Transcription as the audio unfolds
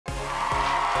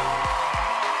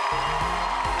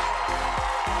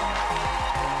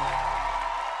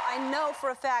know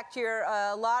for a fact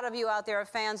a lot of you out there are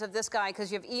fans of this guy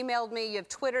because you've emailed me, you've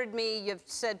Twittered me, you've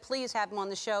said please have him on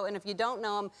the show. And if you don't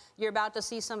know him, you're about to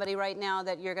see somebody right now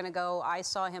that you're going to go, I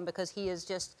saw him, because he is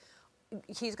just,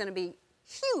 he's going to be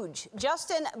huge.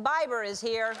 Justin Bieber is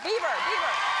here. Bieber, sorry,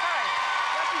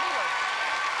 Justin Bieber.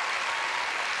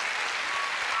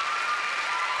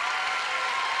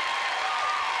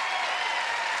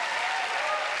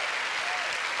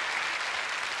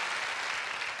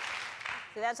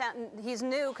 He's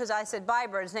new because I said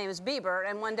Bieber, his name is Bieber,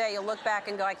 and one day you'll look back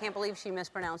and go, I can't believe she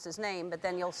mispronounced his name, but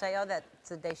then you'll say, oh, that's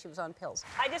the day she was on pills.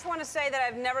 I just want to say that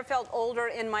I've never felt older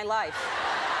in my life.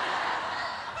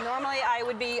 Normally, I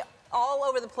would be all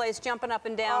over the place, jumping up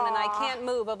and down, and I can't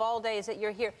move of all days that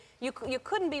you're here. You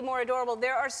couldn't be more adorable.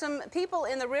 There are some people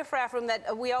in the riffraff room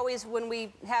that we always, when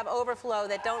we have overflow,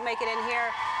 that don't make it in here,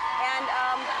 and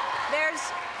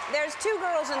there's two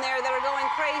girls in there that are going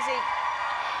crazy.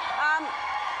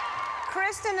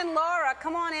 Kristen and Laura,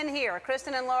 come on in here.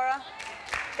 Kristen and Laura,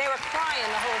 they were crying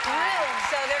the whole time. Really?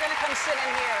 So they're going to come sit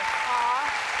in here.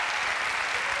 Aw.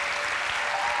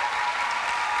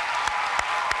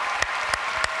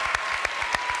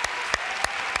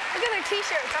 Look at their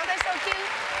t-shirts. Aren't they so cute?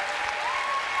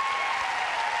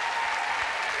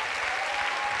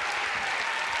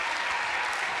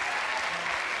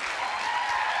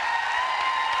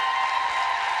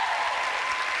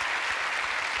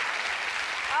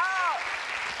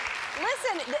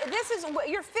 Listen, this is,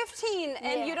 you're 15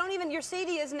 and you don't even, your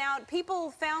CD is now,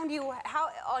 people found you how,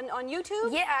 on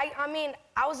YouTube? Yeah, I mean,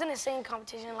 I was in a singing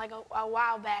competition like a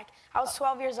while back. I was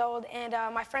 12 years old, and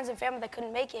my friends and family that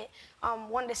couldn't make it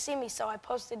wanted to see me, so I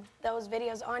posted those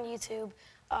videos on YouTube,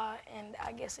 and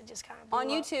I guess it just kind of blew on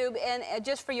YouTube, and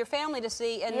just for your family to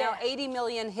see, and now 80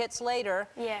 million hits later,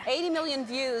 80 million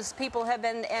views people have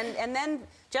been, and then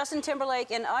Justin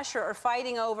Timberlake and Usher are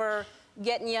fighting over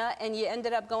getting you, and you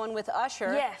ended up going with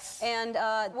Usher. Yes. And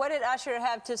what did Usher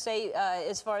have to say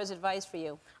as far as advice for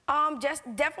you?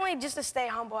 Definitely just to stay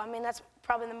humble. I mean, that's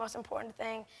probably the most important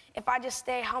thing. If I just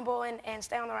stay humble and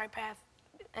stay on the right path,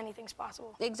 anything's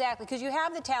possible. Exactly, because you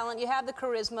have the talent, you have the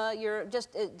charisma, you're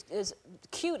just as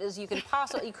cute as you can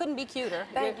possibly, you couldn't be cuter.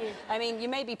 Thank you. I mean, you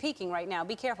may be peaking right now,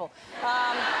 be careful.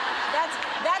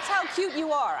 That's how cute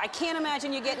you are. I can't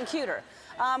imagine you getting cuter.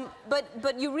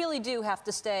 But you really do have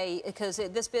to stay, because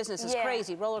this business is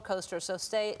crazy, roller coaster, so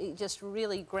stay just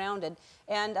really grounded.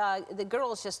 And the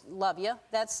girls just love you.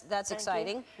 That's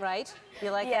exciting, right?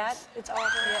 You like that? Yes, it's awesome.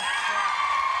 Yeah.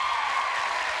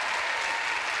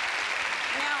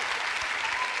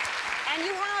 And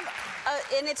you have,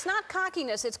 and it's not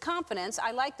cockiness, it's confidence.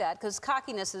 I like that, because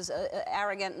cockiness is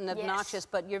arrogant and obnoxious,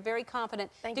 but you're very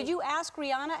confident. Did you ask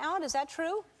Rihanna out? Is that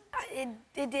true?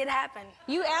 It did happen.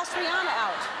 You asked Rihanna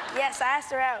out? Yes, I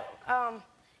asked her out.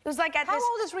 It was like at How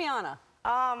old is Rihanna?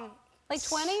 Like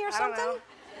 20 or something? I don't know.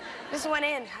 Just went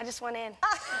in. I just went in.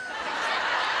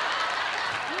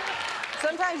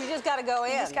 Sometimes you just got to go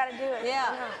in. You just got to do it.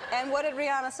 Yeah. And what did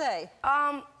Rihanna say?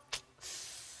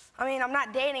 I mean, I'm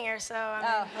not dating her, so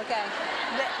I mean, okay.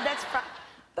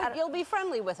 But you'll be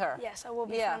friendly with her. Yes, I will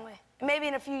be friendly. Maybe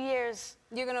in a few years.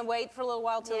 You're going to wait for a little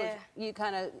while till you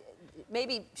kind of,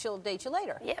 maybe she'll date you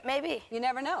later. Yeah, maybe. You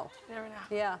never know. You never know.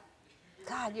 Yeah.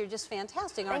 God, you're just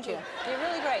fantastic, aren't Thank you? You're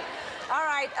really great. All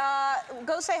right,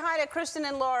 go say hi to Kristen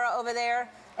and Laura over there.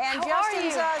 And How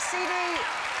Justin's CD,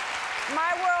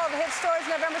 My World, hit stores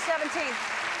November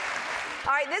 17th.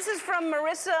 All right, this is from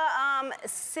Marissa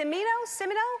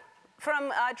Cimino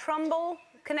from Trumbull,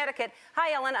 Connecticut.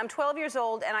 Hi, Ellen. I'm 12 years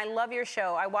old, and I love your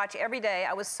show. I watch every day.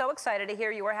 I was so excited to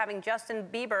hear you were having Justin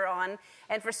Bieber on,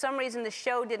 and for some reason, the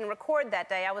show didn't record that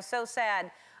day. I was so sad.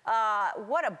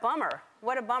 What a bummer.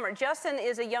 What a bummer. Justin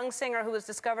is a young singer who was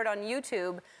discovered on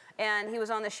YouTube, and he was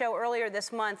on the show earlier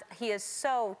this month. He is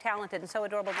so talented and so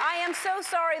adorable. I am so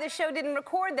sorry the show didn't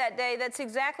record that day. That's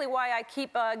exactly why I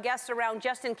keep guests around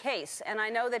just in case. And I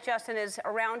know that Justin is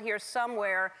around here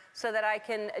somewhere so that I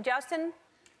can... Justin?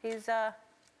 He's,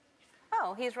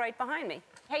 oh, he's right behind me.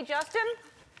 Hey, Justin?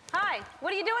 Hi.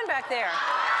 What are you doing back there?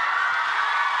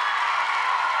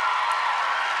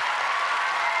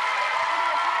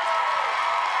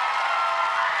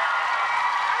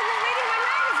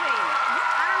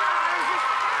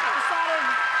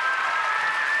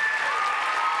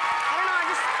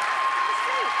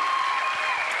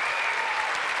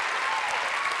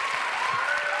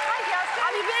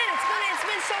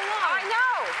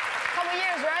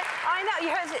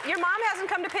 Your mom hasn't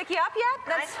come to pick you up yet?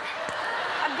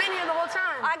 I've been here the whole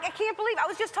time. I can't believe, I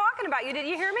was just talking about you. Did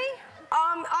you hear me?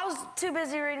 I was too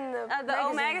busy reading the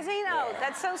O magazine? Oh, yeah.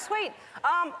 that's so sweet.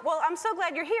 Well, I'm so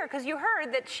glad you're here because you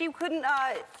heard that she couldn't,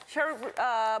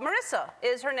 Marissa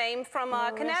is her name from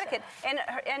Connecticut,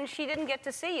 and she didn't get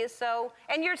to see you, so,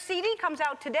 and your CD comes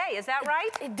out today, is that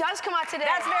right? It does come out today.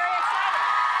 That's very exciting.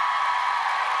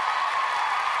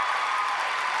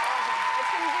 It's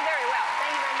going to do very well.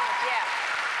 Thank you very much. Yeah.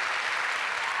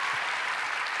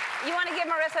 You want to give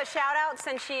Marissa a shout out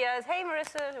since she is, hey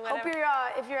Marissa, whatever. Hope you're,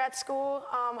 if you're at school,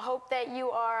 hope that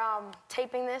you are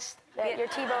taping this, that your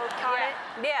TiVo caught it.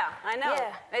 Yeah, I know.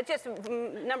 Yeah. It's just,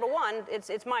 number one,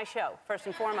 it's my show, first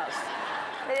and foremost.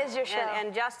 It is your show.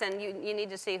 And Justin, you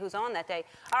need to see who's on that day.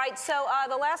 All right, so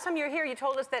the last time you were here, you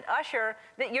told us that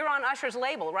that you're on Usher's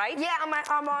label, right? Yeah, I'm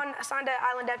signed to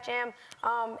Island Def Jam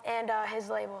and his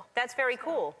label. That's very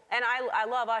cool. And I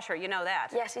love Usher, you know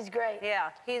that. Yes, he's great. Yeah,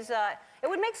 he's, it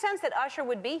would make sense that Usher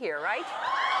would be here, right?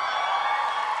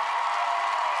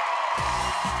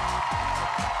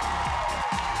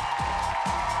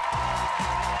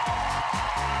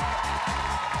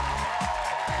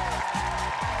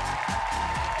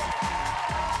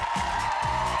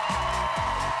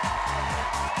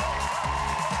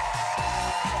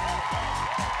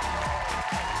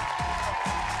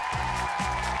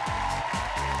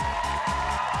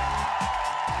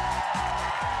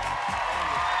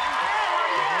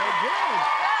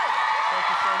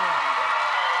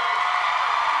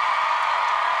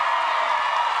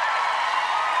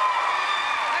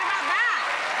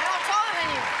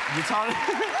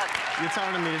 You're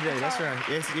taller than me today, that's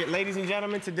right. Ladies and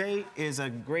gentlemen, today is a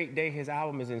great day. His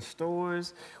album is in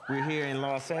stores. We're here in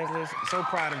Los Angeles. So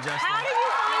proud of Justin. How did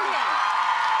you find him?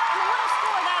 I mean, what a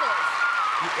store that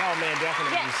is. Oh, man,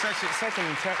 definitely. Yes. Such an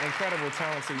incredible,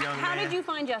 talented young man. How did you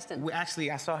find Justin?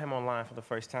 I saw him online for the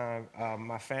first time.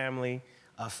 My family,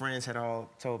 friends had all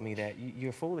told me that you're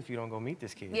a fool if you don't go meet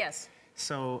this kid. Yes.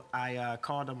 So I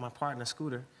called up my partner,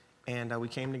 Scooter, and we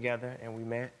came together and we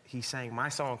met. He sang my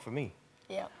song for me.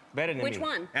 Yep. Better than me. Which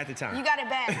one? At the time. You got it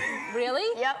bad. Really?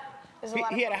 Yep.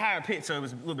 He had a higher pitch, so it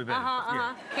was a little bit better.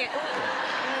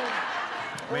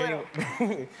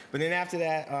 But then after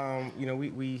that, you know,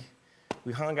 we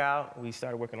hung out. We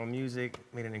started working on music.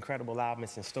 Made an incredible album.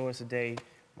 It's in stores today.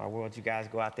 My world, you guys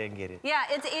go out there and get it. Yeah,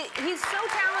 he's so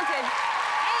talented.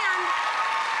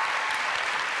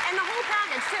 And the whole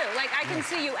package, too. Like, I can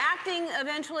see you acting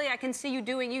eventually. I can see you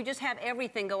you just have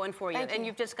everything going for you. Thank you. And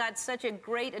you've just got such a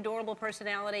great, adorable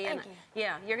personality. Thank you.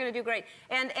 Yeah, you're going to do great.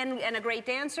 And a great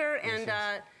dancer. And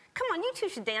come on, you two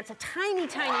should dance a tiny,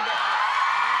 tiny bit.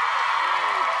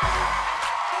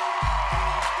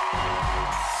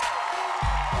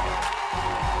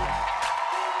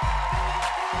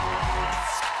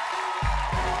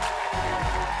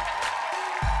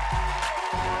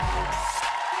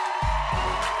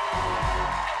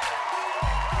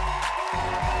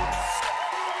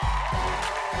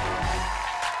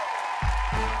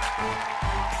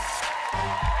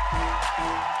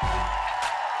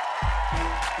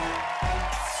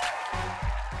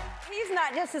 He's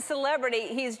not just a celebrity,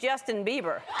 he's Justin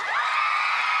Bieber.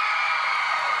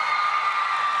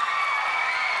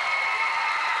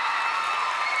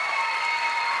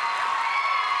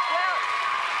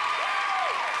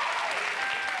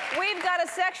 We've got a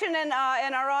section in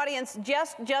our audience,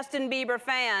 just Justin Bieber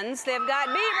fans. They've got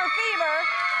Bieber fever.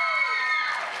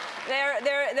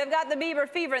 They've got the Bieber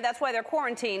fever. That's why they're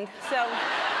quarantined. So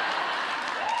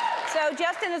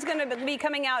Justin is going to be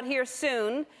coming out here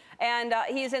soon, and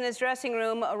he's in his dressing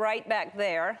room right back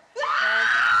there.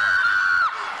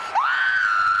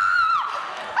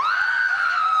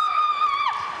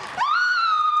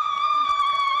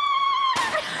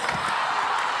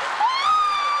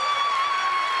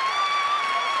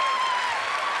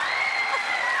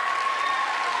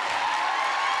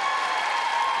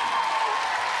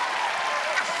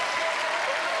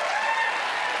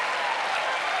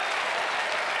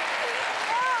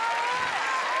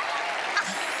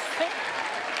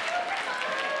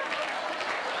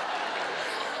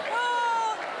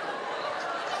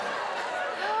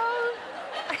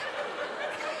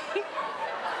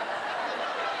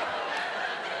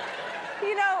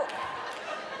 You know,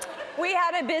 we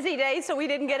had a busy day, so we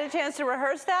didn't get a chance to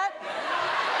rehearse that.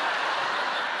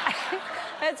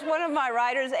 That's one of my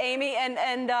writers, Amy,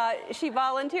 and she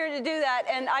volunteered to do that,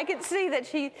 and I could see that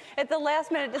she, at the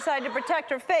last minute, decided to protect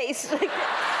her face.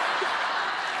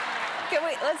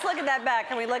 Let's look at that back.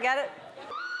 Can we look at it?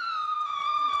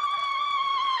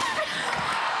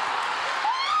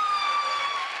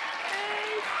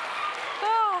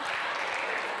 Oh.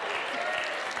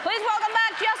 Please welcome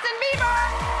back Justin Bieber.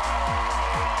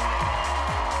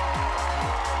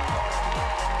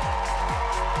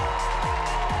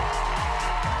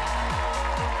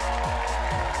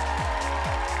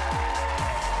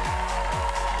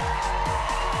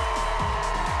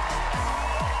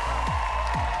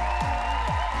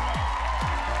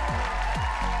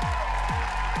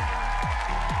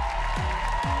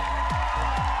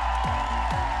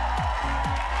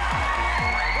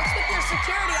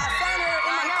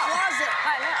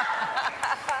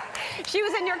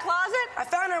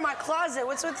 my closet.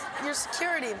 What's with your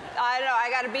security? I don't know. I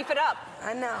got to beef it up.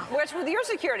 I know. What's with your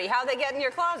security? How they get in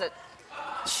your closet?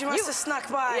 She must have snuck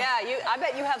by. Yeah, I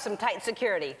bet you have some tight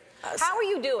security. How are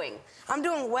you doing? I'm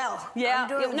doing well. Yeah, I'm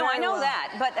doing no, I know well.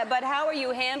 that. But how are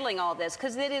you handling all this?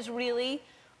 Because it is really,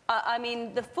 I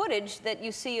mean, the footage that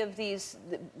you see of these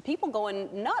people going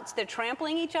nuts. They're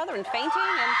trampling each other and fainting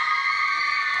and.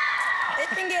 It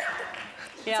can get.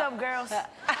 What's up, girls?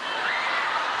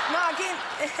 No,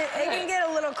 it can get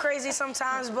a little crazy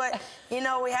sometimes, but you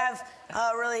know we have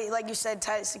really, like you said,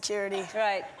 tight security.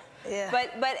 Right. Yeah.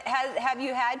 But have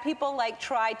you had people like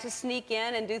try to sneak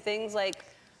in and do things like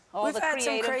all We've the had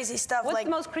creative? some crazy stuff. What's like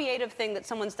the most creative thing that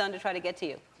someone's done to try to get to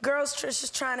you? Girls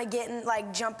just trying to get in,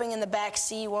 like jumping in the back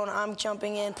seat when I'm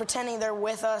jumping in, pretending they're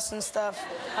with us and stuff.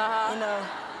 You know,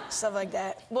 stuff like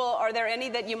that. Well, are there any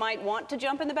that you might want to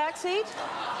jump in the back seat?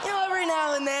 You know, every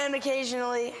now and then,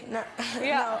 occasionally. No,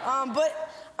 Yeah. no.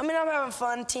 But I mean, I'm having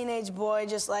fun. Teenage boy,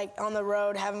 just like on the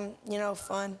road, having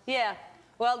fun. Yeah.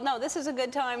 Well, no, this is a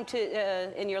good time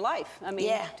to in your life. I mean,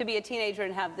 Yeah. to be a teenager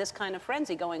and have this kind of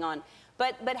frenzy going on.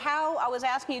 But how, I was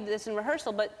asking you this in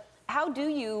rehearsal, but how do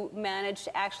you manage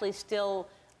to actually still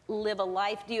live a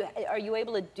life? Are you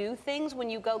able to do things when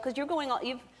you go? Because you're going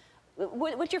on,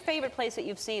 what's your favorite place that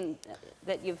you've seen,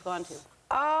 that you've gone to?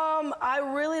 I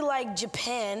really like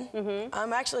Japan.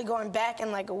 I'm actually going back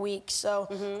in like a week, so,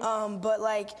 but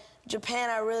like Japan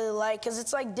I really like, because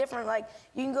it's like different. Like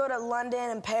you can go to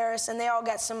London and Paris and they all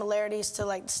got similarities to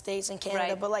like the States and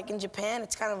Canada, Right. but like in Japan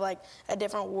it's kind of like a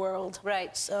different world.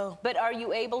 Right. So. But are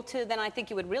you able to, then I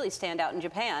think you would really stand out in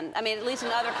Japan. I mean, at least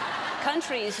in other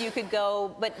countries you could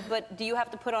go, but do you have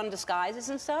to put on disguises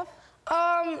and stuff?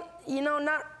 You know,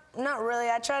 not really.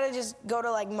 I try to just go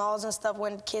to like malls and stuff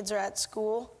when kids are at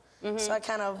school. So I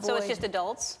kind of avoid. So it's just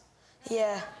adults?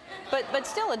 Yeah. But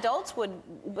still, adults would,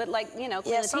 but like, you know,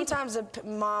 Yeah, the sometimes the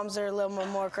moms are a little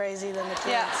more crazy than the kids.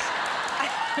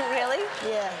 Yeah. Really?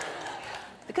 Yeah.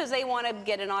 Because they want to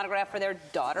get an autograph for their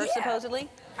daughter, Yeah. supposedly?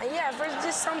 Yeah, for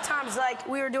just sometimes, like,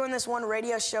 we were doing this one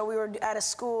radio show, we were at a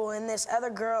school, and this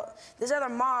other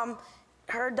mom,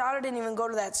 her daughter didn't even go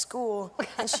to that school,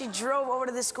 and she drove over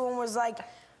to this school and was like,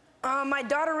 my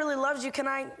daughter really loves you. Can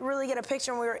I really get a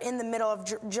picture? And we were in the middle of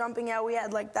jumping out. We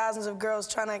had like thousands of girls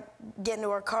trying to get into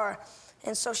our car.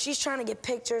 And so she's trying to get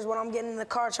pictures when I'm getting in the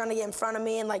car, trying to get in front of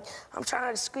me. And like, I'm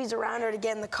trying to squeeze around her to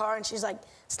get in the car. And she's like,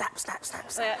 stop, stop, stop,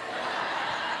 stop.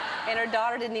 Yeah. And her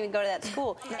daughter didn't even go to that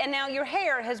school. And now your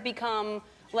hair has become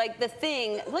like the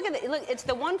thing. Look at it. Look, it's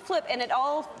the one flip and it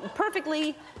all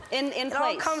perfectly in place. It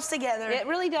all comes together. It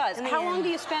really does. How long end. do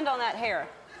you spend on that hair?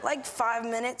 Like 5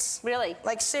 minutes. Really?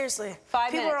 Like, seriously.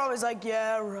 5 People minutes. are always like,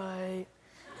 yeah, right.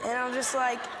 And I'm just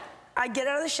like, I get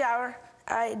out of the shower,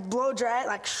 I blow dry it,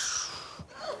 like,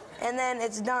 and then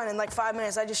it's done in like 5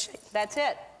 minutes. I just shake. That's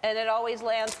it. And it always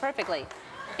lands perfectly.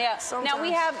 Yeah. Sometimes. Now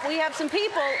we have some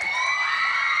people.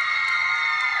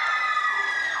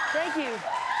 Thank you.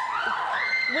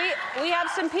 We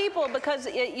have some people because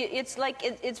it's like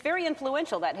it's very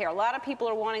influential, that hair. A lot of people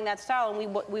are wanting that style,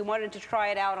 and we wanted to try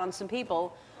it out on some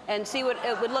people and see what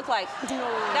it would look like.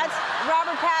 That's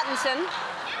Robert Pattinson.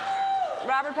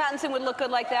 Robert Pattinson would look good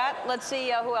like that. Let's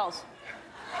see who else.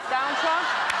 Donald Trump.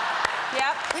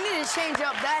 Yep. We need to change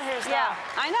up that hairstyle. Yeah,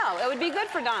 I know. It would be good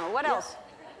for Donald. What else?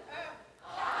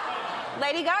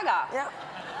 Lady Gaga. Yeah.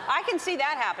 I can see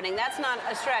that happening. That's not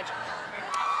a stretch.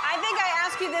 I think I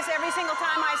ask you this every single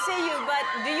time I see you, but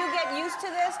do you get used to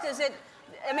this? Does it,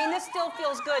 I mean, this still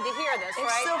feels good to hear this, It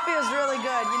right? still feels really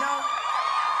good, you know?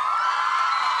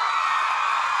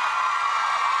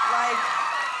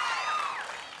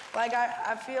 Like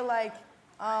I feel like,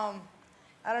 I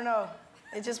don't know,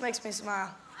 it just makes me smile.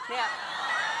 Yeah.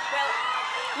 Well,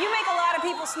 you make a lot of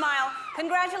people smile.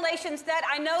 Congratulations.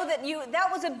 I know that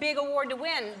was a big award to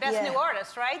win, Best New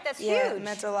Artist, right? That's Yeah, huge. it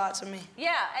meant a lot to me.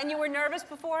 Yeah, and you were nervous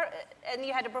before, and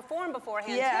you had to perform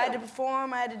beforehand, Yeah, too. I had to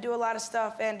perform, I had to do a lot of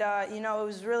stuff, and, you know, it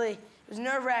was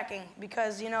nerve-wracking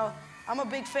because, you know, I'm a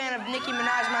big fan of Nicki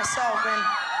Minaj myself, and,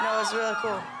 you know, it was really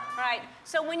cool. Right.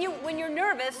 So when you're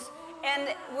nervous,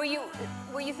 and were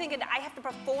you thinking, I have to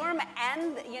perform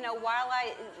and, you know,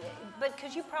 but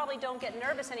because you probably don't get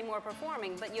nervous anymore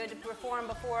performing, but you had to perform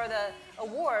before the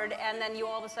award, and then you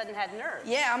all of a sudden had nerves.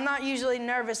 Yeah, I'm not usually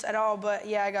nervous at all, but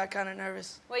yeah, I got kind of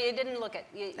nervous. Well, you didn't look it.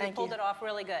 You pulled it off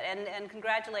really good, and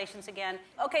congratulations again.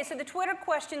 Okay, so the Twitter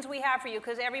questions we have for you,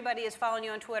 because everybody is following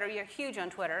you on Twitter. You're huge on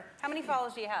Twitter. How many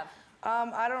followers do you have?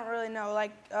 I don't really know,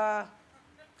 like, A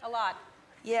lot.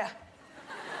 yeah.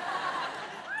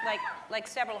 Like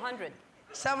several hundred.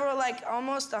 Several, like,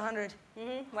 almost 100.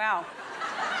 Mm-hmm. Wow.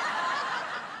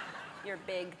 You're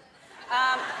big.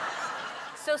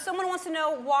 So someone wants to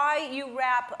know why you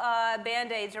wrap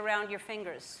Band-Aids around your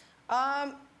fingers.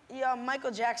 Yeah,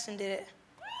 Michael Jackson did it.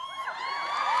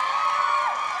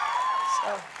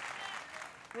 So.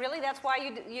 Really? That's why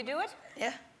you do it?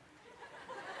 Yeah.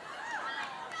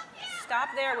 Stop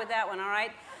there with that one, all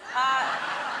right?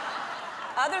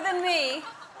 Other than me,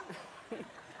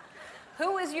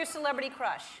 who is your celebrity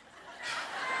crush?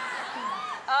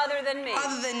 Other than me.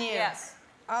 Other than you. Yes.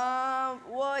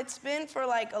 Well, it's been for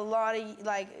like a lot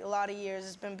of years.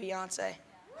 It's been Beyonce.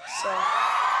 So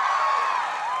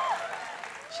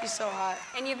she's so hot.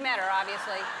 And you've met her,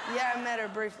 obviously. Yeah, I met her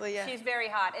briefly. Yeah. She's very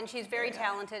hot, and she's very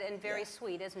talented and very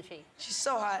sweet, isn't she? She's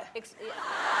so hot.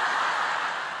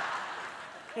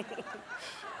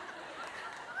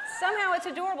 Somehow it's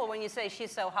adorable when you say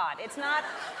she's so hot. It's not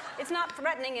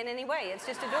threatening in any way. It's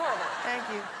just adorable. Thank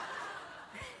you.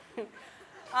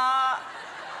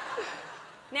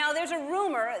 Now, there's a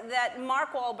rumor that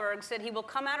Mark Wahlberg said he will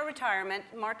come out of retirement,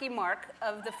 Marky Mark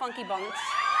of the Funky Bunch,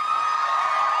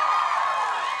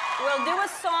 will do a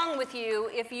song with you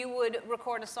if you would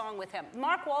record a song with him.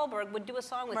 Mark Wahlberg would do a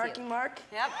song with you. Marky Mark?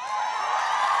 Yep.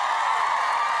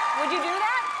 Would you do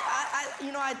that?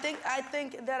 You know, I think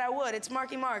that I would. It's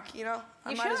Marky Mark, you know?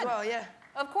 I might as well, yeah.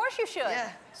 Of course you should.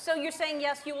 Yeah. So you're saying,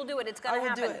 yes, you will do it. It's going to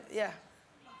happen. I will do it, yeah.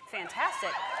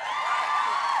 Fantastic.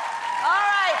 All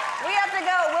right, we have to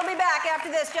go. We'll be back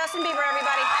after this. Justin Bieber,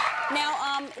 everybody. Now,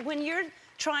 when you're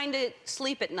trying to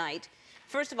sleep at night,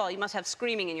 first of all, you must have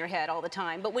screaming in your head all the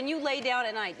time. But when you lay down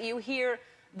at night, you hear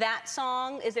that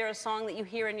song? Is there a song that you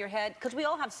hear in your head? Because we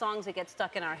all have songs that get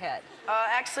stuck in our head.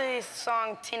 Actually, the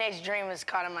song Teenage Dream is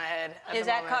caught in my head. Is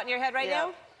that caught in your head right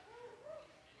now?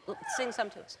 Sing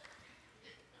some to us.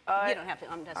 You don't have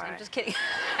to. I'm just kidding.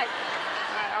 All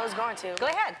right, I was going to. Go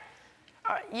ahead.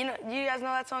 All right, you guys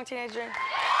know that song, Teenage Dream?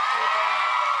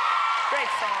 Great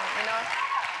song, you know?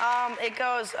 It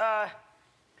goes,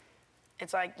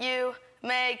 it's like, you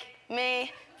make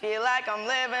me feel like I'm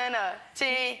living a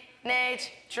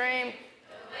teenage dream.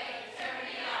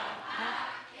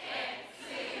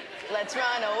 Let's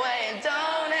run away and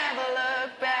don't ever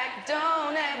look back,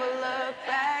 don't ever look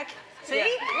back. See? Yeah.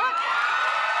 Look.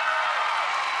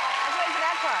 Let's wait for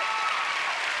that part.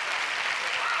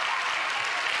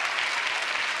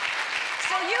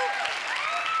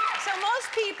 So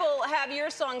most people have your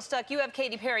song stuck. You have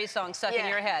Katy Perry's song stuck in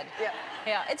your head. Yeah.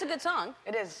 Yeah, it's a good song.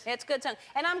 It is. It's a good song.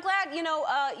 And I'm glad, you know,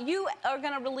 you are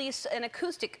going to release an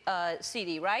acoustic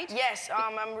CD, right? Yes,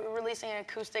 I'm releasing an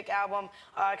acoustic album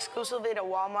exclusively to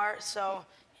Walmart, so,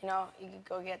 you know, you can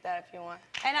go get that if you want.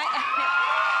 And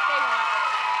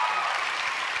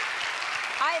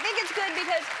I think it's good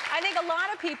because I think a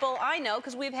lot of people I know,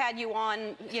 because we've had you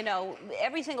on, you know,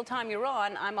 every single time you're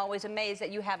on, I'm always amazed that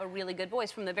you have a really good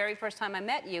voice. From the very first time I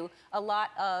met you, a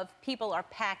lot of people are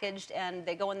packaged and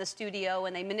they go in the studio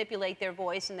and they manipulate their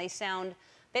voice and they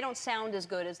don't sound as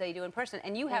good as they do in person.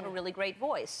 And you have a really great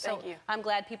voice. So Thank you. I'm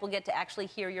glad people get to actually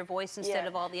hear your voice instead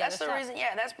of all the other stuff. That's the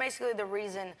reason, that's basically the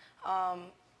reason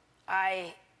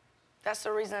that's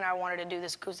the reason I wanted to do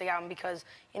this acoustic album, because,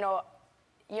 you know,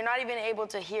 you're not even able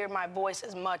to hear my voice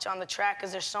as much on the track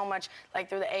because there's so much, like,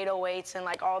 through the 808s and,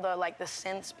 like, all the, like, the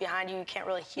synths behind you. You can't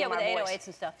really hear my voice. Yeah, with the 808s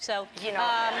and stuff. So, you know,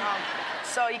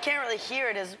 so you can't really hear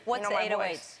it as, what's you know, the 808s?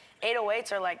 Voice.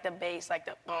 808s are, like, the bass, like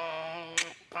the boom,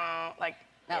 like,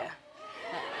 yeah.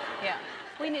 Yeah,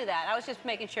 we knew that. I was just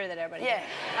making sure that everybody did.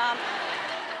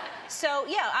 So,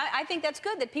 yeah, I think that's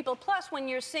good that people, plus when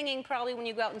you're singing, probably when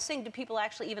you go out and sing, do people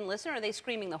actually even listen, or are they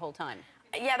screaming the whole time?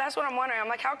 Yeah, that's what I'm wondering. I'm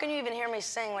like, how can you even hear me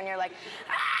sing when you're like,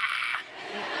 ah?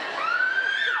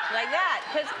 Like that,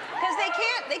 because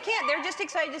they can't. They're just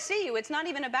excited to see you. It's not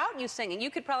even about you singing. You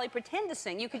could probably pretend to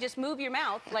sing. You could just move your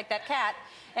mouth like that cat,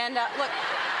 and look,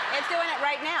 it's doing it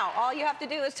right now. All you have to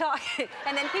do is talk,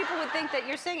 and then people would think that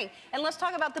you're singing. And let's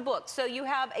talk about the book. So you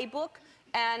have a book,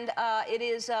 and it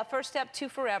is First Step to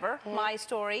Forever, my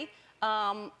story.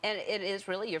 And it is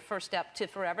really your first step to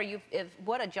forever.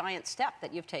 What a giant step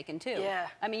that you've taken, too. Yeah.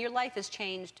 I mean, your life has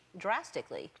changed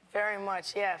drastically. Very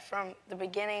much, yeah. From the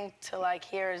beginning to, like,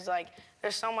 here is, like,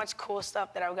 there's so much cool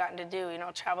stuff that I've gotten to do, you know,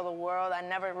 travel the world. I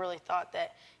never really thought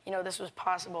that, you know, this was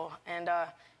possible. And,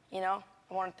 you know,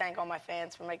 I want to thank all my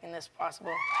fans for making this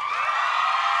possible. You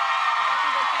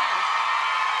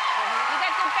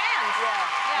got good fans. Yeah.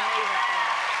 Amazing fans.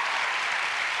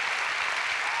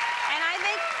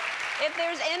 If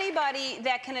there's anybody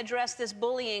that can address this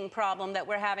bullying problem that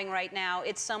we're having right now,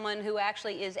 it's someone who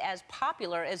actually is as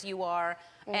popular as you are,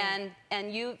 and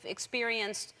you've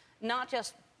experienced not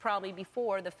just probably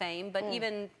before the fame, but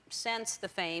even since the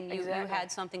fame, you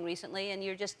had something recently, and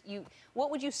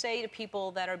what would you say to people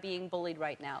that are being bullied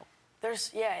right now?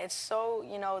 It's so,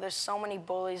 there's so many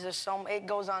bullies, it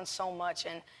goes on so much,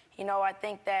 and, I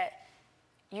think that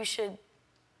you should,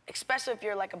 especially if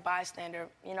you're like a bystander,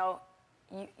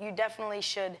 you definitely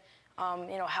should,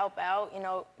 help out,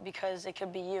 because it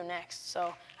could be you next.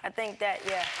 So I think that,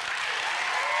 yeah.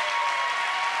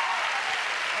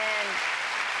 And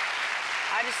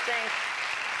I just think,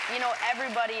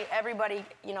 everybody,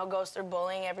 goes through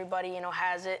bullying, everybody,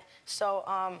 has it. So,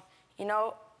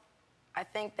 I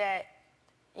think that,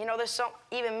 there's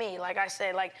even me, like I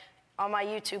said, like on my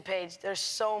YouTube page, there's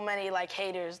so many like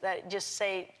haters that just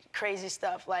say crazy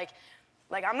stuff. Like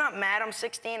I'm not mad, I'm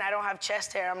 16, I don't have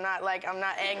chest hair, I'm not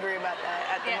angry about that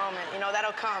at the moment.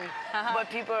 That'll come. But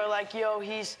people are like, yo,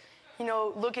 he's,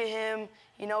 look at him,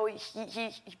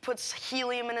 he puts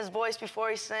helium in his voice before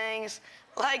he sings.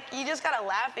 Like, you just gotta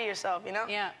laugh at yourself,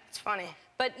 Yeah. It's funny.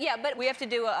 But we have to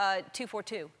do a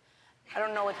 242. I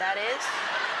don't know what that is.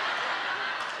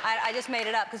 I just made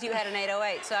it up because you had an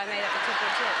 808, so I made up a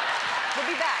 242. We'll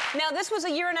be back. Now, this was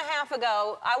a year and a half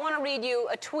ago. I want to read you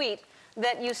a tweet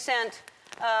that you sent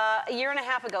a year and a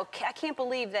half ago. I can't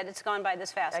believe that it's gone by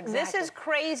this fast. Exactly. This is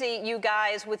crazy, you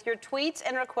guys, with your tweets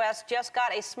and requests. Just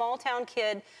got a small-town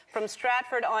kid from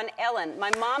Stratford on Ellen.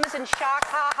 My mom is in shock.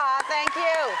 Ha ha. Thank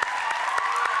you.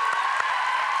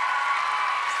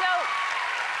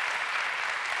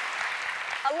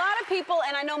 A lot of people,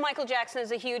 and I know Michael Jackson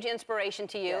is a huge inspiration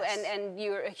to you, yes. and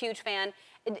you're a huge fan.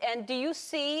 And do you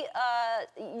see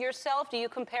yourself, do you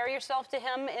compare yourself to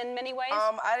him in many ways?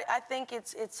 I think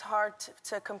it's hard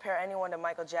to compare anyone to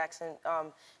Michael Jackson,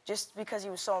 just because he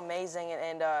was so amazing,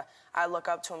 and I look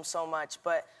up to him so much.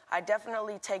 But I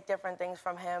definitely take different things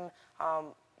from him,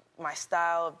 my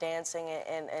style of dancing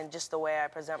and just the way I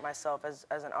present myself as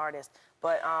an artist.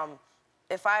 But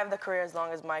if I have the career as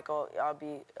long as Michael, I'll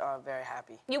be very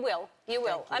happy. You will. You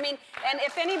will. Thank you. I mean, and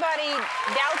if anybody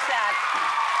doubts that,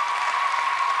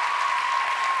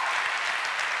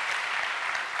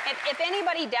 if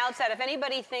anybody doubts that, if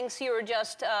anybody thinks you're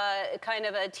just kind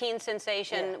of a teen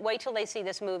sensation, wait till they see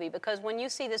this movie. Because when you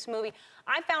see this movie,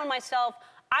 I found myself,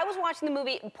 I was watching the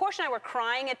movie, Portia and I were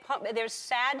crying. There's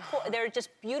sad, there are just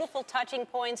beautiful touching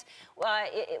points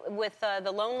with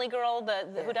the lonely girl,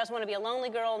 who doesn't want to be a lonely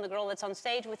girl, and the girl that's on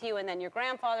stage with you, and then your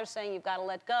grandfather saying you've got to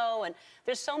let go. And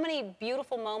there's so many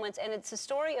beautiful moments, and it's a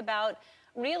story about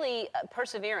really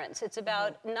perseverance. It's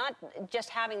about not just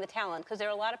having the talent, because there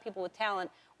are a lot of people with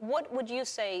talent. What would you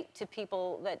say to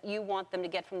people that you want them to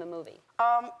get from the movie?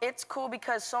 It's cool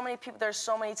because so many people, there's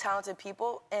so many talented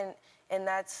people, and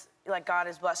that's, like, God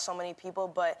has blessed so many people,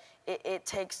 but it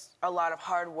takes a lot of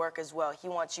hard work as well. He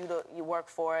wants you to work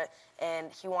for it,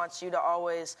 and he wants you to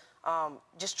always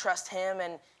just trust him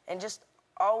and just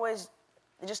always,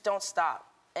 just don't stop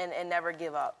and never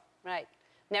give up. Right.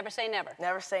 Never say never.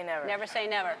 Never say never. Never say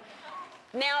never.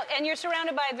 Now, and you're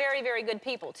surrounded by very, very good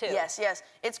people, too. Yes, yes.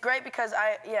 It's great because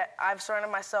I've surrounded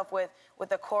myself with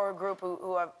a core group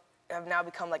who have now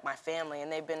become like my family,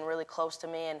 and they've been really close to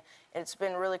me, and it's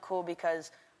been really cool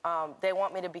because they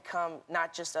want me to become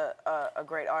not just a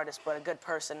great artist, but a good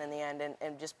person in the end,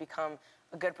 and just become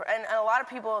a good person. And a lot of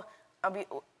people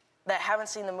that haven't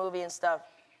seen the movie and stuff,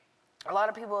 a lot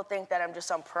of people think that I'm just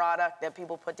some product that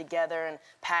people put together and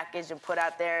package and put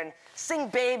out there and sing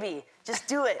Baby, just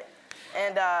do it.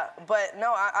 And but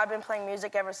no, I've been playing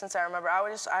music ever since I remember.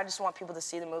 I just want people to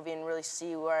see the movie and really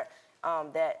see where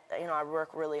that I work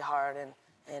really hard and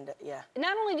yeah.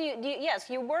 Not only do you yes,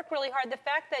 you work really hard. The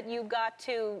fact that you got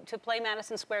to play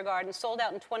Madison Square Garden, sold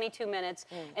out in 22 minutes,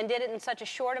 and did it in such a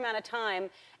short amount of time,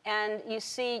 and you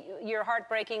see your heart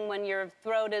breaking when your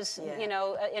throat is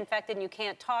infected and you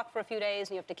can't talk for a few days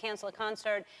and you have to cancel a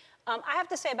concert. I have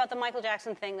to say about the Michael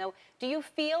Jackson thing, though, do you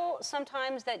feel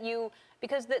sometimes that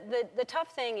because the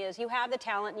tough thing is you have the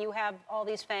talent and you have all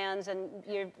these fans and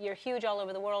you're huge all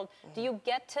over the world. Do you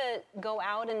get to go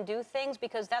out and do things?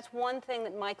 Because that's one thing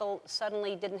that Michael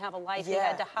suddenly didn't have a life. He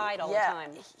had to hide all the time.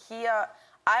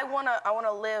 I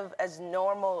wanna live as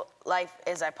normal life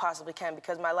as I possibly can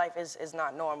because my life is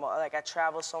not normal. Like, I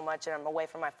travel so much and I'm away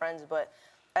from my friends, but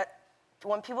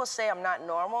when people say I'm not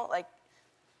normal, like,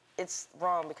 it's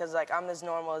wrong because, like, I'm as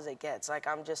normal as it gets. Like,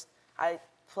 I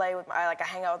play with, I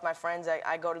hang out with my friends.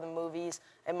 I go to the movies.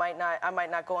 I might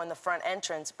not go in the front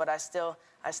entrance, but I still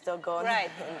go in. Right.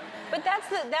 But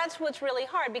that's what's really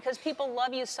hard because people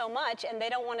love you so much and they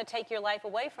don't want to take your life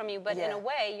away from you. But in a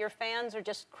way, your fans are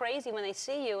just crazy when they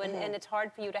see you, and it's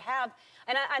hard for you to have.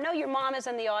 And I know your mom is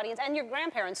in the audience and your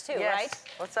grandparents too, yes. right?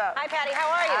 What's up? Hi, Patty. How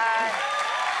are you? Hi.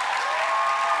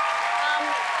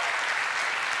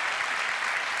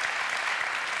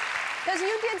 Because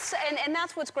you did, and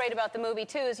that's what's great about the movie,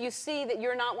 too, is you see that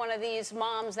you're not one of these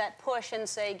moms that push and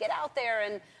say, get out there.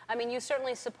 And, I mean, you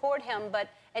certainly support him,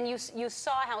 and you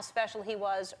saw how special he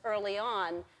was early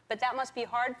on. But that must be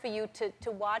hard for you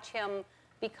to watch him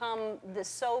become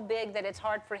so big that it's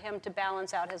hard for him to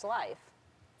balance out his life.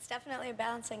 It's definitely a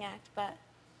balancing act, but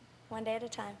one day at a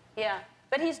time. Yeah.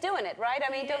 But he's doing it, right?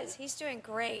 I mean, He's doing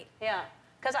great. Yeah.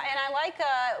 And I like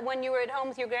when you were at home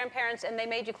with your grandparents and they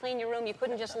made you clean your room, you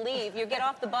couldn't just leave. You get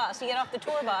off the bus, you get off the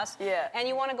tour bus, and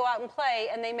you want to go out and play,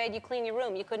 and they made you clean your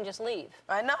room. You couldn't just leave.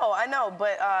 I know,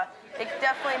 but it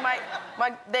definitely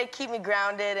they keep me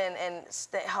grounded and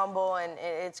stay humble, and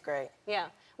it's great. Yeah.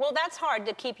 Well, that's hard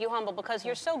to keep you humble because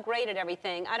you're so great at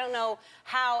everything. I don't know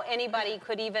how anybody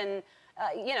could even...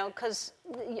 you know, because,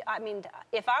 I mean,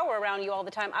 if I were around you all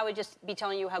the time, I would just be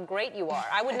telling you how great you are.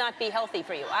 I would not be healthy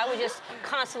for you. I would just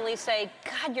constantly say,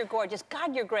 God, you're gorgeous.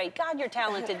 God, you're great. God, you're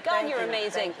talented. God, you're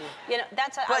amazing. You know,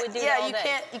 that's how I would do that all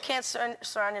day. You can't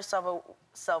surround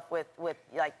yourself with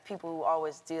like people who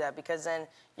always do that, because then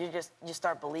you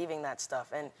start believing that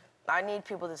stuff. And I need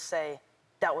people to say,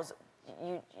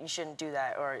 you shouldn't do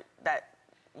that, or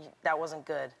that wasn't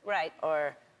good. Right.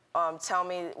 Or tell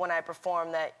me when I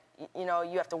perform that, you know,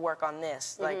 you have to work on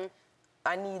this. Like,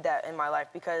 I need that in my life,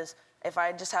 because if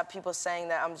I just have people saying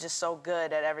that I'm just so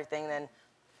good at everything, then,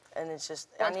 and it's just,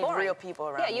 I need real people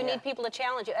around me. Yeah, you need people to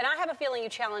challenge you. And I have a feeling you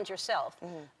challenge yourself.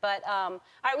 But, all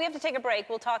right, we have to take a break.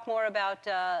 We'll talk more about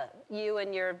you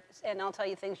and I'll tell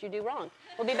you things you do wrong.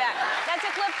 We'll be back. That's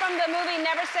a clip from the movie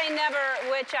Never Say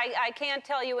Never, which I can't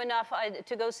tell you enough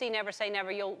to go see Never Say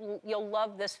Never. You'll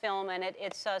love this film, and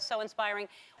it's so inspiring.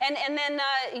 And then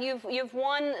you've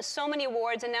won so many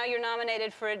awards, and now you're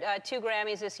nominated for 2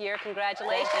 Grammys this year.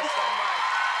 Congratulations. Thank you so much.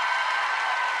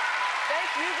 Thank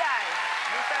you guys,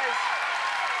 because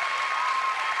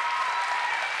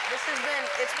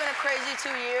it's been a crazy 2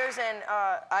 years, and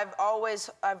I've always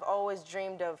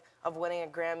dreamed of winning a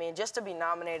Grammy, and just to be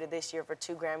nominated this year for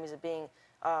 2 Grammys, of being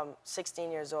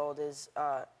 16 years old is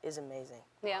amazing.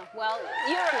 Yeah, well,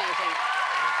 you're amazing,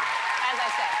 as I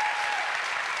said.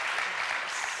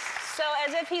 So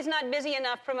as if he's not busy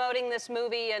enough promoting this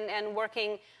movie and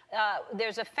working,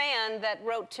 there's a fan that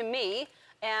wrote to me,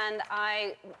 and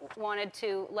I wanted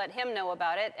to let him know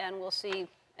about it, and we'll see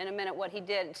in a minute what he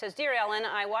did. It says, Dear Ellen,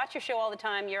 I watch your show all the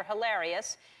time. You're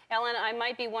hilarious. Ellen, I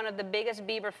might be one of the biggest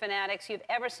Bieber fanatics you've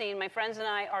ever seen. My friends and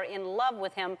I are in love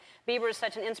with him. Bieber is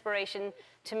such an inspiration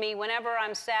to me. Whenever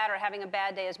I'm sad or having a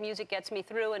bad day, his music gets me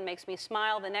through and makes me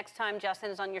smile. The next time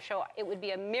Justin is on your show, it would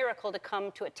be a miracle to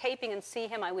come to a taping and see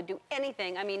him. I would do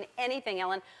anything. I mean, anything,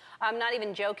 Ellen. I'm not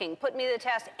even joking. Put me to the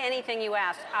test. Anything you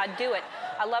ask, I'd do it.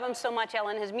 I love him so much,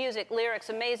 Ellen. His music, lyrics,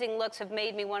 amazing looks have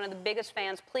made me one of the biggest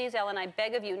fans. Please, Ellen, I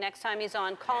beg of you, next time he's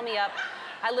on, call me up.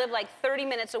 I live like 30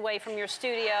 minutes away from your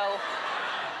studio.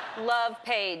 Love,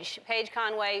 Paige. Paige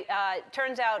Conway.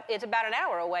 Turns out it's about an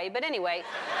hour away, but anyway,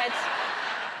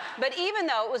 but even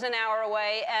though it was an hour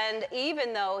away, and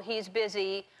even though he's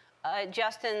busy,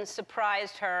 Justin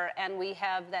surprised her, and we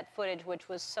have that footage, which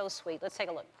was so sweet. Let's take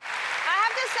a look. I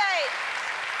have to say,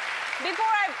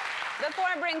 before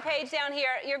I bring Paige down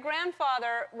here, your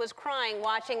grandfather was crying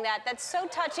watching that. That's so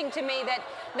touching to me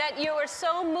that you are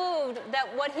so moved that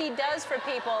what he does for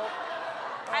people.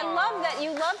 I love that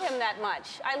you love him that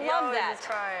much. I love that. He's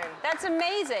crying. That's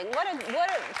amazing. What a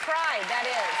pride that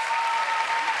is.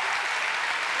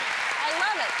 I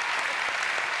love it.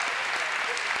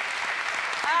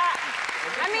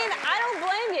 I mean, I don't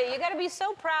blame you. You got to be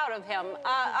so proud of him.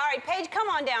 All right, Paige, come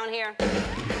on down here.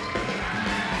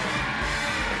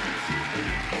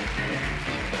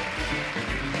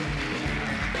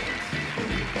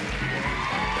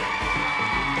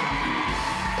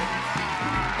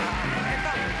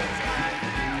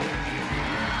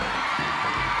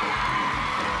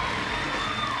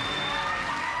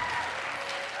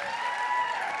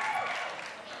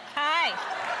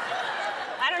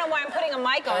 A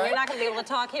mic on. You're not going to be able to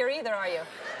talk here either, are you?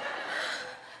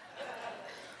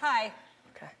 Hi.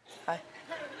 Okay. Hi.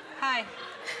 Hi.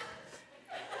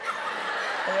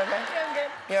 Are you okay? Yeah, I'm good.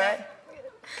 You all right?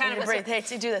 Kind of breathe. Hey,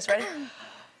 do this. Ready?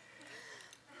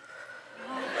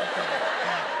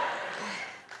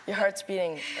 Your heart's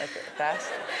beating like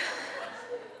fast.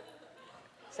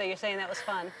 So you're saying that was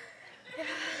fun?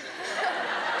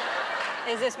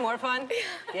 Is this more fun?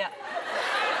 Yeah.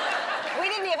 We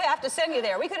didn't even have to send you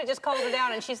there. We could have just called her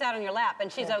down and she sat on your lap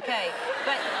and she's okay.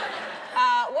 But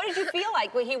what did you feel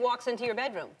like when he walks into your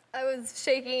bedroom? I was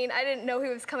shaking. I didn't know he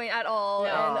was coming at all. No.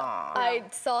 And I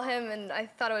saw him and I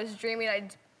thought I was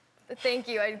dreaming. Thank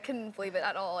you. I couldn't believe it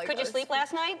at all. Could you sleep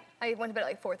last night? I went to bed at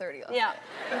like 4:30. Yeah.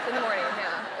 In the morning,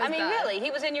 yeah. I mean, bad. really,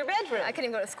 he was in your bedroom. I couldn't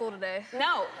even go to school today.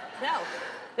 No, no.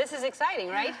 This is exciting,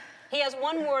 right? He has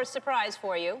one more surprise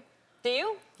for you. Do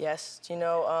you? Yes. Do you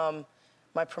know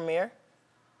my premiere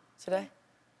today?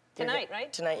 Tonight,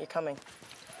 right? Tonight you're coming.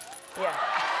 Yeah.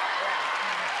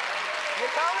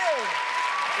 You're coming.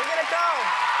 You're gonna come.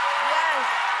 Yes.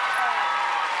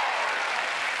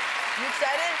 You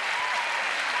excited?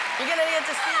 You're gonna get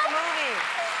to see the movie.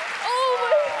 Oh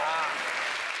my!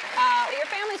 Your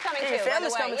family's coming too. Your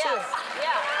family's by the way. coming too.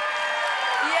 Yeah.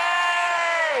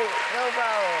 Yay! No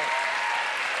problem.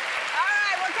 All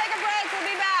right, we'll take a break. We'll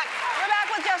be back. We're back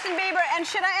with Justin Bieber. And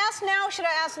should I ask now? Should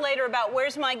I ask later about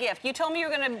where's my gift? You told me you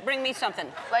were gonna bring me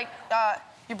something. Like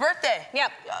your birthday.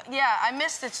 Yep. Yeah, I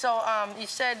missed it. So you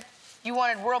said you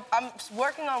wanted world. I'm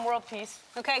working on world peace.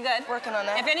 Okay, good. Working on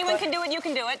that. If anyone can do it, you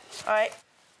can do it. All right.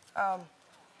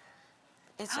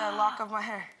 It's a lock of my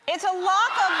hair. It's a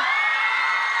lock of.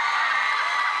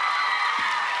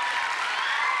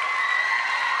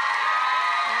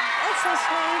 That's so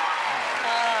sweet.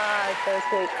 Ah, it's so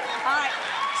sweet. All right.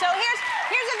 So here's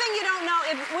the thing you don't know.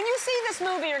 When you see this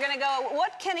movie, you're gonna go,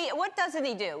 what doesn't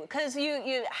he do? Because how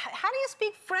do you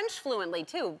speak French fluently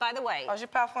too? By the way. Je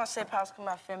parle français parce que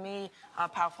ma famille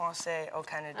parle français au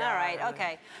Canada. All right.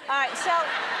 Okay. All right. So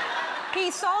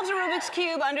he solves a Rubik's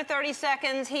Cube under 30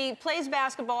 seconds. He plays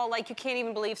basketball like you can't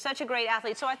even believe. Such a great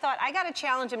athlete. So I thought I got to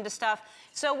challenge him to stuff.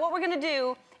 So what we're gonna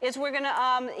do is we're gonna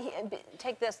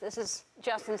take this. This is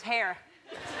Justin's hair.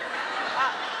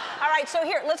 All right, so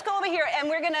here, let's go over here, and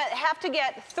we're gonna have to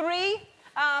get 3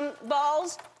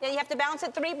 balls. You have to bounce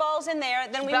it 3 balls in there.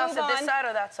 Then we bounce move it on. this side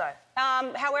or that side?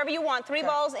 However you want. 3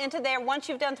 balls into there. Once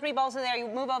you've done 3 balls in there, you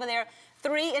move over there.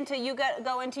 3 into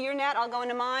go into your net. I'll go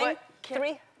into mine.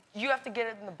 3. You have to get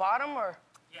it in the bottom, or?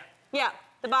 Yeah,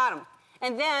 the bottom.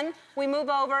 And then we move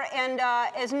over and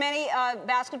as many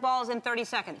basketballs in 30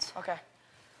 seconds. Okay.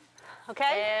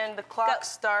 Okay. And the clock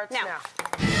starts now.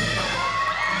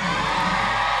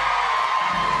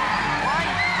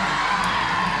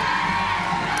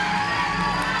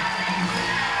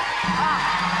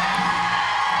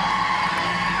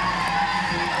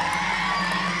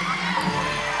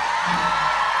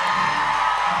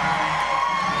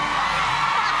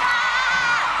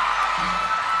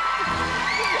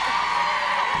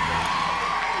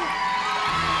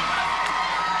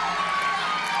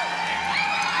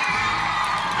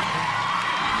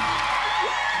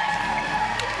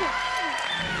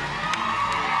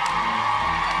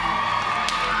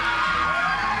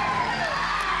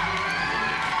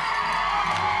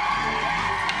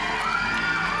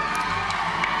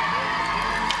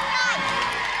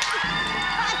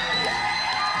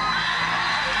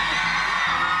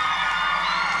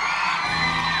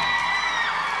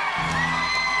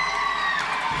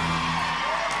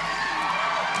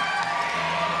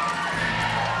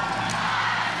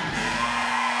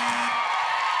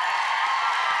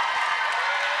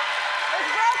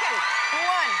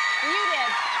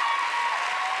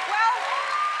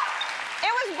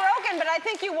 But I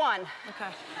think you won. Okay.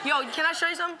 Yo, can I show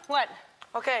you something? What?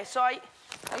 Okay, so I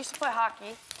used to play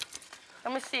hockey.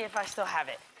 Let me see if I still have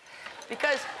it.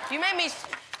 Because you made me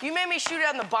shoot it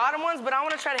on the bottom ones, but I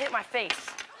want to try to hit my face.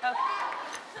 Okay.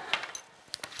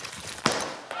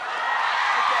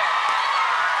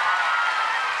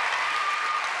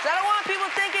 So I don't want people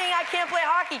thinking I can't play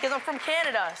hockey because I'm from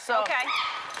Canada. So. Okay.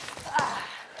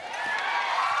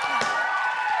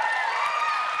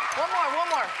 One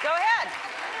more. Go ahead.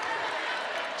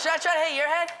 Should I try to hit your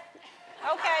head?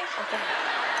 Okay.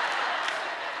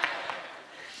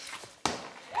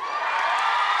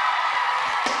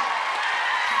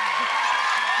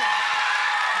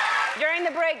 During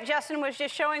the break, Justin was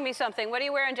just showing me something. What are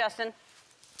you wearing, Justin?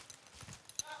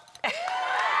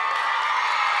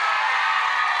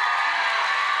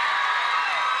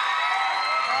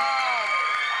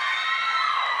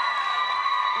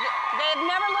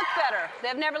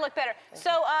 They've never looked better.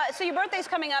 So your birthday's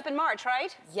coming up in March,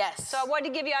 right? Yes. So I wanted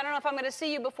to give you, I don't know if I'm going to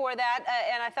see you before that,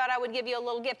 and I thought I would give you a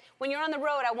little gift. When you're on the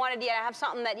road, I wanted you to have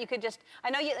something that you could just, I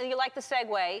know you like the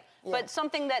Segway, but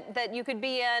something that you could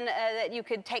be in, that you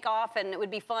could take off, and it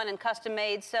would be fun and custom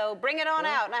made. So bring it on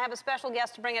out, and I have a special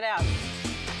guest to bring it out.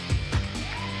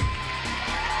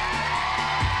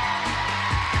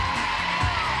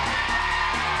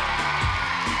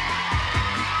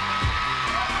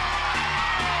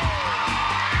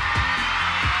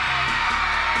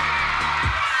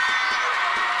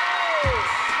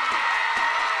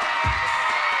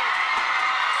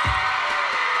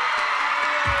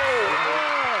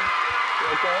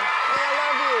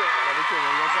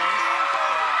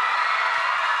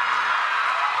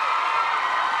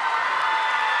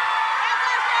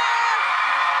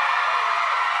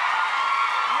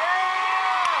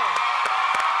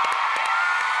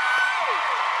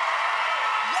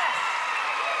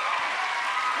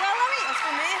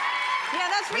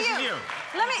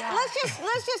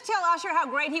 let's just tell Usher how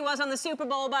great he was on the Super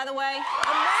Bowl, by the way.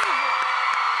 Amazing.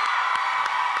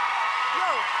 Yo,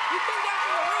 you came down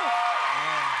from the roof.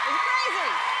 It's crazy.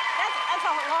 That's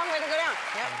a long way to go down.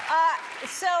 Yep.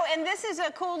 And this is a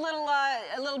cool little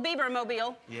Bieber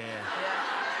mobile. Yeah.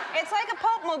 It's like a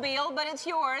Pope mobile, but it's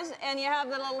yours, and you have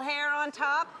the little hair on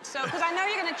top. So, because I know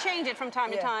you're going to change it from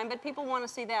time to time, but people want to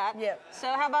see that. Yeah. So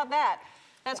how about that?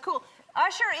 That's cool.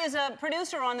 Usher is a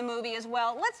producer on the movie as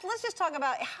well. Let's just talk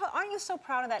about, aren't you so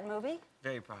proud of that movie?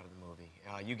 Very proud of the movie.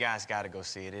 You guys got to go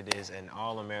see it. It is an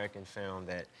all-American film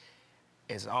that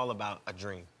is all about a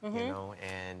dream, you know,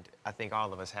 and I think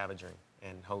all of us have a dream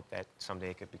and hope that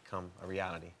someday it could become a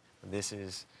reality. This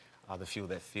is the fuel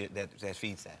that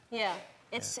feeds that. Yeah.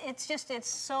 It's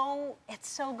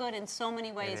so good in so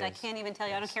many ways. I can't even tell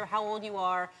you. I don't care how old you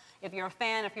are, if you're a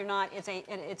fan, if you're not.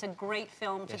 It's a great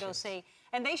film to go see.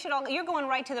 And they should all. You're going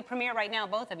right to the premiere right now,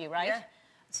 both of you, right? Yeah.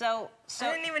 So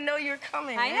I didn't even know you were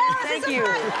coming. I know. Thank you.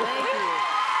 Thank you.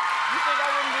 You think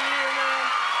I wouldn't be here, man?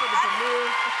 For the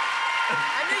premiere?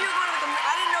 I knew you were going to the.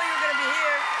 I didn't know you were going to be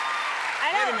here.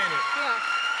 I know. Wait a minute. Yeah.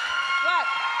 What?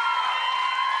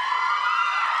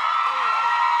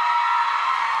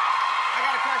 I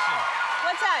got a question.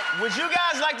 What's that? Would you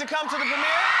guys like to come to the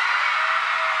premiere?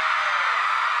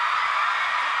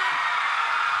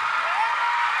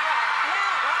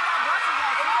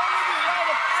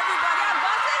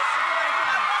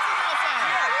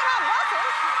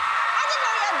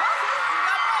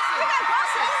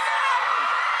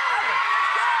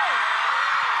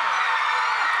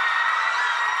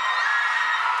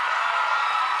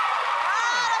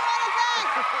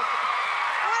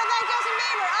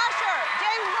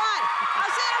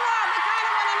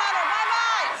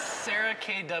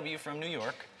 KW from New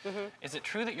York. Is it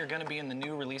true that you're going to be in the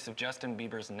new release of Justin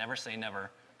Bieber's Never Say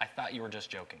Never? I thought you were just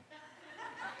joking.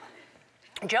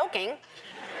 Joking?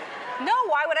 No,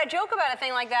 why would I joke about a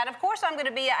thing like that? Of course I'm going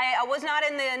to be. I was not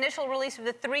in the initial release of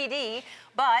the 3D,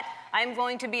 but I'm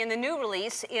going to be in the new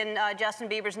release in Justin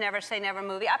Bieber's Never Say Never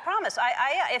movie. I promise.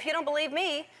 If you don't believe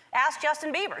me, ask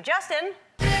Justin Bieber. Justin.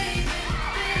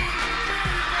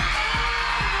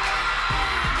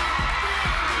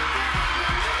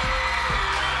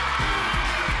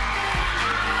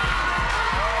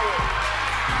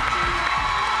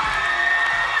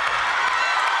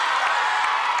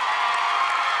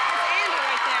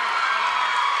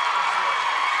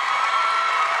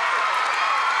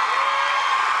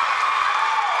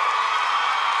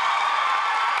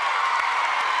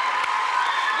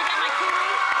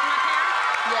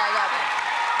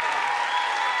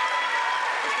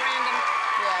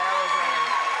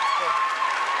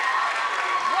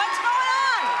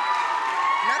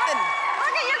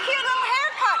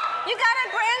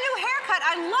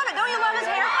 I love it. Don't you love his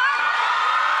haircut?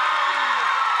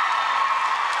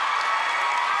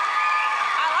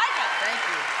 I like it. Thank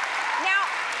you. Now,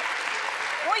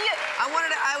 were you...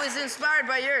 I was inspired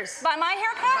by yours. By my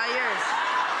haircut? By yours.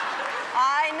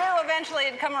 I knew eventually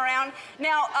it'd come around.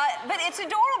 Now, but it's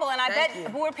adorable, and I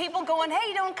bet were people going,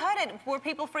 hey, don't cut it? Were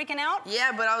people freaking out?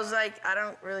 Yeah, but I was like, I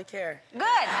don't really care. Good.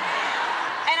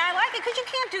 And I like it because you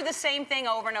can't do the same thing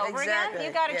over and over again.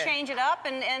 You got to change it up,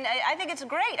 and I think it's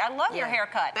great. I love your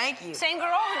haircut. Thank you. Same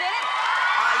girl who did it?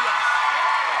 Yes.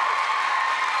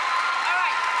 All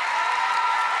right.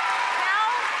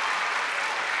 Now,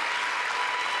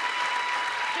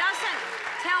 Justin,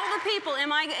 tell the people,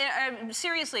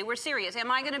 seriously, we're serious. Am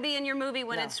I going to be in your movie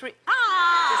when it's... Just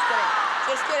kidding.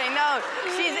 Just kidding. No,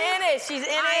 she's in it. She's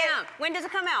in it. I am. When does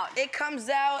it come out? It comes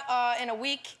out in a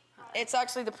week. It's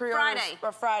actually the pre-order. Friday.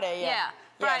 Friday, yeah.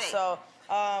 Friday. Yeah, so...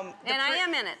 and I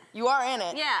am in it. You are in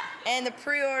it. Yeah. And the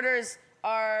pre-orders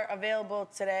are available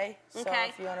today. So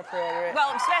if you want to pre-order it.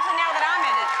 Well, especially now that I'm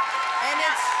in it. And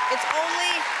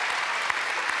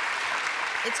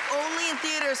it's only in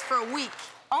theaters for a week.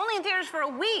 Only in theaters for a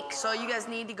week. So you guys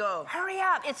need to go. Hurry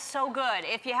up. It's so good.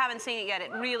 If you haven't seen it yet,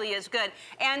 it really is good.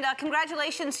 And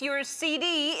congratulations, your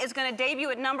CD is going to debut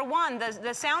at #1.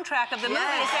 The soundtrack of the movie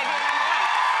is debuting at #1.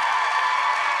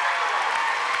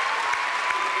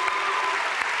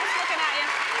 Just looking at you.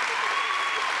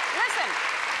 Listen,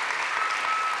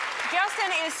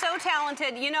 Justin is so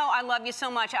talented. You know I love you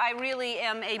so much. I really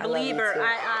am a believer.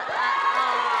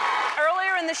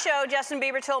 Earlier in the show, Justin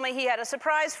Bieber told me he had a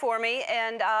surprise for me,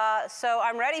 and so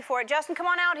I'm ready for it. Justin, come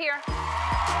on out here.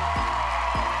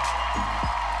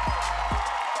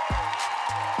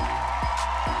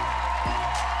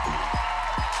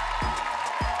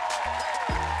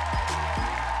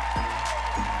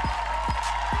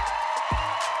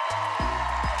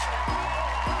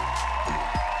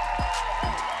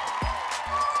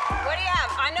 What do you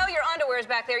have? I know your underwear is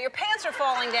back there. Your pants pants are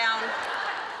falling down.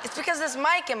 It's because there's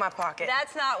mic in my pocket.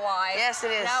 That's not why. Yes,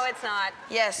 it is. No, it's not.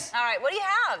 Yes. All right, what do you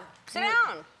have? Sit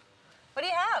down. What do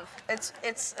you have?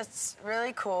 It's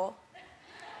really cool.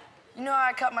 You know how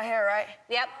I cut my hair, right?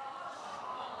 Yep.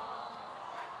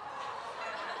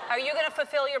 Are you going to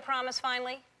fulfill your promise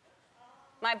finally?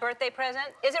 My birthday present?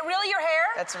 Is it really your hair?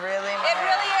 That's really my It hair.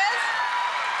 really is?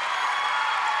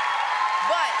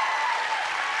 But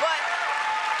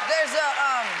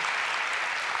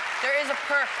there is a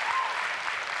perk.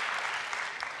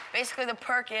 Basically, the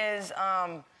perk is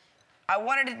I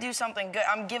wanted to do something good.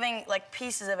 I'm giving like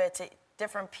pieces of it to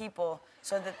different people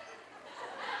so that.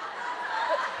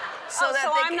 So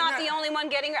I'm not the only one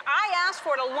getting it. I asked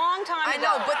for it a long time ago. I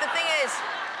know, but the thing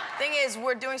is,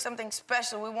 we're doing something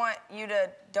special. We want you to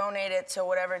donate it to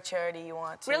whatever charity you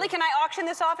want to. Really? Can I auction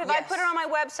this off? If I Yes. put it on my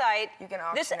website, You can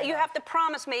auction it you off. have to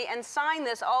promise me and sign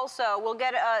this also. We'll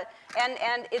get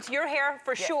and it's your hair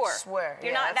for Yeah, sure. swear.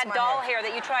 You're Yeah, not that's that my doll hair. hair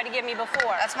that you tried to give me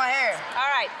before. That's my hair. All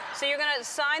right. So you're gonna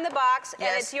sign the box, and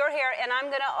Yes. it's your hair, and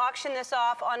I'm gonna auction this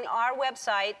off on our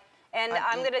website, and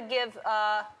I'm gonna give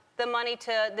the money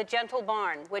to the Gentle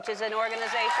Barn, which is an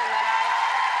organization that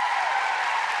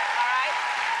All right.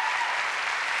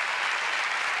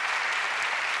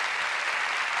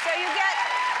 So you get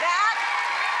that.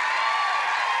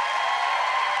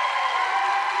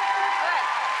 Good.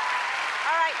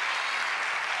 All right.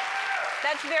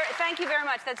 Thank you very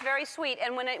much. That's very sweet.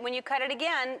 And when you cut it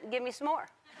again, give me some more.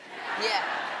 Yeah.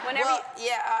 Whenever Well,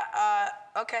 yeah.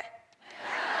 Okay.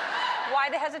 Why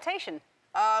the hesitation?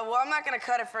 Well, I'm not gonna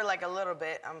cut it for like a little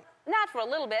bit. Not for a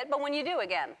little bit, but when you do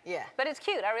again. Yeah. But it's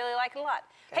cute. I really like it a lot.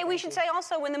 Hey, we thank should you. say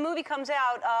also when the movie comes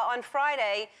out on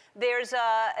Friday, there's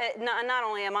not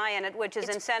only am I in it, which is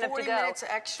It's incentive 40 to go. minutes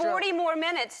extra. 40 more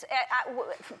minutes.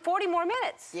 40 more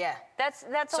minutes. Yeah. That's a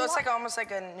So lot. it's like almost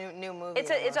like a new movie. It's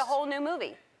a almost. whole new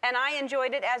movie, and I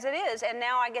enjoyed it as it is, and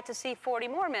now I get to see 40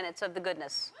 more minutes of the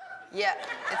goodness. Yeah,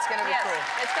 it's gonna be Yes, cool.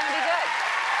 it's going to be good.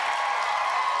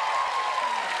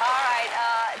 All right.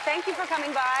 Thank you for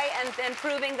coming by and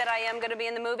proving that I am going to be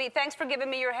in the movie. Thanks for giving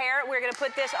me your hair. We're going to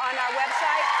put this on our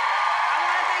website. I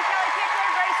want to thank Kelly Pickler,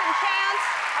 Grayson Chance.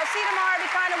 I'll see you tomorrow. Be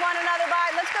kind to one another.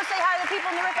 Bye. Let's go say hi to the people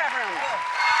in the riff-raff room.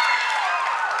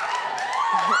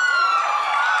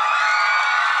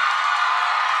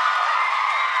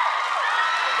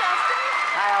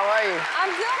 Hi, how are you? I'm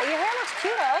good. Your hair looks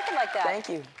cute. I like it like that. Thank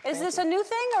you. Is this a new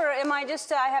thing, or am I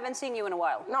just, I haven't seen you in a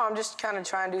while? No, I'm just kind of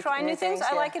trying to do Trying new things?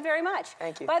 I yeah. like it very much.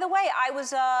 Thank you. By the way, I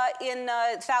was in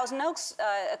Thousand Oaks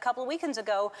a couple of weekends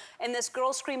ago, and this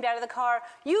girl screamed out of the car,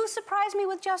 "You surprised me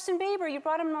with Justin Bieber. You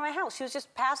brought him to my house." She was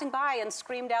just passing by and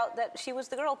screamed out that she was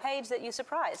the girl, Paige, that you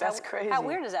surprised. That's crazy. How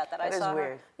weird is that I That is saw her?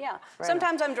 weird. Yeah. Right.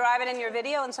 Sometimes I'm driving in your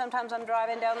video, and sometimes I'm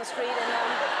driving down the street, and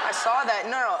I saw that.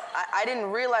 No, I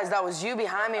didn't realize that was you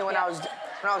behind me when Yeah.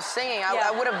 I was singing. Yeah.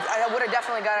 I would have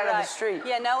definitely got out of the street.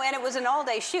 Yeah, no, and it was an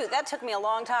all-day shoot. That took me a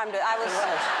long time to. I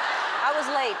was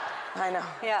late. I know.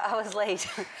 Yeah, I was late.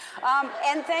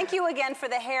 And thank you again for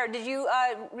the hair. Did you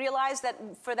realize that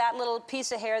for that little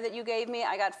piece of hair that you gave me,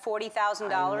 I got $40,000?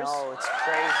 No, it's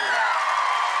crazy.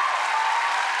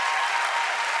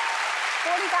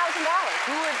 $40,000.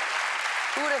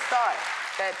 Who would have thought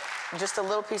that just a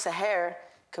little piece of hair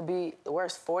could be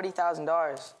worth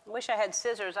 $40,000? Wish I had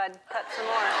scissors. I'd cut some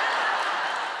more.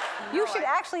 You should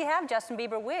actually have Justin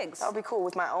Bieber wigs. That would be cool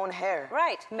with my own hair.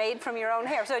 Right, made from your own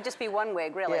hair. So it'd just be one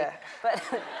wig, really. Yeah. But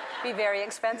be very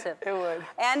expensive. It would.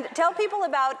 And tell people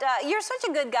about, you're such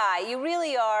a good guy. You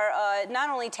really are not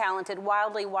only talented,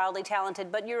 wildly, wildly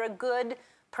talented, but you're a good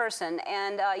person.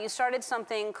 And you started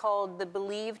something called the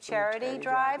Believe Charity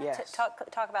Drive. Yes.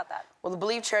 Talk about that. Well, the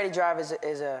Believe Charity Drive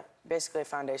is basically a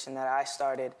foundation that I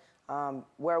started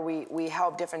where we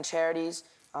help different charities,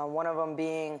 one of them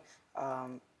being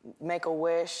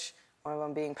Make-A-Wish, one of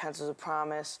them being Pencils of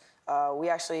Promise. We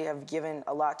actually have given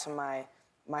a lot to my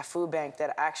food bank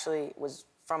that actually was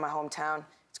from my hometown.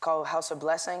 It's called House of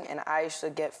Blessing, and I used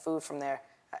to get food from there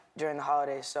during the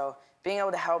holidays. So being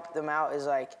able to help them out is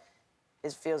like,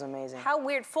 it feels amazing. How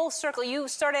weird, full circle. You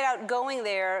started out going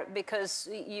there because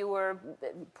you were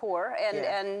poor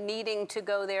and needing to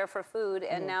go there for food,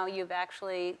 and now you've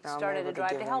actually started a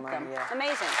drive to help them. Yeah.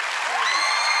 Amazing.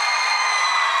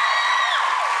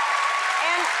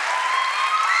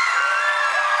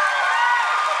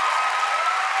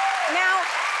 Now,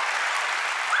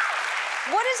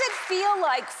 what does it feel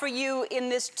like for you in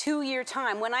this 2-year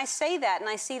time? When I say that, and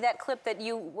I see that clip that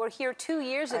you were here 2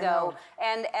 years ago,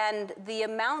 and the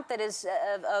amount that is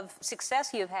of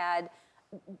success you've had,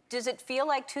 does it feel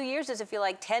like 2 years? Does it feel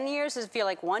like 10 years? Does it feel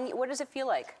like 1 year? What does it feel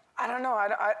like? I don't know.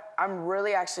 I'm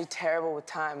really actually terrible with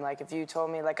time. Like, if you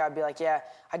told me, like, I'd be like, yeah,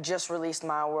 I just released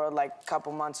My World, like, a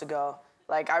couple months ago.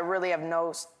 Like, I really have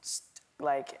no,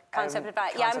 concept of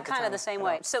time. Yeah, I'm kind of the same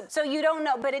way. So you don't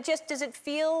know, but does it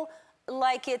feel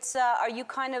like it's, are you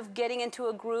kind of getting into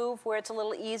a groove where it's a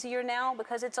little easier now?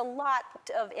 Because it's a lot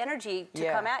of energy to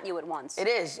come at you at once. It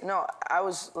is. No, I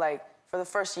was, like, for the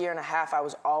first year and a half, I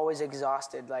was always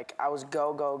exhausted. Like, I was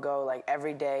go, go, go, like,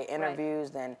 every day,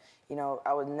 interviews, then, you know,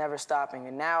 I was never stopping.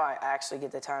 And now I actually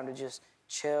get the time to just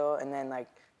chill and then, like,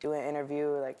 do an interview,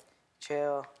 like,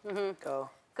 chill, go.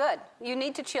 Good. You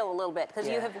need to chill a little bit because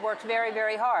you have worked very,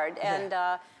 very hard. And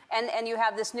you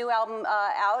have this new album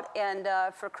out and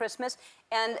for Christmas.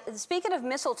 And speaking of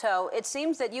mistletoe, it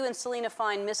seems that you and Selena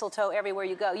find mistletoe everywhere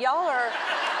you go. Y'all are,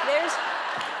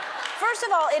 first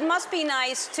of all, it must be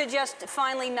nice to just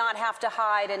finally not have to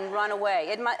hide and run away.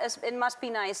 It must be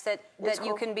nice that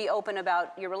you can be open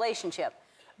about your relationship.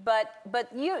 But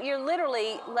you're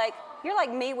literally like, you're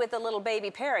like me with the little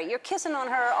baby Perry. You're kissing on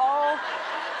her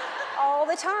all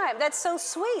the time. That's so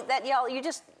sweet that you're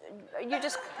just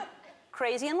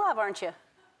crazy in love, aren't you?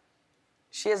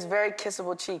 She has very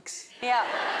kissable cheeks. Yeah.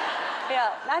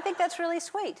 Yeah, I think that's really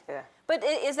sweet. Yeah. But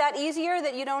is that easier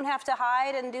that you don't have to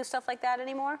hide and do stuff like that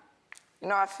anymore? You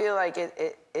know, I feel like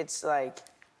it's like,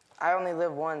 I only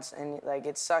live once, and like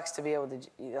it sucks to be able to,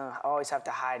 you know, always have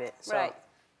to hide it. So, right.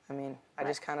 I mean, I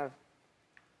just kind of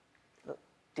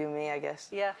do me, I guess.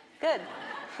 Yeah, good.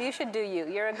 You should do you.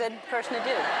 You're a good person to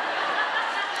do.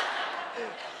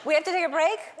 We have to take a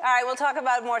break? All right, we'll talk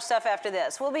about more stuff after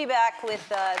this. We'll be back with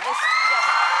this.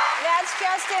 That's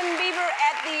Justin Bieber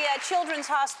at the Children's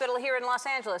Hospital here in Los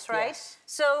Angeles, right? Yes.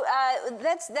 So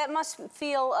that must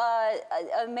feel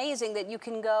amazing that you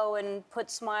can go and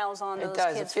put smiles on those kids'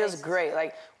 faces. It does. It feels great.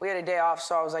 Like, we had a day off,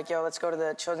 so I was like, yo, let's go to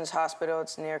the Children's Hospital.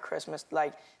 It's near Christmas.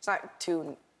 Like, it's not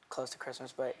too close to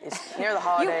Christmas, but it's near the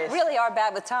holidays. You really are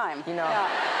bad with time. You know. Yeah.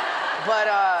 But,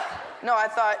 no, I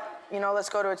thought, you know, let's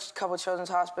go to a couple children's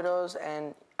hospitals,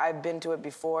 and I've been to it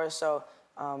before, so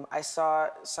I saw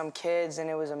some kids, and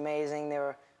it was amazing. They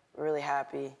were really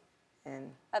happy, and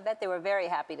I bet they were very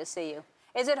happy to see you.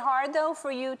 Is it hard though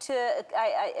for you to?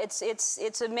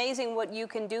 It's amazing what you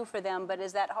can do for them, but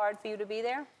is that hard for you to be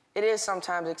there? It is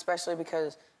sometimes, especially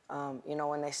because you know,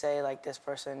 when they say like this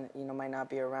person, you know, might not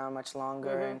be around much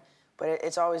longer, but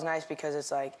it's always nice because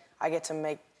it's like I get to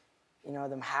make, you know,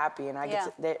 them happy, and I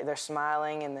get to, they're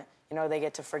smiling, and you know, they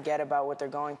get to forget about what they're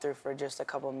going through for just a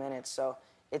couple minutes. So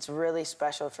it's really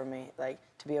special for me, like,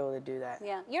 to be able to do that.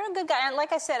 Yeah, you're a good guy, and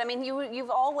like I said, I mean, you've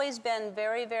always been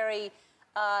very, very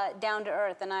down to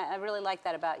earth, and I really like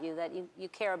that about you, that you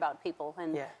care about people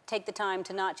and take the time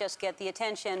to not just get the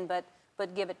attention, but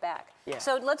give it back. Yeah.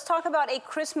 So let's talk about a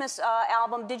Christmas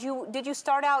album. Did you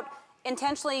start out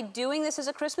intentionally doing this as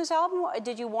a Christmas album?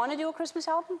 Did you want to do a Christmas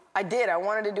album? I did. I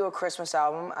wanted to do a Christmas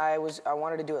album. I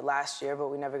wanted to do it last year, but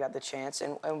we never got the chance.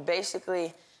 And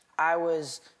basically, I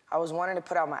was wanting to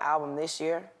put out my album this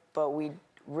year, but we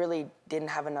really didn't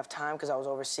have enough time because I was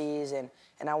overseas, and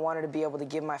I wanted to be able to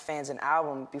give my fans an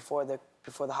album before the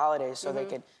holidays, so they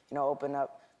could, you know, open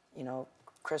up, you know,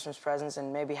 Christmas presents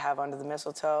and maybe have under the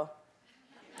mistletoe,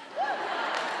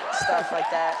 stuff like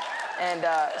that. And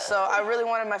so I really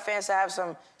wanted my fans to have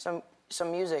some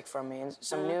music from me, and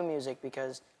some new music,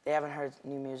 because they haven't heard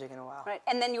new music in a while. Right,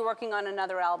 and then you're working on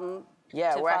another album.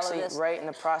 Yeah, to we're follow actually this. right in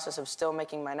the process of still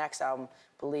making my next album,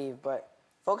 Believe, but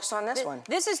focus on this one.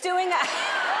 This is doing Under the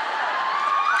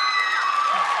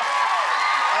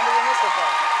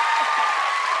mistletoe.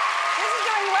 This is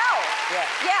doing well. Yeah.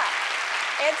 Yeah.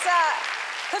 It's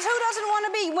because who doesn't want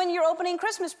to be, when you're opening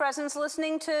Christmas presents,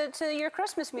 listening to your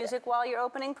Christmas music while you're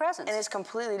opening presents? And it's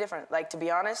completely different. Like, to be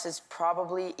honest, it's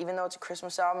probably, even though it's a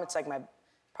Christmas album, it's like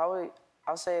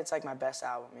I'll say it's like my best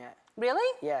album yet. Really?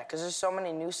 Yeah, because there's so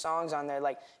many new songs on there,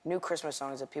 like new Christmas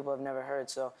songs that people have never heard.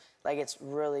 So, like, it's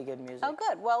really good music. Oh,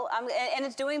 good. Well, and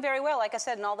it's doing very well, like I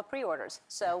said, in all the pre-orders.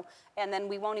 So, and then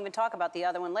we won't even talk about the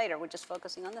other one later. We're just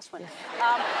focusing on this one.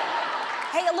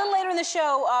 Hey, a little later in the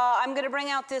show, I'm going to bring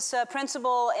out this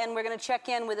principal, and we're going to check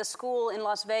in with a school in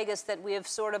Las Vegas that we have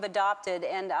sort of adopted.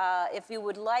 And if you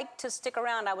would like to stick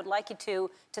around, I would like you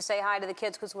to say hi to the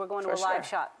kids, because we're going to a live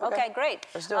shot. Okay, great.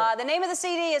 Let's do it. The name of the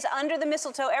CD is Under the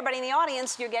Mistletoe. Everybody in the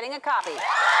audience, you're getting a copy.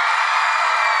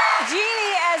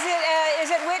 Jeannie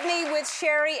is at Whitney with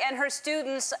Sherry and her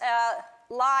students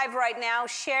live right now.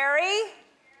 Sherry?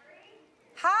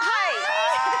 Hi.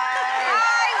 Hi.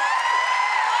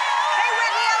 Hey,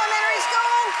 Whitney Elementary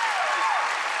School.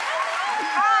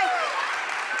 Hi.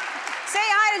 Say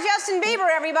hi to Justin Bieber,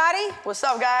 everybody. What's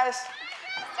up, guys?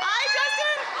 Hi,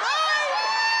 Justin. Hi.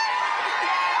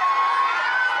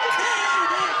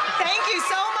 you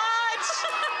so much.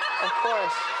 Of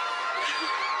course.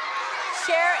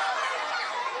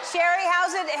 Sherry,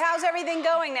 how's everything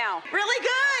going now? Really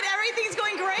good. Everything's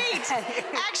going great.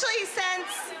 Actually, I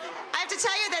have to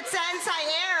tell you that since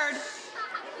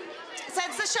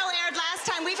the show aired last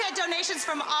time, we've had donations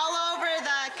from all over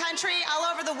the country, all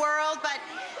over the world. But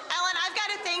Ellen, I've got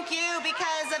to thank you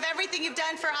because of everything you've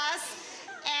done for us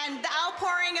and the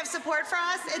outpouring of support for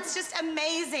us. It's just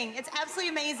amazing. It's absolutely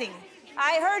amazing.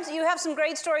 I heard you have some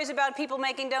great stories about people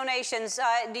making donations.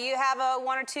 Do you have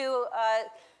one or two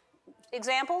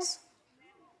examples?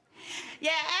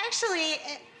 Yeah, actually,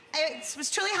 it was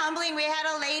truly humbling. We had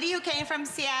a lady who came from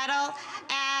Seattle,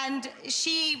 and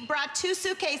she brought 2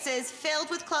 suitcases filled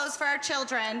with clothes for our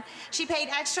children. She paid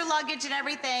extra luggage and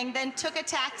everything, then took a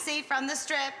taxi from the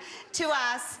strip to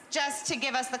us just to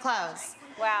give us the clothes.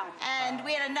 Wow. And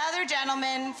we had another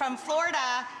gentleman from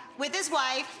Florida with his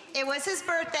wife. It was his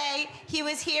birthday. He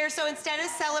was here, so instead of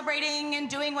celebrating and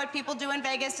doing what people do in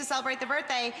Vegas to celebrate the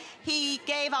birthday, he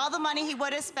gave all the money he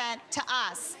would have spent to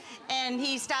us, and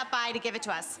he stopped by to give it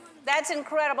to us. That's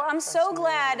incredible. I'm so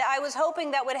glad. I was hoping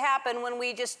that would happen when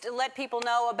we just let people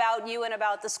know about you and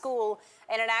about the school,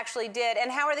 and it actually did.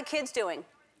 And how are the kids doing?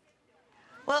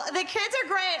 Well, the kids are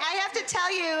great. I have to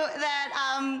tell you that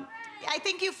I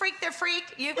think you freaked their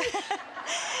freak.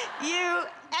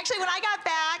 Actually, when I got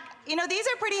back, these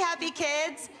are pretty happy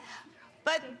kids,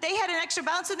 but they had an extra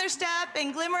bounce in their step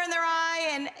and glimmer in their eye,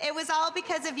 and it was all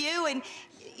because of you. And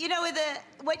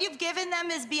what you've given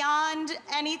them is beyond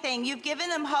anything. You've given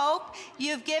them hope.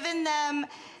 You've given them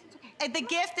the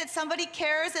gift that somebody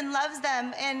cares and loves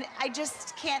them, and I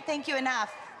just can't thank you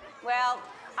enough. Well,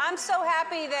 I'm so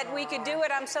happy that we could do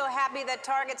it. I'm so happy that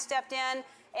Target stepped in.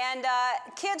 And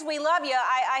kids, we love you.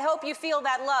 I hope you feel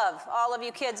that love, all of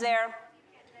you kids there.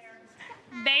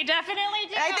 They definitely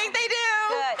do. I think they do.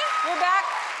 Good. We're back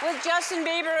with Justin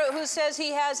Bieber, who says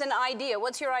he has an idea.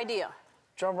 What's your idea?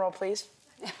 Drum roll, please.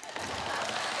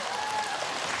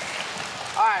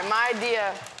 All right, my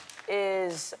idea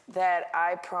is that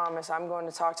I promise I'm going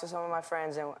to talk to some of my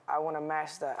friends, and I want to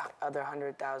match the other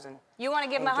 100,000. You want to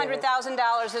give them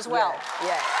 $100,000 as well?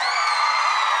 Yeah.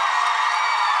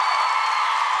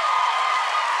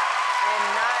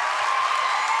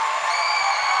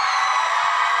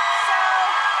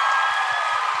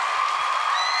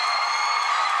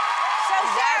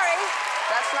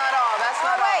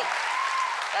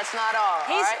 That's not all,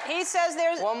 all right? He says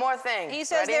there's... One more thing. He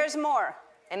says there's more.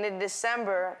 And in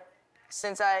December,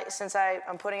 since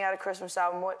I'm putting out a Christmas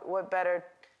album, what better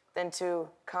than to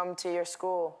come to your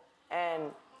school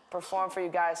and perform for you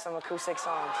guys some acoustic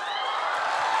songs?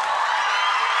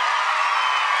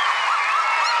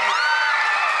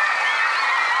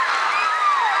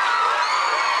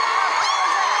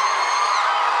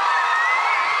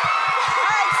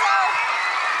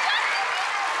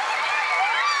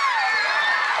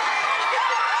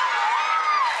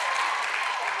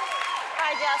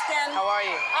 How are you?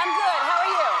 I'm good. How are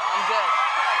you? I'm good.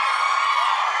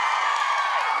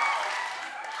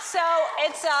 So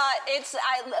it's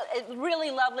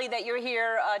really lovely that you're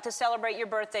here to celebrate your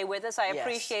birthday with us. I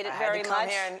appreciate it very much. I had to come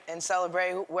here and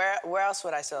celebrate. Where else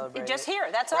would I celebrate? Just here.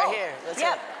 That's all. Right here. That's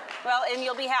it. Well, and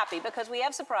you'll be happy because we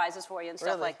have surprises for you and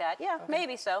stuff like that. Yeah,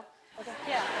 maybe so. Okay.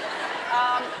 Yeah.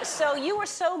 So you were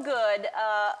so good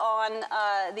on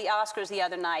the Oscars the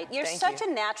other night. You're such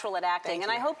a natural at acting,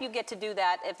 and I hope you get to do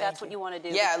that if that's what you want to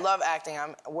do. Yeah, I love acting.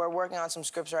 We're working on some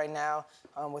scripts right now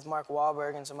with Mark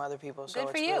Wahlberg and some other people, so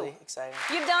it's really exciting.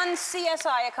 You've done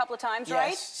CSI a couple of times,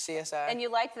 right? Yes, CSI. And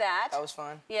you liked that. That was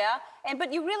fun. Yeah,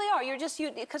 but you really are. You're just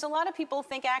because a lot of people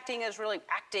think acting is really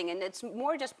acting, and it's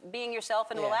more just being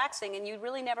yourself and relaxing, and you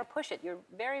really never push it. You're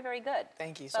very, very good.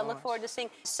 Thank you so much. I look forward to seeing.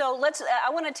 So I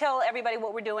want to tell everybody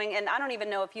what we're doing, and I don't even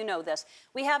know if you know this.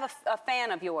 We have a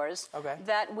fan of yours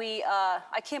that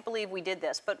I can't believe we did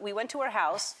this, but we went to her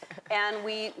house, and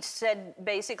we said,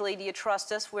 basically, do you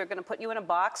trust us? We're going to put you in a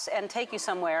box and take you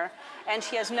somewhere, and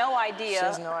she has no idea. She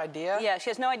has no idea? Yeah, she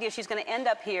has no idea she's going to end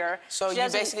up here. So you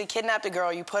basically kidnapped a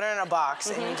girl, you put her in a box,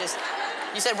 and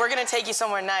you said, we're going to take you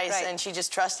somewhere nice, and she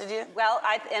just trusted you? Well,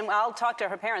 I'll talk to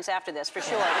her parents after this, for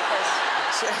sure, because...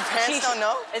 Her parents don't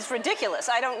know? It's ridiculous.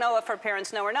 I don't know if her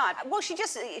parents know or not. Well, she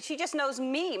just knows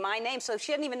me, my name, so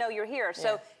she doesn't even know you're here.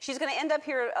 So she's going to end up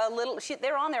here a little...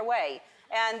 They're on their way,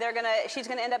 and she's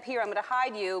going to end up here. I'm going to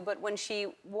hide you, but when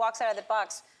she walks out of the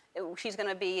box, she's going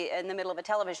to be in the middle of a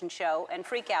television show and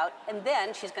freak out, and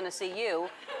then she's going to see you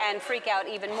and freak out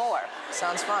even more.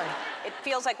 Sounds fun. It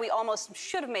feels like we almost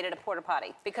should have made it a porta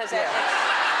potty, because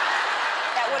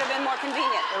that would have been more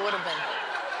convenient. It would have been.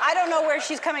 I don't know where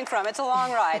she's coming from. It's a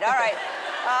long ride. All right.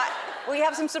 We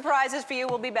have some surprises for you.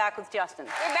 We'll be back with Justin.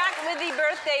 We're back with the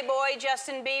birthday boy,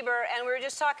 Justin Bieber, and we were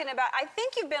just talking about, I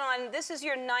think you've been on, this is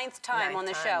your 9th time on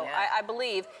the show, yeah. I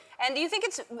believe. And do you think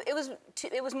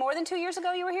it was more than 2 years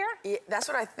ago you were here? Yeah, that's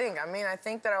what I think. I mean, I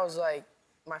think that I was like,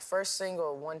 my first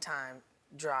single one time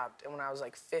dropped and when I was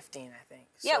like 15, I think.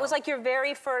 Yeah, it was like your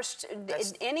very first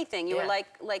anything. You were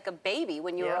like a baby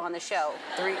when you were on the show.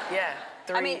 Three.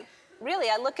 I mean, really,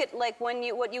 I look at like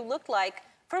what you looked like.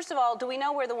 First of all, do we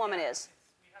know where the woman is?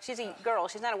 She's a girl.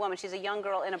 She's not a woman. She's a young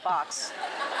girl in a box.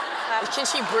 Can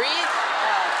she breathe?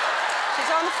 She's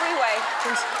on the freeway.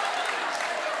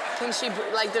 Can she,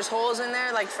 like, there's holes in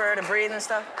there, like, for her to breathe and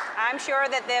stuff? I'm sure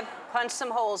that they've punched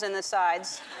some holes in the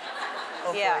sides.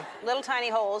 Hopefully. Yeah, little tiny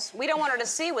holes. We don't want her to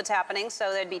see what's happening,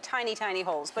 so there'd be tiny, tiny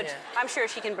holes. But I'm sure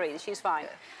she can breathe. She's fine.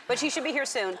 But she should be here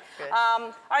soon.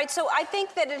 All right, so I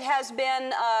think that it has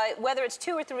been, whether it's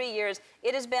 2 or 3 years,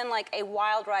 it has been like a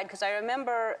wild ride, because I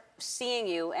remember seeing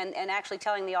you and actually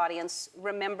telling the audience,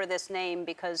 remember this name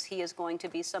because he is going to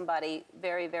be somebody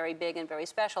very, very big and very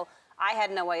special. I had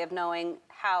no way of knowing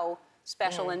how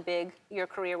special and big your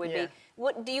career would be.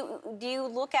 What do you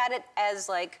look at it as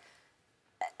like,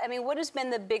 I mean, what has been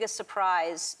the biggest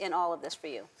surprise in all of this for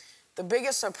you? The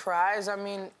biggest surprise, I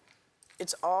mean,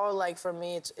 it's all like, for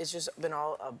me, it's just been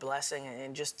all a blessing,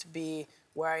 and just to be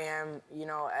where I am, you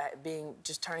know,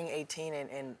 just turning 18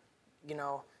 and you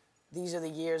know, these are the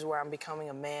years where I'm becoming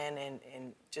a man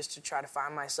and just to try to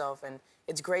find myself. And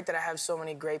it's great that I have so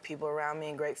many great people around me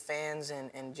and great fans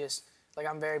and just, like,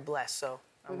 I'm very blessed, so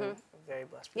I'm very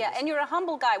blessed. Yeah, and you're a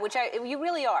humble guy, which you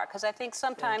really are, because I think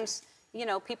sometimes, you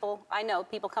know, people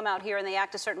come out here and they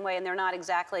act a certain way and they're not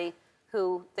exactly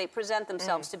who they present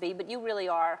themselves to be, but you really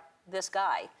are this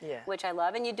guy, which I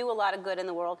love, and you do a lot of good in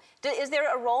the world. Is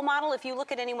there a role model, if you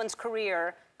look at anyone's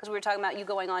career, because we were talking about you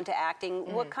going on to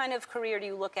acting, what kind of career do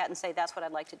you look at and say, that's what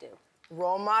I'd like to do?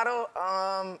 Role model,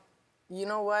 you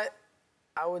know what?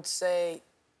 I would say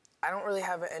I don't really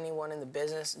have anyone in the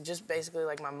business, just basically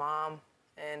like my mom,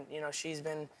 and you know, she's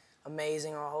been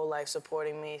amazing her whole life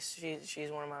supporting me.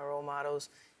 She's one of my role models,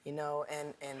 you know,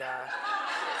 and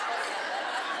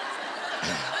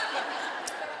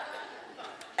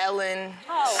Ellen.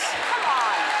 Oh, come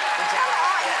on.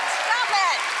 Stop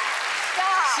it.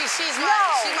 Stop. She's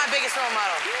my biggest role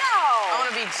model. No. I want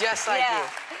to be just like you.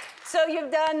 So you've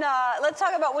done, let's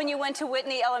talk about when you went to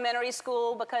Whitney Elementary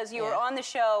School, because you were on the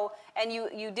show and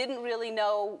you didn't really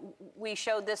know we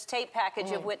showed this tape package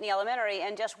of Whitney Elementary,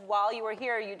 and just while you were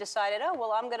here, you decided, oh,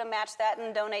 well, I'm gonna match that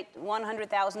and donate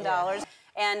 $100,000.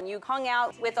 And you hung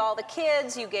out with all the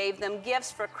kids, you gave them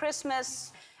gifts for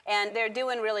Christmas, and they're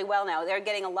doing really well now. They're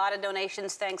getting a lot of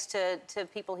donations thanks to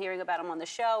people hearing about them on the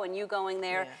show and you going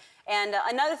there. And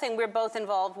another thing we're both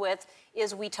involved with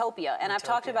is Wetopia. And I've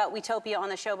talked about Wetopia on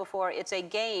the show before. It's a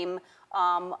game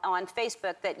on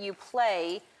Facebook that you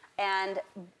play, and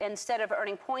instead of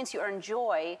earning points, you earn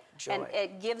joy. And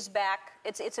it gives back.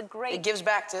 It's a great... It gives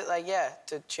back to, like,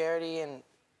 to charity and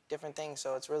different things,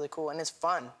 so it's really cool, and it's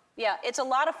fun. Yeah, it's a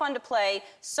lot of fun to play.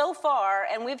 So far,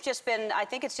 and we've just been, I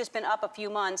think it's just been up a few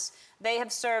months, they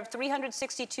have served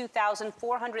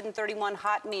 362,431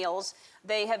 hot meals.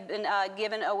 They have been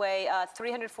given away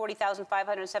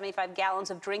 340,575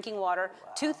 gallons of drinking water,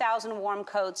 2,000 warm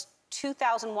coats,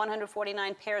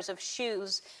 2,149 pairs of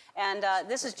shoes. And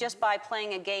this is just by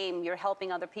playing a game, you're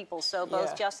helping other people. So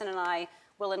both Justin and I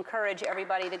will encourage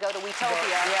everybody to go to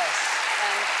Wetopia and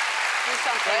do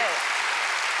something.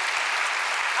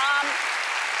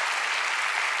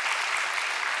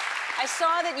 I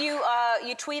saw that you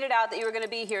tweeted out that you were going to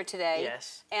be here today.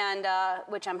 Yes. And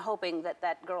which I'm hoping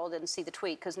that girl didn't see the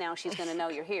tweet, because now she's going to know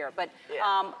you're here. But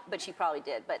but she probably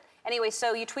did. But anyway,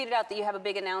 so you tweeted out that you have a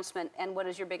big announcement. And what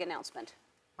is your big announcement?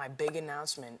 My big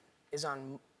announcement is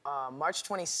on March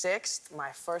 26th.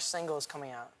 My first single is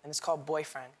coming out, and it's called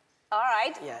Boyfriend. All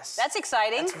right. Yes. That's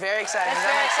exciting. That's very exciting. That's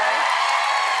very exciting.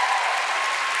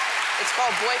 It's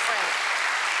called Boyfriend.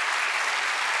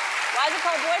 Why is it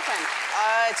called Boyfriend?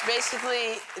 It's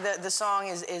basically, the song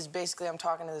is basically, I'm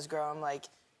talking to this girl, I'm like,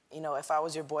 you know, if I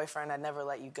was your boyfriend, I'd never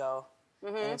let you go.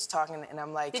 And it's talking, and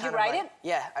I'm like... Did you write it?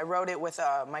 Yeah, I wrote it with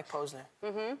Mike Posner.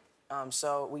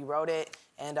 So we wrote it,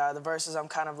 and the verses I'm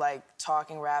kind of like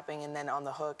talking, rapping, and then on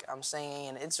the hook I'm singing,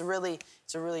 and it's a really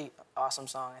awesome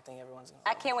song. I think everyone's gonna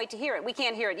love it. I can't wait to hear it. We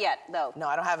can't hear it yet, though. No,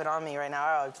 I don't have it on me right now.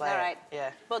 I would play it. All right.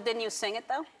 Yeah. Well, didn't you sing it,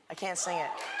 though? I can't sing it,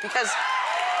 because...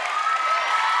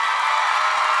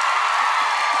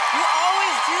 You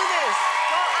always do this.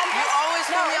 You always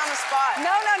put me on the spot.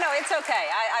 No, it's okay.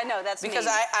 I know, that's because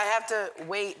mean. I have to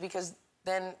wait, because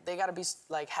then they gotta be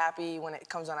like happy when it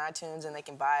comes on iTunes and they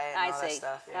can buy it and all that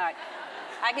stuff. All right.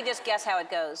 I could just guess how it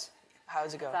goes.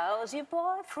 How's it go? If I was your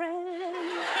boyfriend,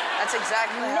 That's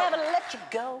exactly how. never let you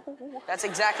go. That's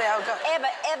exactly how it goes. Ever,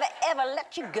 ever, ever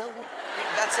let you go.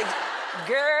 That's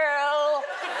Girl.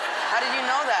 How did you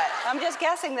know that? I'm just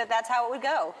guessing that that's how it would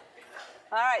go.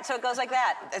 All right, so it goes like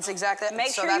that. It's exactly.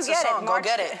 Make so sure that's you get the song. it. Go March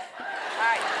get it. All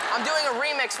right. I'm doing a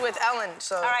remix with Ellen.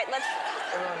 So. All right,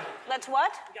 Everyone. let's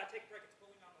what? You gotta take a break.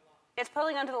 It's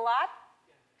pulling onto the lot.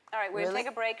 All right, we're gonna Really?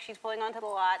 take a break. She's pulling onto the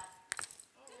lot.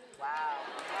 Wow.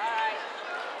 All right.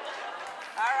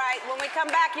 All right, when we come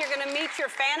back, you're gonna meet your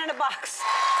fan in a box.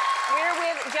 We're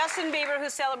with Justin Bieber,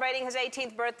 who's celebrating his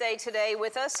 18th birthday today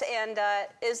with us. And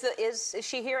is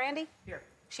she here, Andy? Here.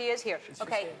 She is here.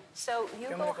 Okay, so you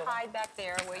go hide back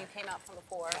there where you came out from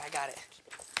before. I got it.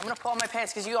 I'm gonna pull my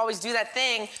pants because you always do that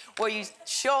thing where you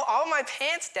show all my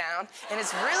pants down, and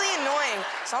it's really annoying.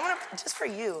 So I'm gonna, just for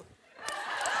you.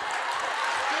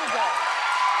 Here you go.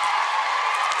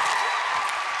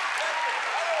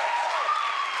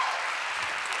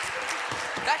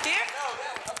 Back here?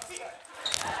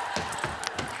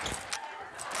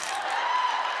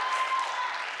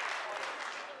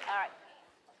 All right.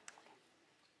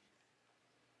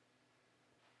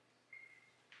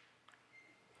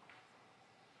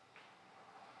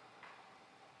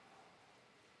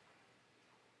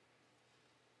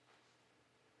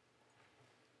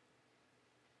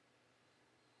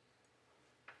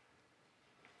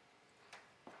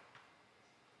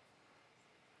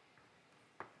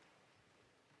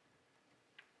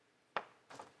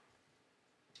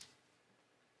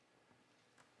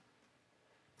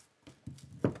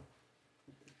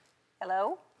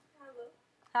 Hello? Hello.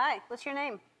 Hi, what's your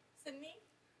name? Sydney?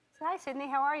 Hi, Sydney,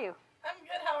 how are you? I'm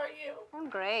good, how are you? I'm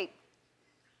great.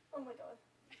 Oh my god.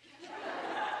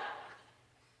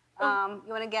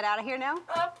 You want to get out of here now?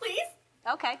 Please?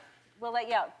 Okay, we'll let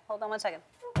you out. Hold on one second.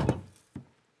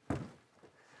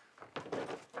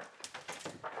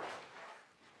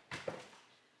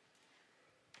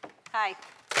 Hi.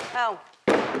 Oh.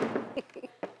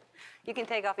 You can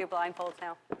take off your blindfolds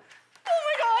now. Oh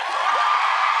my god!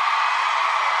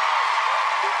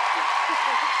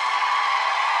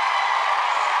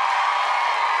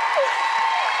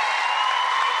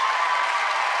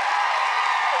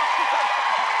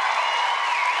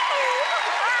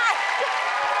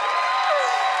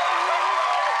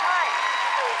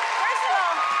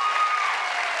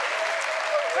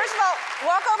 First of all,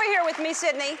 walk over here with me,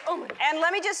 Sydney. And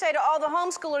let me just say to all the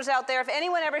homeschoolers out there, if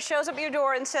anyone ever shows up at your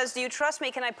door and says, "Do you trust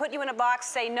me? Can I put you in a box?"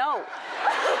 say no.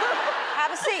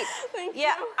 Have a seat. Thank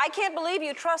yeah, you. I can't believe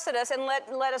you trusted us and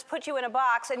let us put you in a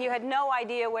box and you had no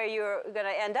idea where you were going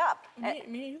to end up.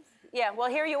 Me? Yeah, well,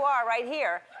 here you are right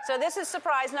here. So this is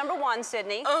surprise number 1,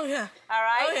 Sydney. Oh yeah. All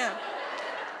right? Oh yeah.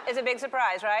 It's a big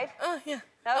surprise, right? Oh yeah.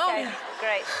 Okay, Oh, yeah.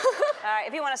 great. All right,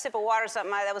 if you want a sip of water or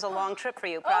something, that was a long trip for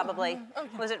you, probably.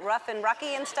 okay. Was it rough and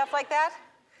rucky and stuff like that?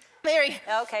 Very.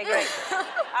 Okay, great.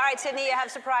 All right, Sydney, you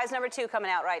have surprise number 2 coming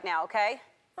out right now, okay?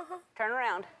 Turn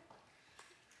around.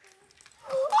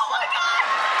 Oh my god!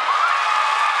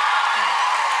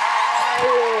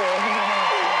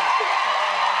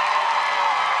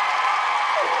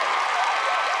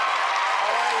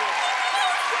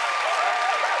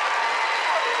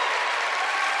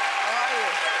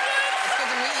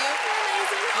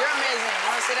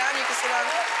 Sit down, you can sit down.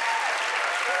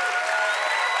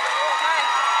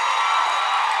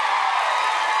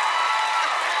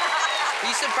 Are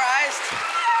you surprised?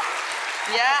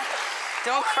 Yeah?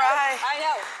 Don't cry. I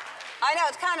know,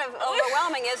 it's kind of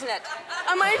overwhelming, isn't it?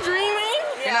 Am I dreaming?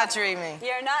 Yeah. You're not dreaming.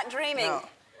 You're not dreaming. No.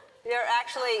 You're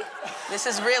actually... This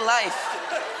is real life.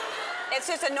 It's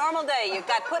just a normal day. You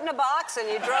got put in a box and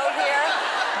you drove here.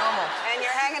 Normal. And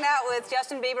you're hanging out with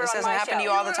Justin Bieber this on my show. This doesn't happen to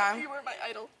you all the time? You were my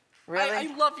idol. Really?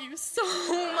 I love you so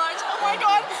much. Oh my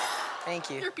god. Thank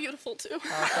you. You're beautiful too. He is.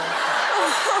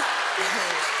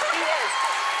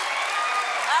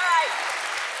 All right.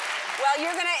 Well,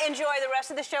 you're going to enjoy the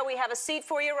rest of the show. We have a seat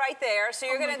for you right there. So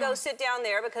you're going to go sit down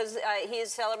there because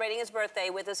he's celebrating his birthday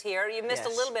with us here. You missed a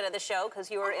little bit of the show because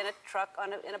you were in a truck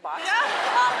in a box.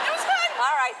 Yeah, it was fun.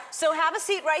 All right. So have a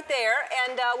seat right there,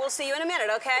 and we'll see you in a minute,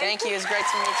 okay? Thank you. It's great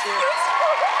to meet you.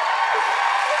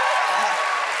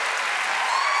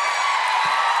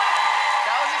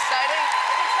 That was exciting.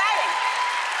 It's exciting.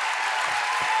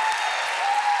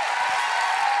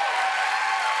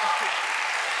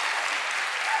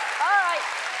 All right.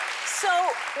 So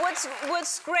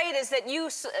what's great is that you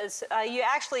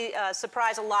actually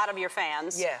surprise a lot of your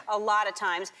fans. Yeah. A lot of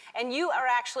times, and you are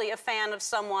actually a fan of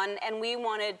someone, and we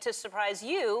wanted to surprise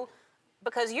you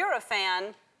because you're a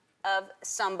fan of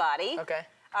somebody. Okay.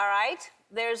 All right.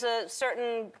 There's a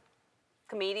certain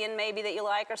comedian maybe that you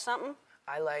like or something.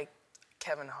 I like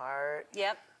Kevin Hart.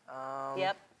 Yep.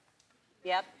 Yep.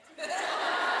 Yep.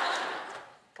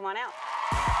 Come on out.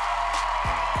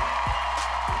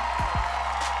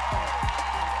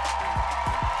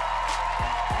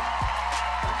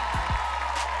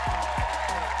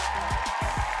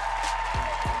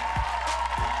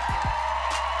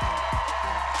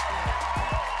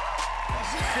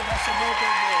 That's your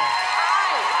birthday boy.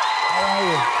 Hi. How are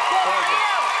you?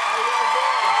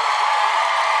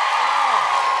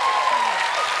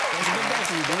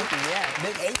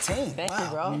 Big 18. Thank wow. you,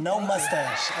 bro. No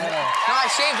mustache at all. No, I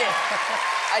shaved it.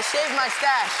 I shaved my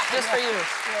stash just for you. You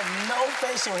have no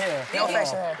facial hair. No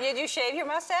facial hair. Did you shave your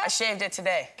mustache? I shaved it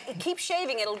today. Keep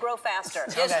shaving, it'll grow faster.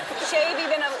 Just Okay. shave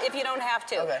even if you don't have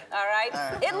to. Okay. All right?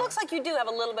 All right. It looks like you do have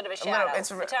a little bit of a shadow.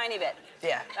 It's a tiny bit.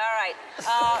 Yeah. All right.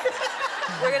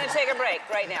 We're going to take a break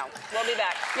right now. We'll be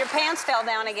back. Your pants fell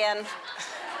down again.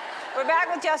 We're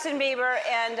back with Justin Bieber,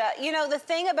 and you know, the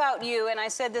thing about you, and I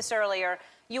said this earlier,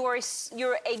 you're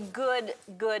a good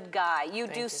guy. You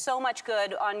do so much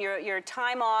good on your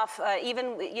time off,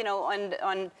 even, you know,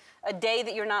 on a day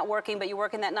that you're not working, but you're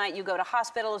working that night, you go to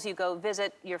hospitals, you go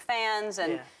visit your fans,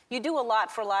 and you do a lot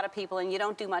for a lot of people, and you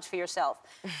don't do much for yourself.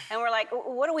 And we're like,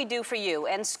 what do we do for you?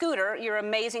 And Scooter, your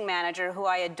amazing manager, who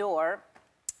I adore,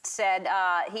 said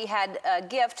he had a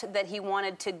gift that he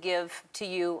wanted to give to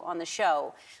you on the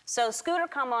show. So Scooter,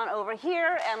 come on over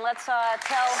here, and let's tell...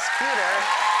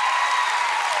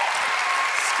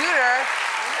 Scooter,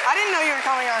 I didn't know you were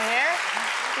coming on here.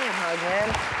 Give me a hug, man.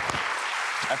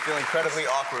 I feel incredibly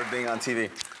awkward being on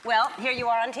TV. Well, here you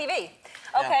are on TV.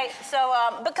 Okay, so,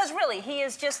 because really, he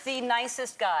is just the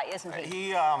nicest guy, isn't he?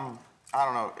 He, I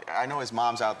don't know, I know his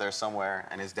mom's out there somewhere,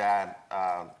 and his dad,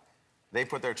 they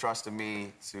put their trust in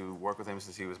me to work with him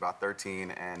since he was about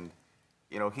 13, and,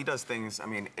 you know, he does things, I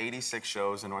mean, 86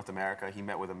 shows in North America. He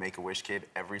met with a Make-A-Wish kid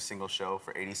every single show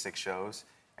for 86 shows,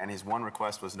 and his one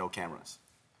request was no cameras.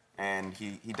 And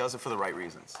he does it for the right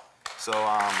reasons. So,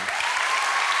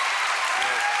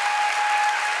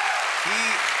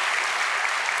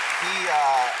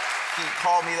 he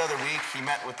called me the other week. He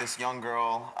met with this young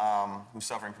girl who's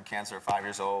suffering from cancer at 5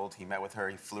 years old. He met with her,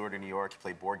 he flew her to New York, he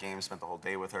played board games, spent the whole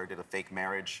day with her, did a fake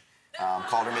marriage,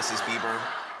 called her Mrs. Bieber.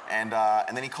 And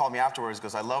then he called me afterwards,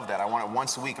 goes, I love that. I want it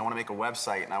once a week. I want to make a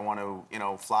website, and I want to, you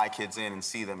know, fly kids in and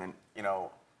see them. And, you know,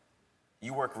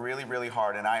 you work really, really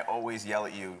hard, and I always yell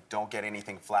at you, don't get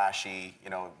anything flashy, you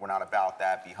know, we're not about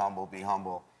that, be humble, be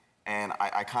humble. And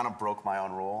I kind of broke my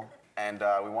own rule, and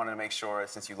we wanted to make sure,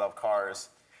 since you love cars,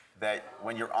 that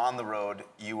when you're on the road,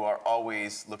 you are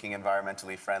always looking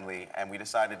environmentally friendly, and we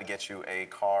decided to get you a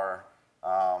car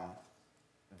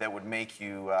that would make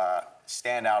you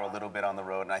stand out a little bit on the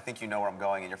road, and I think you know where I'm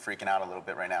going, and you're freaking out a little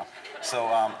bit right now.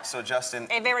 So, so Justin...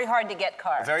 A very hard to get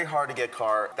car. A very hard to get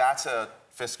car. That's a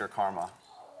Fisker Karma.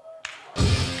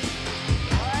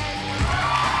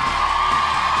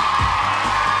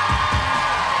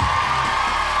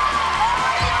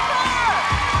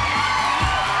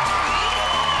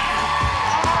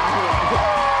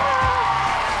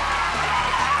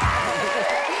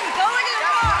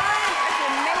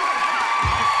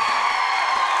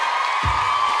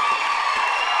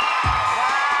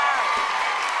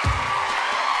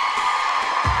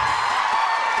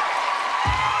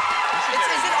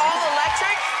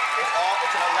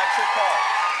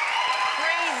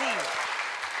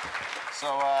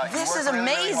 This is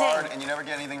amazing. Really hard, and you never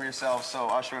get anything for yourself, so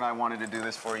Usher and I wanted to do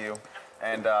this for you.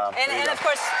 And of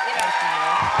course, you know.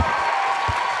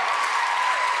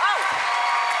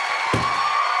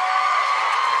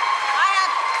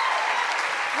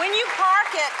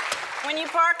 When you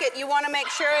park it, you want to make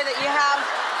sure that you have...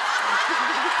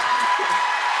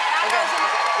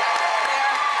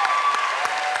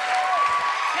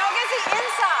 No, it gets the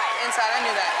inside. Inside, I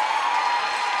knew that.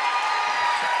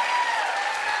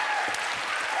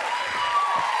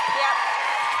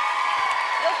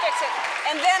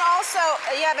 And then also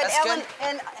you have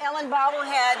an Ellen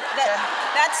bobblehead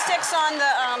that sticks on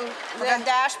the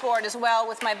dashboard as well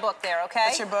with my book there. Okay.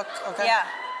 That's your book. Okay. Yeah.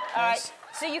 All right.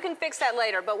 So you can fix that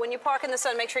later, but when you park in the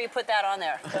sun, make sure you put that on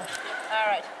there. All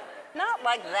right. Not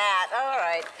like that. All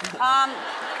right.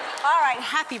 All right.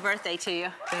 Happy birthday to you.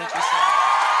 Thank you so much.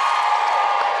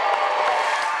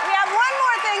 We have one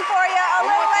more thing for you a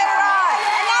little later on.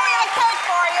 And now we have a cake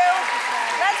for you.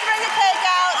 Let's bring the cake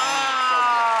out.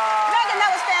 Megan,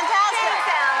 that was fantastic. Thanks,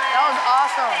 Ellen. That was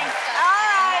awesome. Thanks, Justin. All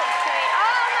right. Sweet.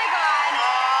 Oh my God.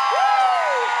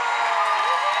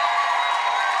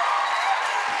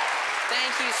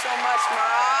 Thank you so much,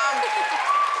 Mom.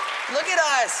 Look at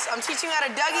us. I'm teaching you how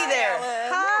to Dougie there.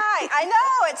 Hi. I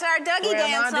know. It's our Dougie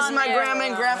Grandma, dance this on is my there. grandma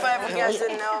and grandpa, if you guys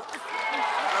didn't know.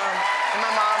 And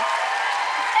my mom.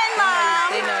 And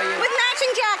Mom. They know you. With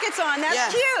matching jackets on. That's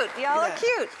Yes. cute. Y'all are Yeah.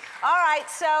 cute. All right,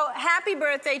 so happy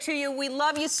birthday to you. We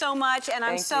love you so much, and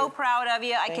I'm Thank so you. proud of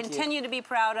you. I Thank you. continue to be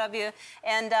proud of you.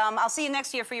 And I'll see you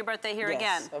next year for your birthday here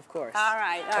again. Yes, of course. All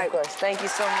right, all right. Of course. Thank you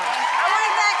so much. I want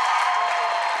to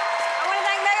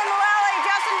thank Megan Mullally,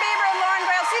 Justin Bieber, and Lauren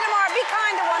Grail. See you tomorrow. Be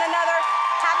kind to one another.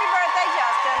 Happy birthday,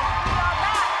 Justin. We are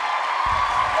back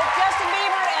with Justin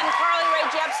Bieber and Carly Rae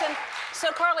Jepsen.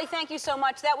 So, Carly, thank you so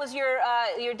much. That was your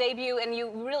debut, and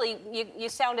you really you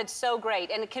sounded so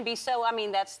great. And it can be so. I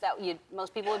mean,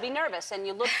 most people would be nervous, and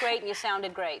you looked great, and you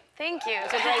sounded great. Thank you.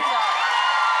 It's a great song.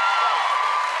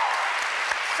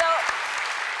 So,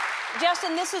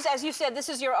 Justin, this is, as you said, this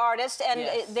is your artist, and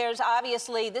Yes. there's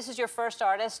obviously this is your first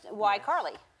artist. Why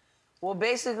Carly? Well,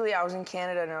 basically, I was in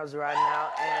Canada and I was riding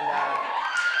out, and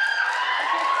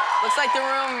looks like the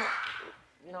room,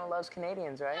 loves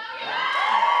Canadians, right?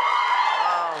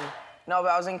 No,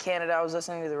 but I was in Canada. I was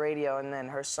listening to the radio, and then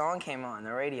her song came on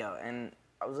the radio, and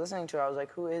I was listening to her. I was like,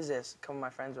 "Who is this?" A couple of my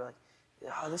friends were like,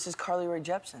 "Oh, this is Carly Rae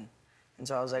Jepsen." And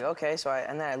so I was like, "Okay." So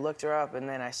and then I looked her up, and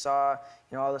then I saw,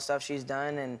 all the stuff she's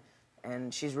done,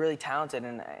 and she's really talented,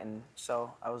 and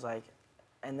so I was like,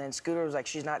 and then Scooter was like,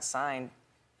 "She's not signed."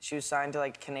 She was signed to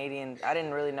like Canadian. I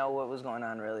didn't really know what was going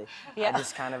on really. Yeah. I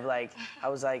just kind of like, I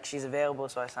was like, she's available,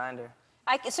 so I signed her.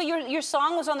 So your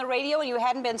song was on the radio and you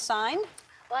hadn't been signed?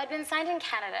 Well, I'd been signed in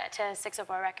Canada to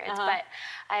 604 Records, but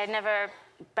I had never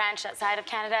branched outside of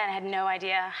Canada and had no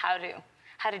idea how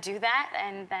to do that.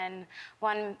 And then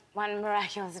one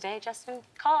miraculous day, Justin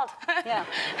called. Yeah.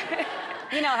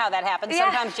 You know how that happens. Yeah.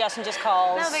 Sometimes Justin just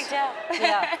calls. No big deal.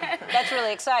 Yeah. That's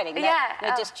really exciting. It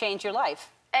Yeah. just changed your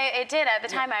life. It did. At the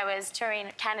time, I was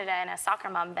touring Canada in a soccer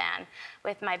mom band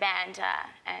with my band,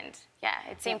 and yeah,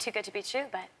 it seemed too good to be true,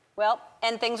 but. Well,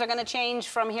 and things are going to change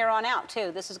from here on out,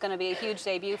 too. This is going to be a huge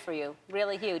debut for you,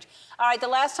 really huge. All right, the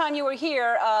last time you were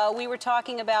here, we were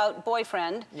talking about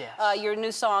Boyfriend, your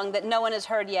new song that no one has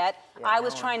heard yet. Yeah, I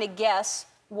was trying to guess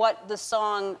what the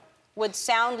song would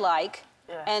sound like,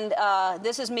 and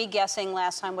this is me guessing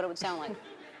last time what it would sound like.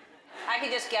 I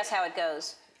could just guess how it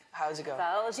goes. How does it go? If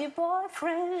I was your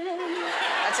boyfriend,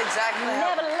 That's exactly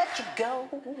how. never let you go.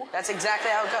 That's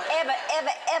exactly how it goes. Ever, ever,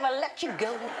 ever let you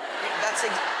go. That's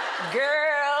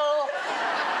Girl.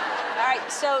 All right,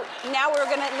 so now we're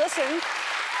gonna listen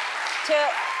to,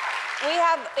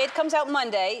 it comes out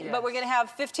Monday, but we're gonna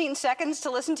have 15 seconds to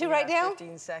listen to right now.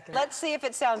 15 seconds. Let's see if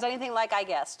it sounds anything like I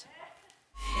guessed.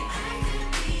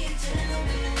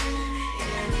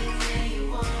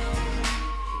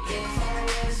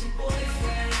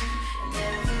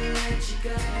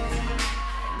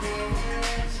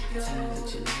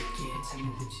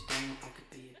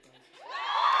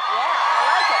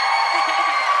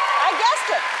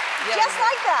 Just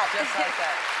like that. Just like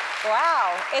that.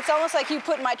 Wow. It's almost like you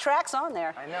put my tracks on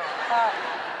there. I know.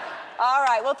 All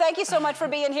right. Well, thank you so much for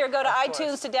being here. Go to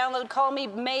iTunes to download Call Me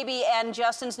Maybe and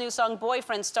Justin's new song,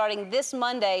 Boyfriend, starting this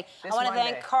Monday. I want to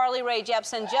thank Carly Rae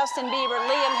Jepsen, Justin Bieber,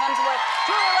 Liam Hemsworth,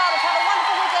 Julia Roberts. Have a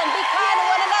wonderful weekend. Be kind to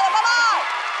one another. Bye-bye.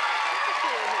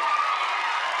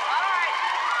 All right.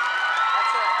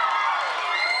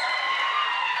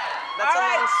 That's a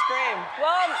long scream.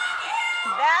 Well,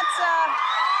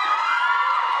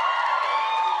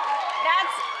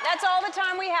 that's all the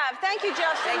time we have. Thank you,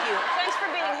 Justin. Thank you. Thanks for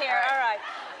being here. All right.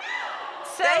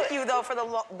 So, Thank you, though, for the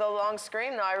long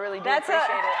scream, though. I really do appreciate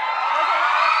it.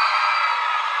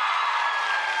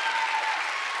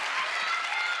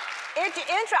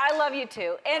 I love you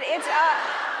too, and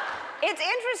it's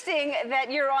interesting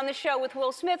that you're on the show with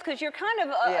Will Smith because you're kind of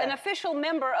an official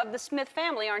member of the Smith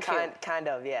family, aren't you? Kind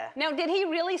of, yeah. Now, did he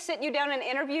really sit you down and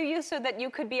interview you so that you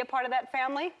could be a part of that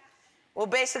family? Well,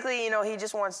 basically, he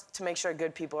just wants to make sure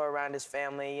good people are around his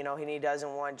family, and he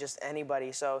doesn't want just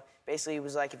anybody. So basically, he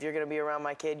was like, if you're going to be around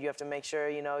my kid, you have to make sure,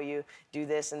 you do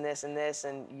this and this and this,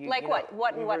 and you Like what?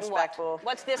 What and what and respectful. what?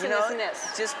 What's this and this and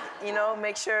this? Just,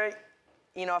 make sure,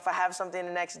 if I have something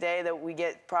the next day that we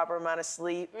get proper amount of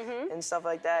sleep and stuff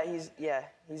like that. He's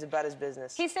about his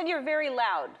business. He said you're very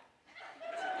loud.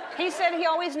 He said he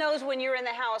always knows when you're in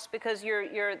the house because you're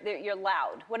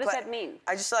loud. What does that mean?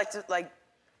 I just like to,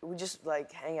 we just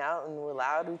hang out and we're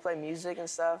loud. We play music and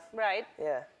stuff. Right.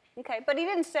 Yeah. Okay, but he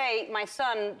didn't say my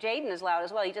son Jaden is loud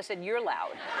as well. He just said you're loud.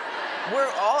 We're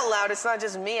all loud. It's not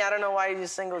just me. I don't know why he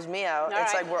just singles me out. All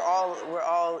it's right. like we're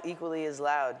all equally as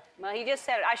loud. Well, he just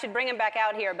said it. I should bring him back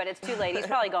out here, but it's too late. He's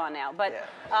probably gone now. But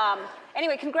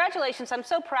anyway, congratulations. I'm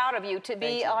so proud of you to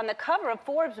be on the cover of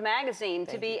Forbes magazine,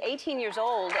 to be 18 years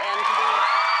old, and to be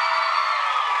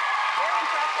very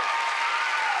impressive.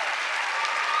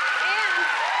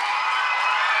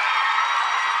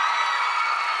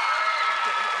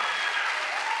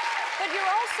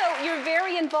 you're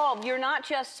very involved. You're not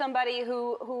just somebody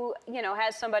who you know,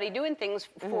 has somebody doing things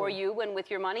for you and with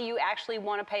your money. You actually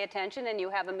want to pay attention, and you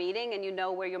have a meeting, and you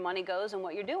know where your money goes and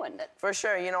what you're doing. For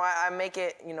sure. You know, I make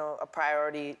it, you know, a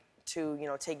priority to, you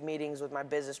know, take meetings with my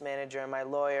business manager and my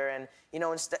lawyer. And, you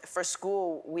know, for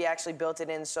school, we actually built it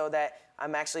in so that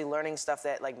I'm actually learning stuff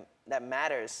that, like, that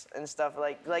matters and stuff.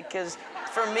 Like, because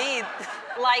for me...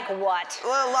 Like what?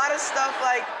 Well, a lot of stuff,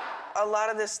 like, a lot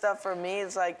of this stuff for me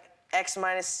is like x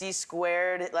minus c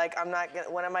squared. Like, I'm not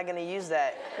gonna, when am I gonna use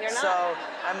that? You're not. So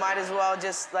I might as well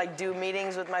just like do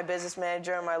meetings with my business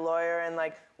manager and my lawyer, and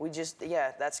like we just,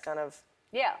 yeah, that's kind of.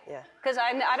 Yeah. Yeah. Because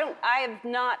I have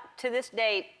not to this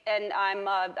date, and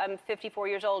I'm 54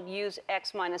 years old, used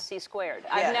x minus c squared.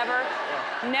 Yeah.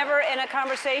 I've never in a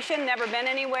conversation, never been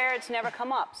anywhere. It's never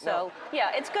come up. So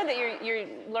yeah, it's good that you're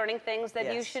learning things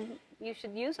that you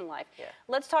should use in life. Yeah.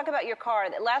 Let's talk about your car.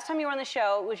 Last time you were on the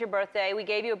show, it was your birthday. We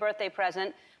gave you a birthday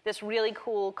present. This really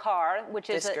cool car, which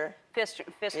is Fisker. a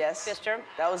Fisker. Yes. Fisker.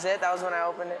 That was it. That was when I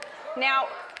opened it. Now.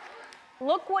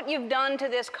 Look what you've done to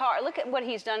this car. Look at what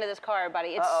he's done to this car, everybody.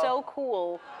 It's so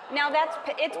cool. Now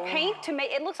it's paint to make.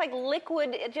 It looks like liquid.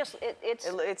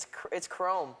 It's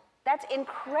chrome. That's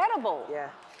incredible.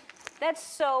 Yeah. That's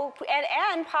so.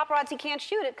 And paparazzi can't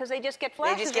shoot it because they just get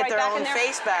flashes They just get right their back own in their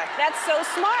face back. That's so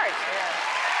smart. Yeah.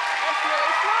 That's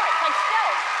really smart. Like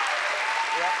stealth.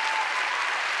 Yeah.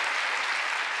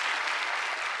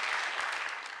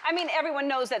 I mean, everyone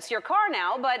knows that's your car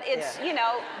now, but it's, you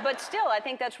know, but still, I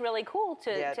think that's really cool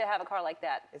to have a car like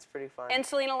that. It's pretty fun. And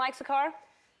Selena likes the car?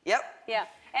 Yep. Yeah.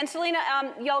 And Selena,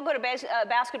 y'all go to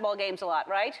basketball games a lot,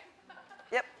 right?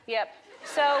 Yep. Yep.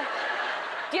 So,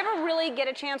 do you ever really get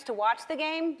a chance to watch the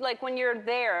game? Like when you're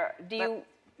there, do you?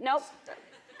 Nope.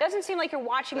 Doesn't seem like you're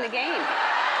watching the game.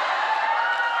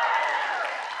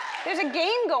 There's a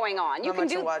game going on. You can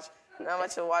do. Not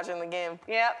much of watching the game.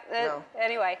 Yeah. No.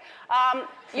 Anyway,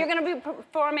 you're going to be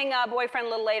performing "Boyfriend" a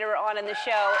little later on in the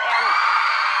show,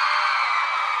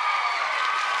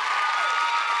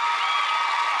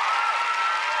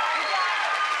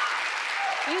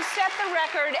 and you set the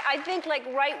record. I think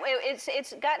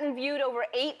it's gotten viewed over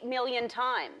 8 million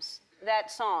times.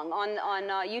 That song on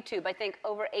YouTube, I think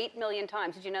over 8 million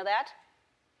times. Did you know that?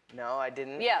 No, I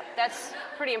didn't. Yeah, that's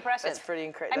pretty impressive. That's pretty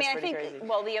crazy. I mean, crazy.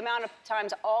 Well, the amount of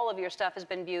times all of your stuff has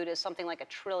been viewed is something like 1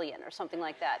 trillion or something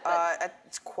like that. But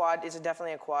it's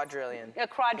definitely a quadrillion. A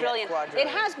quadrillion. Yeah, quadrillion.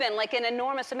 It has been like an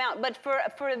enormous amount. But for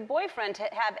a Boyfriend to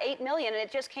have 8 million, and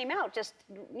it just came out just,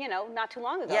 you know, not too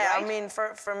long ago, Yeah, right? I mean,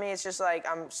 for me, it's just like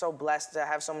I'm so blessed to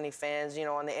have so many fans, you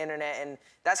know, on the internet. And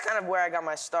that's kind of where I got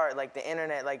my start, like the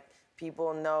internet. Like,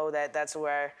 people know that's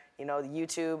where, you know,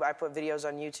 YouTube, I put videos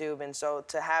on YouTube. And so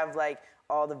to have, like,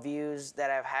 all the views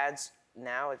that I've had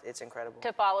now, it's incredible.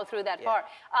 To follow through that far.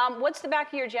 What's the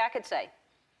back of your jacket say?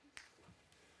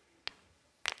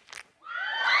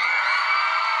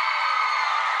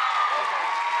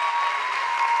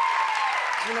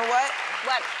 You know what?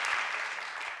 What?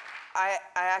 I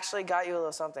actually got you a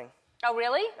little something. Oh,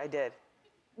 really? I did.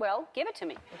 Well, give it to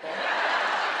me. Okay.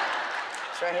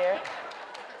 It's right here.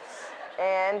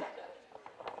 And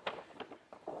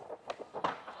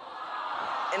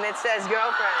it says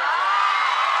girlfriend.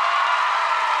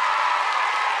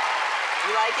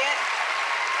 You like it?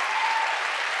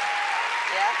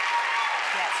 Yeah?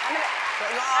 Yes. I'm gonna put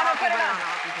it on. I'll put it on.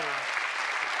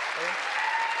 Ready?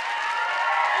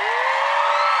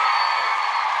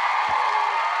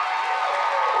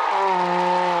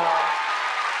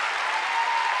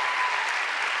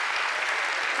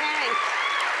 Thanks.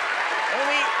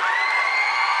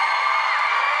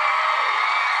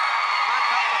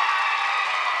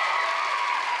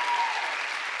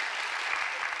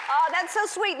 That's so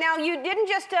sweet. Now, you didn't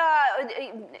just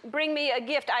bring me a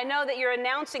gift. I know that you're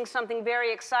announcing something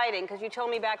very exciting because you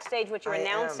told me backstage what you're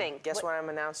announcing. Guess what I'm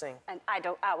announcing? And I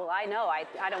don't. Well, I know. I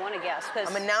don't want to guess.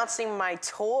 I'm announcing my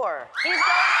tour. He's going.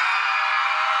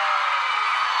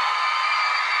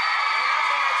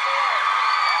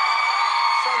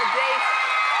 So the dates.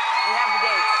 We have the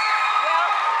dates. Well,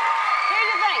 here's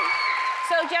the thing.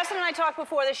 So Justin and I talked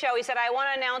before the show. He said, I want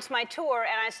to announce my tour.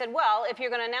 And I said, well, if you're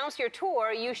going to announce your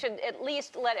tour, you should at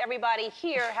least let everybody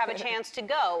here have a chance to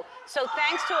go. So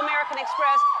thanks to American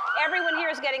Express, everyone here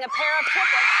is getting a pair of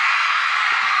tickets.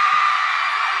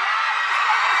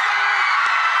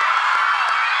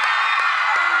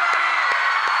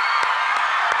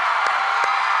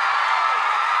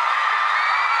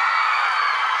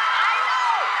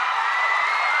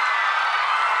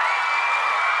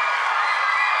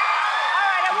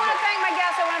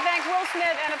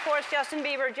 And of course, Justin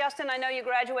Bieber. Justin, I know you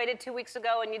graduated 2 weeks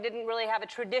ago and you didn't really have a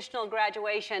traditional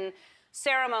graduation.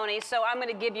 ceremony, so I'm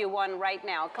going to give you one right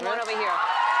now. Come on over here.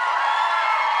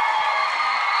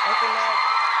 Thank you, Meg.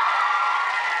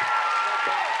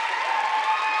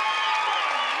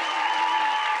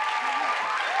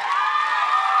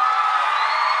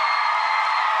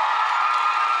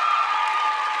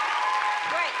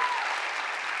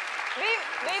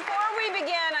 Before we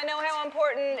begin, I know how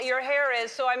important your hair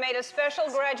is, so I made a special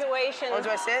graduation. Oh, do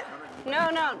I sit? No,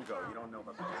 no. You don't know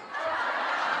about that.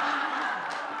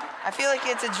 I feel like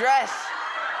it's a dress.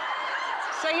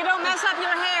 So you don't mess up your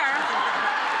hair.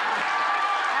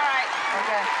 All right.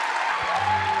 Okay.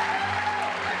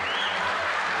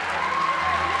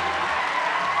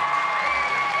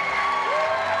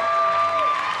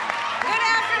 Good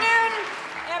afternoon,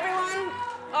 everyone.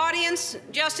 Audience,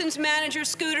 Justin's manager,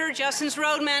 Scooter, Justin's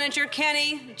road manager,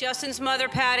 Kenny, Justin's mother,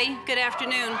 Patty. Good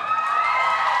afternoon.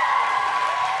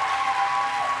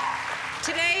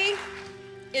 Today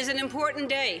is an important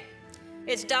day.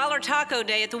 It's Dollar Taco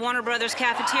Day at the Warner Brothers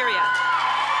cafeteria.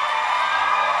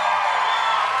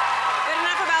 But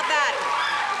enough about that.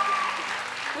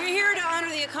 We're here to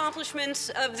honor the accomplishments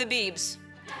of the Biebs,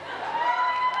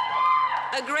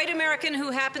 a great American who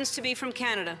happens to be from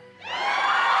Canada.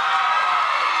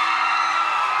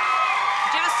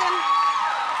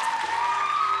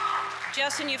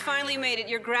 Justin, you finally made it.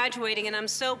 You're graduating, and I'm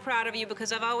so proud of you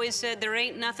because I've always said there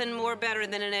ain't nothing more better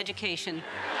than an education.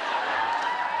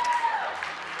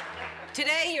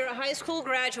 Today, you're a high school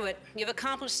graduate. You've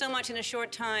accomplished so much in a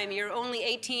short time. You're only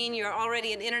 18. You're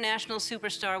already an international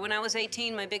superstar. When I was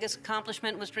 18, my biggest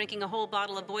accomplishment was drinking a whole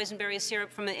bottle of boysenberry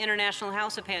syrup from the International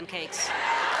House of Pancakes.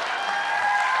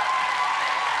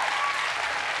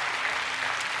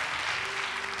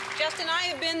 Justin, I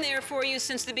have been there for you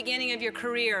since the beginning of your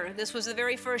career. This was the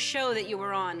very first show that you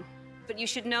were on. But you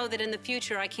should know that in the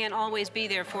future, I can't always be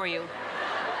there for you.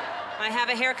 I have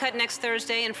a haircut next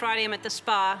Thursday, and Friday I'm at the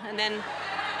spa, and then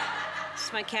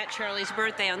it's my cat Charlie's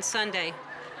birthday on Sunday.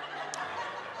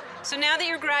 So now that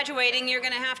you're graduating, you're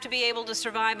gonna have to be able to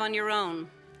survive on your own.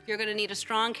 You're gonna need a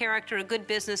strong character, a good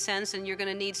business sense, and you're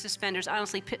gonna need suspenders.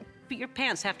 Honestly, your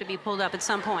pants have to be pulled up at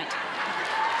some point.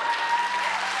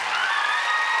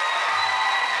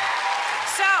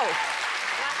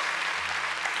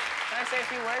 Can I say a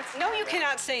few words? No, you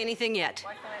cannot say anything yet.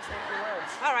 Why can't I say a few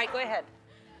words? All right, go ahead.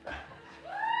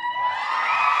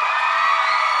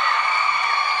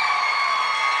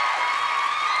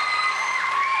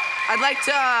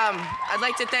 I'd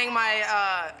like to thank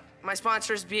my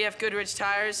sponsors, BF Goodrich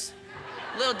Tires,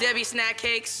 Little Debbie Snack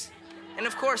Cakes, and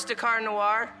of course Dakar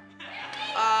Noir,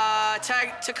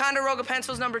 Ticonderoga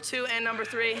Pencils number 2 and number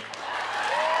 3.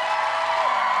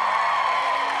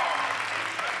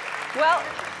 Well,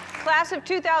 class of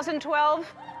 2012,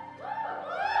 it's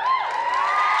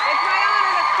my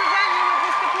honor to present you with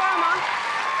this diploma.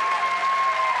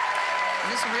 Is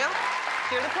this real?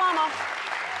 Your diploma.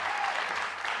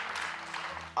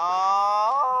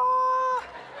 Oh,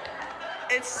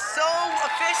 it's so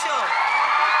official.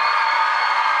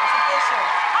 It's official.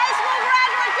 High school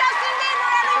graduate Justin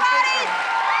Bieber, everybody. I'll see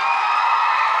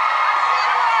you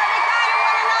tomorrow. Be kind to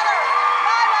one another.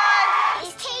 Bye-bye.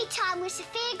 It's tea time with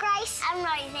Sophia, Grace and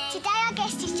Rosie. Today our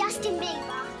guest is Justin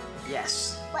Bieber.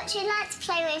 Yes. What do you like to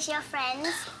play with your friends?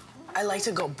 I like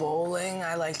to go bowling.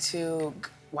 I like to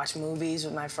watch movies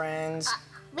with my friends.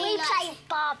 We play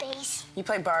Barbies. You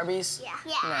play Barbies? Yeah.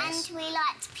 Yeah, Nice. and we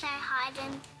like to play hide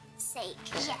and seek.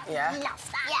 Yeah?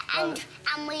 Love that. Yeah,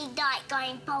 and we like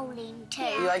going bowling too.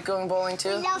 You like going bowling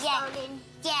too? We love bowling.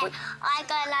 Yeah, I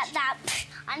go like that.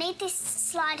 I need this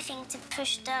slider thing to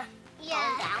push the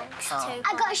ball down. Oh.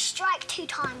 I got a strike 2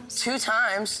 times. 2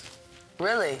 times?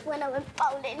 Really? When I went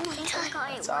bowling. I got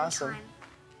it That's one awesome. time,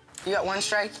 You got 1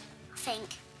 strike? I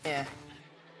think. Yeah.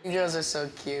 You girls are so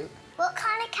cute. What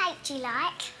kind of cake do you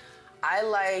like? I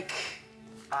like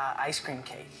ice cream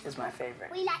cake is my favorite.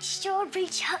 We like strawberry,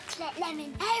 chocolate,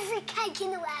 lemon, every cake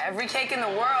in the world. Every cake in the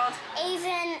world?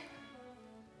 Even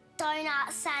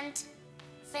donuts and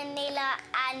vanilla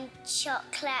and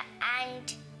chocolate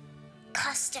and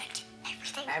custard.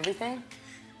 Everything. Everything?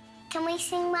 Can we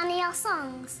sing one of your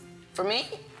songs? For me?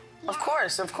 Yeah. Of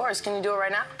course, of course. Can you do it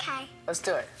right now? Okay. Let's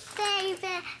do it.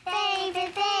 Baby, baby,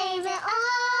 baby,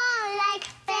 oh, like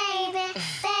baby,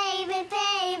 baby,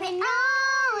 baby, no,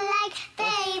 like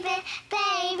baby,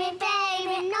 baby,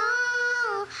 baby, no.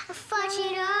 I thought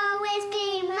you'd always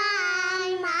be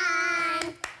mine.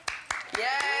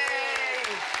 Yay!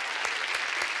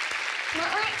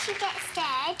 What makes you get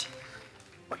scared?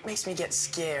 What makes me get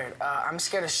scared? I'm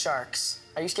scared of sharks.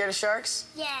 Are you scared of sharks?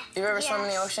 Yeah. You ever swim in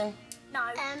the ocean? No.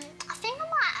 I think I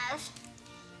might have.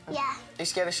 Yeah. Are you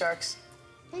scared of sharks?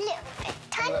 A little bit,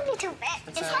 tiny little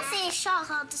bit. If I see a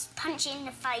shark, I'll just punch it in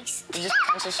the face. You just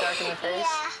punch a shark in the face?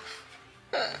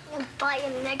 Yeah. And bite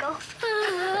your leg off.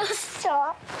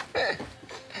 Stop.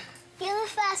 You're the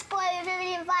first boy we've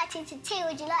ever invited to tea.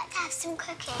 Would you like to have some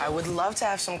cookies? I would love to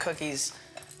have some cookies.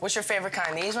 What's your favorite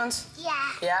kind? These ones?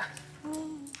 Yeah. Yeah?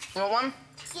 You want one?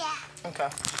 Yeah. Okay.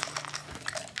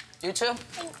 You too?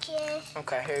 Thank you.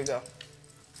 Okay, here you go.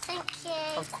 Thank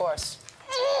you. Of course.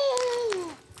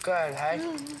 Go ahead, hey.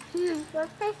 Your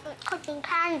favorite cookie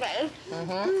candy?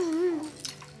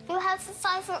 You have a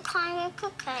favorite kind of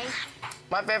cookie?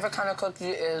 My favorite kind of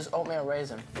cookie is oatmeal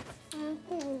raisin.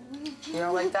 You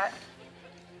don't like that?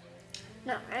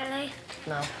 Not really.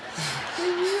 No.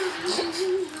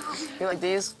 You like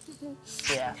these?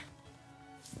 Yeah.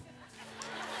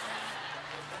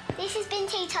 This has been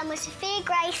Tea Time with Sophia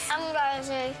Grace and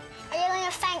Rosie. Are you going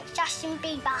to thank Justin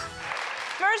Bieber?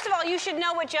 First of all, you should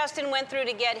know what Justin went through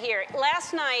to get here.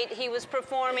 Last night, he was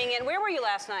performing in, where were you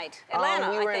last night?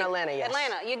 Atlanta, we were in Atlanta, yes.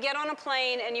 Atlanta. You get on a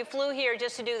plane and you flew here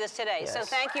just to do this today. Yes. So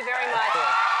thank you very much.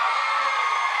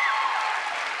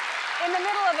 In the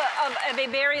middle of a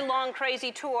very long,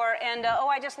 crazy tour, and oh,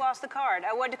 I just lost the card.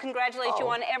 I wanted to congratulate you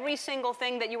on every single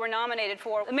thing that you were nominated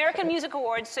for. American Music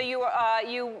Awards, so you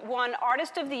won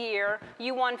Artist of the Year,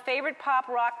 you won Favorite Pop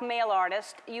Rock Male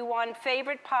Artist, you won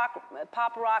Favorite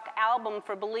Pop Rock Album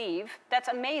for Believe. That's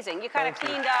amazing. You kind of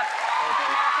cleaned up the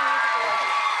American Music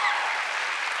Awards.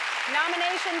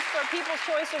 Nominations for People's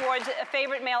Choice Awards,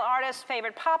 Favorite Male Artist,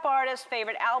 Favorite Pop Artist,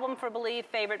 Favorite Album for Believe,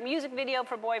 Favorite Music Video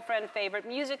for Boyfriend, Favorite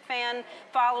Music Fan,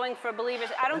 Following for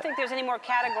Believers. I don't think there's any more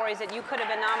categories that you could have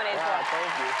been nominated for.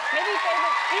 Thank you. Maybe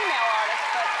Favorite Female Artist,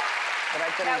 but I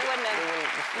couldn't, that wouldn't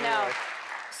have. No.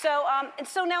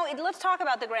 So now let's talk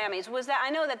about the Grammys. Was that, I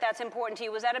know that that's important to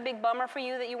you. Was that a big bummer for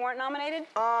you that you weren't nominated?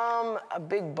 A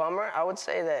big bummer. I would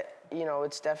say that, you know,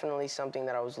 it's definitely something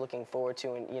that I was looking forward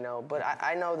to, and, you know, but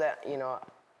I know that, you know,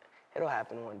 it'll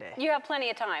happen one day. You have plenty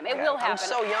of time. It will happen. I'm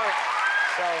so young,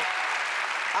 so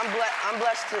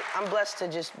I'm blessed to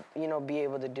just, you know, be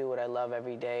able to do what I love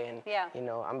every day, and, you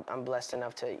know, I'm blessed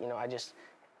enough to, you know,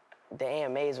 the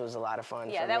AMAs was a lot of fun for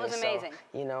me. Yeah, that was amazing.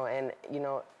 So, you know, and, you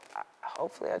know,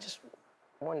 hopefully I just,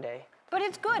 one day. But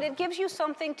it's good. It gives you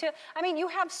something to, I mean, you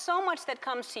have so much that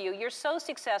comes to you. You're so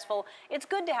successful. It's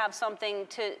good to have something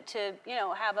to you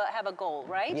know, have a goal,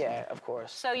 right? Yeah, of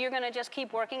course. So you're going to just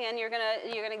keep working, and you're going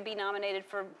to be nominated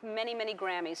for many, many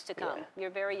Grammys to come. Yeah.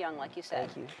 You're very young, like you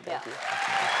said. Thank you. Thank you.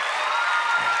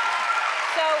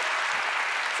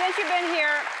 So, since you've been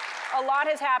here, a lot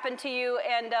has happened to you,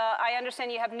 and I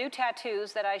understand you have new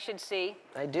tattoos that I should see.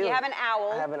 I do. You have an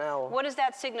owl. I have an owl. What does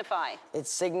that signify? It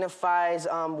signifies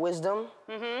wisdom,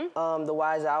 the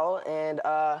wise owl, and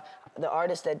the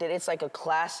artist that did it's like a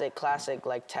classic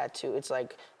like tattoo. It's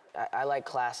like, I like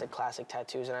classic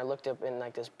tattoos, and I looked up in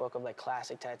like this book of like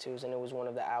classic tattoos, and it was one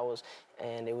of the owls,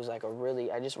 and it was like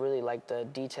I just really liked the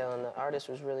detail, and the artist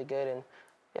was really good, and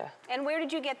yeah. And where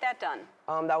did you get that done?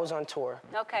 That was on tour.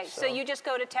 Okay, so you just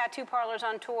go to tattoo parlors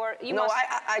on tour?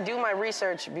 I do my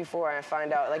research before I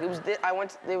find out. Like,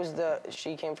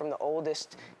 she came from the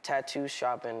oldest tattoo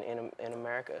shop in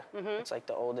America. It's like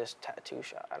the oldest tattoo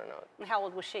shop, I don't know. How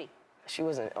old was she? She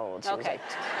wasn't old, she was young.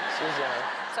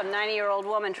 Some 90-year-old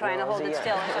woman trying to hold it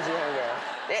still. She was a young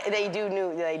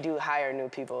girl. They do hire new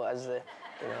people as the,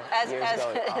 you know, as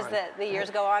the years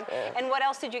go on. Yeah. And what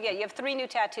else did you get? You have 3 new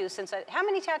tattoos since. How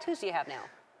many tattoos do you have now?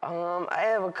 I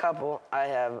have a couple. I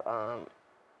have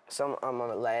some on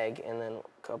my leg, and then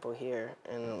a couple here,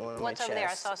 and one on my chest. What's over there?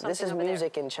 I saw something. This is over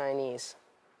music there. in Chinese.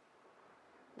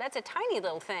 That's a tiny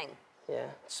little thing. Yeah,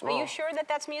 it's small. Are you sure that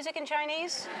that's music in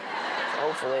Chinese?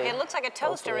 Hopefully. It looks like a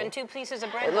toaster and 2 pieces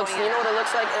of bread. It looks. You know what it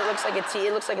looks like?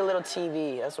 It looks like a little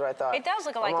TV. That's what I thought. It does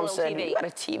look like my a mom little said, TV. You got a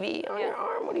TV on your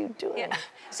arm? What are you doing? Yeah.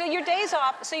 So your days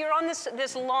off. So you're on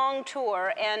this long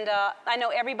tour, and I know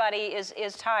everybody is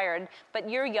tired, but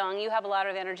you're young. You have a lot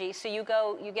of energy. So you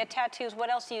get tattoos. What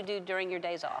else do you do during your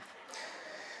days off?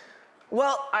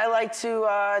 Well, I like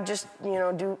to just, you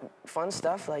know, do fun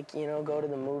stuff, like, you know, go to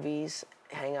the movies,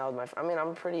 hang out with my friends. I mean,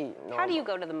 I'm pretty normal. How do you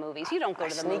go to the movies? You don't go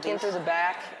to the movies. I sneak in through the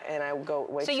back, and I go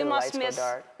wait till the lights go dark.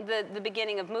 So you must miss the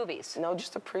beginning of movies. No,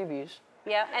 just the previews.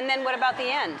 Yeah, and then what about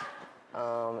the end?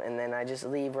 And then I just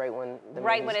leave right when the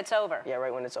Right when it's over. Yeah,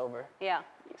 right when it's over. Yeah.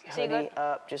 hoodie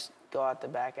up, just go out the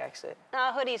back exit.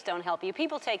 Hoodies don't help you.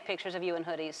 People take pictures of you in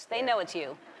hoodies. They know it's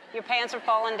you. Your pants are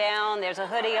falling down. There's a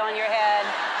hoodie on your head.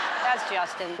 That's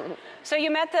Justin. So you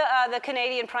met the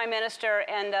Canadian Prime Minister,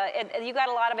 and you got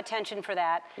a lot of attention for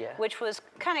that, which was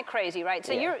kind of crazy, right?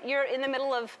 So you're in the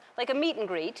middle of like a meet and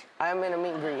greet. I'm in a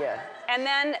meet and greet, yeah. And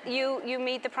then you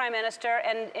meet the Prime Minister,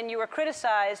 and you were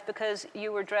criticized because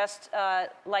you were dressed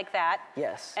like that.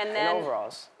 Yes. And then in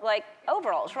overalls. Like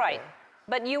overalls, right? Yeah.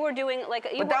 But you were doing like.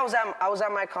 But I was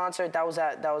at my concert. That was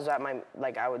at my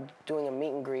I was doing a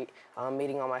meet and greet,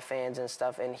 meeting all my fans and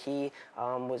stuff. And he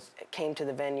came to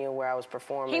the venue where I was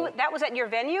performing. That was at your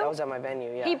venue? That was at my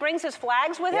venue. Yeah. He brings his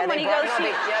flags with him when he goes.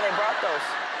 They brought those.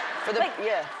 For the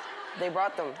they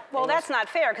brought them. Well, that's not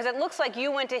fair because it looks like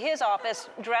you went to his office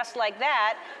dressed like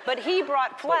that, but he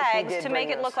brought flags to make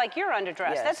it look like you're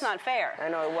underdressed. Yes. That's not fair. I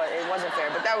know it wasn't fair,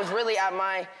 but that was really at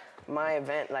my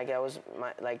event, like that was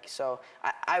my so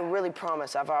I really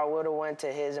promise if I would have went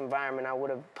to his environment, I would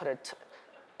have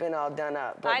been all done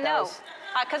up. But I know,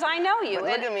 because I know you. But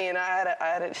look at me, and I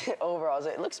had overalls.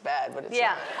 It looks bad, but it's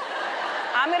not.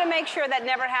 I'm going to make sure that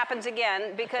never happens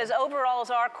again because overalls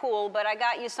are cool, but I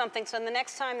got you something, so the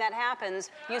next time that happens,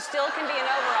 you still can be in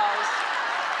overalls.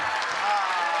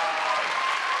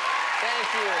 Thank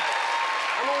you.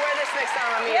 I'm going to wear this next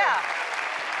time I'm here. Yeah.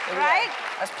 Right?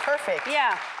 That's perfect.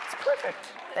 Yeah.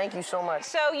 Perfect. Thank you so much.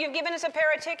 So you've given us a pair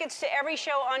of tickets to every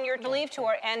show on your Relive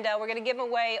tour, and we're going to give them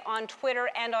away on Twitter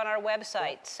and on our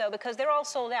website. So because they're all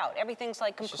sold out, everything's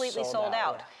like completely sold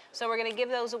out. Yeah. So we're going to give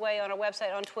those away on our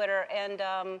website, on Twitter, and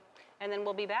then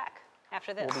we'll be back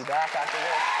after this. We'll be back after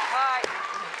this. All right.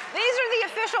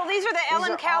 These are the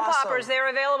Ellen Cow Poppers. They're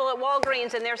available at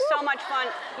Walgreens, and they're so much fun.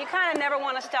 You kind of never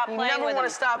want to stop playing with them. You never want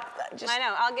to stop. I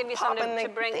know. I'll give you some to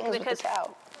bring because. Hey.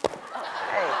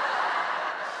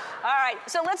 All right,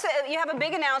 so you have a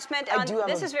big announcement.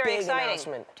 This is very exciting.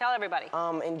 Announcement. Tell everybody.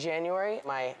 In January,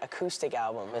 my acoustic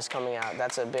album is coming out.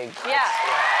 That's a big. Yeah.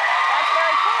 That's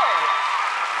very cool.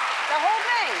 The whole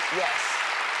thing. Yes.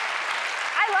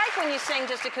 I like when you sing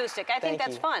just acoustic. I think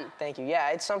that's fun. Thank you. Yeah,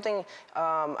 it's something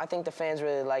I think the fans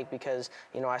really like because,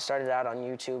 I started out on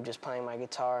YouTube just playing my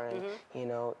guitar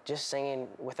and, just singing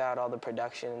without all the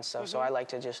production and stuff. So I like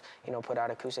to just, put out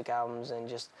acoustic albums and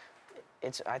just,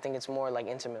 I think it's more like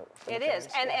intimate. It is,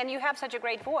 and you have such a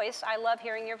great voice. I love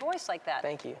hearing your voice like that.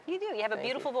 Thank you. You do. You have a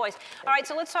beautiful voice. All right,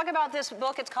 so let's talk about this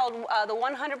book. It's called The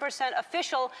 100%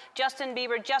 Official Justin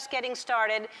Bieber Just Getting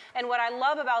Started. And what I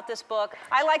love about this book,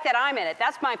 I like that I'm in it.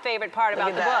 That's my favorite part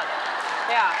about the book.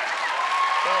 Yeah.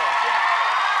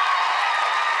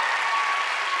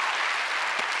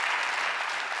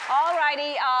 All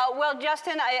righty. Well,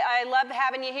 Justin, I love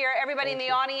having you here. Everybody in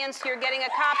the audience, you're getting a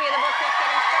copy of the book Just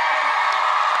Getting Started.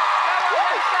 Go on the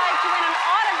website to win an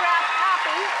autographed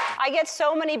copy. I get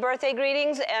so many birthday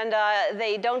greetings, and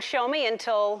they don't show me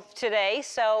until today.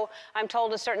 So I'm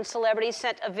told a certain celebrity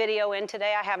sent a video in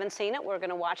today. I haven't seen it. We're going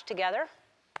to watch together.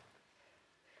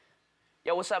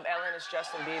 Yo, what's up, Ellen? It's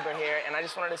Justin Bieber here. And I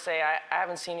just wanted to say I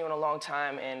haven't seen you in a long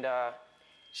time, and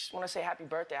just want to say happy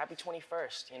birthday, happy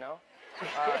 21st, And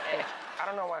I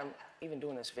don't know why I'm even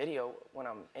doing this video when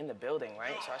I'm in the building,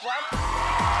 right? So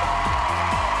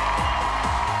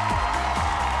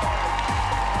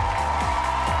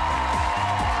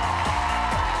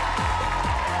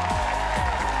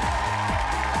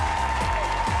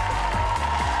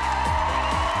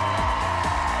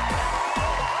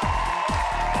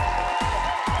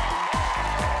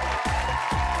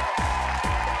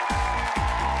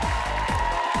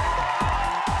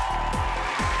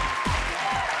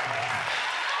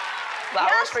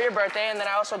flowers for your birthday, and then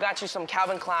I also got you some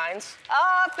Calvin Kleins.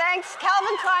 Oh, thanks.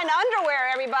 Calvin Klein underwear,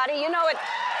 everybody. You know it.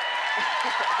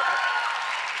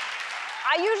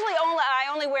 I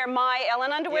only wear my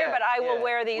Ellen underwear, but I will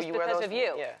wear these because of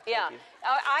you. Yeah.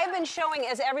 I've been showing,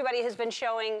 as everybody has been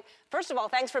showing, first of all,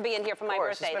 thanks for being here for my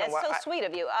birthday. That's so sweet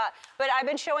of you. But I've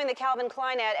been showing the Calvin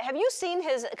Klein ad. Have you seen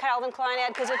his Calvin Klein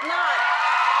ad? Because if not,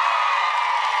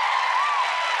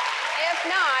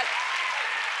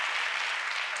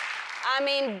 I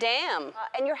mean, damn.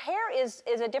 And your hair is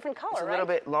a different color, right? It's a little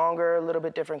bit longer, a little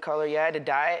bit different color. Yeah, I had to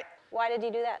dye it. Why did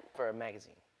you do that? For a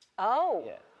magazine. Oh,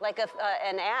 like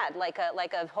an ad, like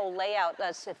a whole layout,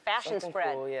 a fashion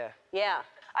spread. Cool, yeah. Yeah.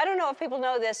 I don't know if people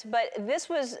know this, but this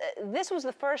was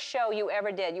the first show you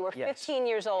ever did. You were 15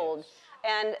 years old.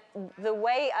 And the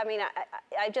way, I mean,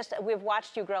 we've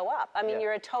watched you grow up. I mean,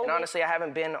 you're a total. And honestly, I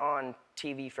haven't been on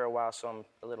TV for a while, so I'm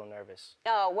a little nervous.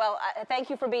 Oh, well, thank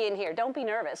you for being here. Don't be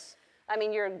nervous. I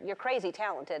mean, you're crazy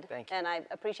talented. Thank you. And I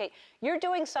appreciate. You're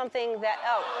doing something that,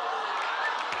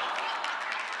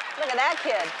 look at that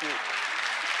kid.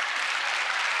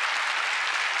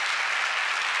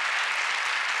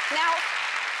 Now,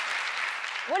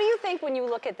 what do you think when you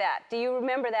look at that? Do you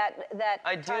remember that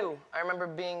I time? do. I remember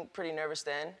being pretty nervous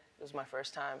then. It was my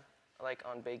first time, like,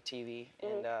 on big TV.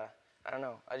 And I don't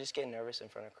know, I just get nervous in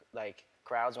front of, like,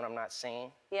 crowds when I'm not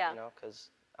singing. Yeah. You know, because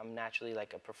I'm naturally,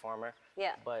 like, a performer.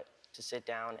 Yeah. But to sit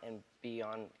down and be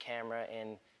on camera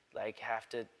and, like, have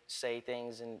to say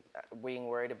things and being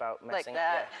worried about messing like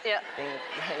that. Yeah.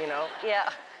 Being, you know?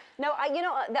 Yeah. No,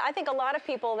 I think a lot of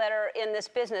people that are in this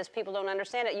business, people don't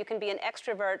understand it. You can be an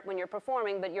extrovert when you're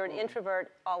performing, but you're an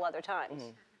introvert all other times,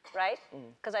 right?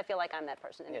 Because I feel like I'm that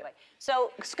person anyway.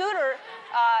 So Scooter,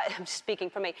 I'm speaking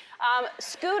for me.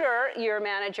 Scooter, your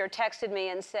manager, texted me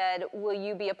and said, will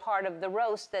you be a part of the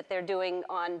roast that they're doing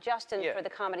on Justin for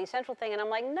the Comedy Central thing? And I'm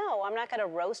like, no, I'm not going to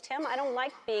roast him. I don't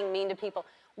like being mean to people.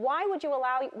 Why would you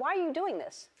why are you doing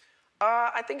this?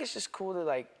 I think it's just cool to,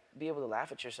 like, be able to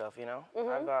laugh at yourself, you know?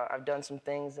 I've done some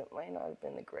things that might not have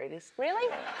been the greatest. Really?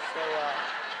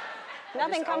 So,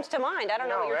 nothing comes to mind. I don't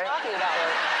know what you're talking about.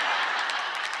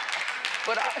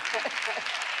 But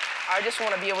I just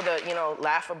want to be able to, you know,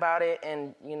 laugh about it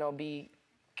and, you know, be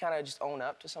kind of just own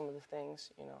up to some of the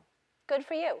things, you know? Good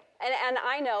for you. And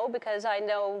I know, because I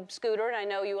know Scooter and I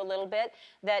know you a little bit,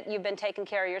 that you've been taking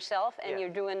care of yourself and you're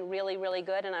doing really, really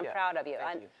good, and I'm proud of you.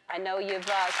 I know you've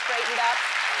straightened up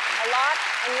a lot,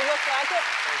 and you look like it.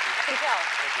 I can tell.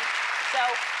 Thank you. So,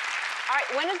 all right,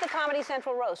 when is the Comedy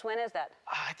Central roast? When is that?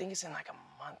 I think it's in like a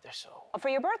month or so. Oh, for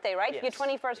your birthday, right? Yes. Your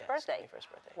 21st birthday. 21st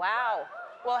birthday. Wow.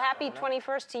 Well, happy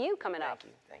 21st to you coming up.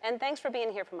 Thank you. And thanks for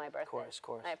being here for my birthday. Of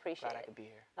course. I appreciate it. Glad I could be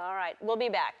here. All right, we'll be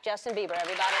back. Justin Bieber,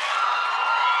 everybody.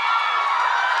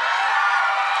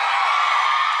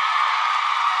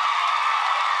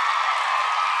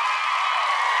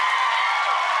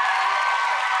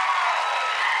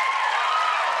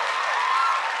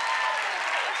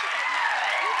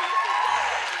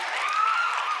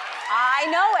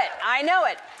 I know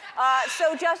it.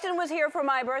 So Justin was here for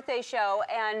my birthday show,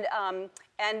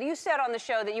 and you said on the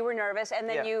show that you were nervous, and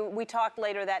then we talked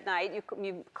later that night.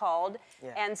 You called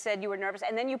and said you were nervous,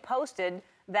 and then you posted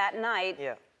that night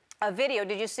a video.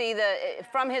 Did you see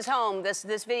from his home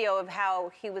this video of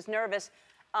how he was nervous?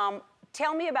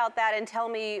 Tell me about that, and tell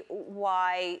me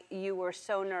why you were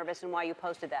so nervous and why you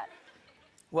posted that.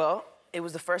 Well, it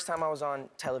was the first time I was on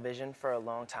television for a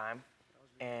long time.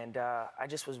 And I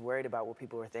just was worried about what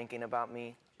people were thinking about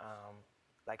me.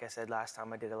 Like I said last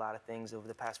time, I did a lot of things over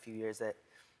the past few years that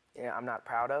I'm not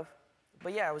proud of.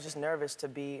 But yeah, I was just nervous to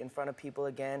be in front of people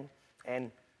again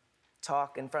and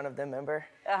talk in front of them, remember?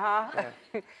 Yeah.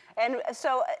 And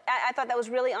so I thought that was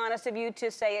really honest of you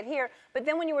to say it here. But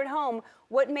then when you were at home,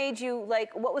 what made you,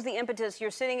 like, what was the impetus?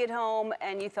 You're sitting at home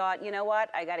and you thought, you know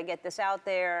what, I got to get this out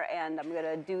there and I'm going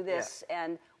to do this.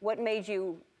 And what made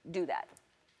you do that?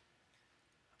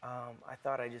 I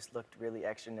thought I just looked really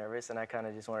extra nervous, and I kind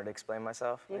of just wanted to explain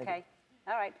myself. Maybe. Okay.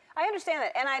 All right. I understand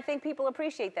that, and I think people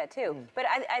appreciate that, too. But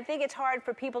I think it's hard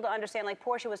for people to understand, like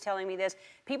Portia was telling me this,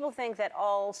 people think that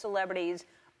all celebrities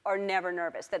are never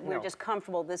nervous, that we're just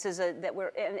comfortable. This is and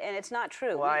it's not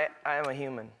true. Well, I am a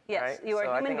human, yes, right? You are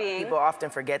a human being. People often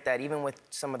forget that. Even with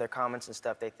some of their comments and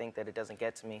stuff, they think that it doesn't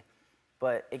get to me.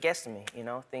 But it gets to me, you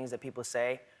know? Things that people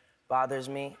say bothers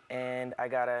me, and I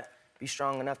gotta be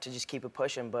strong enough to just keep it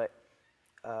pushing. But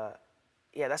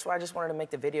yeah, that's why I just wanted to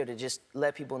make the video, to just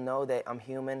let people know that I'm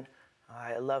human.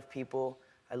 I love people.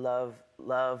 I'm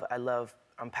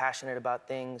passionate about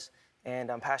things,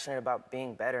 and I'm passionate about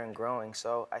being better and growing.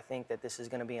 So I think that this is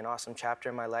going to be an awesome chapter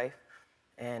in my life,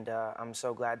 and I'm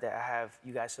so glad that I have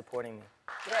you guys supporting me.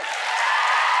 Good.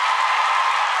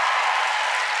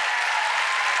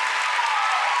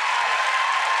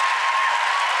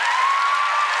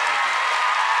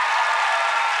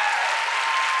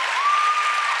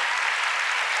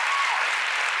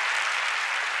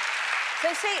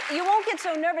 So see, you won't get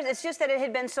so nervous. It's just that it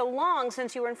had been so long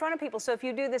since you were in front of people. So if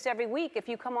you do this every week, if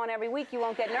you come on every week, you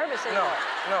won't get nervous anymore.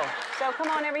 No. So come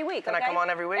on every week, Can I come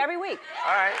on every week? Every week.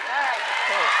 All right. All right.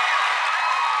 Cool.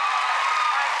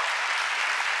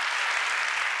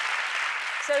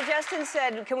 So Justin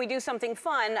said, can we do something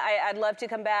fun? I'd love to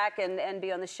come back and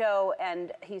be on the show.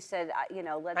 And he said, you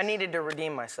know, let's... I needed to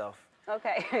redeem myself.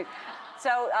 Okay.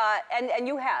 So, and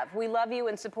you have. We love you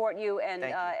and support you and,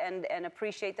 Thank you. and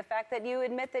appreciate the fact that you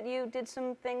admit that you did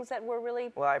some things that were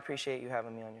really... Well, I appreciate you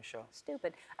having me on your show.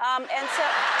 Stupid. And so,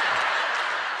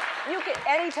 you can,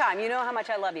 anytime. You know how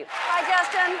much I love you. Hi,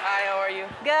 Justin. Hi, how are you?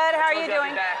 Good, how are you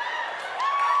doing?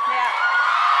 Yeah.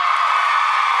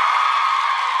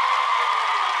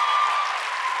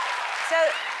 So,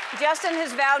 Justin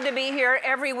has vowed to be here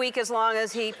every week as long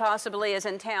as he possibly is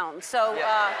in town. So,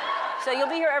 So you'll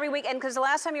be here every week, and because the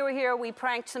last time you were here, we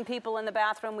pranked some people in the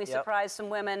bathroom. We Yep. surprised some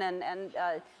women and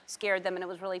scared them, and it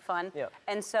was really fun. Yep.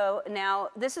 And so now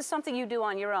this is something you do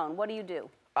on your own. What do you do?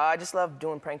 I just love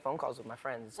doing prank phone calls with my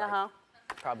friends. It's Uh-huh.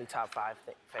 like probably top 5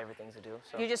 favorite things to do.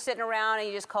 So. You're just sitting around and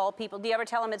you just call people. Do you ever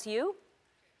tell them it's you?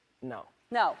 No.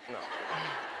 No. No.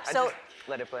 So- I just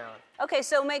let it play on. Okay,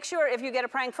 so make sure if you get a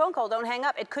prank phone call, don't hang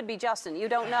up. It could be Justin. You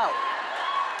don't know.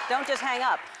 Don't just hang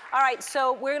up. All right,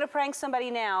 so we're going to prank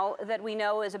somebody now that we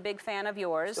know is a big fan of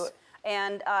yours. Do it.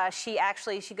 And she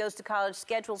goes to college,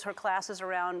 schedules her classes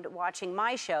around watching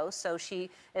my show, so she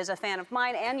is a fan of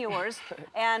mine and yours.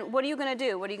 And what are you going to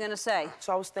do? What are you going to say?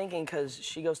 So I was thinking, because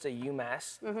she goes to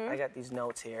UMass, I got these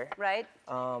notes here. Right.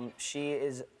 She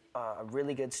is a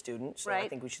really good student, so I Right.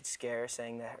 think we should scare her,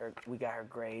 saying that we got her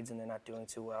grades and they're not doing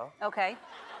too well. Okay.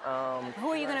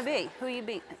 Who are you going to be? Who you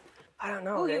be? I don't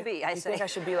know. Who you be, I You say. think I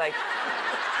should be like...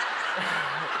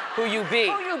 Who you be?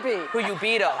 Who you be? Who you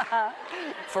be, though?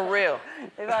 For real.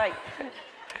 Right.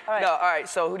 All right. No, all right,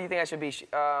 so who do you think I should be?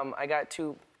 I got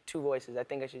two voices. I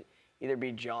think I should either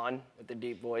be John with the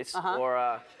deep voice, or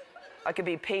I could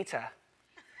be Peter.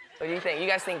 What do you think? You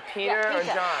guys think Peter or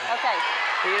Peter. John? Okay.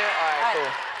 Peter? All right,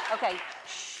 cool. Okay.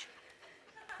 Shh.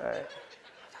 All right.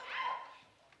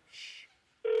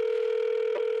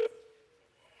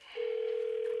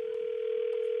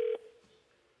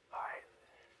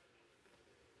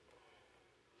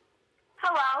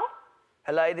 Hello?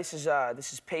 Hello, this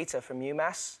is Peter from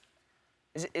UMass.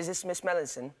 Is this Miss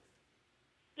Mellinson?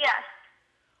 Yes.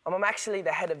 I'm actually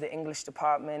the head of the English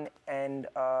department, and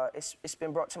it's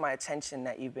been brought to my attention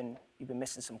that you've been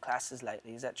missing some classes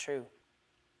lately. Is that true?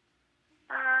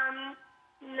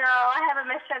 No, I haven't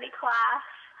missed any class.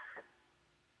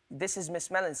 This is Miss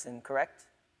Mellinson, correct?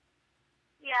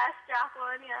 Yes,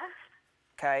 Jacqueline, yes.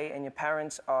 Okay, and your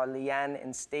parents are Leanne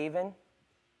and Stephen.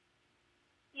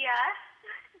 Yes.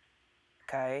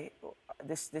 Okay,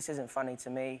 this isn't funny to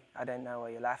me. I don't know why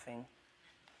you're laughing.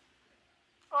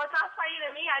 Well, it's not funny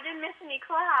to me. I didn't miss any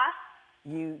class.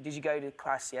 Did you go to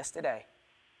class yesterday?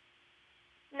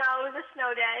 No, it was a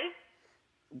snow day.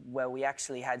 Well, we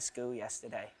actually had school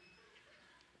yesterday.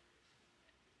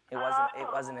 It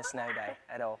wasn't a snow day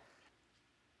at all.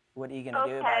 What are you gonna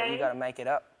do about it? You gotta make it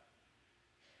up.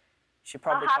 You should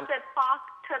probably I'll have to talk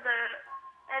to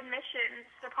the admissions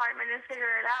department and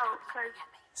figure it out, because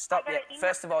Stop.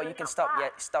 First of all, you can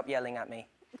stop yelling at me.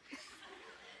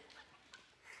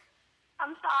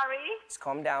 I'm sorry. Just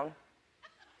calm down.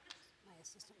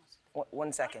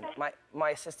 One second. My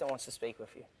assistant wants to speak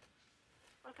with you.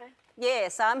 Okay.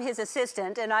 Yes, I'm his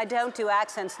assistant, and I don't do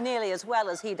accents nearly as well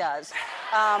as he does.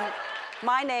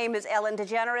 My name is Ellen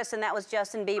DeGeneres, and that was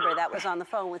Justin Bieber. That was on the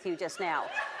phone with you just now.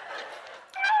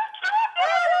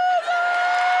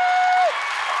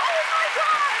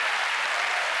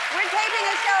 We're taping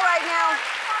a show right now.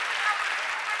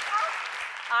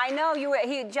 I know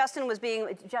Justin was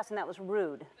being, Justin, that was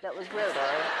rude. That was rude.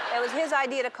 It was his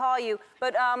idea to call you.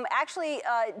 But actually,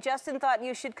 Justin thought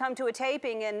you should come to a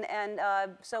taping, and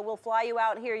so we'll fly you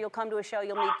out here. You'll come to a show,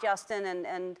 you'll meet Justin,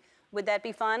 and would that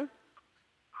be fun?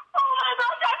 Oh my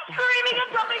gosh, I'm screaming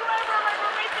and jumping over. My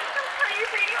roommate thinks I'm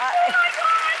crazy. Oh my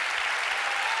god.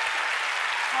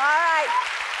 All right.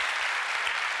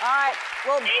 All right.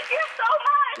 Well, thank you so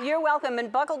much. You're welcome,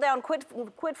 and buckle down. Quit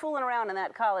fooling around in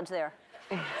that college there.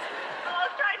 I'll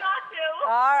try not to.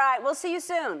 All right. We'll see you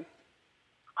soon.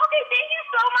 Okay, thank you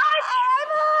so much.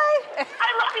 Bye.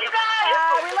 I love you guys.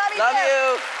 We love you Love too. you.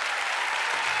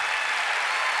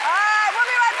 All right. We'll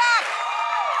be right back.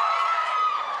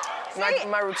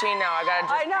 My routine now. I gotta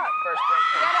just I know. first drink.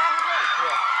 You gotta have a drink.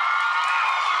 Yeah.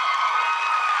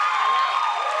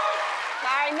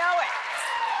 I know it.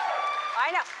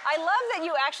 I know. I love that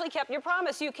you actually kept your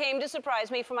promise. You came to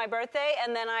surprise me for my birthday,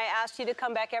 and then I asked you to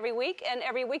come back every week, and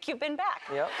every week you've been back.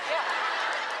 Yep. Yeah.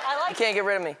 I like You can't get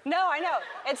rid of me. No, I know.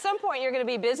 At some point, you're going to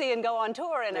be busy and go on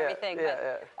tour and everything.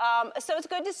 So it's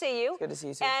good to see you. It's good to see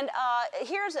you too. And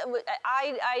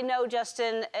I know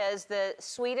Justin as the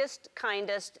sweetest,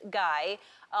 kindest guy.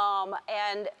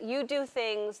 And you do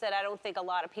things that I don't think a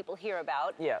lot of people hear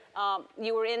about. Yeah.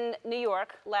 You were in New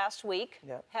York last week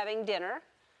having dinner.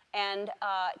 And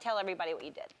tell everybody what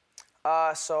you did.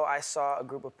 So I saw a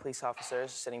group of police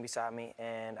officers sitting beside me,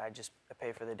 and I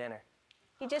paid for the dinner.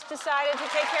 You just decided to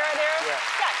take care of their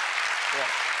stuff. Yeah.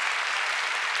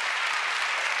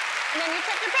 And then you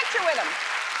took your picture with them.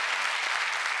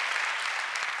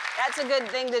 That's a good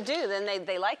thing to do. Then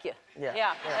they like you.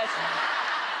 Yeah.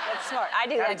 That's smart. I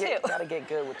do that too. Gotta get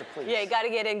good with the police. Yeah, you gotta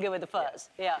get in good with the fuzz.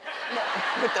 Yeah.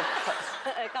 With the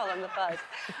fuzz. I call them the fuzz.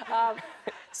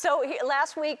 So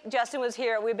last week, Justin was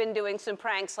here. We've been doing some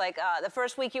pranks. Like the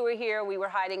first week you were here, we were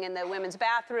hiding in the women's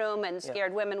bathroom and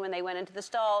scared women when they went into the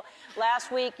stall.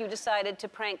 Last week, you decided to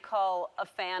prank call a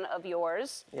fan of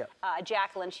yours,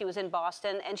 Jacqueline. She was in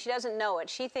Boston, and she doesn't know it.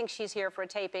 She thinks she's here for a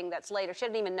taping that's later. She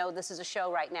doesn't even know this is a show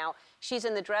right now. She's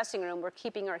in the dressing room. We're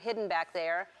keeping her hidden back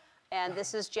there. And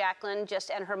this is Jacqueline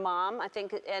and her mom, I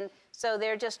think. And so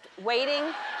they're just waiting.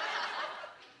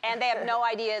 And they have no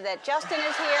idea that Justin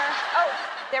is here. Oh,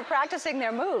 they're practicing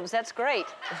their moves. That's great.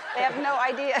 They have no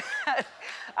idea.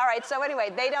 All right, so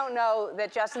anyway, they don't know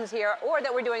that Justin's here or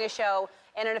that we're doing a show.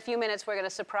 And in a few minutes, we're going to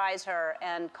surprise her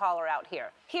and call her out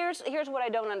here. Here's what I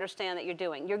don't understand that you're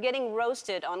doing. You're getting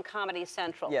roasted on Comedy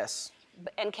Central. Yes.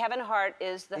 And Kevin Hart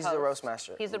is the host. He's the roast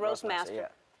master. He's the roast master. Yeah.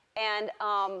 And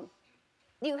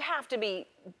you have to be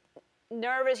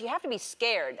nervous. You have to be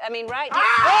scared. I mean, right? Ah!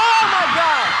 Oh, my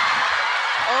God.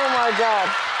 Oh, my God.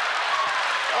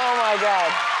 Oh, my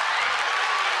God.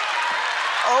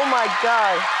 Oh, my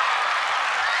God.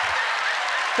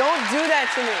 Don't do that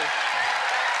to me.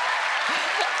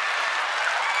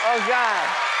 Oh, God.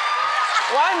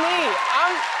 Why me?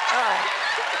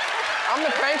 I'm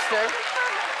the prankster.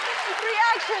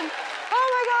 Reaction. Oh,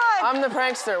 my God. I'm the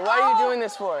prankster. Why are you doing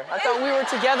this for? I thought we were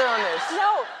together on this.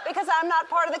 No, because I'm not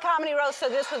part of the comedy roast, so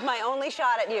this was my only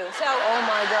shot at you. So. Oh,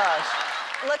 my gosh.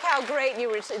 Look how great you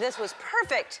were. This was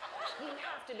perfect. You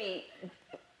have to be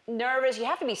nervous. You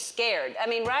have to be scared. I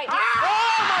mean, right? Ah!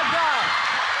 Oh, my God.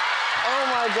 Oh,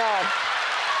 my God.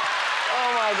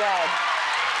 Oh, my God.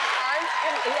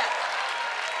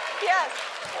 Yes.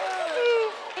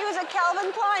 He was a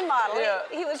Calvin Klein model. Yeah.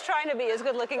 He was trying to be as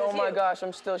good looking as you. Oh, my gosh,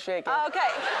 I'm still shaking. Okay.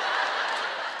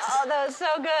 Oh, that was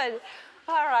so good.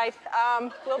 All right.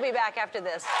 We'll be back after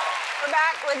this. We're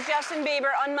back with Justin Bieber.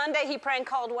 On Monday, he prank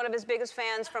called one of his biggest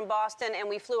fans from Boston, and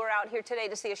we flew her out here today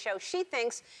to see a show. She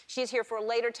thinks she's here for a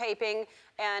later taping,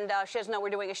 and she doesn't know we're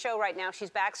doing a show right now.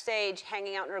 She's backstage,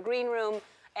 hanging out in her green room,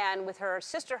 and with her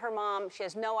sister, her mom. She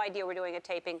has no idea we're doing a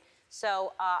taping.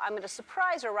 So I'm going to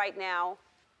surprise her right now.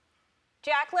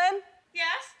 Jacqueline?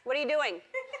 Yes? What are you doing?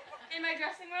 In my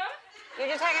dressing room? You're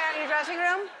just hanging out in your dressing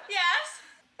room? Yes.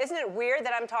 Isn't it weird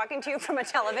that I'm talking to you from a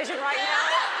television right now?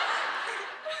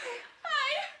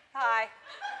 Hi.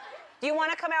 Do you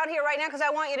want to come out here right now? Because I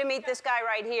want you to meet this guy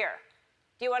right here.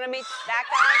 Do you want to meet that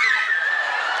guy?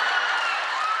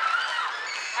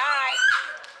 All right.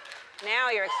 Now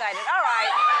you're excited. All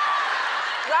right.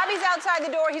 Robbie's outside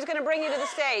the door. He's going to bring you to the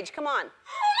stage. Come on.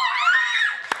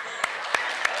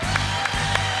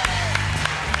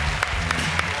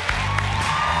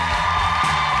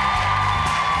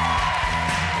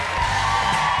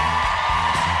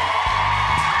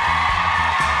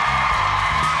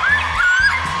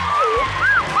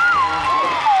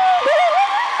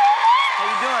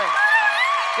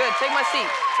 Good, take my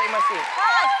seat. Take my seat.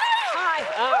 Hi. Hi.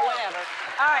 Whatever.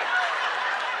 All right.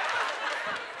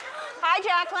 Hi,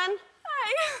 Jacqueline. Hi.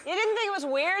 You didn't think it was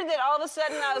weird that all of a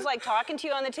sudden I was like talking to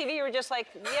you on the TV? You were just like,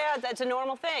 yeah, that's a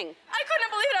normal thing. I couldn't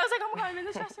believe it. I was like, oh my God, I'm in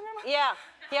this dressing room. Yeah.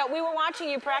 Yeah, we were watching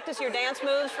you practice your dance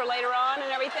moves for later on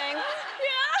and everything.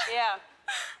 Yeah. Yeah.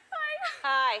 Hi.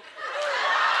 Hi.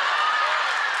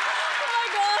 Oh my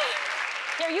God.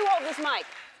 Here, you hold this mic.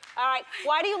 All right.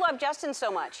 Why do you love Justin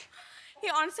so much? He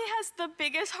honestly has the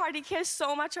biggest heart. He cares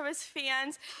so much of his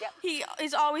fans. Yep. He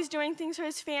is always doing things for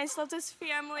his fans. He loves his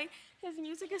family. His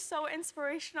music is so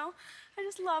inspirational. I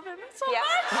just love him so much.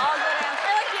 All good answers.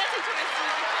 I like dancing to his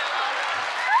music.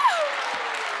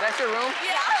 That's your room?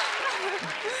 Yeah.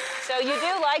 So you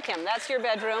do like him. That's your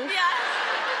bedroom. Yeah.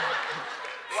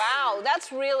 Wow,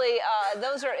 that's really,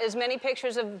 those are as many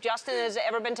pictures of Justin as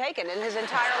ever been taken in his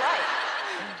entire life.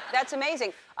 That's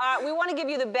amazing. We want to give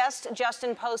you the best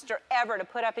Justin poster ever to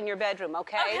put up in your bedroom,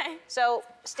 okay? Okay. So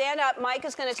stand up. Mike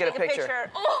is going to take a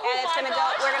picture. Oh, and it's going to go,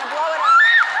 gosh. we're going to blow it up.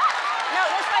 No,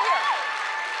 this right here.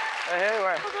 Hey,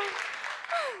 where?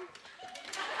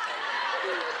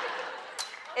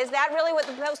 Is that really what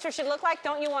the poster should look like?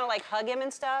 Don't you want to like hug him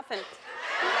and stuff? And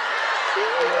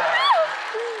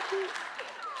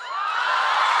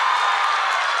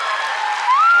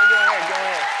Go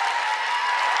ahead.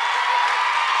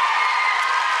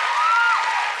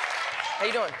 How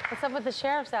you doing? What's up with the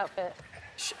sheriff's outfit?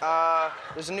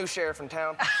 There's a new sheriff in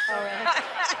town. Oh,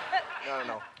 really?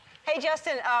 No. Hey,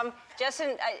 Justin, I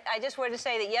just wanted to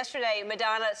say that yesterday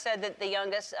Madonna said that the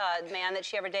youngest man that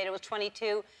she ever dated was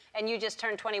 22, and you just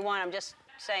turned 21. I'm just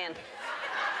saying.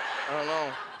 I don't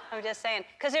know. I'm just saying.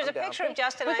 Because there's a picture of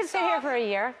Justin We I can saw. sit here for a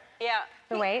year. Yeah.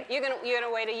 To wait. You're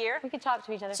gonna wait a year? We can talk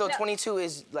to each other. So 22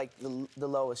 is like the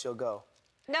lowest you'll go.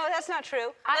 No, that's not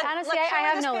true. Honestly, I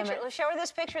have no limit. Show her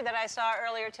this picture that I saw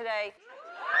earlier today.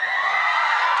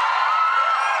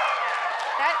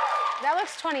 That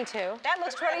looks 22. That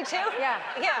looks 22? Yeah.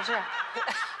 Yeah. For sure.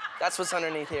 That's what's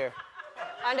underneath here.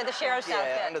 Under the sheriff's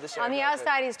outfit. Yeah, under the sheriff's On the outfit.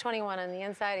 outside, he's 21. On the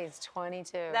inside, he's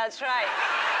 22. That's right.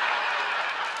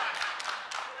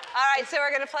 All right, so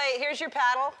we're gonna play, here's your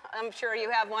paddle. I'm sure you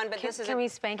have one, but this is Can we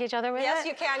spank each other with it? Yes,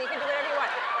 you can. You can do whatever you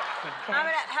want. Okay. I'm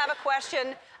gonna have a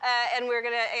question, and we're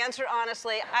gonna answer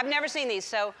honestly. I've never seen these,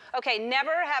 so, okay,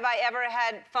 never have I ever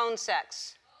had phone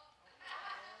sex.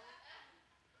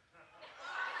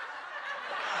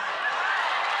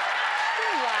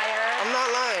 You liar. I'm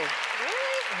not lying.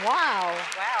 Really? Wow.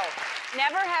 Wow.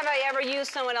 Never have I ever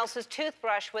used someone else's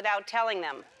toothbrush without telling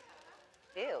them.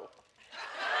 Ew.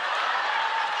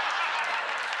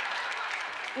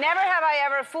 Never have I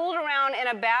ever fooled around in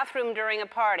a bathroom during a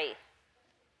party.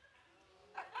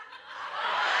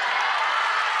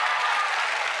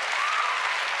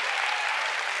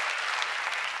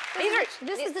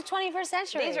 This is the 21st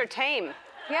century. These are tame.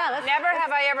 Yeah, Never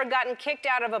have I ever gotten kicked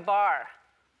out of a bar.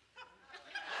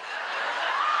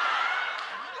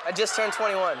 I just turned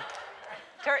 21.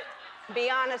 Be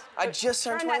honest. I just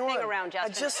turned 21. Turn that thing around,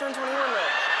 Justin. I just turned 21 though.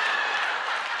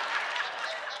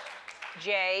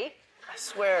 Jay. I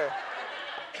swear.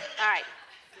 All right.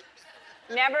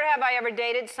 Never have I ever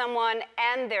dated someone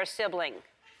and their sibling.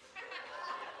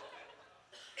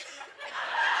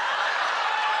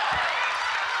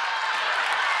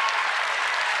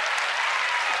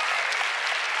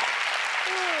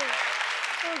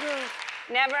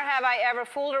 Never have I ever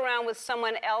fooled around with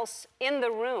someone else in the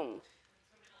room.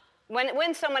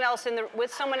 With someone else in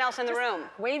the room.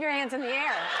 Wave your hands in the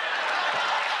air.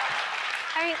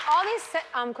 I mean, all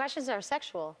these questions are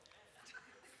sexual.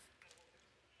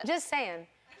 Just saying.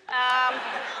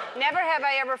 Never have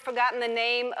I ever forgotten the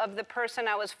name of the person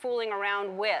I was fooling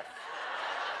around with.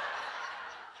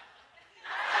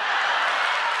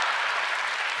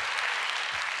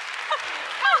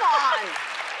 Come on.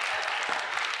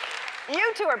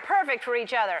 You two are perfect for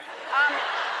each other.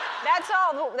 That's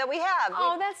all that we have.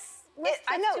 Oh, let's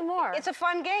do more. It's a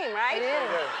fun game, right? It is.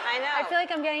 I know. I feel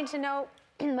like I'm getting to know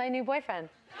my new boyfriend.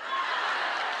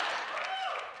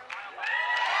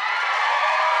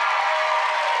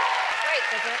 Great.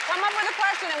 Come up with a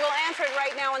question and we'll answer it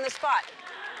right now on the spot.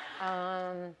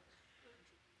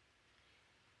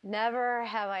 Never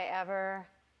have I ever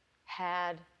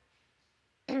had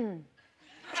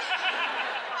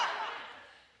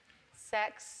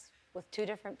sex with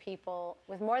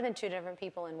more than two different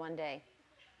people in one day.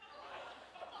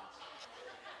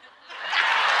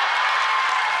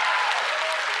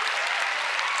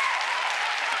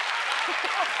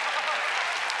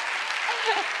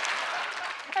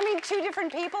 I mean, two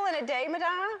different people in a day,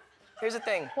 Madonna? Here's the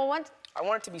thing. Well, I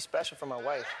want it to be special for my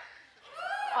wife.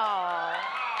 Oh.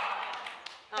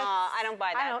 I don't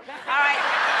buy that. I don't. All right.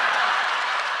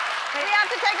 We have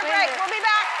to take a break. We'll be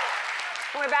back.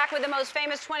 We're back with the most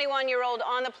famous 21-year-old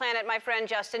on the planet, my friend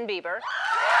Justin Bieber.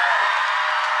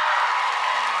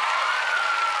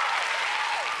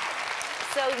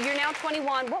 So you're now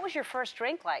 21. What was your first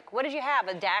drink like? What did you have?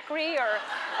 A daiquiri or?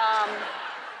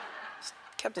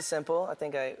 Kept it simple. I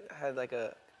think I had like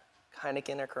a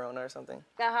Heineken or Corona or something.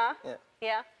 Uh-huh. Yeah.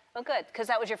 Yeah? Well, good, because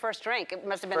that was your first drink. It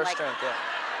must have been First drink, yeah.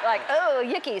 like, oh,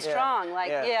 yicky, strong. Like,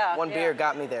 yeah. One beer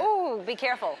got me there. Ooh, be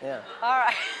careful. Yeah. All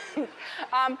right.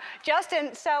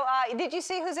 Justin, so did you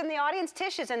see who's in the audience?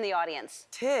 Tish is in the audience.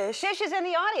 Tish? Tish is in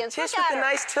the audience. Tish Look with at a her.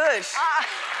 nice tush.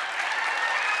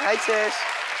 Hi, Tish.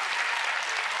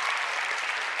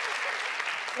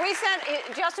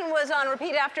 Justin was on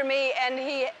repeat after me, and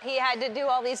he had to do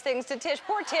all these things to Tish.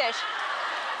 Poor Tish.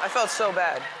 I felt so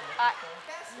bad.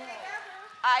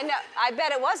 I know. I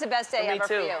bet it was the best day Me ever too.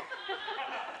 for you.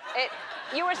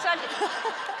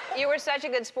 You were such a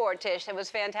good sport, Tish. It was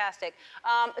fantastic.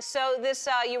 So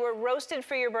you were roasted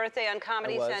for your birthday on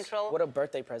Comedy Central. What a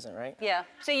birthday present, right? Yeah.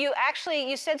 So you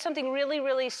said something really,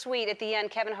 really sweet at the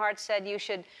end. Kevin Hart said you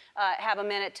should have a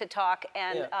minute to talk,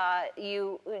 and do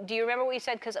you remember what you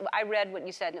said? Because I read what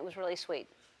you said, and it was really sweet.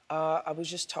 I was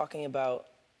just talking about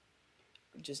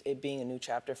just it being a new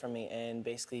chapter for me, and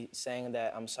basically saying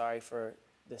that I'm sorry for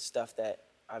the stuff that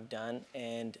I've done,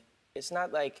 and it's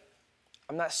not like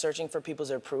I'm not searching for people's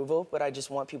approval, but I just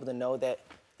want people to know that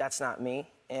that's not me,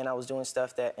 and I was doing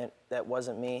stuff that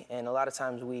wasn't me, and a lot of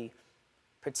times we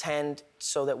pretend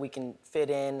so that we can fit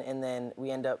in, and then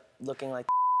we end up looking like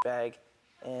a bag,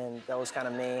 and that was kind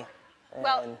of me.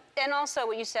 Well, and also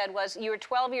what you said was you were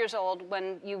 12 years old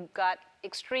when you got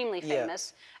extremely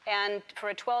famous, and for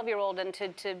a 12-year-old and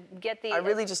to get the... I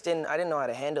really just didn't know how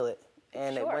to handle it,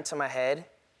 and it went to my head,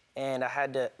 and I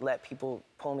had to let people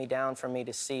pull me down for me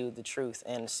to see the truth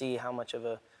and see how much of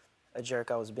a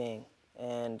jerk I was being.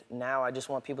 And now I just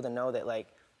want people to know that, like,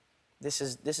 this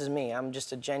is me. I'm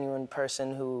just a genuine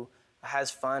person who has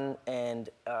fun, and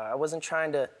I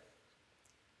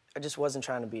just wasn't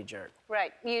trying to be a jerk.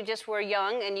 Right. You just were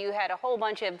young, and you had a whole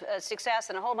bunch of success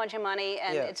and a whole bunch of money,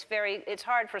 and Yeah. it's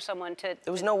hard for someone to...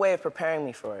 There was no way of preparing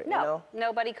me for it, No, you know?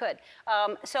 nobody could.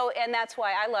 And that's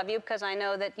why I love you, because I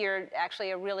know that you're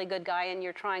actually a really good guy, and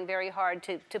you're trying very hard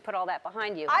to put all that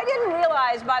behind you. I didn't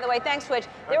realize, by the way, thanks, Switch,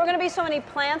 there were going to be so many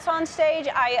plants on stage.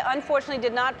 I unfortunately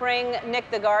did not bring Nick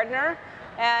the gardener,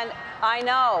 and I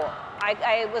know.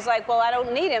 I was like, well, I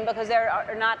don't need him because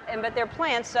but they're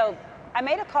plants, so I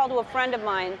made a call to a friend of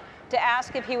mine to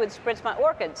ask if he would spritz my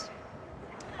orchids.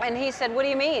 And he said, what do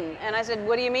you mean? And I said,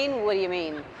 what do you mean, what do you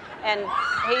mean? And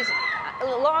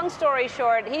long story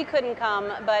short, he couldn't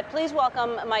come, but please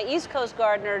welcome my East Coast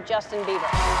gardener, Justin Bieber.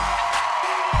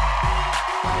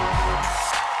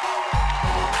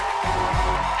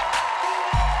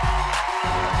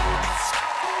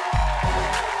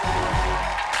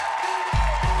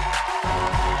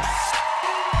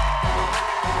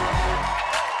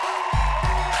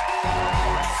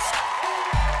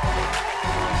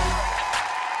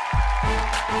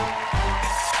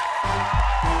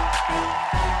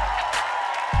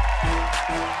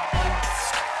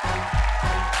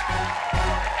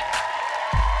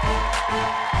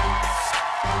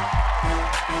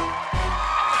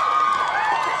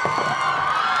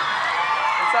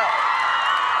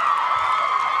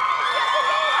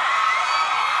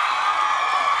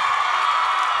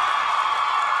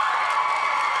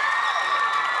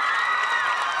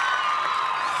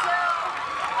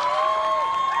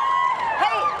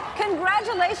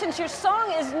 Congratulations, your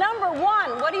song is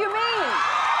 #1. What do you mean?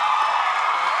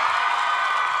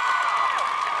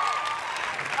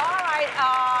 All right,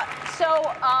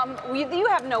 you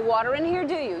have no water in here,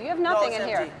 do you? You have nothing in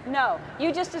here. No,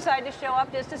 you just decided to show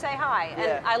up just to say hi,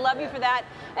 and I love you for that.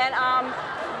 And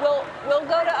we'll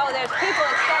go to, oh, there's people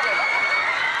excited.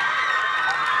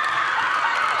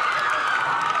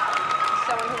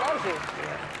 Someone who loves you.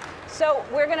 So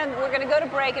we're gonna go to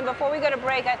break, and before we go to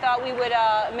break, I thought we would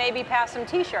maybe pass some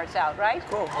T-shirts out, right?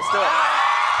 Cool, let's do it.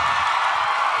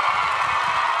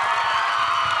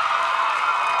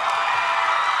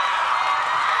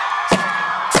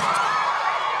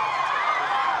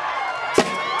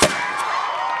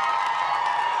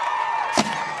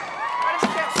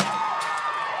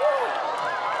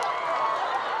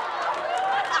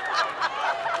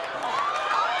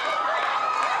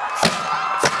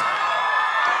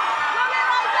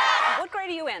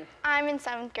 I'm in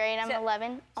 7th grade. I'm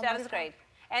 11. 7th grade.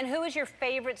 And who is your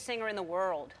favorite singer in the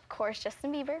world? Of course,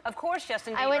 Justin Bieber. Of course,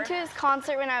 Justin Bieber. I went to his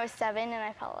concert when I was 7, and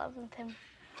I fell in love with him.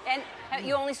 And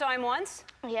you only saw him once?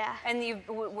 Yeah. And you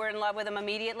were in love with him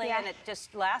immediately, and it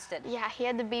just lasted? Yeah, he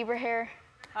had the Bieber hair.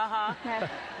 Uh-huh. No.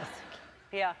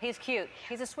 Yeah, he's cute.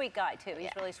 He's a sweet guy, too.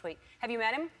 He's really sweet. Have you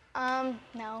met him?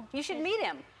 No. You should meet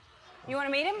him. You want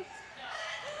to meet him?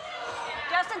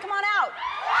 Justin, come on out.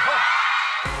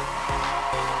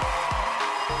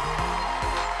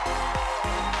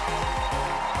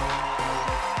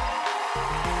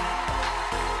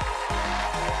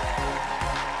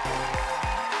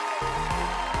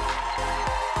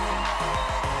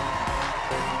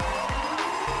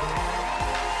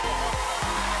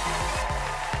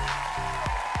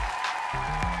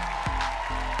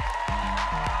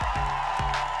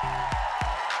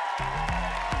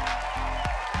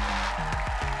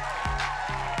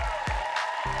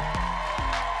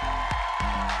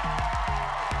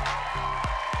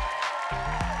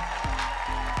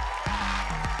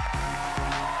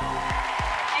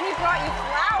 Brought you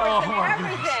flowers and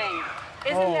everything.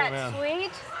 Isn't that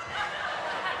sweet?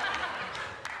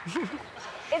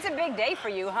 It's a big day for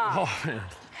you, huh? Oh, man.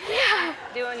 Yeah.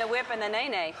 Doing the whip and the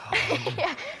nay-nay.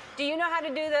 Yeah. Do you know how to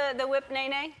do the whip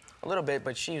nay-nay? A little bit,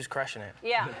 but she was crushing it.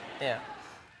 Yeah. Yeah.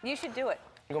 You should do it.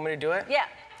 You want me to do it? Yeah.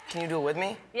 Can you do it with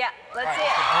me? Yeah, let's see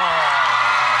it.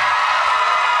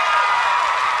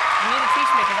 You need to teach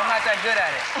me because I'm not that good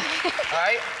at it. All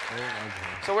right?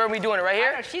 So where are we doing it? Right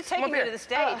here? Know, she's taking you to the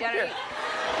stage. Oh, here.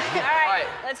 All right,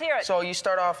 let's hear it. So you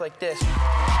start off like this.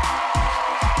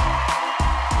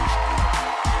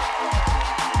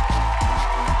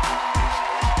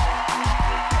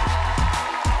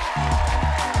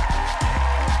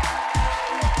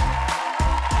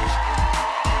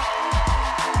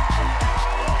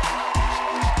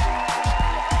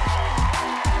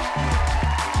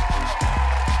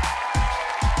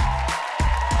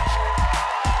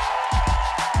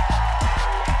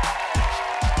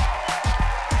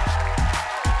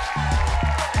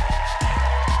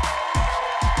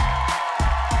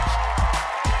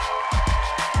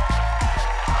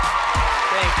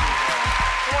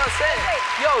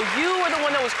 Yo, you were the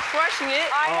one that was crushing it.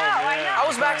 I know. I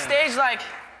was backstage like,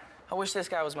 I wish this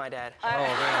guy was my dad. Oh,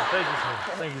 man. Thank you, sir.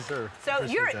 Thank you, sir. So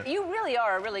Appreciate that. you really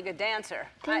are a really good dancer.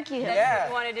 Thank you. That's Yeah. what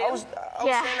you want to do? I was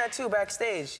saying that too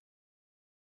backstage.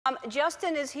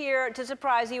 Justin is here to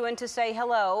surprise you and to say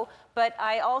hello, but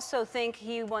I also think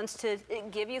he wants to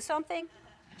give you something.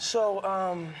 So,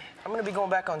 I'm gonna be going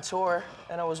back on tour,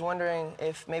 and I was wondering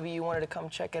if maybe you wanted to come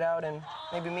check it out and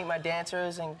maybe meet my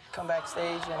dancers and come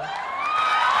backstage and...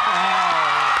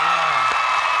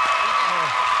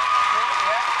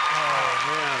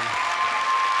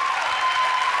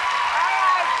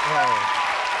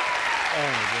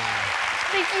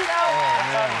 Thank you.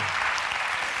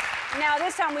 Now,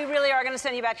 this time we really are going to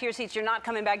send you back to your seats. You're not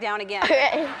coming back down again.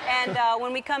 Okay. And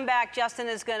when we come back, Justin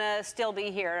is going to still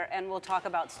be here, and we'll talk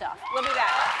about stuff. We'll be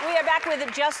back. We are back with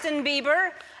Justin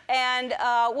Bieber. And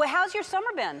well, how's your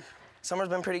summer been? Summer's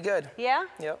been pretty good. Yeah?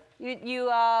 Yep. You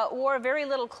wore very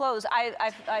little clothes.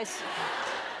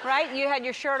 Right? You had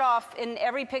your shirt off in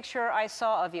every picture I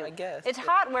saw of you. I guess. It's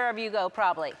hot wherever you go,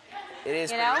 probably. It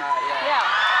is You pretty know? hot, Yeah.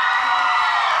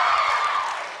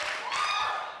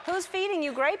 Who's feeding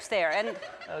you grapes there? And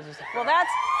That was just a well, that's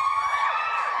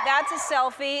a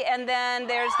selfie, and then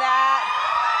there's that.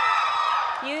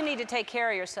 You need to take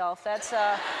care of yourself. That's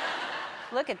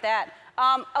look at that.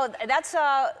 Oh, that's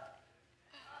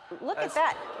look at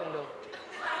that. Kendall.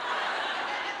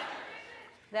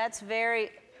 That's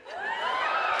very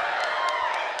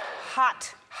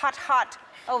hot, hot, hot.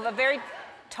 Oh, a very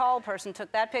tall person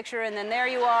took that picture, and then there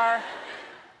you are.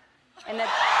 And then.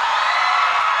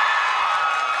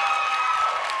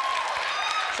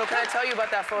 So can I tell you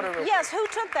about that photo real quick? Yes, who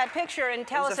took that picture and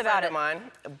tell us about it? It was a friend of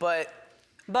mine,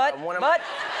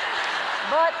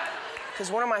 because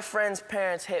one of my friend's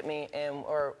parents hit me,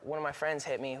 or one of my friends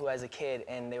hit me who has a kid,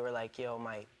 and they were like, yo,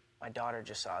 my daughter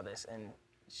just saw this, and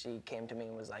she came to me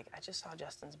and was like, I just saw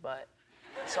Justin's butt.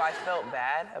 So I felt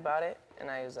bad about it, and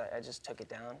I just took it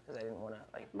down because I didn't want to,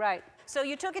 like... Right. So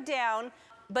you took it down,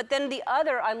 but then the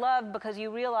other I love because you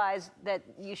realized that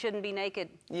you shouldn't be naked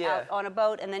out on a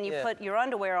boat, and then you put your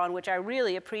underwear on, which I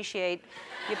really appreciate.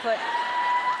 You put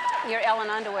your Ellen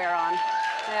underwear on. Yeah.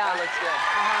 That looks good.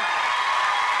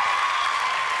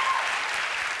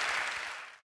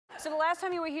 So the last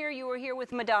time you were here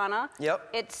with Madonna. Yep.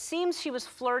 It seems she was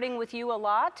flirting with you a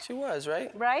lot. She was,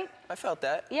 right? Right? I felt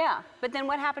that. Yeah. But then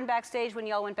what happened backstage when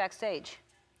y'all went backstage?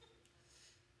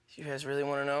 You guys really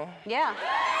want to know? Yeah.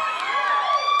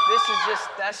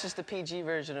 That's just the PG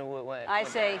version of what went. I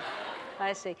see.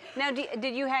 I see. Now,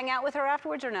 did you hang out with her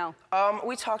afterwards or no?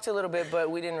 We talked a little bit,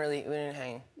 but we didn't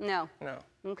hang. No. No.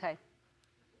 Okay.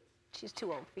 She's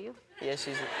too old for you. Yeah,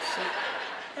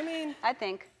 I mean... I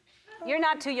think. You're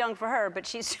not too young for her, but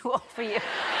she's too old for you.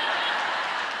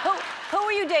 Who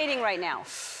are you dating right now?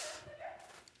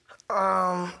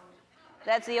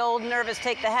 That's the old nervous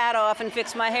take the hat off and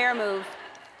fix my hair move.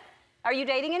 Are you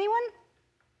dating anyone?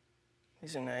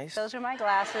 These are nice. Those are my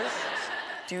glasses.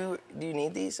 Do you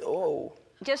need these? Oh.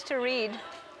 Just to read.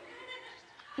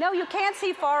 No, you can't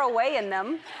see far away in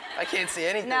them. I can't see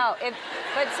anything. No,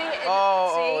 but see.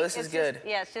 This is good.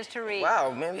 Yes, just to read.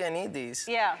 Wow, maybe I need these.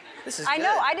 Yeah. This is I good.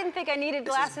 know. I didn't think I needed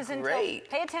glasses This is great.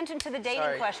 until. Pay attention to the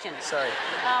dating questions. Sorry.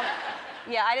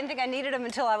 Yeah, I didn't think I needed them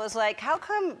until I was like, how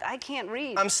come I can't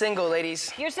read? I'm single,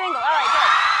 ladies. You're single. All right,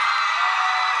 good.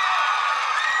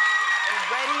 And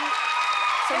ready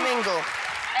to mingle.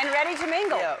 And ready to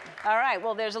mingle. Yeah. All right.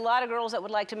 Well, there's a lot of girls that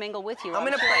would like to mingle with you. I'm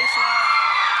in a sure. place now.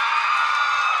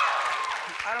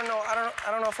 I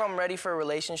don't know if I'm ready for a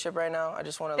relationship right now. I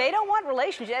just want to. They don't want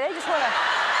relationship. They just want to.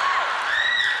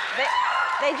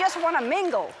 They just want to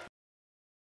mingle.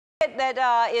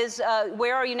 That is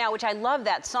 "Where Are You Now," which I love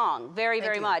that song very,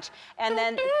 very much. And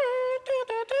then.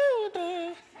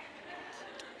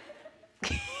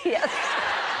 Yes.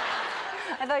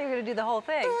 I thought you were going to do the whole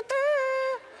thing.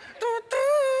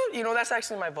 You know, that's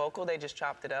actually my vocal. They just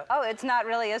chopped it up. Oh, it's not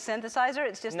really a synthesizer?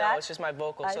 It's just that? No, it's just my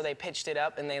vocal. So they pitched it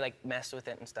up and they, like, messed with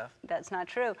it and stuff. That's not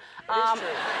true. It is true.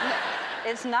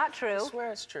 It's not true. I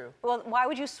swear it's true. Well, why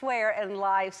would you swear and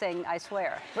lie saying, I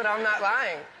swear? But I'm not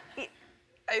lying.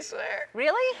 I swear.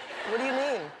 Really? What do you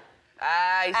mean?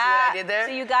 Ah, you see what I did there?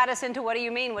 So you got us into what do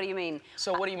you mean? What do you mean?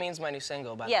 So What Do You Mean is my new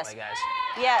single, by the way, guys.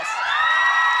 Yes.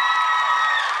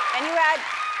 And you had...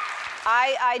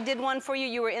 I did one for you.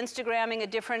 You were Instagramming a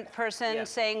different person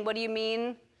saying, what do you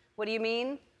mean? What do you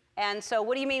mean? And so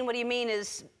what do you mean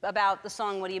is about the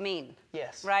song What Do You Mean?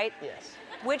 Yes. Right? Yes.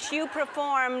 Which you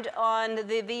performed on the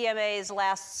VMAs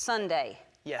last Sunday.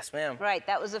 Yes, ma'am. Right.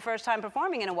 That was the first time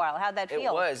performing in a while. How'd that feel?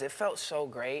 It was. It felt so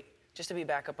great just to be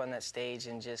back up on that stage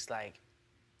and just like,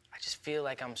 I just feel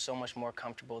like I'm so much more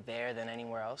comfortable there than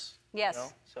anywhere else. Yes. You know?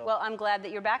 So, well, I'm glad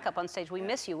that you're back up on stage. We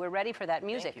miss you. We're ready for that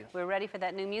music. Thank you. We're ready for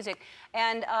that new music.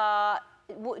 And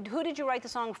who did you write the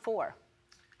song for?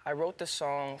 I wrote the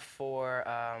song for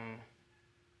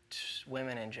just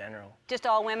women in general. Just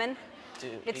all women?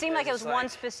 Dude, it seemed like it was one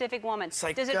specific woman.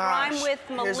 Like, Does it rhyme with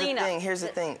Here's Melina? the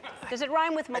thing. Does it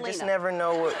rhyme with Melina? I just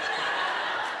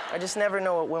never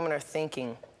know what women are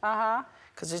thinking. Uh-huh.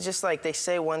 Because it's just like they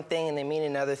say one thing and they mean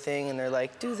another thing, and they're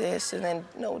like, do this, and then,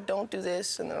 no, don't do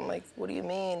this. And then I'm like, what do you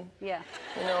mean? Yeah.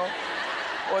 You know?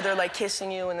 Or they're like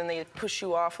kissing you, and then they push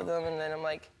you off of them, and then I'm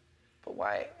like, but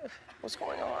why? What's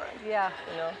going on? Yeah.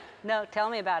 You know? No, tell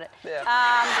me about it. Yeah. Oh,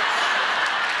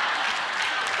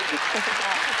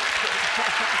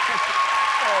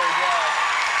 God.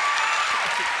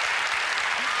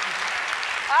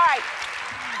 All right.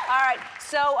 All right.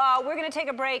 So we're going to take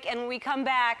a break, and when we come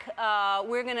back,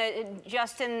 we're going to,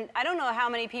 Justin, I don't know how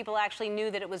many people actually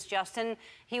knew that it was Justin.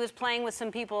 He was playing with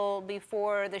some people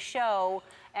before the show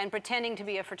and pretending to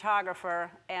be a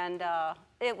photographer, and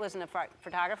it wasn't a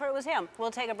photographer, it was him.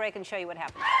 We'll take a break and show you what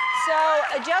happened. So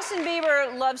Justin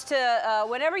Bieber loves to,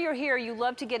 whenever you're here, you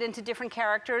love to get into different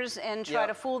characters and try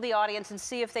to fool the audience and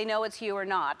see if they know it's you or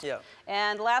not. Yeah.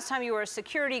 And last time you were a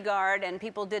security guard and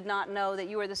people did not know that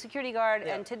you were the security guard,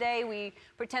 Yeah. and today we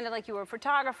pretended like you were a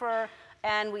photographer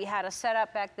and we had a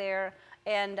setup back there,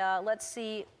 and let's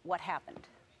see what happened.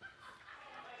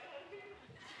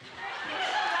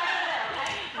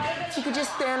 If you could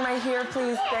just stand right here,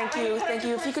 please. Thank you. Thank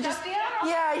you. If you could just,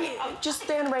 just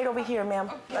stand right over here, ma'am.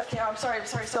 Okay, I'm sorry.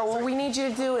 So what we need you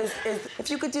to do is if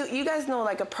you could do, you guys know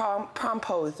like a prom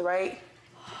pose, right?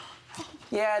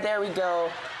 Yeah, there we go.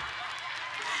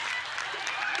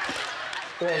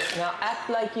 Great. Now act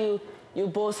like you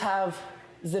both have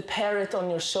the parrot on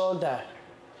your shoulder.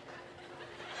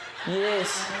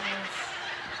 Yes.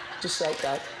 Just like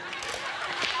that.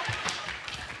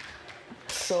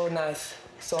 So nice.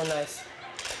 So nice.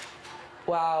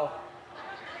 Wow.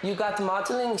 You got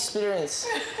modeling experience.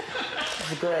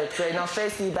 Great, great. Now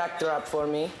face the backdrop for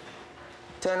me.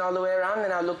 Turn all the way around and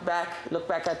now look back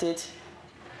at it.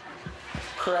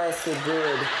 Crazy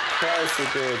good, crazy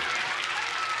good.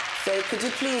 Say, could you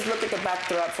please look at the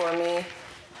backdrop for me?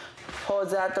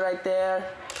 Hold that right there.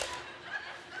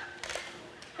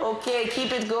 Okay,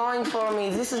 keep it going for me.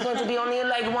 This is going to be only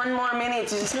like 1 more minute.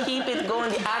 Just keep it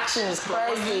going. The action is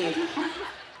crazy.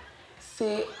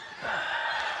 See,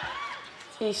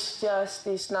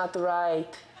 it's not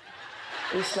right.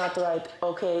 It's not right.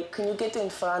 Okay, can you get in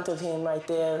front of him right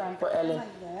there for Ellen?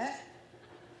 Like that.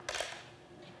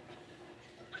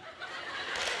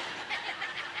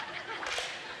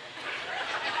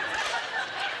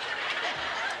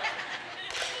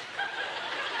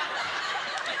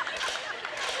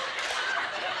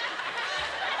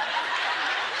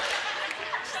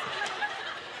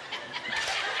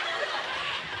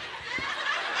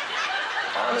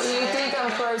 You think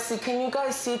I'm crazy? Can you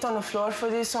guys sit on the floor for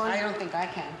this one? I don't think I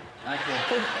can. I can.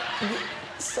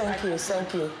 Thank you,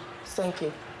 thank you, thank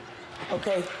you.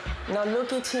 Okay, now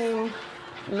look at him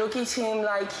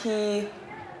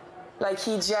like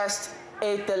he just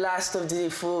ate the last of the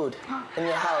food in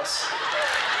your house.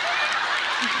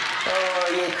 Oh,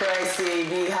 you're crazy.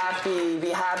 Be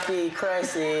happy,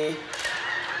 crazy.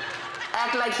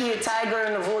 Act like he a tiger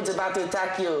in the woods about to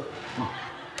attack you.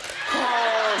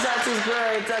 Oh, that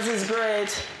is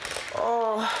great.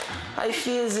 Oh, I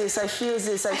feel this, I feel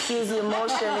the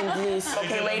emotion in this.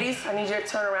 Okay, ladies, I need you to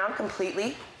turn around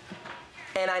completely.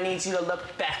 And I need you to look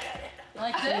back at it.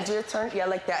 Like this? I need you to turn, yeah,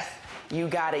 like that. You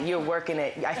got it, you're working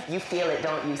it. You feel it,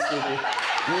 don't you, Stevie?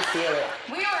 You feel it.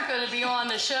 We aren't going to be on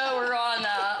the show or on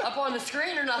up on the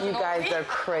screen or nothing. You guys are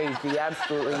crazy,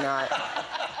 absolutely not.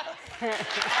 Oh,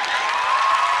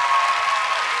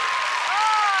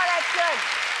 that's good.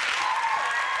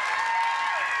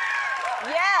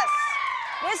 Yes.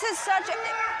 This is such a...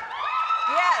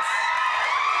 Yes.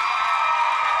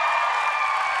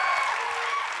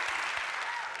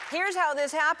 Here's how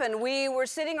this happened. We were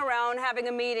sitting around having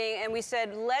a meeting, and we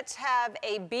said, let's have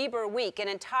a Bieber week, an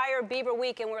entire Bieber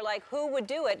week. And we're like, who would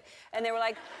do it? And they were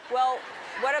like, well,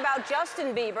 what about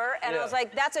Justin Bieber? And I was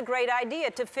like, that's a great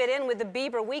idea to fit in with the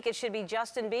Bieber week. It should be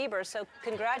Justin Bieber. So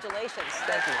congratulations.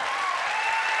 Thank you.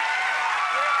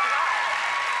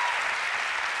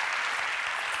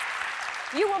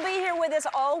 You will be here with us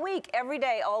all week, every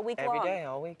day, all week long. Every day,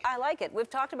 all week. I like it. We've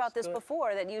talked about this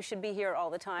before, that you should be here all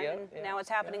the time, Yeah, and yeah, now it's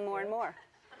happening more and more.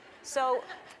 So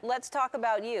let's talk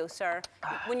about you, sir.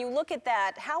 When you look at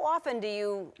that, how often do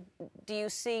you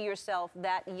see yourself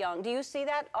that young? Do you see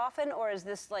that often, or is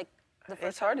this like the first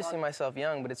It's hard to time? see myself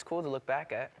young, but it's cool to look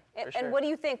back at. And, for sure. and what do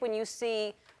you think when you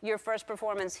see your first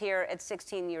performance here at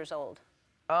 16 years old?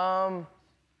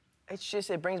 It's just,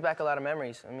 it brings back a lot of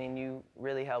memories. I mean, you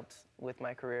really helped with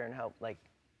my career and helped, like,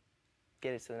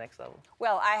 get it to the next level.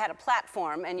 Well, I had a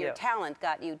platform, and your Yeah. talent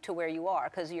got you to where you are,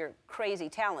 because you're crazy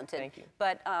talented. Thank you.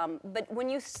 But when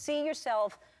you see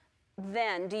yourself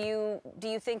then, do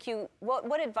you think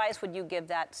what advice would you give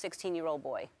that 16-year-old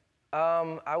boy?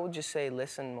 I would just say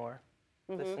listen more.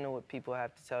 Mm-hmm. Listen to what people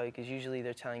have to tell you, because usually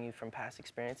they're telling you from past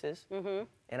experiences. Mm-hmm.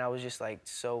 And I was just like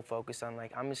so focused on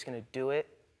like, I'm just gonna do it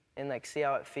and like see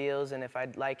how it feels. And if I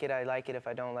like it, I like it. If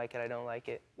I don't like it, I don't like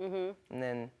it. Mm-hmm. And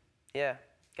then, yeah,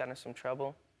 got into some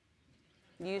trouble.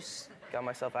 Got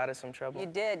myself out of some trouble. You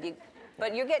did.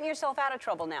 But you're getting yourself out of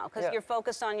trouble now, because Yeah. you're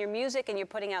focused on your music and you're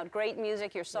putting out great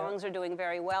music. Your songs are doing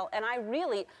very well. And I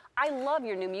love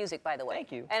your new music, by the way.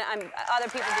 Thank you. And other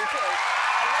people do too.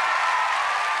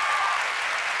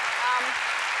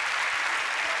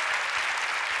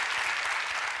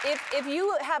 If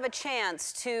you have a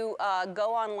chance to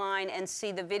go online and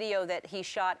see the video that he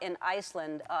shot in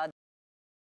Iceland, Right.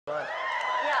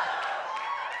 yeah,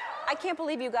 I can't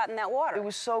believe you got in that water. It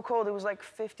was so cold. It was like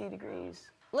 50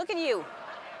 degrees. Look at you.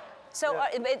 So Yeah.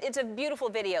 it's a beautiful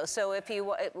video. So if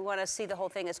you want to see the whole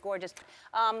thing, it's gorgeous.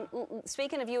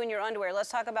 Speaking of you in your underwear, let's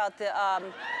talk about the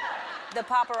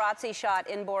paparazzi shot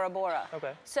in Bora Bora.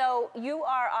 Okay. So you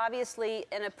are obviously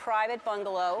in a private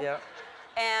bungalow. Yeah.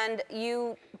 And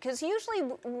because usually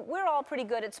we're all pretty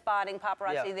good at spotting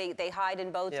paparazzi. Yeah. They hide in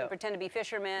boats Yeah. and pretend to be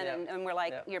fishermen, Yeah. and we're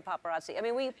like, Yeah. you're paparazzi. I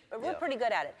mean, we're Yeah. pretty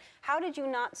good at it. How did you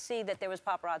not see that there was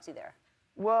paparazzi there?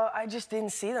 Well, I just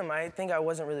didn't see them. I think I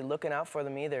wasn't really looking out for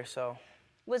them either, so.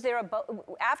 Was there a boat?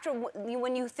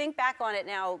 When you think back on it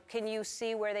now, can you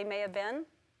see where they may have been?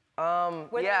 Were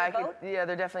they yeah, in a boat? yeah,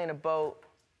 they're definitely in a boat.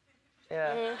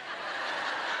 Yeah. Mhm.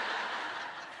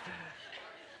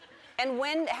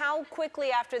 And how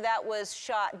quickly after that was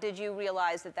shot did you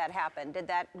realize that happened? Did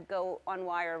that go on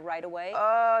wire right away?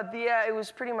 Yeah, it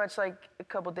was pretty much like a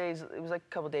couple days. It was like a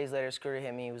couple days later. Scooter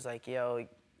hit me. He was like, "Yo,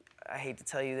 I hate to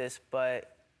tell you this,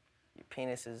 but your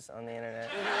penis is on the internet."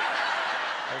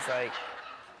 I was like,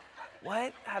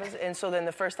 "What? How does it?" And so then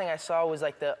the first thing I saw was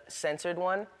like the censored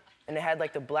one, and it had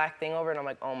like the black thing over it. And I'm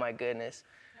like, "Oh my goodness,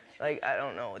 like I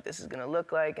don't know what this is gonna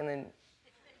look like." And then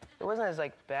it wasn't as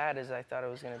like bad as I thought it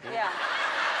was gonna be. Yeah.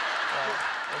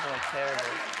 It wasn't like terrible.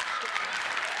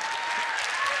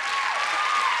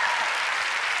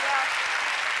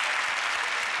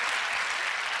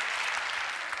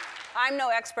 I'm no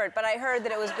expert, but I heard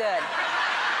that it was good.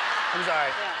 It was all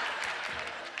right.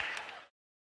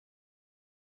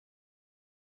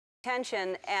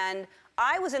 Attention, and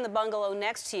I was in the bungalow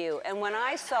next to you, and when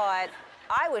I saw it,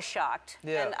 I was shocked.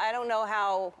 Yeah. And I don't know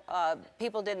how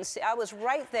people didn't see. I was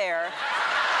right there. Oh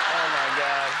my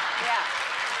God. Yeah.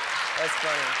 That's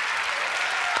funny.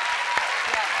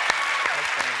 Yeah.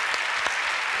 That's funny.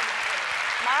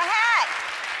 My hat.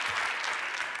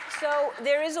 So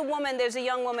there's a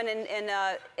young woman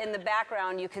in the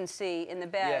background you can see in the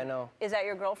bed. Yeah, I know. Is that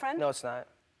your girlfriend? No, it's not.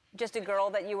 Just a girl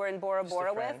that you were in Bora Just a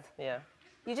Bora with? friend. Yeah.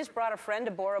 You just brought a friend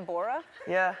to Bora Bora?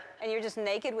 Yeah. And you're just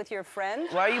naked with your friend?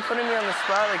 Why are you putting me on the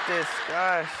spot like this?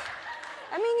 Gosh.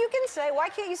 I mean, you can say, why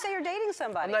can't you say you're dating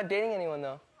somebody? I'm not dating anyone,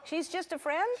 though. She's just a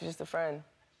friend? She's just a friend.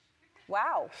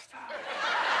 Wow.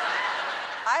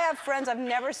 I have friends, I've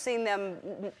never seen them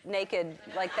naked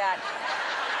like that.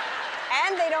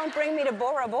 And they don't bring me to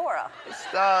Bora Bora.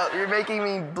 Stop. You're making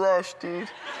me blush, dude.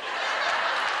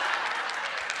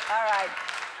 All right.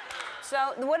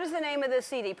 So what is the name of the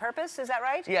CD? Purpose, is that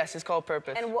right? Yes, it's called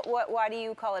Purpose. And why do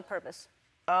you call it Purpose?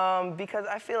 Because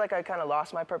I feel like I kind of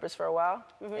lost my purpose for a while,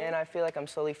 and I feel like I'm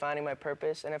slowly finding my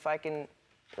purpose. And if I can,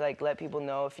 like, let people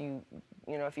know if you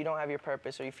don't have your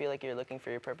purpose or you feel like you're looking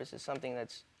for your purpose, it's something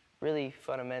that's really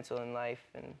fundamental in life,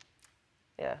 and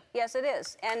yeah. Yes, it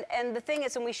is. And the thing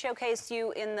is, and we showcased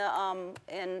you in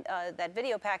that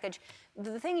video package,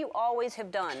 the thing you always have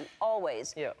done,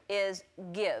 always, is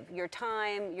give your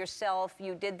time, yourself.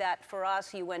 You did that for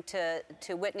us. You went to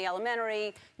Whitney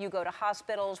Elementary. You go to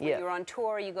hospitals. When you're on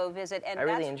tour, you go visit. And I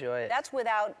really enjoy it. That's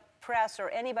without press or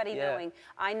anybody knowing.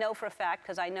 I know for a fact,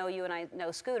 because I know you and I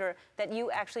know Scooter, that you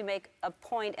actually make a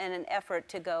point and an effort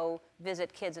to go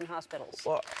visit kids in hospitals.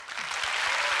 Well,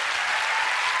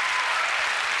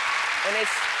 and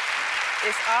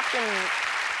it's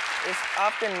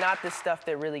often not the stuff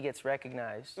that really gets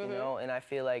recognized, you know? And I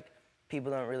feel like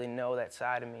people don't really know that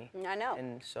side of me. I know.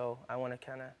 And so I want to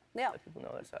kind of let people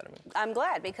know that side of me. I'm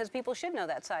glad, because people should know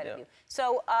that side of you.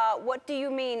 So what do you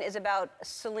mean is about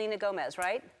Selena Gomez,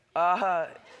 right?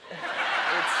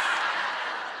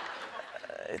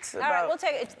 It's about All right, we'll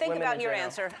think women about in your general.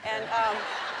 answer. And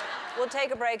We'll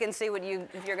take a break and see what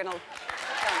if you're gonna. We're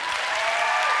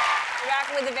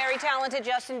back with the very talented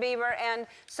Justin Bieber, and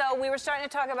so we were starting to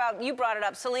talk about. You brought it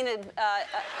up, Selena.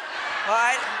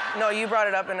 No, you brought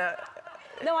it up, and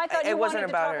no, I thought you wanted to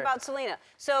talk her. about Selena.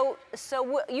 So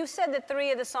you said that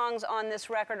 3 of the songs on this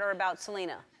record are about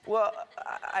Selena. Well,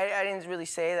 I didn't really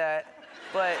say that,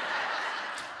 but.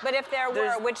 But if there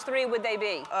were, which 3 would they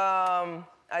be?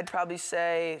 I'd probably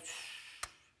say.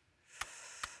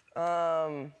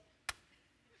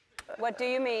 What do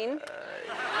you mean?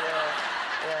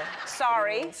 Yeah.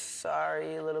 Sorry.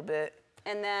 Sorry, a little bit.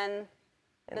 And then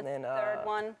the third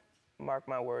one? Mark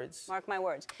my words. Mark my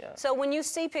words. Yeah. So when you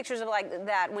see pictures of like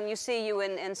that, when you see you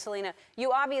and Selena,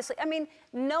 you obviously, I mean,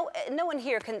 no one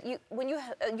here can,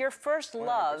 your first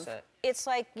love, 100%. it's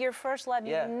like your first love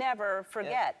Yeah. you never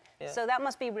forget. Yeah. So that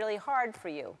must be really hard for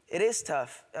you. It is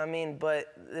tough. I mean,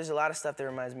 but there's a lot of stuff that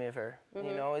reminds me of her. Mm-hmm.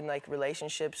 You know, in like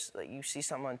relationships, like you see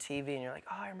something on TV and you're like,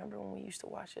 oh, I remember when we used to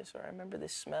watch this, or I remember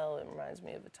this smell. It reminds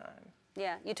me of a time.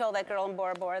 Yeah, you told that girl in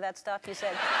Bora Bora that stuff, you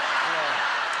said?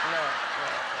 No.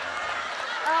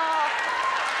 Oh,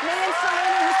 me and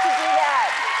Selena used to do that.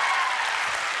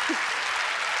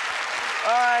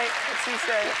 All right, what's he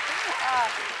say?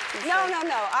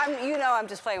 No. I'm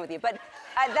just playing with you. But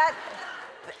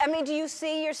I mean, do you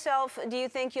see yourself, do you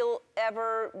think you'll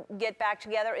ever get back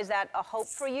together? Is that a hope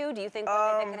for you? Do you think one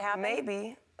day that could happen?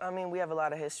 Maybe. I mean, we have a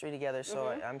lot of history together,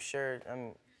 so I'm sure,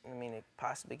 it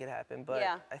possibly could happen. But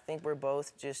I think we're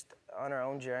both just on our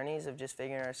own journeys of just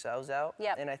figuring ourselves out.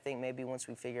 Yep. And I think maybe once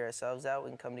we figure ourselves out, we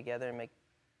can come together and make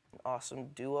an awesome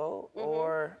duo.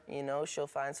 Or, she'll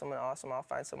find someone awesome, I'll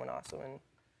find someone awesome. And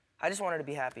I just want her to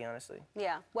be happy, honestly.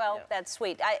 Yeah, well, that's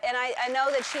sweet. I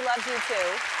know that she loves you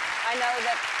too. I know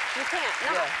that you can't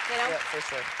not, Yeah, for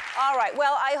sure. All right,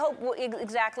 well, I hope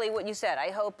exactly what you said. I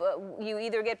hope you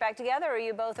either get back together or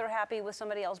you both are happy with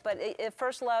somebody else. But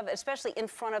first love, especially in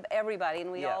front of everybody,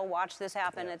 and we all watch this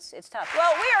happen, it's tough.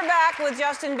 Well, we are back with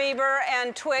Justin Bieber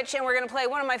and Twitch, and we're going to play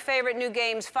one of my favorite new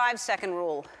games, 5-second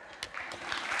rule.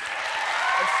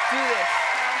 Let's do this.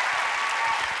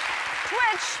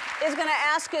 Twitch is going to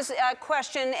ask us a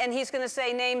question, and he's going to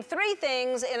say, name 3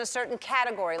 things in a certain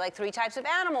category, like 3 types of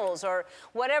animals or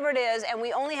whatever it is, and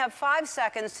we only have 5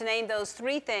 seconds to name those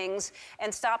 3 things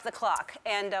and stop the clock.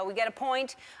 And we get a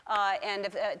point, and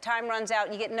if time runs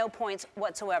out, you get no points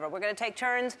whatsoever. We're going to take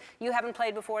turns. You haven't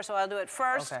played before, so I'll do it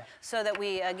first so that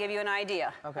we give you an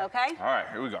idea. Okay? All right,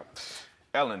 here we go.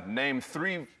 Ellen, name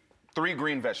three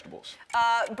green vegetables.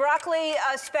 Broccoli,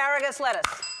 asparagus,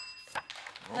 lettuce.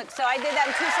 Look, so I did that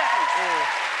in 2 seconds.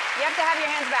 You have to have your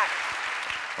hands back.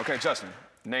 Okay, Justin,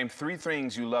 name 3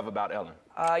 things you love about Ellen.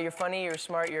 You're funny, you're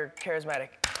smart, you're charismatic.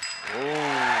 Ooh. 2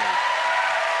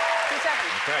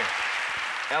 seconds. Okay.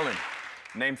 Ellen,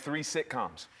 name 3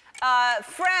 sitcoms.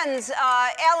 Friends,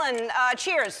 Ellen,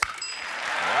 Cheers.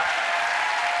 Yeah.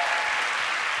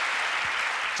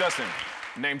 Justin,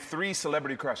 name 3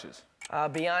 celebrity crushes.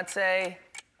 Beyonce,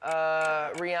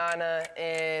 Rihanna,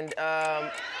 and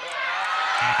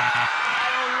I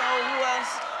don't know who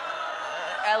else.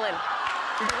 Ellen.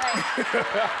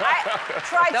 I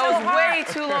tried that so was hard. way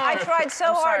too long. I tried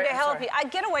so hard to help sorry. you.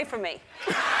 Get away from me.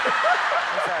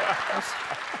 I'm sorry.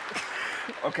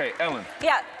 Okay, Ellen.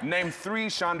 Yeah. Name 3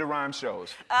 Shonda Rhimes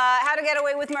shows. How to Get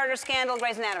Away with Murder, Scandal,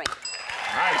 Grey's Anatomy.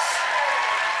 Nice.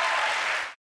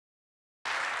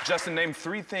 Justin, name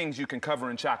 3 things you can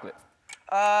cover in chocolate.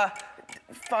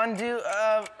 Fondue,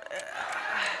 Oh.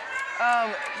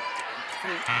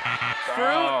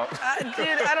 fruit?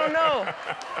 Dude, I don't know.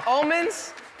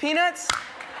 Almonds? Peanuts?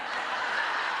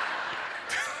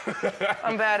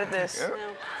 I'm bad at this. Yeah.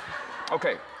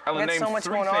 Okay, Ellen, There's name so much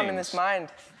 3 going things. on in this mind.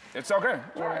 It's okay.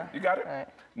 All right, you got it. All right.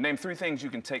 Name 3 things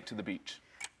you can take to the beach.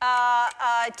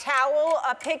 A towel,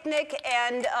 a picnic,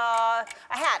 and a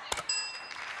hat.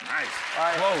 Nice.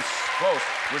 Right. Close.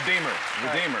 Redeemer.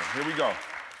 Here we go.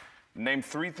 Name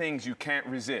 3 things you can't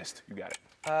resist. You got it.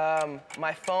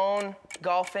 My phone,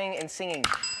 golfing, and singing.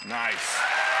 Nice.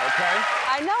 Okay.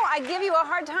 I know, I give you a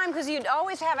hard time because you'd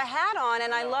always have a hat on,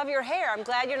 and I love your hair. I'm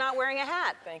glad you're not wearing a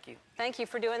hat. Thank you. Thank you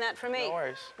for doing that for me. No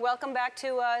worries. Welcome back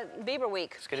to Bieber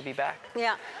Week. It's good to be back.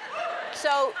 Yeah.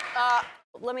 So,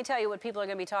 let me tell you what people are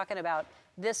going to be talking about.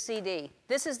 This CD.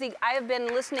 I have been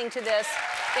listening to this.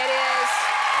 It is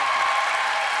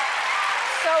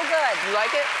so good. You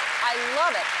like it? I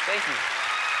love it. Thank you.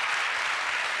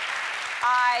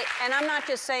 And I'm not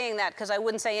just saying that because I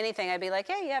wouldn't say anything. I'd be like,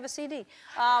 hey, you have a CD.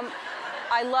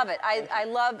 I love it. I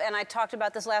love, and I talked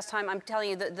about this last time. I'm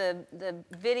telling you, the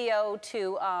video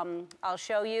to I'll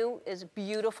Show You is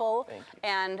beautiful. Thank you.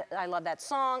 And I love that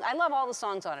song. I love all the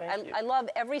songs on it. I love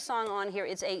every song on here.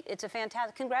 It's a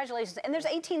fantastic. Congratulations. And there's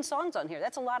 18 songs on here.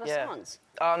 That's a lot of songs.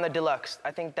 On the deluxe,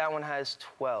 I think that one has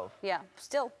 12. Yeah,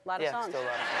 still a lot of songs. Yeah, still a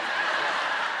lot of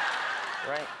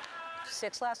songs. Right.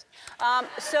 6 less.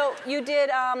 So you did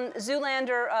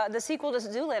Zoolander, the sequel to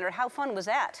Zoolander. How fun was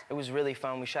that? It was really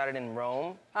fun. We shot it in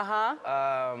Rome.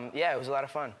 Yeah, it was a lot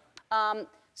of fun.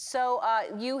 So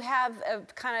you have a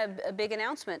kind of a big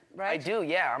announcement, right? I do,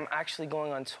 yeah. I'm actually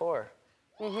going on tour.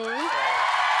 Mm-hmm. So, that's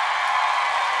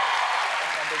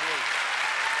my big news.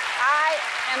 I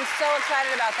am so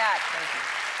excited about that.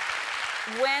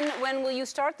 Thank you. When will you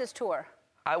start this tour?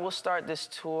 I will start this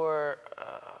tour,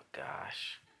 oh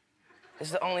gosh.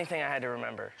 It's the only thing I had to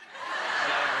remember.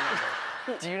 And I don't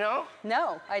remember. Do you know?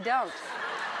 No, I don't.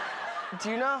 Do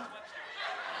you know?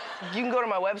 You can go to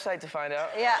my website to find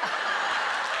out. Yeah.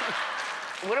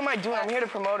 What am I doing? I'm here to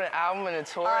promote an album and a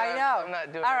tour. I know. I'm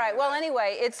not doing All right. Well,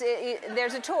 anyway,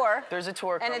 there's a tour. There's a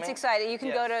tour coming. And it's exciting. You can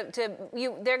go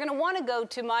they're going to want to go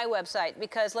to my website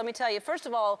because let me tell you, first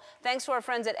of all, thanks to our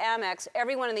friends at Amex,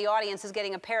 everyone in the audience is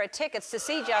getting a pair of tickets to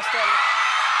see Justin.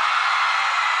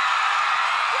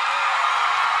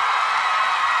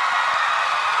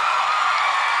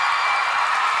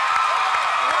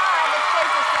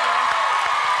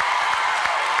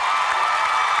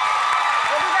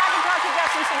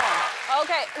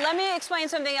 Okay, let me explain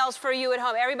something else for you at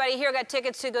home. Everybody here got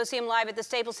tickets to go see him live at the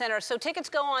Staples Center. So tickets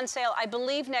go on sale, I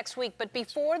believe, next week. But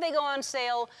before they go on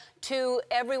sale to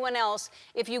everyone else,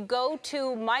 if you go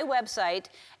to my website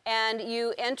and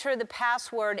you enter the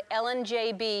password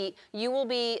EllenJB, you will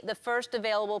be the first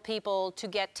available people to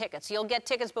get tickets. You'll get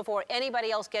tickets before anybody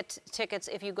else gets tickets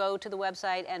if you go to the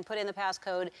website and put in the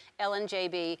passcode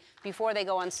EllenJB before they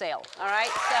go on sale. All right?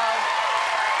 So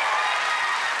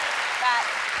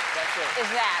That's it. Is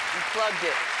that. You plugged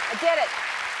it. I did it.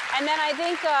 And then I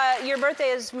think your birthday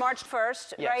is March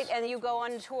 1st, Yes. right? And you go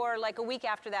on tour like a week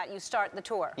after that. You start the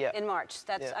tour in March.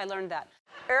 I learned that.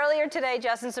 Earlier today,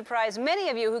 Justin surprised many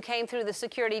of you who came through the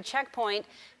security checkpoint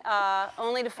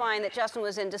only to find that Justin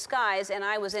was in disguise and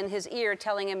I was in his ear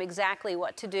telling him exactly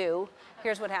what to do.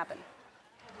 Here's what happened.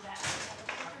 All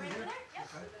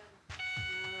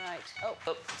right. Oh.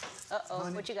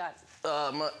 Uh-oh. What you got?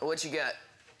 What you got?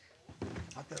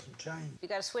 I've got some change. You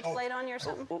got a switchblade on you or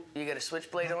something? You got a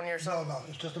switchblade on you or something? No,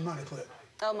 it's just a money clip.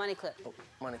 Oh, money clip.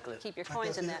 Money clip. Keep your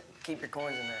coins in that. Keep your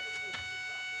coins in that.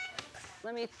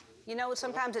 Let me, you know,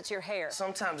 sometimes it's your hair.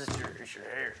 Sometimes it's your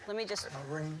hair. Let me just.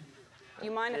 A ring.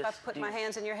 You mind if I put my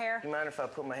hands in your hair? You mind if I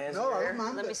put my hands in No, your I hair? don't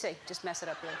mind. Let me see. Just mess it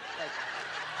up really. Like,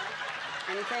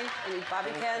 anything? Any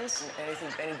bobby pins?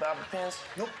 Anything? Any bobby pins?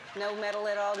 Nope. No metal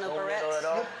at all? No barrettes? metal at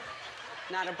all? Nope.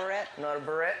 Not a barrette? Not a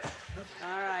barrette?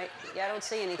 All right. Yeah, I don't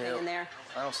see anything in there.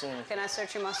 I don't see anything. Can I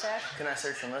search your mustache? Can I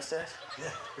search your mustache? Yeah.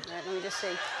 All right, let me just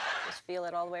see. Just feel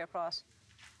it all the way across.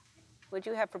 What'd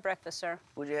you have for breakfast, sir?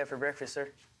 What'd you have for breakfast, sir?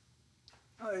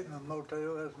 I ate in a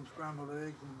motel, had some scrambled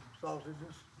eggs and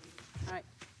sausages. All right.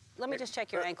 Let me just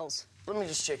check your ankles. Let me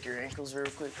just check your ankles real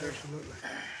quick here. Absolutely.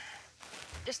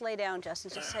 Just lay down,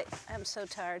 Justin. Just say, I'm so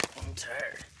tired. I'm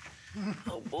tired.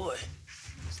 Oh, boy.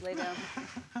 Just lay down.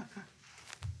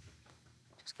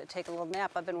 Just gonna take a little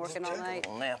nap. I've been working all night. A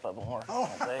little nap. I've been working all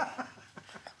day.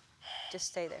 Just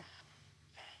stay there.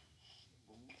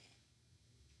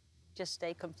 Just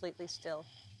stay completely still.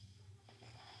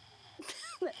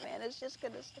 That man is just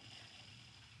gonna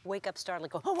wake up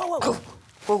startled, go, whoa, whoa, whoa.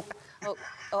 Whoa.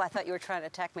 Oh, I thought you were trying to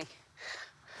attack me.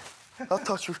 I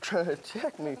thought you were trying to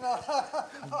attack me.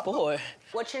 Boy.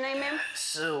 What's your name, ma'am?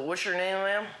 So, what's your name,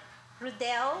 ma'am?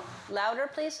 Rudell. Louder,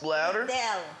 please. Louder?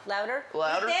 Rudell. Louder?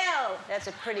 Louder? Rudell. That's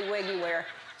a pretty wig you wear.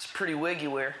 It's a pretty wig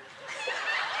you wear.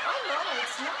 Oh, no,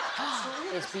 it's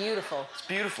not. It's beautiful. It's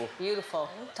beautiful. Beautiful.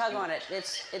 Tug on it.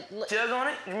 Tug on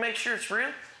it? You make sure it's real?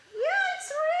 Yeah,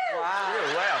 it's real. Wow.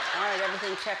 Real, wow. All right,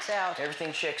 everything checks out.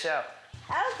 Everything checks out.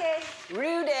 Okay.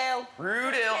 Rudell.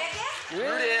 Rudell.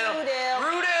 Rudell. Rudell.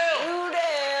 Rudell.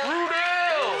 Rudell.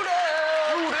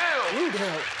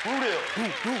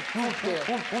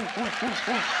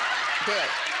 Dale.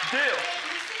 Dale.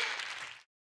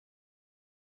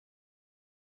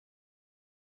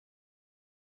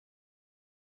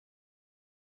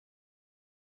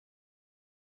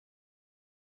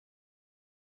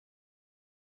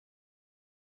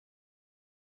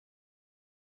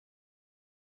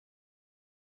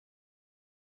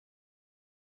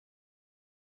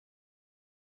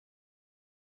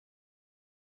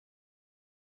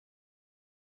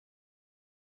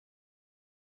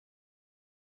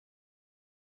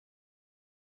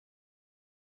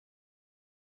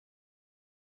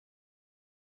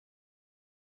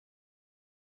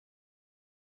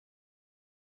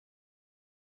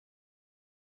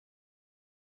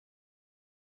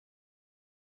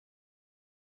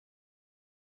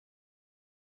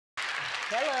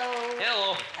 Hello.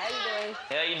 Hello. How you doing?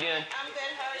 How you doing? I'm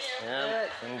good. How are you?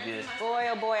 Yeah, I'm good. Boy,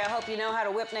 oh boy, I hope you know how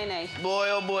to whip Nene. Boy,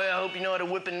 oh boy, I hope you know how to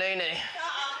whip a nay-nay.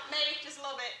 Maybe just a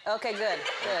little bit. Okay, good,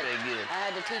 good. Okay, good. I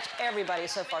had to teach everybody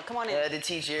so far. Come on in. I had to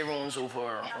teach everyone so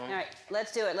far. All right,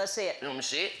 let's do it. Let's see it. You want me to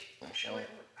see it? Show me.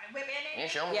 Whip Yeah,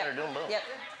 show me how to do them both. Yep.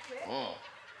 Mm.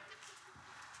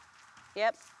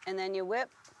 Yep. And then you whip,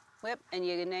 and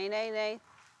you nay, nay, nay.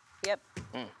 Yep.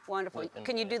 Wonderful.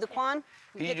 Can you do the quan?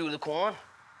 Can you do the quan?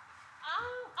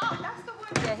 Oh, that's the one.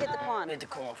 Yeah, hit the quan. Hit the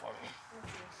quan for me.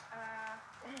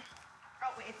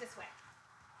 Oh, wait, it's this way.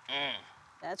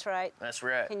 That's right. That's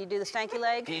right. Can you do the stanky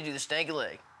leg? Can you do the stanky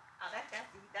leg? Oh,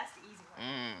 that's the easy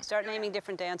one. Start naming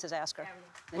different dances, ask her.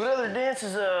 What other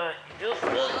dances, No.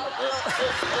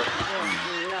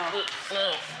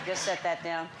 Just set that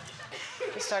down.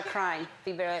 Just start crying.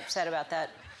 Be very upset about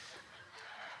that.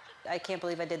 I can't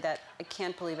believe I did that. I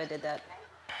can't believe I did that.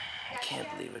 I can't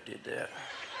believe I did that.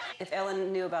 If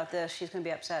Ellen knew about this, she's gonna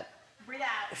be upset. Breathe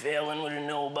out. If Ellen would have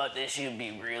known about this, she'd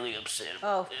be really upset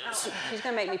Oh, about this. she's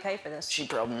gonna make me pay for this. She'd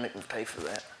probably make me pay for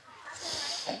that.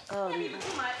 Oh,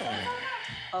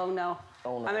 oh no.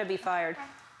 Oh, no. I'm gonna be fired.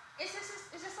 It's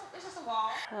just a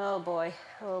wall. Oh boy.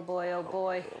 Oh boy. Oh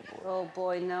boy. Oh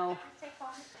boy. No.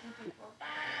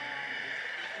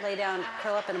 Lay down.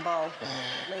 Curl up in a ball.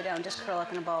 Lay down. Just curl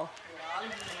up in a ball.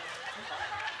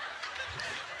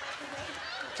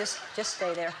 Just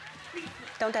stay there.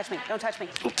 Don't touch me. Don't touch me.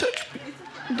 Don't touch me.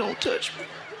 Don't touch me.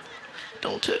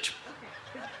 Don't touch me.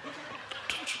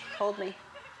 Hold me.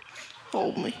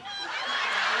 Hold me.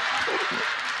 Hold me.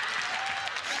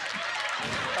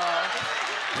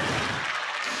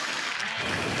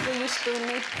 Will you spoon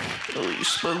me? Will you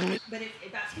spoon me? But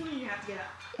if that's spooning, you have to get up.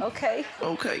 Okay.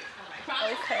 Okay.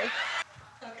 Okay.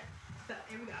 Okay. So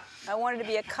here we go. I wanted to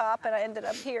be a cop and I ended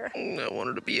up here. I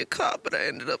wanted to be a cop, but I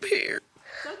ended up here.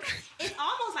 Okay. It's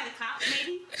almost like a cop,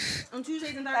 maybe. On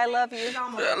Tuesdays and Thursdays. I love you. It's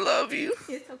almost I love you.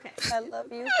 It's okay. I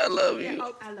love you. I love you.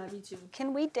 Oh, I love you too.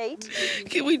 Can we date?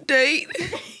 Can we date?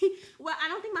 Well, I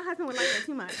don't think my husband would like that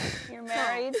too much. You're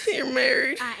married. You're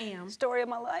married. I am. Story of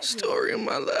my life. Story of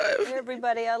my life.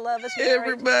 Everybody I love is married.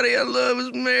 Everybody I love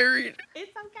is married.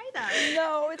 It's okay though.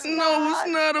 No, it's not. No, it's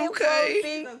not okay.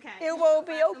 It won't be, it won't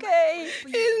be okay.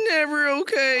 It's never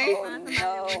okay. Oh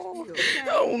no.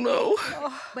 Oh no.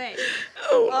 Wait.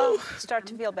 Oh no. Start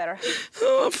to feel better.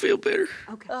 Oh, I feel better.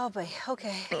 Okay. Oh boy.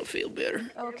 Okay. I feel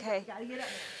better. Okay. Gotta get up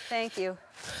now. Thank you.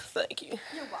 Thank you.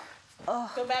 You're welcome. Oh.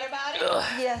 Feel better about it?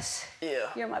 Yes.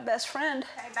 Yeah. You're my best friend.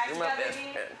 Okay, back You're my together best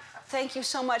again. friend. Thank you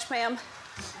so much, ma'am.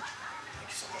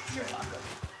 You're welcome.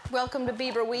 Welcome to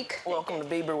Bieber Week. Welcome to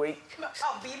Bieber Week.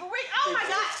 Oh, Bieber Week? Oh my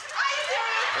God! Are you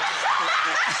serious?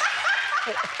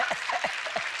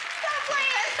 Stop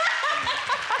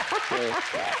playing!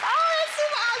 Oh, that's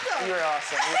super awesome! You're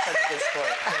awesome. You're such a good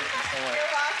sport. Thank you so much. You're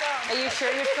welcome. Are you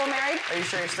sure you're still married? Are you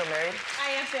sure you're still married?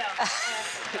 I am still.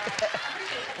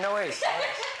 No worries.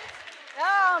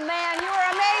 Oh man, you were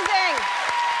amazing.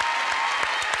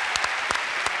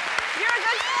 You're a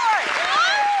good sport.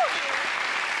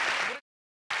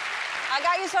 I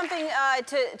got you something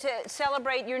to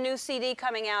celebrate your new CD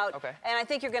coming out. Okay. And I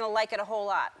think you're gonna like it a whole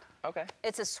lot. Okay.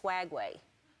 It's a swagway.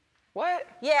 What?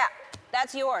 Yeah,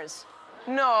 that's yours.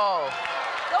 No.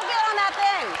 Go get on that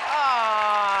thing.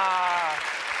 Ah.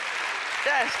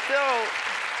 That's dope.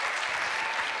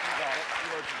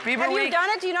 Bieber Have Week. you done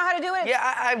it? Do you know how to do it?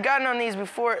 Yeah, I've gotten on these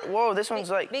before. Whoa, this one's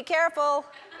like. Be careful.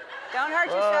 Don't hurt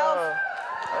Whoa. yourself.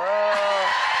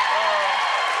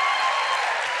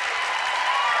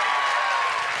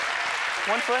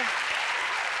 One foot.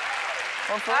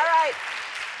 One foot. All right.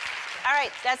 All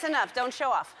right, that's enough. Don't show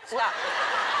off. Stop.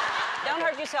 Don't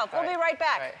hurt yourself. We'll be right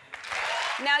back. All right.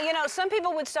 Now, you know, some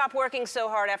people would stop working so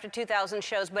hard after 2,000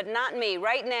 shows, but not me.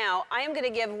 Right now, I am going to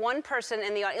give one person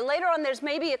in the audience. Later on, there's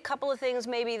maybe a couple of things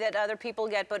maybe that other people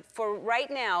get, but for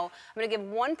right now, I'm going to give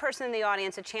one person in the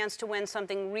audience a chance to win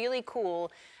something really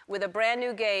cool with a brand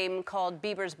new game called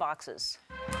Bieber's Boxes.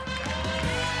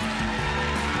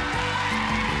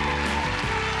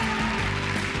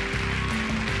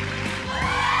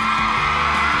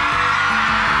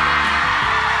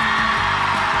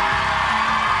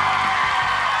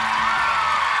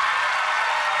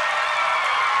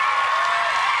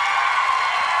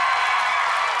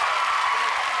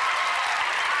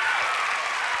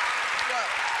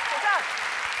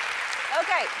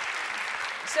 Okay,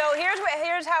 so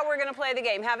here's how we're going to play the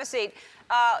game. Have a seat.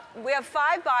 We have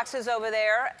 5 boxes over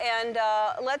there, and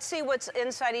let's see what's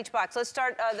inside each box. Let's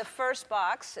start the first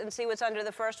box and see what's under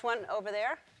the first one over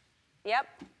there. Yep.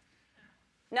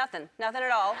 Nothing. Nothing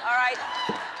at all. All right.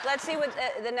 Let's see what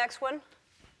the next one.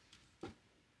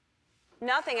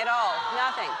 Nothing at all.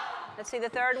 Nothing. Let's see the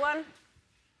third one.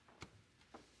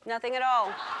 Nothing at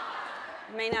all.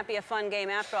 May not be a fun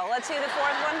game after all. Let's see the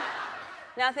fourth one.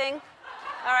 Nothing.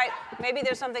 All right, maybe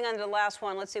there's something under the last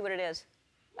one. Let's see what it is.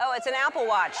 Oh, it's an Apple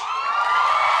Watch.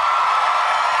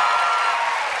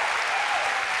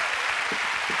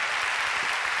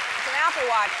 It's an Apple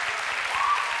Watch.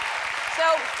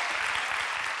 So,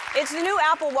 it's the new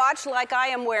Apple Watch like I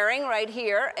am wearing right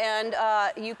here, and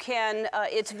you can,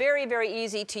 it's very, very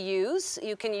easy to use.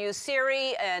 You can use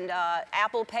Siri and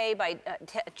Apple Pay by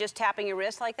just tapping your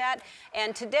wrist like that.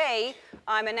 And today,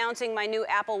 I'm announcing my new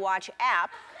Apple Watch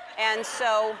app, and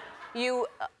so you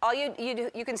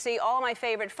can see all of my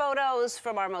favorite photos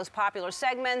from our most popular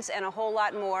segments and a whole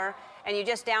lot more, and you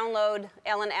just download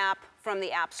Ellen app from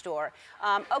the App Store.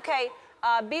 Okay.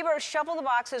 Bieber, shuffle the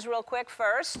boxes real quick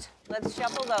first. Let's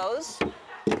shuffle those.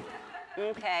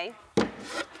 Okay.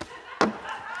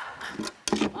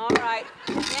 All right.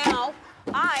 Now,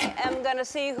 I am going to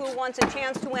see who wants a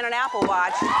chance to win an Apple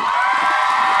Watch.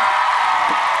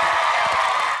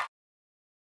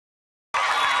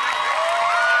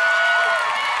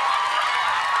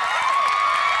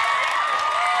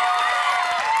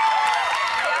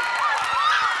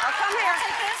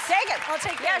 I'll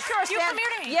take this. Yeah, sure. You come here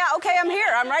to me. Yeah, okay, I'm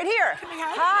here. I'm right here. Can we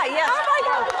hug? Hi, yes. Oh, my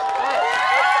God.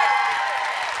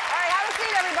 All right, have a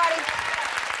seat, everybody.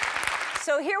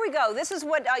 So here we go. This is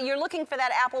what you're looking for,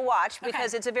 that Apple Watch,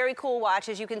 because it's a very cool watch,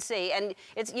 as you can see. And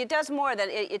it does more than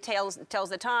it tells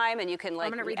the time, and you can,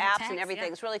 like, read apps text, and everything.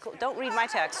 yeah. It's really cool. Don't read my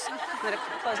text. I'm going to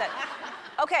close that.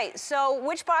 Okay, so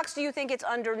which box do you think it's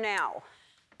under now?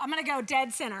 I'm going to go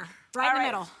dead center, right in the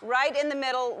middle. Right in the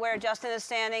middle where Justin is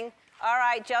standing. All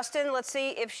right, Justin, let's see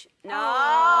if no.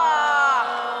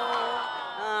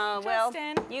 Well,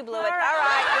 you blew it. All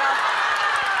right, well,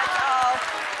 that's all.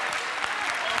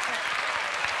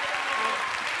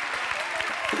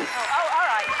 All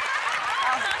right.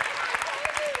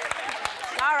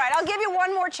 All right, I'll give you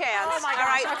one more chance. Oh my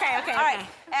gosh. All right. Okay. All right.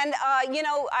 And you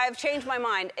know, I've changed my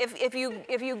mind. If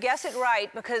you guess it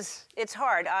right, because it's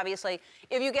hard, obviously.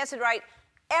 If you guess it right,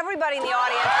 everybody in the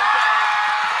audience is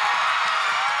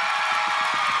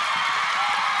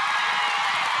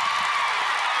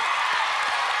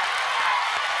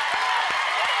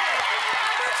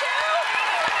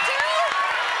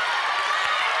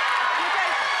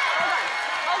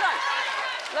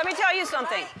Let me tell you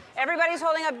something. Everybody's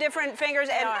holding up different fingers,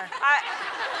 and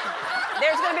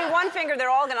there's going to be one finger they're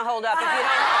all going to hold up if you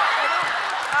don't.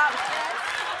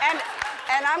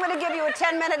 And I'm going to give you a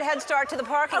 10-minute head start to the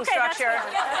parking structure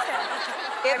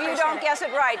if you don't guess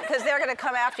it right, because they're going to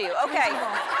come after you. Okay.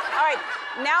 All right.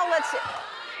 Now let's see.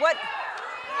 What? A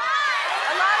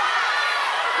lot of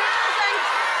people are saying.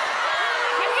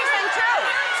 People are saying two.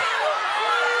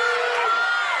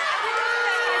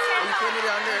 You put it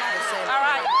under the same. All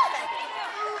right.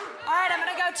 All right, I'm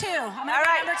going to go two. I'm going to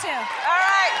go number two. All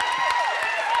right.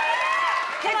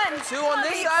 Come on. Two on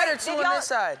this side or two on this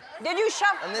side? Did you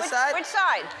shuffle? On this side? Which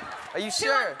side? Are you Two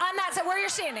sure? on that side, where you're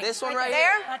standing. This one right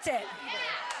there? here? That's it.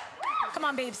 Come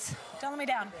on, Beebs. Don't let me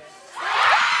down.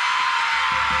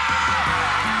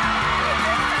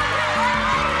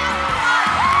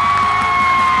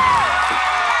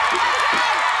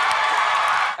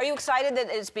 Are you excited that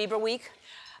it's Bieber week?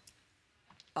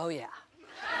 Oh, yeah.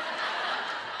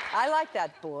 I like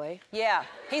that boy. Yeah.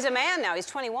 He's a man now. He's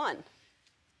 21.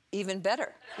 Even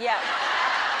better. Yeah.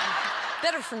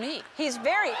 Better for me. He's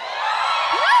very...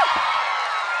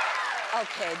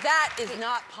 Okay, that is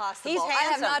not possible. He's handsome. I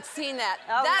have not seen that.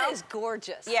 Oh, That no? is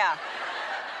gorgeous. Yeah.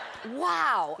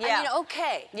 Wow. Yeah. I mean,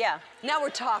 okay. Yeah. Now we're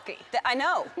talking. I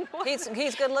know.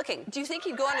 He's good looking. Do you think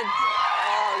he'd go on a...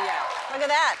 Oh, yeah. Look at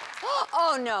that.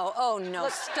 Oh, no. Oh, no.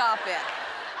 Look. Stop it.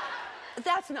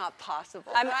 That's not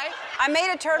possible, right? I made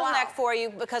a turtleneck for you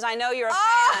because I know you're a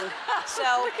fan. So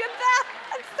look at that.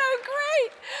 That's so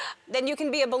great. Then you can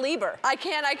be a believer. I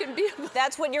can be a believer.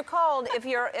 That's what you're called if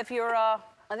you're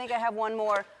I think I have one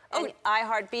more. Oh. I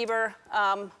Heart Bieber.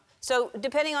 So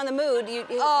depending on the mood, you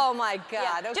oh my God!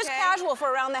 Yeah, okay. Just casual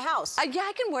for around the house. Yeah,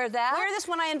 I can wear that. Wear this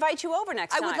when I invite you over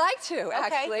next time. I would like to,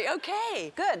 actually.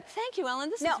 Okay. Good. Thank you,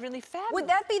 Ellen. This now, is really fabulous. Would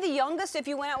that be the youngest if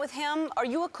you went out with him? Are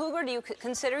you a cougar? Do you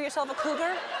consider yourself a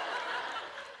cougar?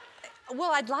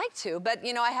 Well, I'd like to, but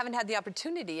you know, I haven't had the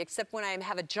opportunity except when I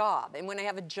have a job. And when I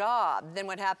have a job, then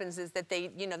what happens is that they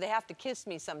have to kiss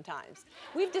me sometimes.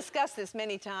 We've discussed this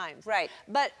many times. Right.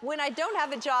 But when I don't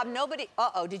have a job, nobody...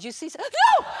 Uh-oh, did you see... No!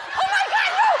 Oh, my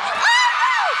God, no! Oh, no!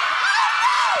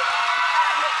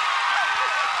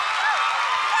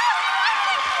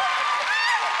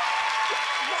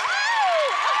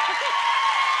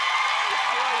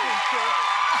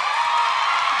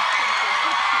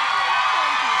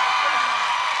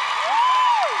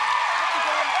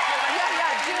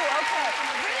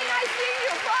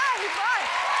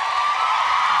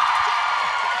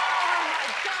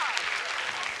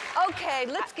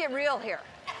 Okay, let's get real here.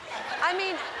 I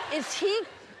mean,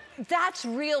 that's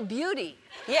real beauty.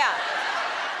 Yeah.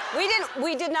 We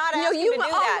did not ask No, him to do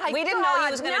that. my We didn't know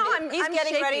he was God, going to now do. He's I'm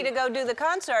getting ready shaking. to go do the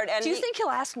concert, and Do you think he'll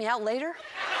ask me out later?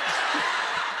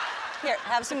 Here,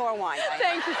 have some more wine.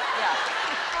 Thank you. Yeah.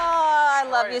 Oh, I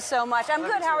love you so much. I'm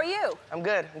good. How are you? I'm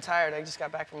good. I'm tired. I just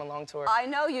got back from a long tour. I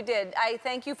know you did. I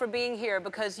thank you for being here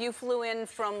because you flew in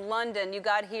from London. You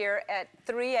got here at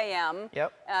 3 a.m.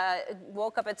 Yep.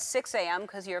 Woke up at 6 a.m.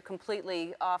 because you're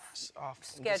completely off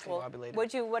schedule.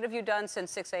 Discombobulated. What have you done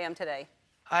since 6 a.m. today?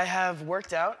 I have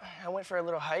worked out. I went for a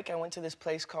little hike. I went to this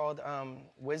place called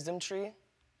Wisdom Tree.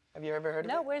 Have you ever heard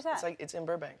of it? No, where's that? It's in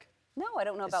Burbank. No, I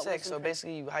don't know It's about sick. Wisdom So Tree.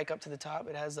 basically, you hike up to the top.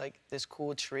 It has like this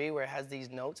cool tree where it has these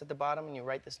notes at the bottom, and you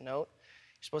write this note.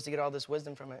 You're supposed to get all this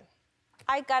wisdom from it.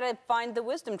 I gotta find the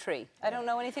Wisdom Tree. I don't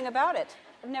know anything about it.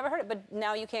 I've never heard it, but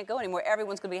now you can't go anymore.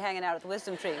 Everyone's gonna be hanging out at the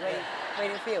Wisdom Tree,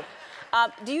 waiting for you.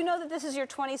 Do you know that this is your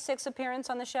 26th appearance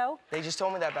on the show? They just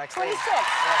told me that backstage. 26.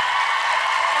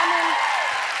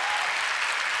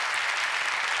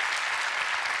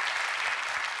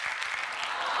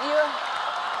 Yeah.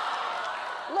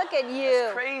 Look at you.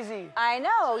 That's crazy. I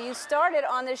know. You started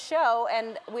on this show,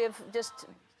 and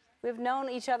we've known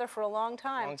each other for a long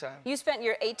time. Long time. You spent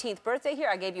your 18th birthday here.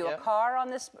 I gave you a car on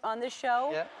this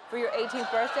show for your 18th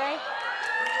birthday.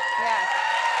 Yeah.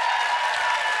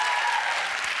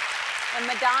 And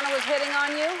Madonna was hitting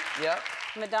on you. Yep.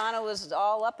 Madonna was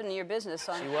all up in your business.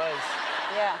 She was.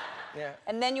 Yeah. Yeah.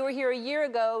 And then you were here a year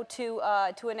ago to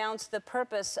announce the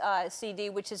Purpose CD,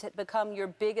 which has become your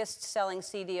biggest selling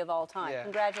CD of all time. Yeah.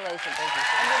 Congratulations. Thank you.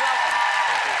 And you're welcome.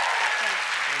 Thank you.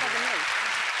 Because of me.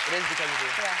 It is because of you.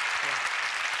 Yeah.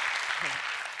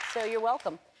 So you're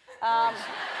welcome.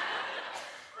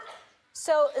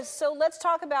 So let's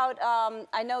talk about,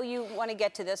 I know you want to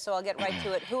get to this, so I'll get right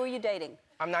to it. Who are you dating?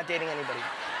 I'm not dating anybody.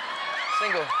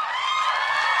 Single.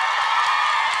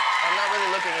 I'm not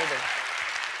really looking either.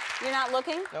 You're not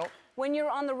looking? Nope. When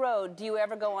you're on the road, do you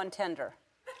ever go on Tinder?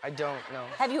 I don't, no.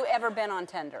 Have you ever been on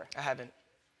Tinder? I haven't.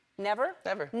 Never?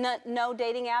 Never. No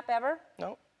dating app ever?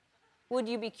 Nope. Would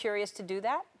you be curious to do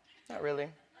that? Not really.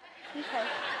 Okay.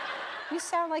 You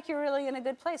sound like you're really in a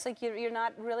good place. Like you're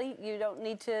not really, you don't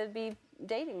need to be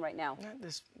dating right now. Not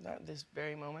this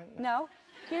very moment. No?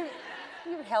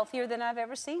 You're healthier than I've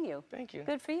ever seen you. Thank you.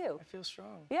 Good for you. I feel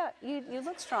strong. Yeah, you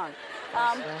look strong.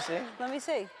 Let me see. Let me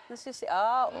see. Let's just see.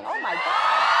 Oh my God.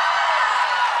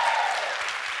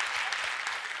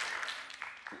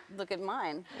 Look at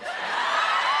mine.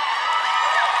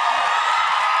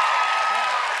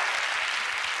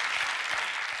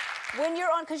 When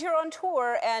you're on, because you're on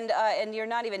tour and you're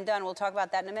not even done, we'll talk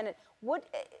about that in a minute. What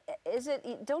is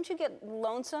it? Don't you get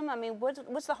lonesome? I mean,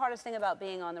 what's the hardest thing about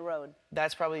being on the road?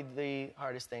 That's probably the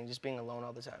hardest thing, just being alone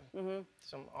all the time. Mm-hmm.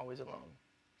 So I'm always alone.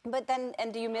 But then,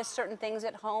 and do you miss certain things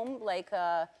at home, like,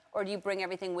 or do you bring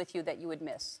everything with you that you would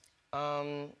miss?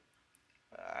 I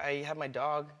have my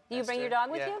dog. Do you bring your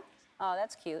dog with you? Oh,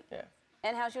 that's cute. Yeah.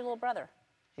 And how's your little brother?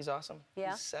 He's awesome.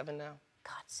 Yeah? He's 7 now.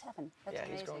 God, 7. That's yeah,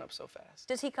 amazing. he's grown up so fast.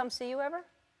 Does he come see you ever?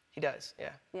 He does,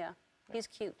 yeah. Yeah. He's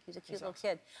cute. He's a cute little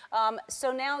kid.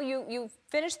 So now you've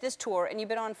finished this tour, and you've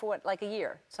been on for what, like a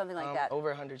year, something like that? Over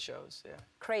 100 shows, yeah.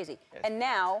 Crazy. Yes. And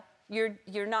now you're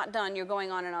not done. You're going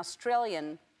on an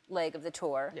Australian leg of the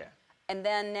tour. Yeah. And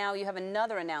then now you have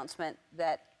another announcement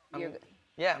that you're.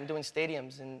 Yeah, I'm doing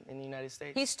stadiums in the United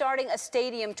States. He's starting a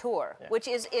stadium tour, which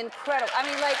is incredible. I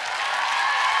mean, like.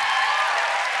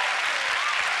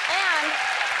 And.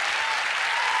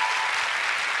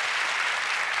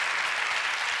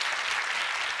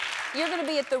 You're going to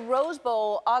be at the Rose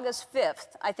Bowl August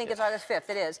 5th. I think it's August 5th,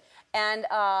 it is. And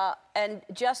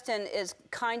Justin is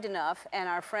kind enough, and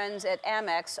our friends at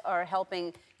Amex are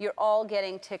helping. You're all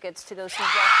getting tickets to go see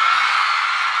Justin.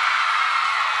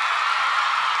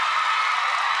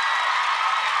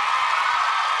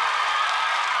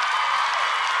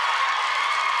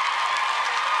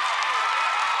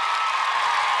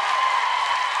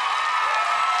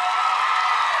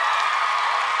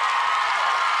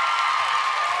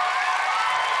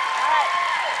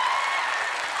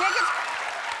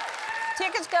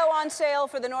 Tickets go on sale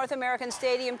for the North American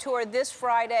Stadium Tour this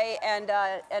Friday, and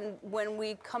when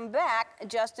we come back,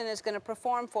 Justin is going to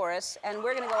perform for us, and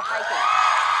we're going to go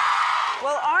hiking.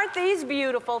 Well, aren't these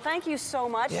beautiful? Thank you so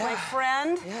much, my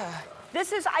friend. Yeah.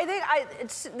 This is,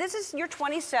 this is your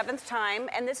 27th time,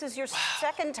 and this is your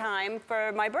second time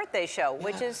for my birthday show,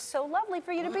 which is so lovely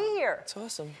for you to be here. It's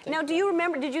awesome. Now, do you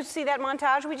remember, did you see that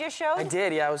montage we just showed? I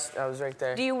did, yeah, I was right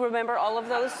there. Do you remember all of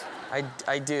those?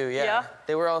 I do, yeah. Yeah?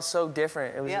 They were all so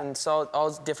different. It was in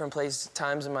all different places,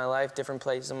 times in my life, different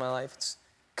places in my life.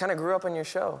 kind of grew up on your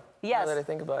show. Yes. Now that I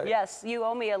think about it. Yes, you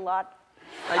owe me a lot.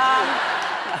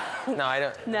 I do. No, I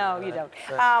don't. No, you don't.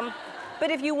 But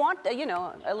if you want, you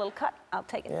know, a little cut, I'll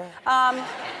take it. Yeah.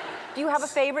 Do you have a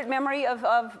favorite memory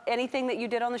of anything that you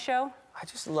did on the show? I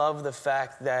just love the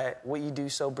fact that what you do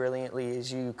so brilliantly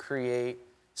is you create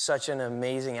such an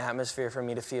amazing atmosphere for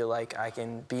me to feel like I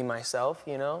can be myself,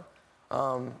 you know?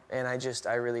 And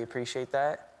I really appreciate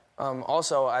that.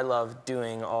 Also, I love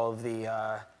doing all of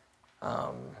the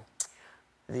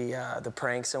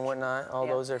pranks and whatnot. All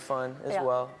those are fun as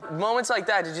well. Moments like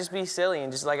that, to just be silly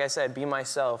and just, like I said, be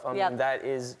myself. I mean, that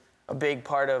is a big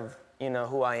part of, you know,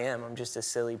 who I am. I'm just a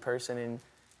silly person, and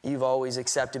you've always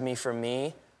accepted me for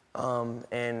me.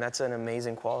 And that's an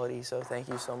amazing quality, so thank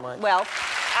you so much. Well,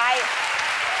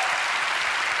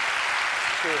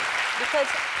 because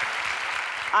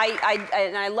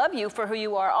I love you for who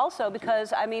you are also,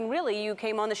 because, I mean, really, you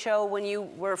came on the show when you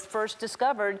were first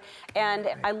discovered, and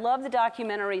I love the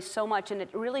documentary so much, and it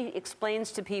really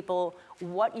explains to people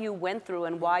what you went through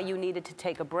and why you needed to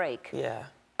take a break. Yeah.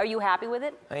 Are you happy with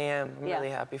it? I am. I'm really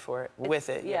happy for it. With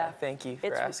it, yeah. Thank you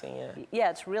for asking,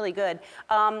 Yeah, it's really good.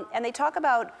 And they talk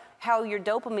about how your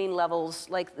dopamine levels,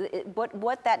 like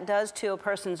what that does to a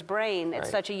person's brain at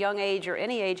such a young age or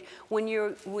any age, when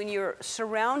you're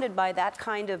surrounded by that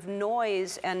kind of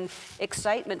noise and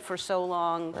excitement for so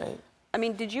long. Right. I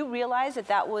mean, did you realize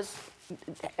that was,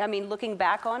 I mean, looking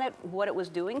back on it, what it was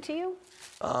doing to you?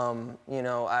 You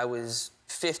know, I was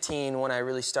 15 when I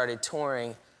really started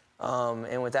touring.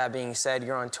 And with that being said,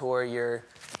 you're on tour, you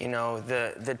know,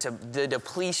 the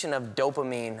depletion of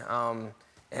dopamine.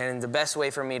 And the best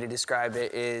way for me to describe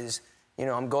it is, you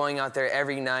know, I'm going out there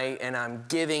every night and I'm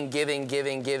giving.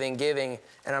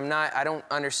 And I don't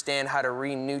understand how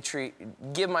to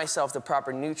give myself the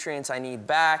proper nutrients I need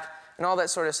back and all that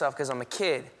sort of stuff because I'm a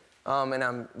kid. And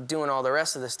I'm doing all the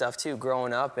rest of the stuff too,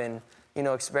 growing up and, you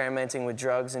know, experimenting with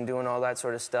drugs and doing all that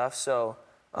sort of stuff. So,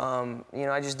 you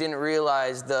know, I just didn't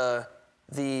realize the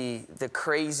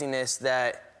craziness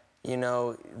that, you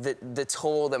know, the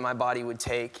toll that my body would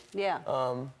take. Yeah.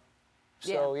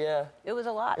 So, yeah. It was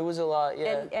a lot. It was a lot,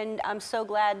 yeah. And I'm so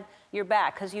glad you're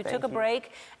back, because you took a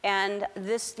break, and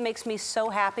this makes me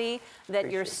so happy that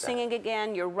you're singing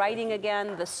again, you're writing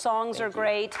again, the songs are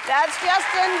great. That's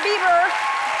Justin Bieber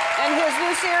and his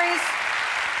new series,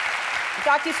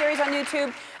 docu-series on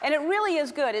YouTube. And it really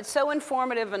is good. It's so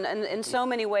informative in so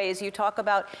many ways. You talk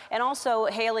about, and also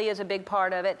Haley is a big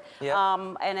part of it. Yep.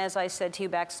 And as I said to you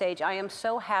backstage, I am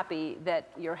so happy that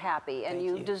you're happy, and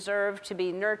you deserve to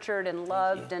be nurtured and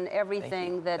loved and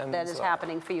everything that is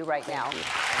happening for you right now.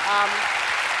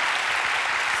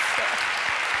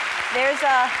 There's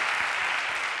a,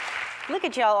 look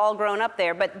at y'all all grown up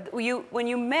there, but when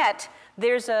you met,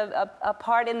 there's a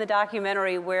part in the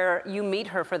documentary where you meet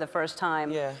her for the first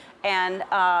time. Yeah. And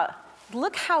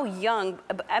look how young,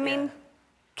 I mean,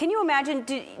 can you imagine,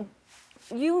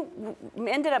 you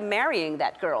ended up marrying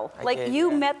that girl. You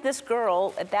met this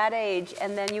girl at that age,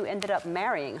 and then you ended up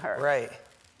marrying her. Right.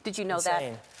 Did you know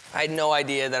Insane. I had no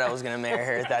idea that I was gonna marry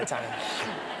her at that time.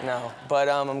 No, but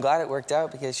I'm glad it worked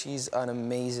out because she's an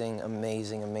amazing,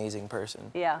 amazing, amazing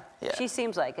person. Yeah. She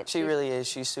seems like it. She really is.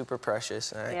 She's super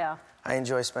precious. And I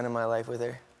enjoy spending my life with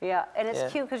her. Yeah, and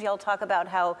it's cute because y'all talk about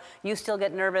how you still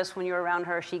get nervous when you're around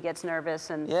her, she gets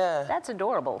nervous, and that's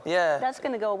adorable. Yeah. That's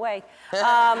gonna go away.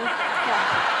 Right.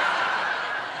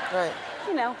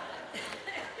 You know.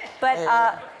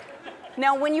 But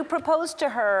now, when you proposed to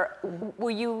her, were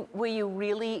you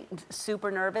really super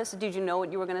nervous? Did you know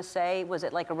what you were gonna say? Was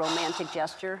it like a romantic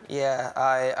gesture? Yeah,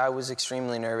 I was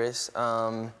extremely nervous.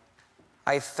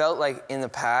 I felt like in the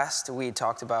past we had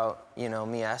talked about, you know,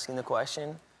 me asking the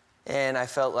question, and I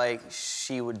felt like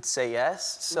she would say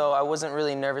yes. So I wasn't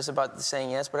really nervous about the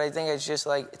saying yes, but I think it's just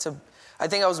like I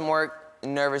think I was more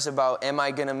nervous about, am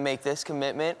I gonna make this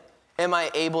commitment? Am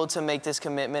I able to make this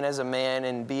commitment as a man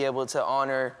and be able to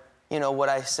honor, you know, what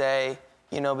I say?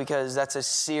 You know, because that's a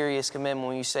serious commitment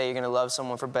when you say you're gonna love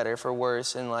someone for better, for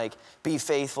worse, and like be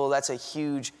faithful. That's a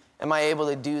huge. Am I able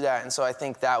to do that? And so I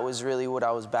think that was really what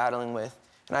I was battling with.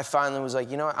 And I finally was like,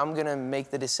 you know what, I'm gonna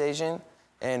make the decision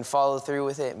and follow through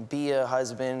with it and be a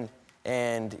husband.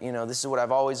 And, you know, this is what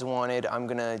I've always wanted. I'm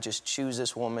gonna just choose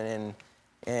this woman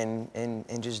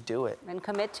and just do it. And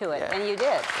commit to it, Yeah. and you did.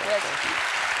 Yeah,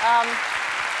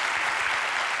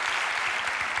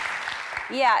 Yes.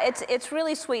 Yeah, it's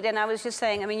really sweet, and I was just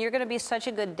saying, I mean, you're going to be such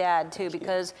a good dad too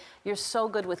because you're so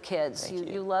good with kids.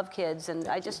 You love kids, and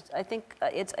I think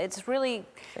it's really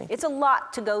it's a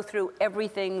lot to go through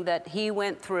everything that he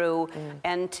went through,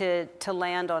 and to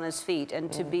land on his feet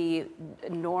and to be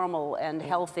normal and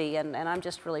healthy, and I'm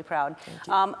just really proud. Here's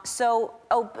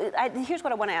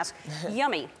what I want to ask: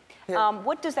 Yummy.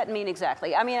 What does that mean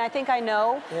exactly? I mean, I think I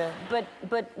know, but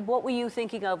what were you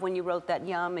thinking of when you wrote that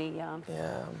yummy?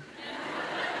 Yeah.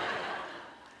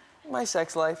 My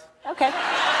sex life. Okay.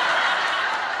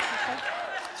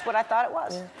 That's what I thought it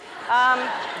was.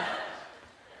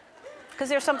 Because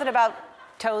there's something about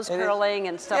toes curling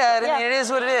and stuff. Yeah, I mean, it is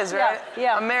what it is, right?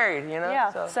 Yeah. I'm married, you know?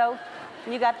 Yeah, so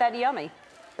you got that yummy.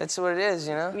 That's what it is,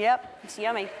 you know? Yep, it's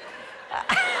yummy.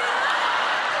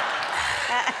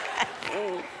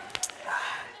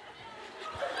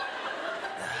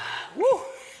 Woo!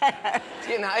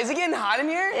 Is it getting hot in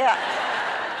here? Yeah.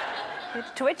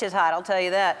 Twitch is hot, I'll tell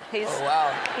you that. He's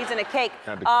in a cake.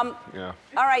 All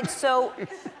right, so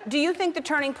do you think the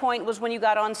turning point was when you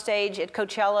got on stage at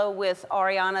Coachella with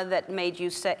Ariana that made you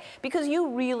say, because you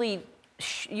really,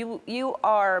 you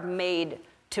are made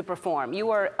to perform.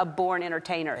 You are a born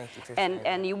entertainer. Thank you for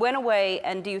and you went away,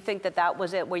 and do you think that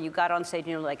was it, where you got on stage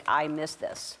and you were like, I miss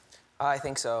this? I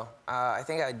think so. I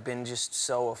think I'd been just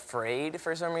so afraid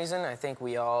for some reason. I think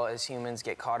we all, as humans,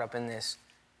 get caught up in this,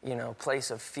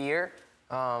 place of fear.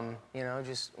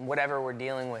 Just whatever we're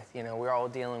dealing with, we're all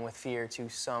dealing with fear to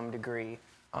some degree.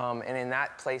 And in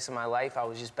that place in my life, I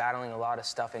was just battling a lot of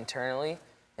stuff internally.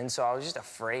 And so I was just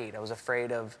afraid. I was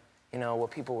afraid of, what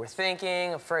people were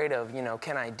thinking, afraid of,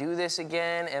 can I do this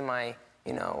again? I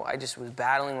just was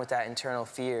battling with that internal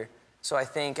fear. So I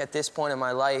think at this point in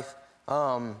my life,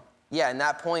 in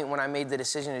that point when I made the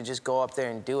decision to just go up there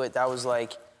and do it, that was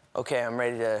like, okay, I'm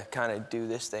ready to kind of do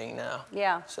this thing now.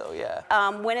 Yeah. So, yeah.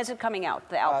 When is it coming out,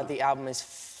 the album? The album is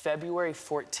February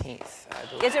 14th, I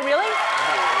believe. Is it really?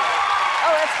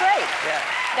 Oh, that's great. Yeah.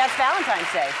 That's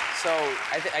Valentine's Day. So,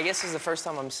 I guess this is the first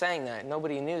time I'm saying that.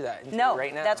 Nobody knew that until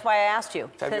right now. That's why I asked you,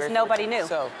 because nobody knew.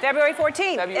 So, February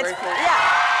 14th. February 14th. Yeah.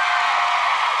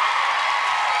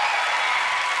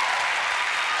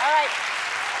 All right.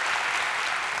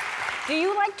 Do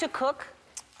you like to cook?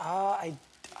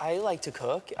 I like to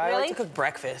cook. Really? I like to cook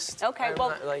breakfast. Okay,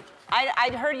 well,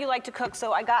 I'd heard you like to cook,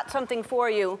 so I got something for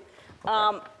you.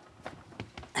 Okay.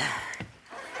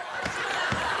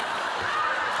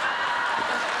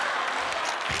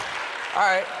 All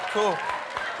right, cool.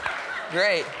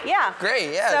 Great. Yeah.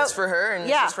 Great, yeah, that's for her and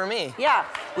this is for me. Yeah.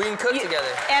 We can cook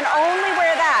together. And only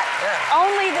wear that. Yeah.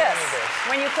 Only this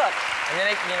when you cook. And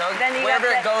then, wherever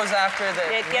it goes after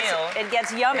the meal, it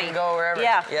gets yummy. It can go wherever.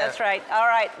 Yeah, that's right. All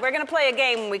right, we're gonna play a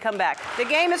game when we come back. The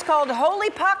game is called Holy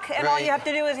Puck, and all you have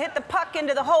to do is hit the puck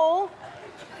into the hole.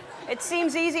 It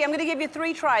seems easy. I'm gonna give you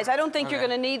 3 tries. I don't think you're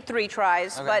gonna need 3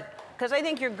 tries, but because I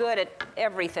think you're good at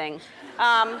everything.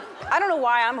 I don't know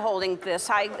why I'm holding this.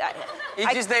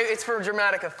 It's for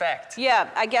dramatic effect. Yeah,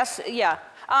 I guess. Yeah.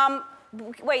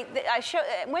 Wait,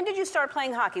 when did you start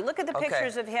playing hockey? Look at the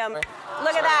pictures of him.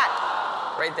 Look at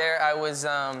that. Right there, I was,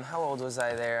 how old was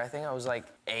I there? I think I was like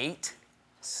 8.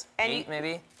 Eight,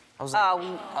 maybe? I was like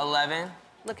 11.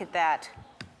 Look at that.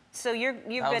 So you've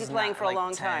been playing for a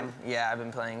long time. Yeah, I've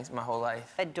been playing my whole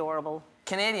life. Adorable.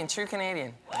 Canadian, true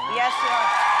Canadian. Yes, you are.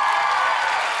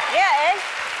 Yeah,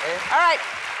 All right.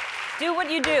 Do what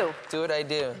you do. Do what I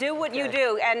do. Do what you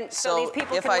do, and so these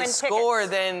people if can win I tickets. score,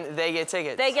 then they get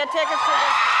tickets. They get tickets to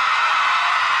this.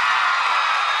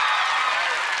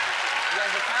 You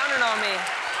guys are counting on me.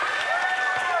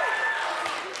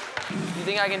 You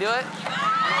think I can do it?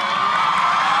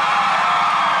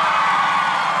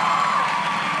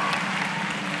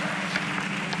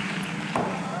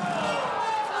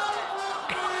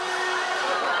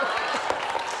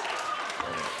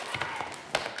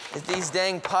 It's these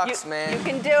dang pucks, man. You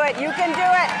can do it. You can do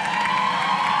it.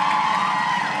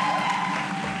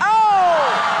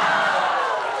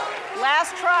 Oh!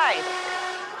 Last try.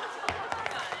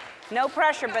 No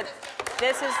pressure, but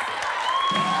this is...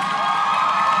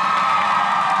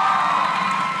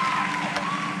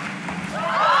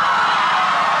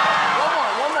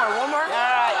 One more. All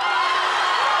right.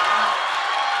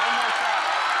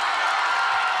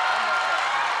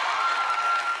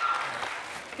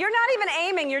 You're not even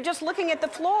aiming, you're just looking at the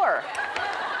floor.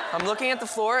 I'm looking at the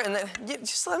floor, and then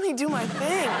just let me do my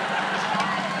thing.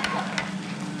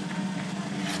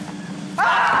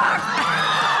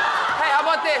 Hey, how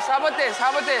about this? How about this?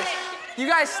 How about this? You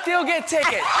guys still get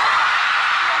tickets.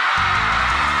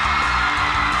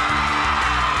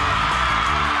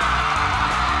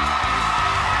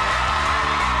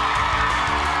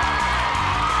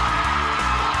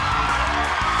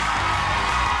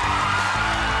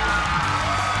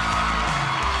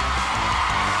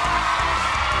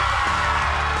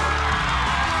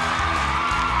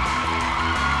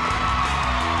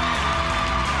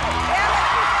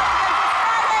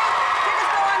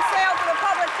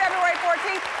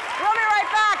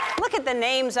 the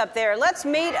names up there. Let's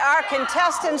meet our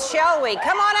contestants, shall we?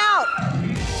 Come on out.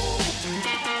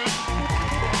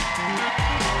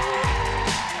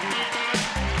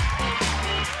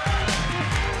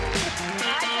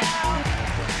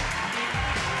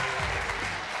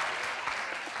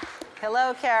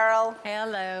 Hello, Carol.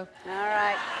 Hello. All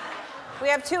right. We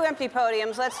have 2 empty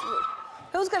podiums.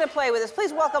 Who's going to play with us?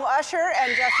 Please welcome Usher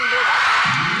and Justin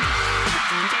Bieber.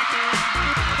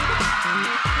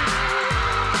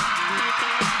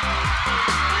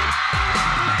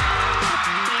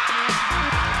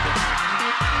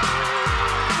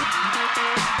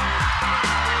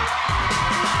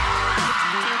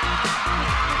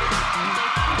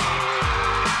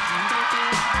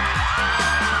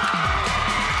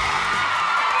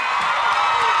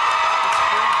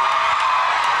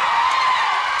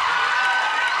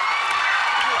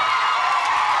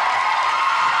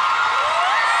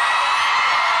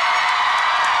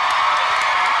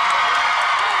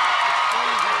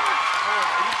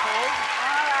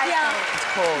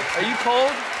 Are you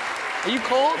cold? Are you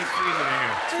cold? It's freezing in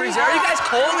here. It's freezing. Are you guys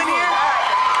cold in here?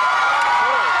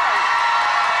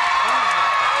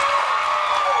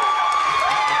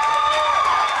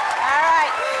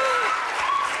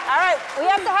 All right, we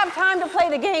have to have time to play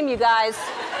the game, you guys.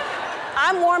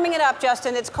 I'm warming it up,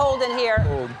 Justin. It's cold in here.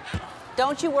 Cold.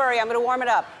 Don't you worry, I'm gonna warm it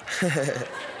up.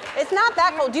 It's not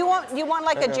that cold. Do you want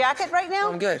like a jacket right now?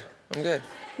 I'm good. I'm good.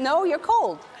 No, you're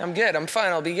cold. I'm good. I'm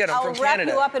fine. I'll be good. I'm from I'll wrap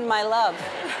Canada. you up in my love.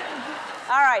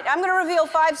 All right, I'm gonna reveal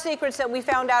 5 secrets that we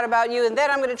found out about you, and then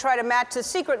I'm gonna try to match the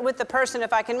secret with the person.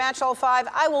 If I can match all 5,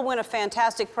 I will win a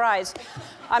fantastic prize.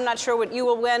 I'm not sure what you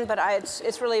will win, but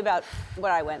it's really about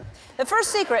what I win. The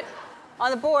first secret on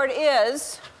the board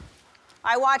is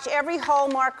I watch every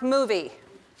Hallmark movie.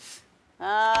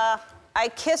 I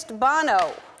kissed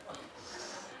Bono.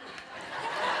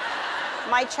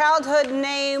 My childhood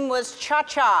name was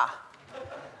Cha-Cha.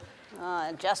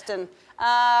 Justin.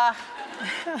 I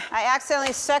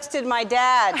accidentally sexted my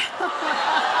dad.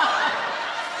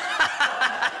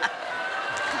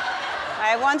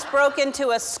 I once broke into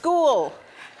a school.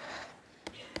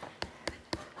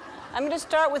 I'm going to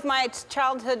start with my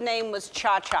childhood name was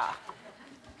Cha-Cha.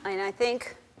 And I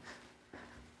think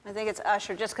it's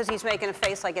Usher, just because he's making a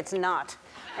face like it's not.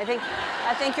 I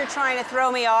think you're trying to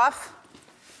throw me off.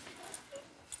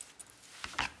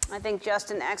 I think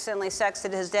Justin accidentally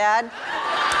sexted his dad.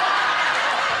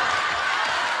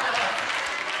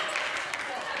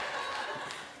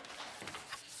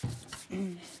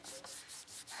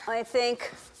 I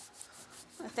think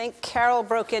Carol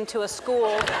broke into a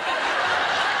school.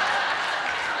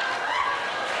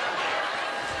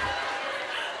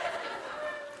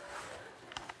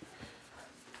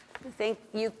 I think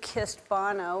you kissed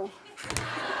Bono.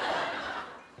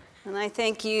 And I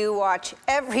think you watch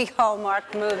every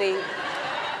Hallmark movie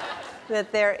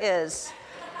that there is.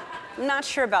 I'm not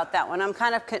sure about that one. I'm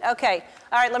kind of, okay.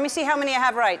 All right, let me see how many I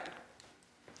have right.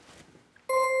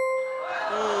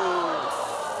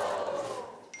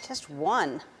 Just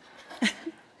 1.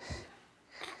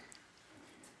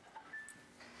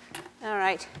 All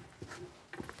right.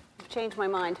 I've changed my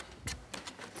mind.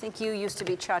 I think you used to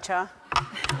be Cha-Cha.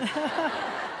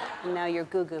 And now you're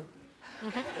Goo Goo.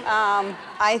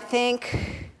 I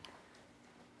think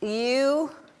you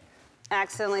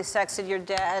accidentally sexted your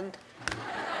dad.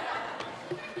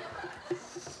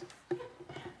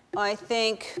 I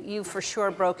think you for sure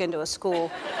broke into a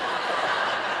school.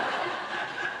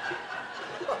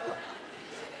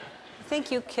 I think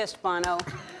you kissed Bono.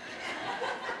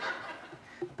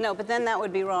 No, but then that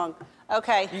would be wrong.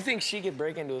 Okay. You think she could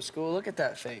break into a school? Look at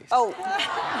that face. Oh.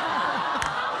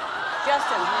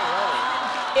 Justin,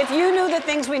 if you knew the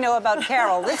things we know about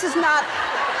Carol, this is not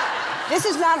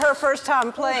her first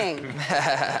time playing.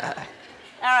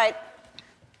 All right.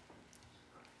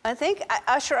 I think,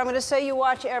 Usher, I'm going to say you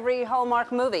watch every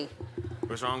Hallmark movie.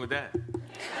 What's wrong with that?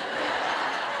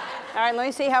 All right, let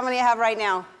me see how many I have right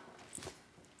now.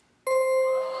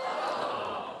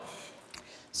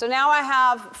 So now I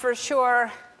have, for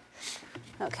sure,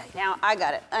 okay, now I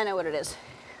got it. I know what it is.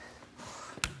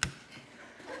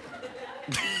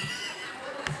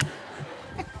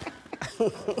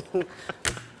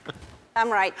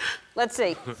 I'm right. Let's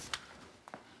see.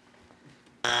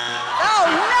 Oh,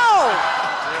 no!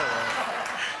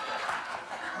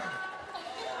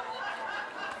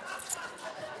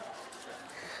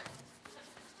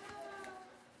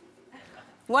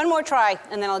 One more try,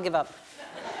 and then I'll give up.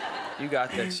 You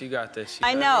got this. You got this.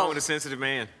 I know. Nothing wrong with a sensitive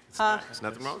man. Huh? There's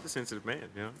nothing wrong with a sensitive man,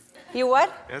 you know? You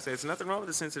what? It's nothing wrong with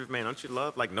a sensitive man. Don't you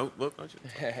love, like, Notebook, don't you?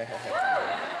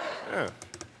 Yeah.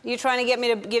 You trying to get me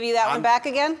to give you that one back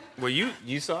again? Well,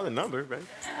 you saw the number, right?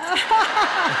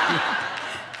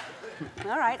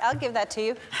 All right, I'll give that to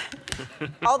you.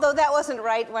 Although that wasn't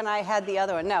right when I had the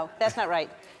other one. No, that's not right.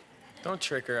 Don't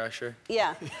trick her, Usher.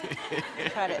 Yeah.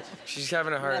 Try to She's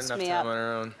having a hard mess enough me time up. on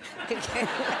her own.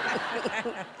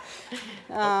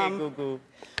 Okay, Google.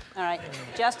 All right,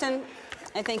 Justin,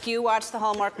 I think you watch the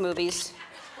Hallmark movies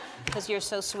because you're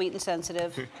so sweet and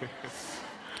sensitive.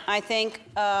 I think,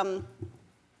 oh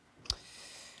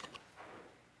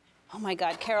my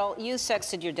God, Carol, you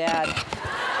sexted your dad.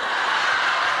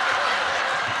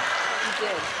 You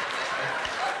did.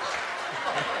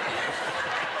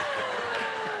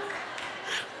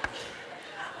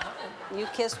 You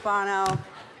kissed Bono.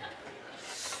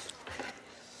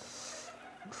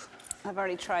 I've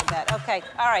already tried that. Okay,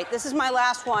 all right, this is my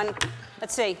last one.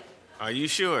 Let's see. Are you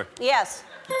sure? Yes.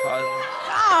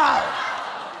 Oh!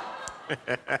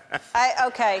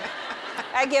 Okay,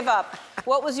 I give up.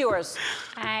 What was yours?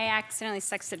 I accidentally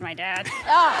sexted my dad.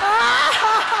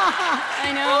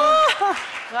 I know.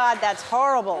 God, that's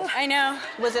horrible. I know.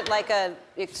 Was it like a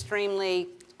extremely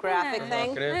graphic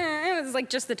thing? It was like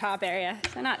just the top area,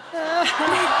 so not. Oh,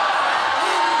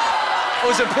 it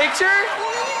was a picture?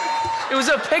 It was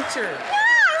a picture.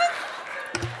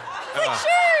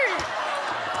 Picture!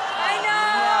 I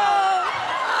know!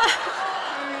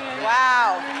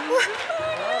 Wow.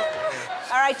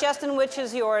 All right, Justin, which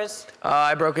is yours?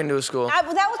 I broke into a school. That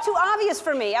was too obvious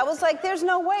for me. I was like, there's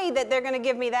no way that they're going to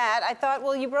give me that. I thought,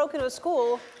 well, you broke into a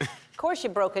school. Of course you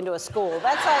broke into a school.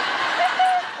 That's like,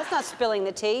 that's not spilling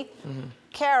the tea. Mm-hmm.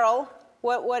 Carol,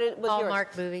 what was yours?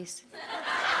 Hallmark movies.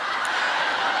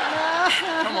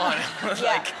 Come on.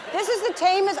 Yeah. This is the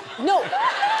tamest. No,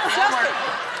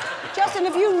 Justin,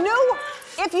 if you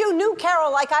knew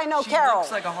Carol like I know Carol.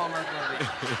 Looks like a Hallmark movie.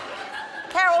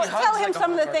 Carol, She hugs tell him like a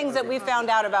some of the Hallmark things that we found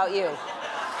out about you.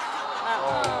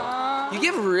 You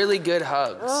give really good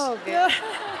hugs. Oh, good.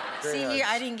 See here,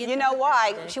 I didn't get. You know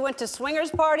why? She went to swingers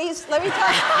parties. Let me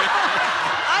tell you.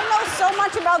 I know so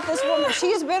much about this woman.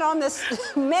 She has been on this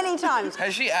many times.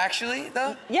 Has she actually,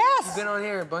 though? Yes. You've been on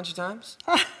here a bunch of times?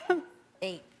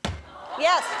 8.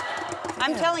 Yes.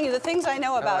 I'm telling you the things I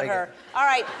know about her. All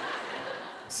right.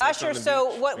 Usher,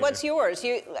 so what's yours?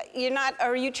 You're not,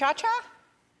 are you cha-cha?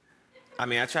 I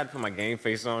mean, I tried to put my game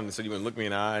face on so you wouldn't look me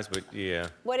in the eyes, but yeah.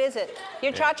 What is it?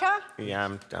 You're cha-cha? Yeah,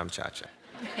 I'm cha-cha.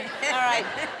 All right.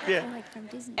 Yeah.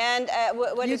 And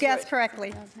what You is guessed yours?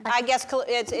 correctly. I guess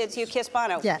it's You Kiss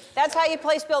Bono. Yes. That's how you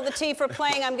play Spill the Tea for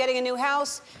playing I'm Getting a New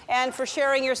House and for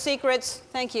sharing your secrets.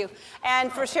 Thank you.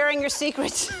 And for sharing your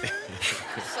secrets.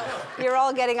 You're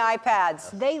all getting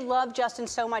iPads. They love Justin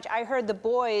so much. I heard the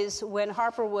boys, when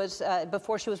Harper was,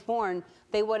 before she was born,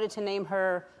 they wanted to name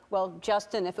her, well,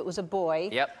 Justin if it was a boy.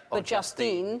 Yep. But Or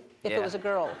Justine if it was a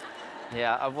girl.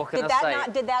 Yeah, what can I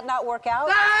say? Did that not work out?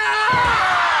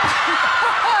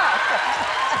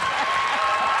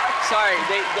 Sorry,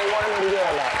 they wanted me to do it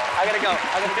a lot. I gotta go.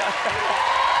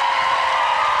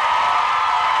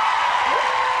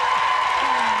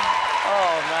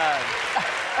 Oh, man.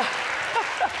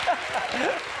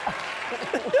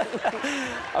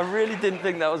 I really didn't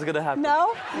think that was gonna happen.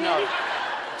 No? No.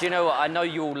 Do you know what? I know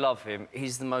you all love him.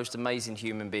 He's the most amazing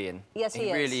human being. Yes, he is.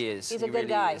 He really is. He's a He good really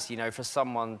guy. is. You know, for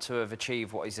someone to have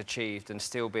achieved what he's achieved and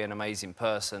still be an amazing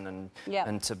person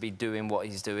and to be doing what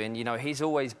he's doing, you know, he's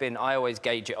always been. I always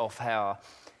gauge it off how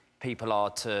people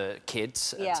are to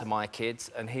kids, to my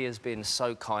kids, and he has been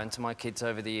so kind to my kids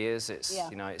over the years. It's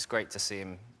you know, it's great to see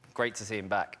him. Great to see him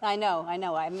back. I know.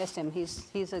 I missed him.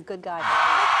 He's a good guy.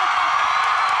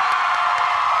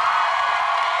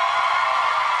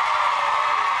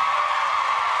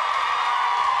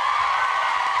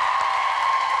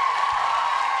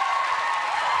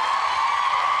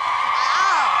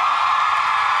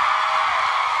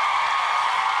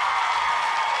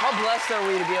 How blessed are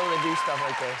we to be able to do stuff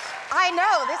like this? I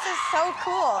know, this is so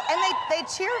cool. And they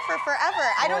cheer for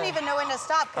forever. I don't even know when to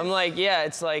stop. I'm like, yeah,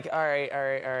 it's like, all right.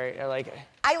 Like,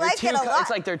 I like it a lot. It's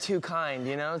like they're too kind,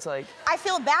 you know? It's like. I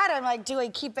feel bad. I'm like, do I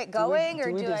keep it going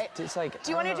or do I? It's like,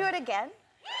 do you want to do it again?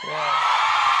 Yeah.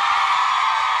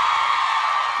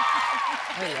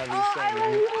 I love you so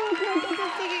much. Good to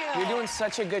see you. You're doing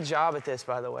such a good job at this,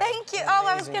 by the way. Thank you. Oh,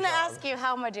 I was going to ask you,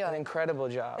 how am I doing? An incredible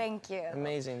job. Thank you.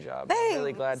 Amazing job. Thanks. I'm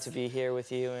really glad to be here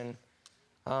with you, and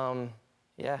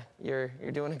yeah, you're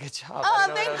doing a good job.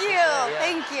 Oh, thank you.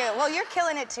 Thank you. Well, you're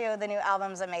killing it too. The new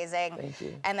album's amazing. Thank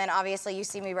you. And then obviously you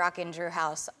see me rocking Drew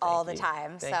House all the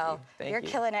time. So you're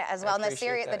killing it as well. And the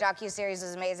series, the docu-series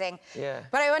is amazing. Yeah.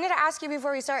 But I wanted to ask you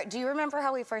before we start, do you remember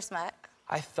how we first met?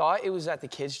 I thought it was at the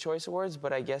Kids' Choice Awards,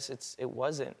 but I guess it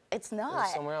wasn't. It's not. It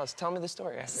was somewhere else. Tell me the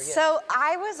story. I forget. So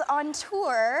I was on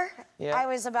tour. Yeah. I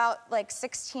was about like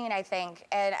 16, I think,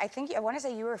 and I want to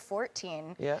say you were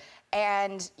 14. Yeah.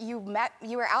 And you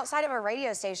were outside of a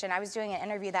radio station. I was doing an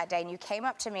interview that day, and you came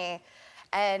up to me,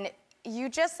 and you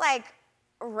just like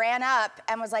ran up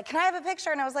and was like, "Can I have a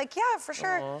picture?" And I was like, "Yeah, for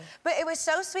sure." Aww. But it was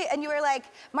so sweet, and you were like,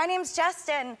 "My name's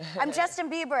Justin. I'm Justin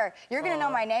Bieber. You're gonna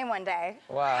know my name one day."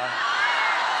 Wow.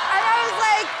 And I was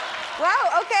like,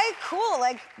 "Wow, okay, cool,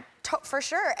 like for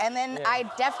sure." And then I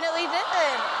definitely did.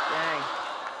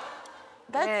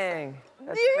 Dang.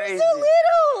 That's You're crazy. so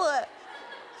little.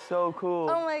 So cool.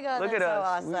 Oh my God, Look that's at so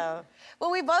us. awesome.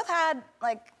 Well, we both had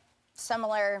like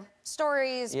similar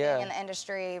stories, Yeah. being in the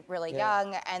industry really Yeah.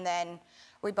 young, and then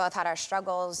we both had our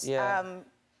struggles. Yeah.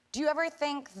 Do you ever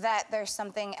think that there's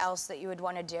something else that you would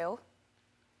want to do?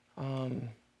 I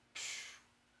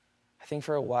think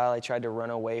for a while I tried to run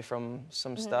away from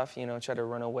some stuff, you know, try to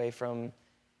run away from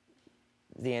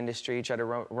the industry, try to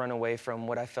run away from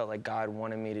what I felt like God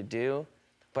wanted me to do.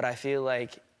 But I feel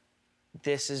like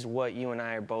this is what you and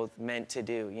I are both meant to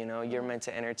do, you know? You're meant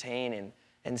to entertain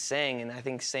and sing, and I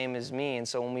think same as me. And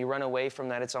so when we run away from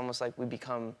that, it's almost like we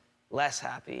become less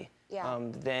happy.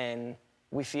 Then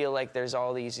we feel like there's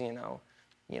all these, you know,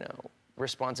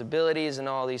 responsibilities and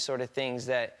all these sort of things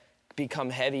that become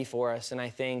heavy for us. And I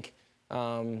think,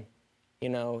 you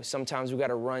know, sometimes we got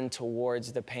to run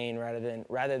towards the pain rather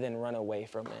than run away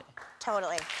from it.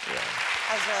 Totally. Yeah.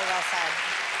 That was really well said.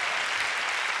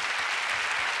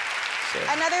 So,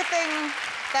 Another thing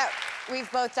that we've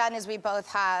both done is we both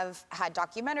have had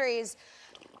documentaries.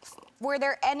 Were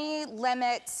there any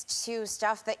limits to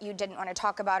stuff that you didn't want to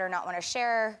talk about or not want to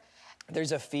share?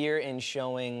 there's a fear in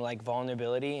showing like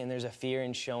vulnerability, and there's a fear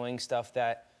in showing stuff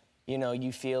that, you know,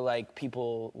 you feel like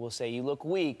people will say you look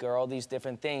weak or all these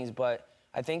different things. But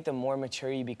I think the more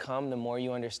mature you become, the more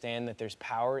you understand that there's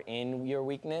power in your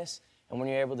weakness. And when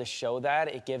you're able to show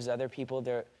that, it gives other people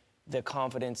the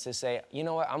confidence to say, you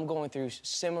know what, I'm going through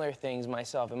similar things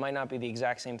myself. It might not be the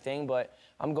exact same thing, but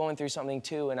I'm going through something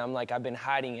too, and I've been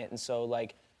hiding it. And so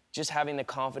like, just having the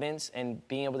confidence and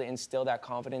being able to instill that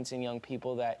confidence in young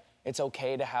people that it's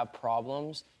okay to have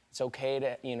problems. It's okay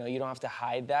to, you know, you don't have to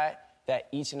hide that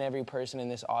each and every person in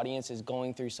this audience is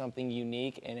going through something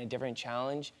unique and a different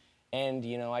challenge. And,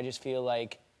 you know, I just feel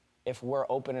like if we're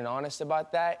open and honest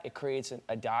about that, it creates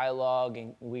a dialogue,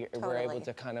 and we're able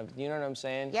to kind of, you know what I'm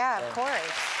saying? Yeah, So, of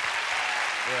course.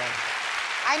 yeah.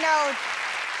 I know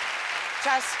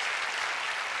just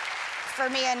for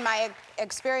me and my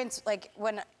experience, like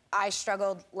when I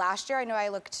struggled last year, I know I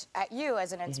looked at you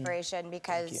as an inspiration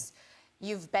because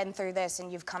you've been through this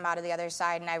and you've come out of the other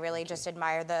side, and I really just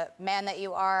admire the man that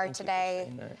you are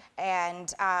today.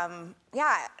 And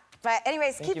yeah, but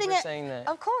anyways, Thank keeping you for it. saying that.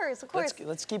 Of course, of course.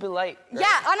 Let's keep it light. Right?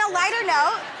 Yeah, on a lighter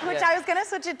note, which Yeah. I was gonna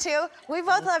switch it to, we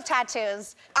both love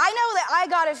tattoos. I know that I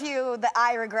got a few that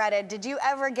I regretted. Did you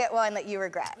ever get one that you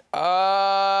regret?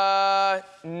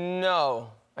 No.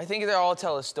 I think they all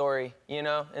tell a story, you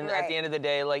know? And Right. at the end of the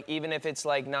day, like, even if it's,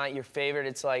 like, not your favorite,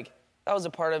 it's like, that was a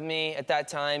part of me at that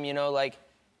time, you know? Like,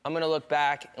 I'm gonna look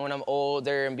back when I'm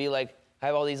older and be like, I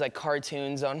have all these, like,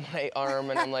 cartoons on my arm,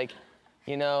 and I'm like,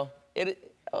 you know,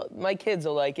 my kids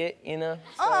will like it, you know?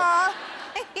 So, Aw,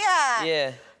 yeah.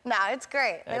 yeah. No, it's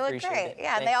great. I They look appreciate great. it.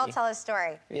 Yeah, Thank they all you. tell a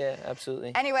story. Yeah,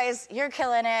 absolutely. Anyways, you're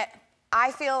killing it. I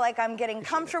feel like I'm getting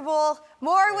comfortable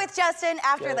more with Justin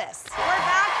after Good. this. We're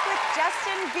back with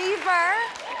Justin Bieber.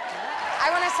 I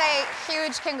want to say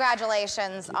huge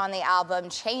congratulations on the album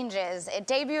Changes. It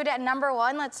debuted at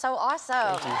 #1. That's so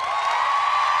awesome. Thank you.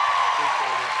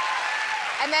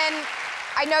 And then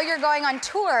I know you're going on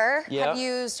tour. Yeah. Have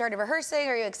you started rehearsing?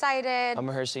 Are you excited? I'm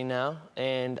rehearsing now,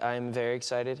 and I'm very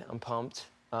excited. I'm pumped.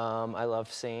 I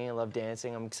love singing, I love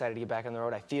dancing. I'm excited to get back on the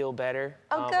road. I feel better.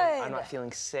 Oh, good. I'm not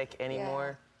feeling sick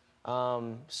anymore.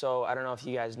 So I don't know if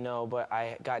you guys know, but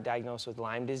I got diagnosed with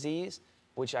Lyme disease,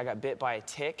 which I got bit by a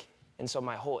tick. And so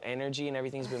my whole energy and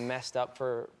everything's been messed up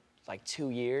for like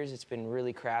 2 years. It's been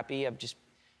really crappy. I've just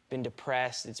been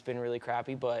depressed. It's been really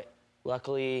crappy, but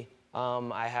luckily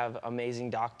I have amazing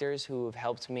doctors who have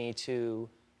helped me to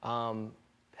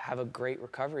have a great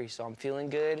recovery. So I'm feeling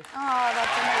good. Oh,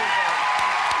 that's amazing.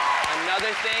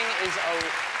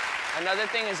 Another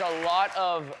thing is a lot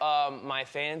of my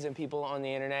fans and people on the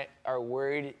internet are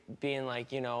worried, being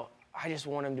like, you know, I just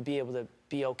want him to be able to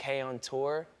be okay on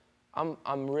tour.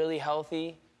 I'm really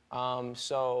healthy,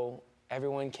 so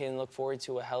everyone can look forward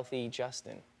to a healthy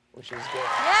Justin, which is good.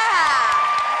 Yeah.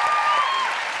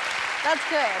 That's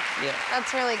good. Yeah.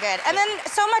 That's really good. And then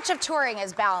so much of touring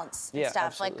is balance and Yeah, stuff.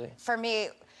 absolutely. Like for me,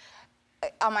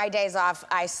 on my days off,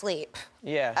 I sleep.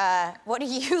 Yeah. What do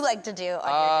you like to do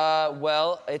on your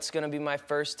Well, it's gonna be my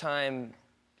first time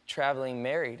traveling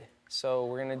married. So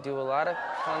we're gonna do a lot of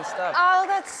fun stuff. Oh,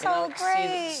 that's so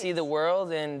great. See the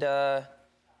world and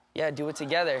yeah, do it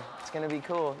together. It's gonna be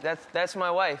cool. That's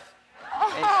my wife.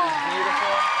 And she's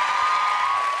beautiful.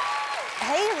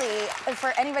 Haley,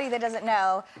 for anybody that doesn't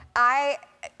know, I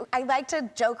like to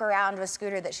joke around with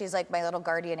Scooter that she's like my little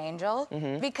guardian angel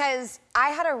because I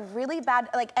had a really bad,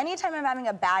 like anytime I'm having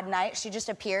a bad night, she just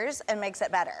appears and makes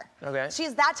it better. Okay.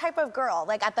 She's that type of girl.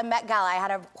 Like at the Met Gala, I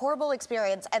had a horrible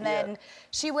experience and then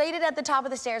she waited at the top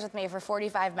of the stairs with me for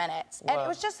 45 minutes. And it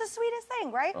was just the sweetest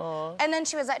thing, right? Aww. And then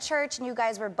she was at church and you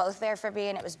guys were both there for me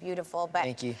and it was beautiful. But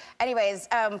thank you. Anyways,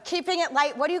 keeping it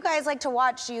light, what do you guys like to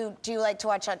watch? Do you like to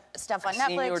watch stuff on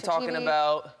Netflix You were or talking TV?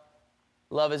 about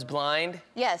Love is Blind.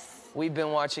 Yes. We've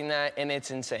been watching that, and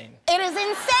it's insane. It is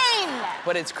insane!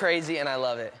 But it's crazy, and I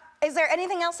love it. Is there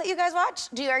anything else that you guys watch?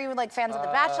 Are you like fans of The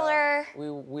Bachelor?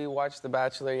 We watched The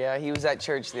Bachelor, yeah. He was at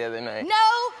church the other night.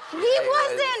 No, he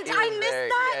wasn't. He I was missed there.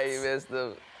 that. Yeah, you missed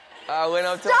him. I went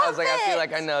up to him, I was like, I feel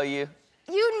like I know you.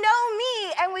 You know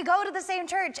me, and we go to the same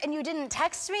church, and you didn't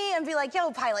text me and be like,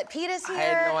 yo, Pilot Pete is here. I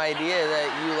had no idea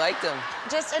that you liked him.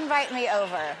 Just invite me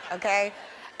over, okay?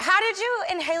 How did you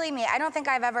and Haley meet? I don't think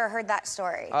I've ever heard that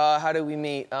story. How did we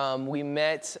meet? We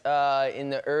met in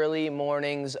the early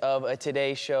mornings of a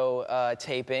Today Show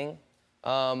taping.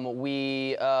 I'm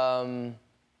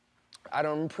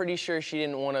pretty sure she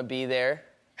didn't want to be there.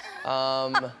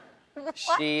 Her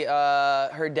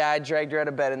dad dragged her out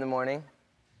of bed in the morning.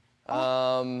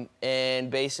 And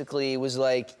basically was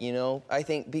like, you know, I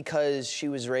think because she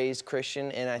was raised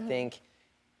Christian and I think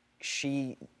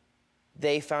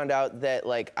they found out that,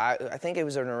 like, I think it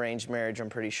was an arranged marriage, I'm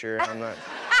pretty sure. I'm not.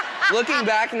 Looking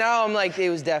back now, I'm like, it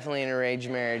was definitely an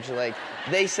arranged marriage. Like,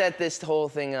 they set this whole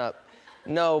thing up.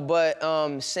 No, but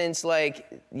since, like,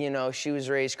 you know, she was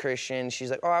raised Christian, she's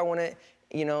like, oh, I want to,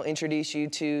 you know, introduce you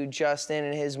to Justin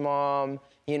and his mom.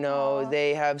 You know,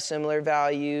 they have similar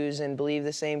values and believe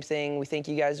the same thing. We think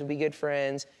you guys will be good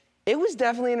friends. It was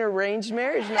definitely an arranged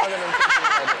marriage now that I'm thinking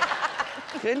about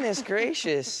it. Goodness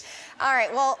gracious. All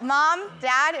right, well, Mom,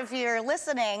 Dad, if you're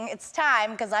listening, it's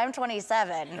time, because I'm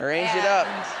 27. Arrange it up.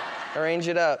 Arrange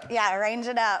it up. Yeah, arrange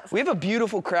it up. We have a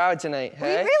beautiful crowd tonight,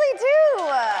 hey? We really do.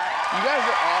 You guys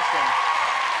are awesome.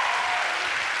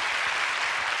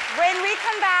 When we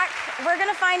come back, we're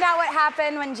gonna find out what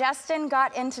happened when Justin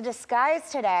got into disguise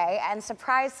today and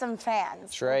surprised some fans.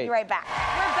 That's right. We'll be right back.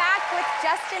 We're back with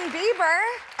Justin Bieber.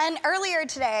 And earlier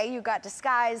today, you got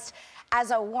disguised as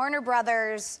a Warner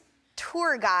Brothers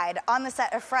tour guide on the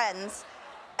set of Friends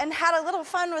and had a little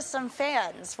fun with some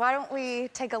fans. Why don't we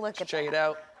take a look at that? Check it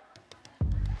out.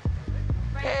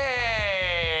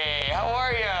 Hey, how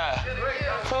are ya?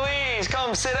 Please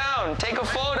come sit down, take a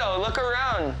photo, look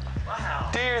around.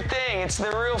 Do your thing. It's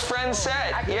the real Friends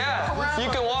set. Yeah. You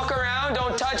can walk around,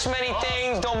 don't touch many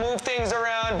things, don't move things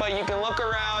around, but you can look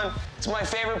around. It's my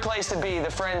favorite place to be, the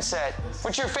Friends set.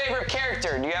 What's your favorite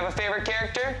character? Do you have a favorite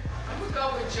character? We'll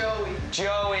go with Joey.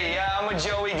 Joey, yeah, I'm a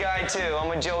Joey guy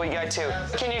too.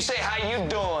 Can you say how you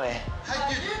doing? How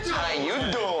you doing? How you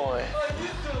doing?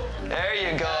 There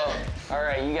you go. All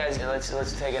right, you guys,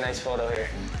 let's take a nice photo here.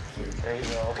 There you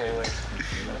go. Okay, wait.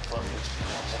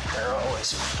 They're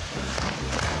always.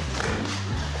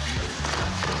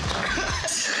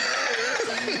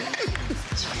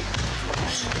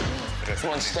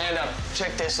 Come on, stand up.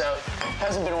 Check this out.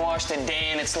 Hasn't been washed a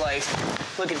day in its life.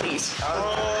 Look at these. Never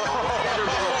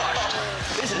been washed.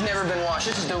 This has never been washed.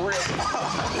 This is the real.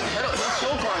 He'll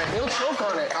choke on it. He'll choke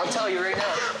on it. I'll tell you right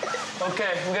now.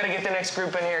 Okay, we gotta get the next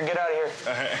group in here. Get out of here.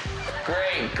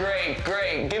 Great, great,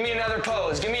 great. Give me another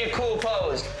pose. Give me a cool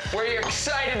pose where you're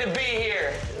excited to be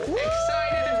here.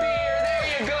 Excited to be here.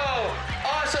 There you go.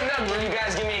 Awesome. Now, will you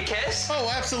guys give me a kiss?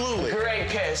 Oh, absolutely. Great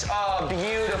kiss. Oh,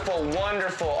 beautiful,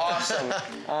 wonderful, awesome.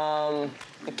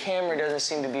 The camera doesn't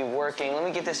seem to be working. Let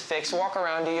me get this fixed. Walk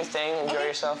around, do your thing, enjoy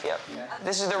yourself. Yep.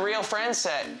 This is the real Friends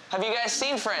set. Have you guys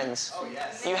seen Friends? Oh,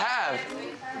 yes. You have?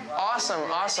 Awesome,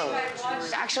 awesome.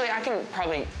 Actually, I can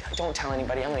probably, don't tell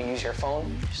anybody, I'm gonna use your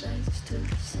phone.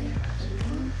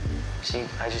 See,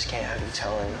 I just can't have you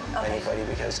telling anybody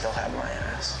because they'll have my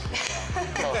ass.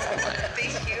 They'll have my ass.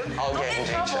 Thank you. I'll get in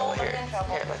big trouble here.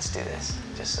 Here, let's do this,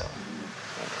 just so.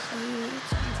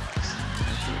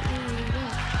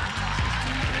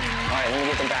 All right, let me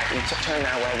get the back. You turn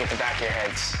that way, get the back of your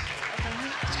heads.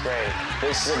 It's great.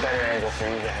 This is a better angle for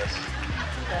you guys.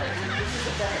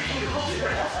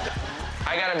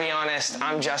 I gotta be honest,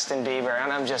 I'm Justin Bieber,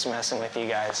 and I'm just messing with you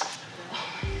guys.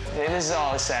 This is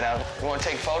all a setup. You want to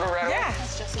take a photo right away? Yeah.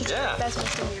 Yeah. That's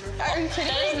Justin Bieber. Are you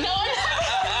kidding? No.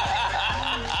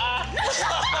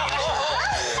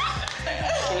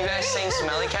 Can you guys sing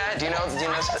Smelly Cat? Do you know? You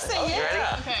ready?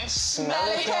 Okay.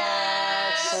 Smelly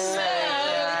cat,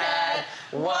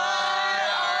 what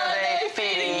are they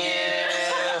feeding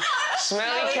you?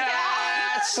 Smelly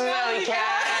cat,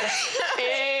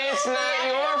 it's not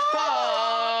your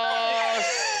fault.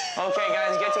 Okay,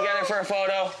 guys, get together for a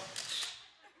photo. Oh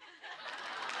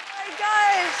my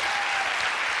gosh.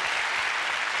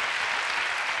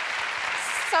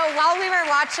 So while we were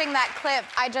watching that clip,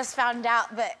 I just found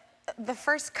out that the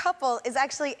first couple is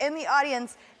actually in the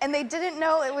audience, and they didn't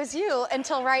know it was you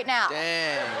until right now.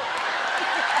 Damn.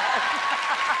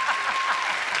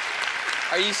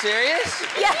 Are you serious?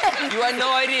 Yes. You had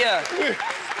no idea.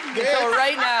 Until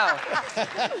right now.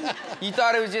 You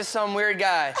thought it was just some weird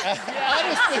guy.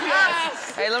 Honestly,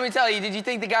 yes. Hey, let me tell you, did you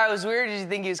think the guy was weird, or did you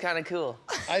think he was kind of cool?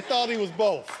 I thought he was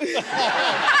both.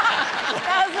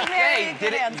 That was a very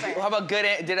good answer. How about good?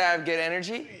 Did I have good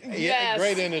energy? Yeah, yes.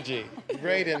 Great energy.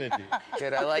 Great energy.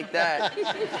 Good, I like that.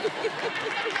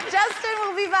 Justin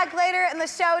will be back later in the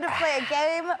show to play a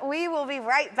game. We will be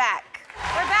right back.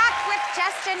 We're back with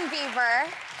Justin Bieber,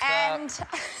 and...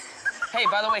 Hey,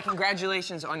 by the way,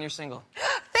 congratulations on your single.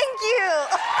 Thank you.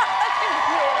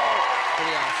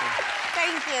 Pretty awesome.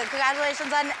 Thank you.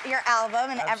 Congratulations on your album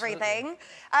and everything.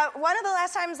 One of the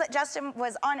last times that Justin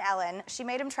was on Ellen, she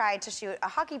made him try to shoot a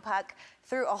hockey puck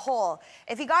through a hole.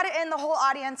 If he got it in, the whole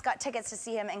audience got tickets to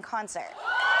see him in concert.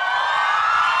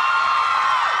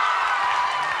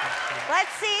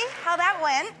 Let's see how that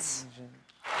went.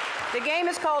 The game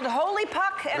is called Holy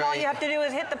Puck, and all you have to do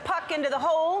is hit the puck into the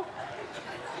hole.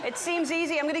 It seems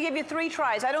easy. I'm going to give you 3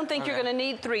 tries. I don't think you're going to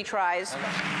need 3 tries.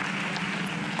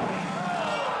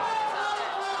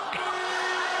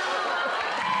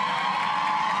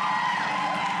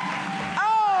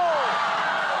 Oh!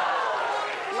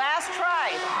 Last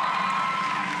try.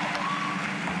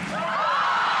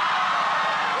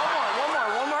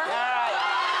 One more. All right.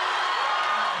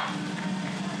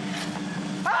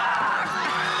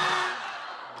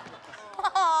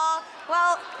 Aw,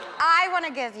 well, I want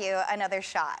to give you another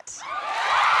shot.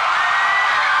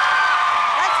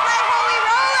 Let's play Holy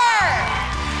Roller!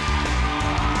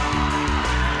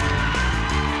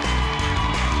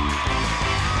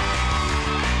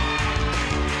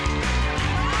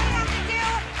 What all you have to do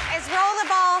is roll the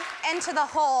ball into the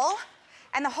hole,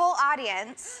 and the whole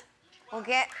audience will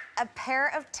get a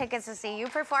pair of tickets to see you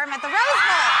perform at the Rose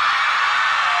Bowl.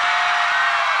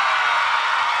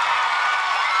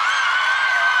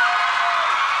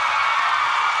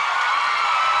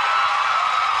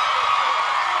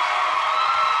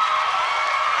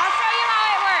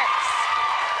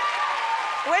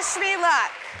 Wish me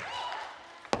luck.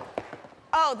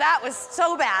 Oh, that was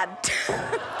so bad.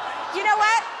 You know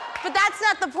what? But that's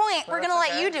not the point. We're gonna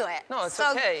let you do it. No, it's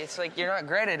okay. It's like you're not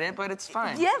great at it, but it's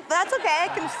fine. Yeah, that's okay. I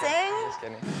can sing. Just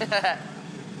kidding.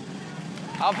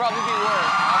 I'll probably be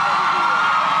worse.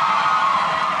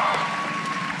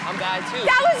 I'm bad too.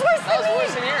 That was worse than That was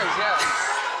worse than yours, yeah.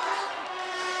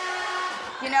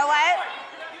 You know what?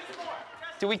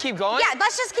 Do we keep going? Yeah,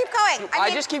 let's just keep going. I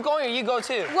just keep going, or you go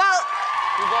too? Well.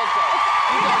 You both go.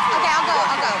 You go too. Okay, I'll go.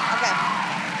 Okay.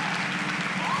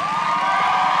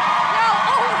 No,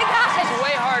 oh my gosh. It's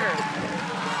way harder.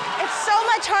 It's so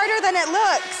much harder than it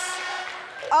looks.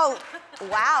 Oh,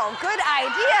 wow, good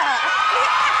idea.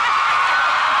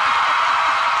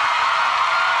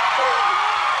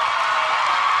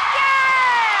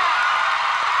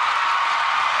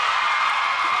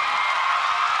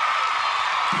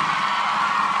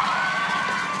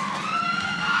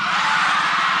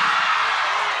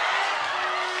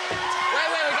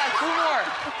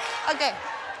 Okay.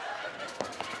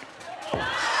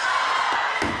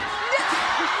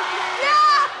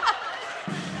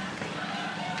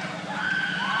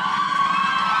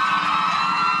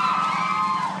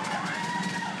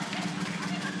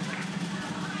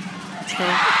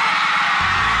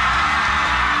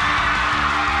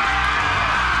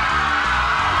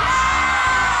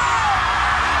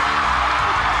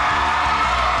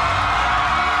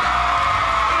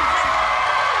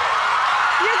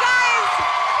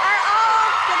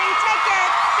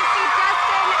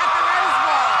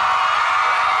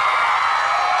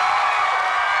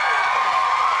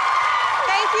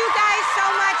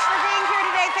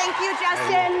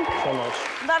 Justin. Thank you so much.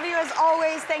 Love you as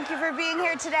always. Thank you for being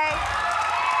here today.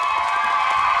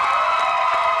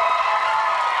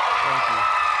 Thank you.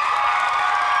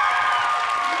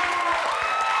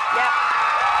 Yep.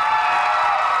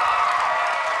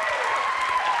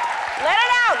 Let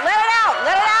it out, let it out,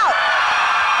 let it out.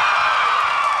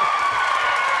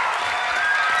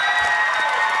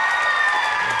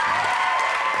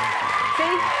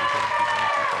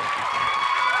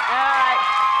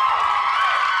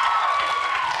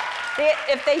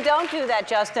 if they don't do that,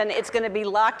 Justin, it's going to be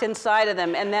locked inside of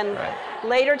them. And then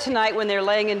later tonight when they're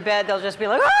laying in bed, they'll just be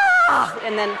like, ah!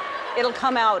 And then it'll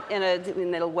come out and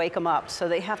it'll wake them up. So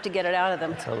they have to get it out of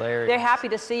them. That's hilarious. They're happy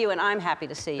to see you, and I'm happy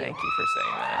to see you. Thank you for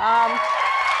saying that.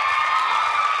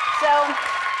 So,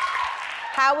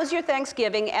 how was your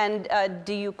Thanksgiving, and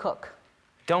do you cook?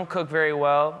 Don't cook very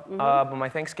well, but my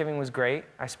Thanksgiving was great.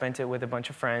 I spent it with a bunch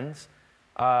of friends.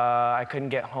 I couldn't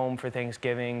get home for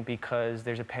Thanksgiving because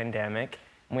there's a pandemic,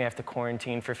 and we have to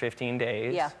quarantine for 15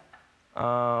 days. Yeah.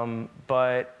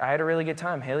 But I had a really good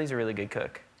time. Haley's a really good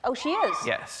cook. Oh, she is?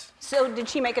 Yes. So did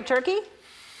she make a turkey?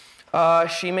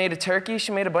 She made a turkey.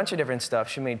 She made a bunch of different stuff.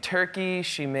 She made turkey.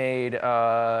 She made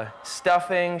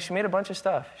stuffing. She made a bunch of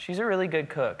stuff. She's a really good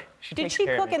cook. Did she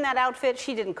cook in that outfit?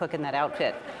 She didn't cook in that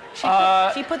outfit.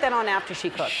 She put that on after she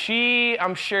cooked.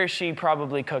 I'm sure she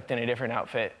probably cooked in a different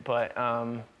outfit, but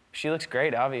she looks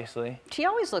great, obviously. She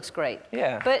always looks great.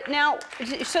 Yeah. But now,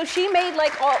 so she made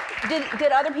like all,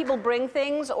 did other people bring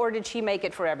things, or did she make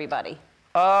it for everybody?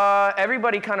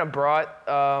 Everybody kind of brought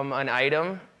an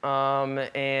item,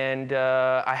 and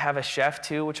I have a chef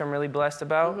too, which I'm really blessed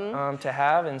about to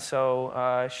have, and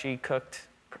so she cooked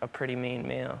a pretty mean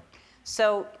meal.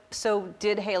 So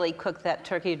did Haley cook that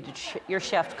turkey? Did your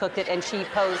chef cooked it, and she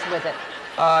posed with it?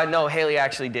 No, Haley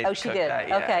actually did. Oh, she cook did. That,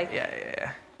 yeah, Okay.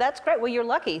 Yeah. That's great. Well, you're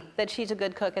lucky that she's a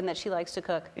good cook and that she likes to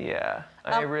cook. Yeah,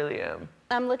 I really am.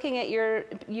 I'm looking at your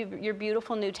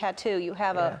beautiful new tattoo. You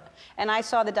have and I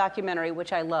saw the documentary,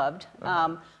 which I loved.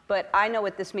 But I know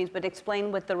what this means. But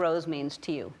explain what the rose means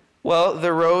to you. Well,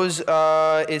 the rose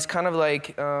is kind of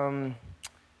like, I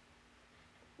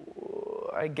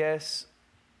guess,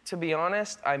 to be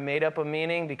honest, I made up a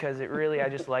meaning because it really, I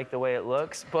just like the way it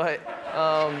looks. But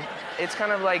it's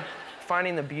kind of like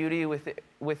finding the beauty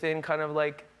within kind of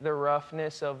like the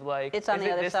roughness of like. It's on the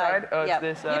other this side. Oh, yeah. It's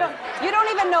this side. You don't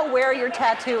even know where your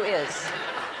tattoo is.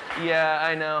 Yeah,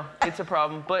 I know. It's a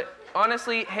problem. But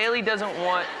honestly, Haley doesn't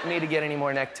want me to get any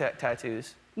more neck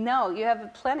tattoos. No, you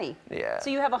have plenty. Yeah. So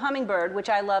you have a hummingbird, which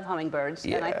I love hummingbirds,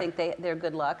 and I think they're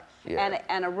good luck,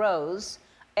 and a rose,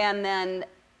 and then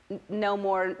no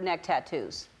more neck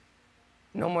tattoos.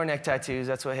 No more neck tattoos,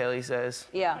 that's what Haley says.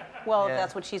 Yeah, well,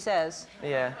 that's what she says.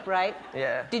 Yeah. Right?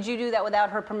 Yeah. Did you do that without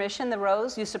her permission, the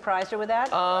rose? You surprised her with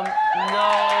that? No,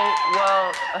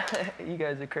 well, you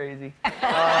guys are crazy.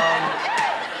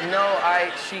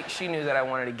 No, she knew that I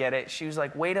wanted to get it. She was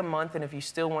like, wait a month, and if you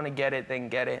still want to get it, then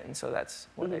get it. And so that's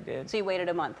what I did. So you waited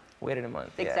a month? Waited a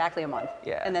month, Exactly a month?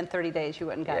 Yeah. And then 30 days you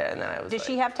went and got it? Yeah, and then I was Did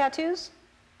she have tattoos?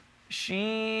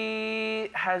 She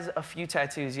has a few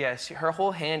tattoos, yes. Her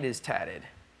whole hand is tatted.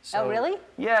 So, oh, really?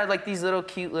 Yeah, like these little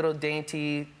cute little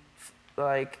dainty,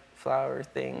 like, flower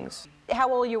things.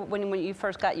 How old were you when you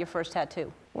first got your first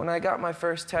tattoo? When I got my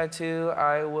first tattoo,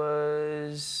 I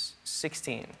was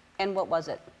 16. And what was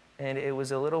it? And it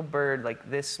was a little bird like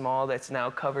this small that's now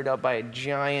covered up by a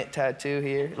giant tattoo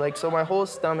here. Like, so my whole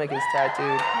stomach is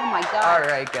tattooed. Oh my God. All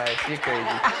right, guys, you're crazy.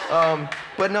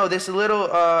 But no, this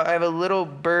little, I have a little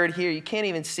bird here. You can't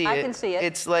even see it. I can see it.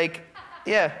 It's like,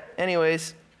 yeah,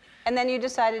 anyways. And then you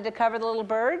decided to cover the little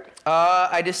bird?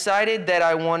 I decided that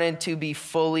I wanted to be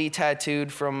fully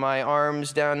tattooed from my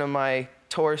arms down to my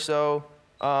torso.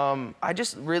 I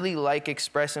just really like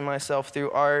expressing myself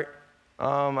through art.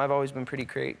 I've always been pretty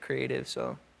creative,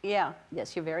 so. Yeah,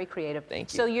 yes, you're very creative.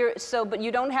 Thank you. But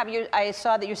you don't have I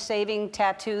saw that you're saving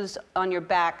tattoos on your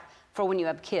back for when you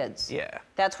have kids. Yeah.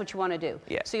 That's what you want to do?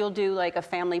 Yeah. So you'll do like a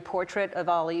family portrait of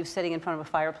all of you sitting in front of a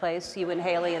fireplace, you and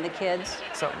Haley and the kids?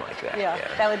 Something like that, Yeah,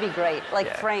 that would be great.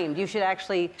 Like framed. You should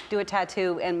actually do a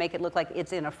tattoo and make it look like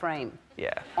it's in a frame.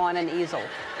 Yeah. On an easel.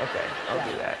 Okay, I'll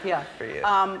do that. Yeah. For you.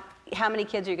 How many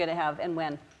kids are you going to have and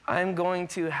when? I'm going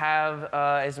to have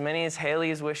as many as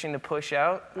Haley is wishing to push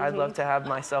out. I'd love to have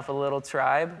myself a little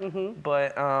tribe,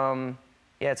 but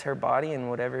yeah, it's her body and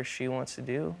whatever she wants to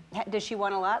do. Does she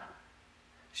want a lot?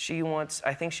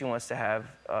 I think she wants to have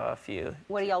a few.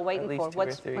 What are y'all waiting At least for? 2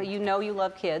 or 3. Well, you know you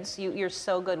love kids. You're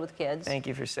so good with kids. Thank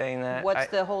you for saying that. What's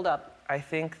the holdup? I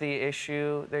think the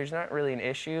issue, there's not really an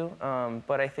issue,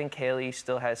 but I think Haley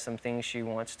still has some things she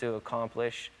wants to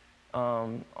accomplish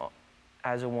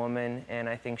as a woman, and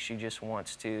I think she just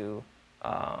wants to,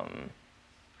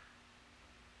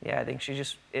 yeah, I think she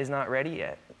just is not ready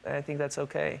yet. I think that's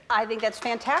okay. I think that's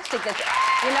fantastic.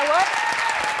 You know what?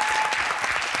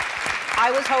 I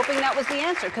was hoping that was the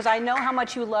answer, because I know how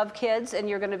much you love kids, and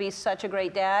you're going to be such a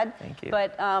great dad. Thank you.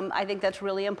 But I think that's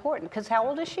really important, because how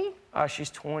old is she? She's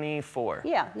 24.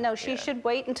 Yeah, no, she should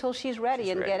wait until she's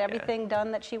ready and get everything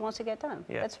done that she wants to get done.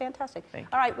 Yeah. That's fantastic. Thank you.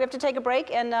 All right, we have to take a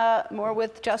break, and more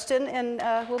with Justin,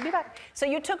 and we'll be back. So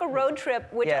you took a road trip,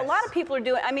 which a lot of people are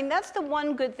doing. I mean, that's the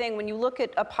one good thing when you look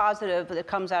at a positive that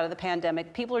comes out of the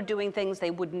pandemic. People are doing things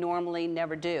they would normally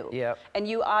never do. Yep. And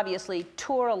you obviously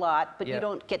tour a lot, but you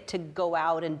don't get to go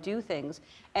out and do things.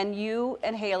 And you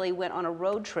and Haley went on a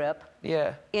road trip.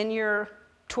 Yeah. In your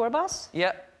tour bus?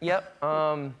 Yep.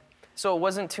 So it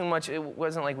wasn't too much. It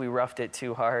wasn't like we roughed it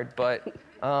too hard, but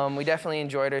we definitely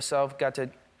enjoyed ourselves. Got to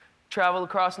travel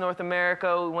across North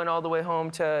America. We went all the way home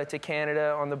to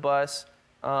Canada on the bus.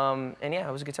 And yeah,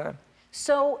 it was a good time.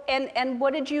 So, and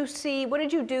what did you see, what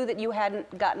did you do that you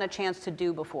hadn't gotten a chance to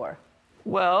do before?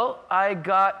 Well, I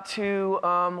got to,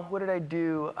 what did I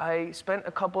do? I spent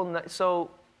a couple nights,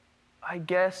 so I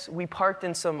guess we parked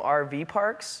in some RV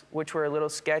parks, which were a little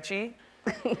sketchy.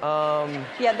 Yeah,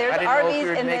 there's I didn't RVs, know if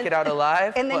we would make it out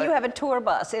alive. And then you have a tour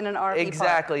bus in an RV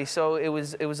Exactly. So it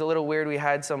was a little weird. We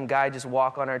had some guy just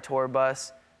walk on our tour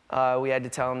bus. We had to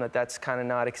tell him that that's kind of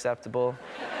not acceptable.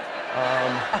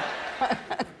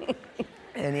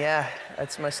 And yeah,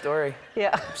 that's my story.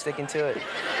 Yeah. I'm sticking to it.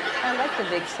 I like the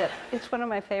big sip. It's one of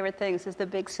my favorite things, is the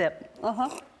big sip.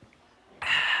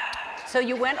 So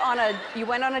you went on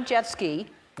a jet ski.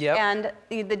 Yep. And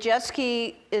the jet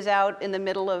ski is out in the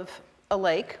middle of a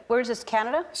lake. Where is this,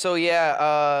 Canada? So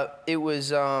yeah, it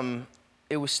was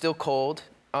still cold.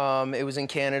 It was in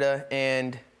Canada,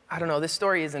 and I don't know, this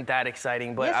story isn't that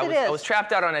exciting, but Yes, I was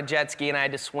trapped out on a jet ski and I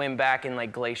had to swim back in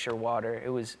like glacier water. It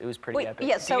was pretty epic.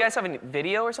 Yeah, Do you guys have a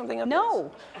video or something of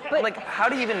No, this? but like, how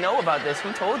do you even know about this?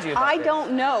 Who told you about this? I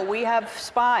don't know. We have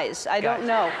spies. I don't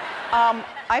know.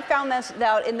 I found this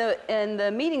out in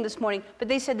the meeting this morning, but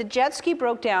they said the jet ski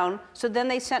broke down, so then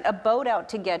they sent a boat out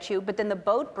to get you, but then the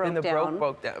boat broke down. Then the boat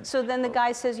broke down. So then the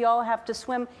guy says you all have to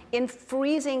swim in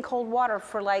freezing cold water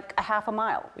for like a half a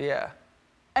mile. Yeah.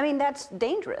 I mean, that's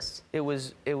dangerous. It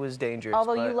was dangerous.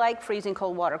 Although but you like freezing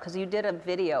cold water, because you did a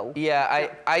video. Yeah,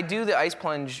 I do the ice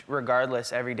plunge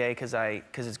regardless every day because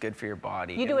it's good for your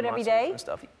body. You do and it every muscles day? and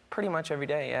stuff. Pretty much every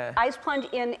day, yeah. Ice plunge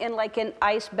in like an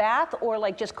ice bath or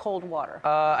like just cold water?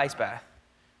 Ice bath.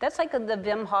 That's like the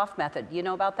Wim Hof method. You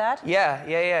know about that?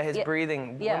 Yeah. His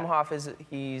breathing. Yeah. Wim Hof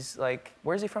he's like,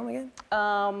 where's he from again?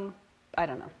 I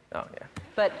don't know. Oh, yeah.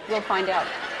 But we'll find out,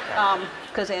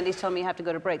 because Andy's telling me you have to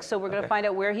go to break. So we're going to find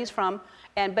out where he's from,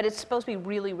 but it's supposed to be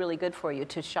really, really good for you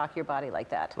to shock your body like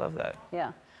that. Love that.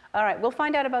 Yeah. All right, we'll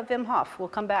find out about Wim Hof. We'll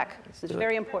come back. It's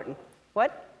very important.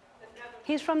 What?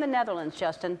 He's from the Netherlands,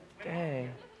 Justin.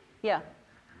 Dang. Yeah.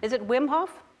 Is it Wim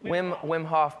Hof? Wim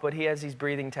Hof, but he has these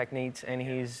breathing techniques, and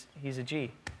he's a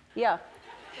G. Yeah.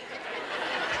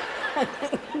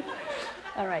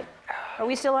 All right. Are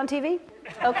we still on TV?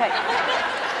 Okay.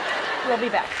 We'll be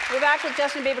back. We're back with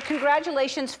Justin Bieber.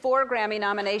 Congratulations, 4 Grammy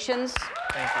nominations.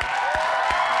 Thank you.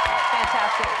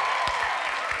 Fantastic.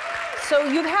 So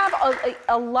you have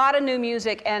a lot of new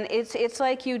music, and it's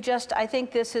like you just, I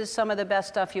think this is some of the best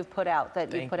stuff you've put out,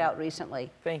 out recently.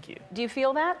 Thank you. Do you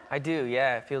feel that? I do,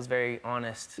 yeah. It feels very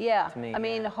honest to me. I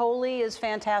mean, Holy is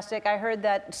fantastic. I heard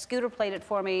that Scooter played it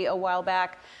for me a while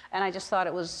back, and I just thought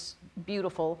it was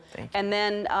beautiful. Thank you. And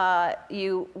then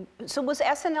so was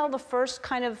SNL the first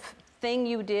kind of thing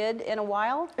you did in a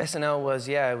while? SNL was,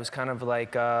 it was kind of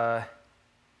like,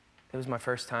 it was my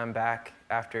first time back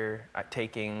after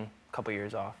taking a couple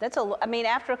years off. I mean,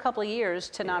 after a couple of years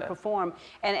to not perform,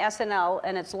 and SNL,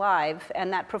 and it's live,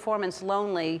 and that performance,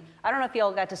 Lonely, I don't know if you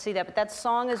all got to see that, but that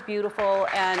song is beautiful,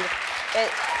 and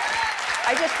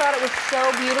I just thought it was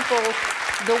so beautiful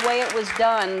the way it was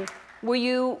done. Were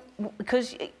you,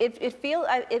 because it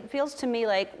feels to me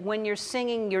like when you're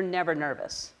singing, you're never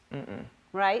nervous,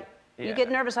 right? Yeah. You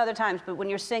get nervous other times, but when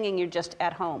you're singing, you're just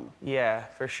at home. Yeah,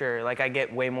 for sure. Like, I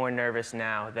get way more nervous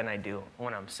now than I do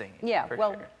when I'm singing. Yeah,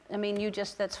 well, sure. I mean,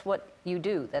 that's what you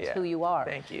do. That's who you are.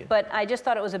 Thank you. But I just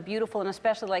thought it was a beautiful, and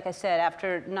especially, like I said,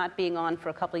 after not being on for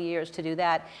a couple of years to do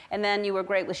that. And then you were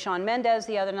great with Shawn Mendes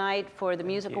the other night for the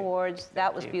Music Awards.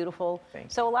 That was beautiful.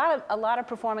 So a lot of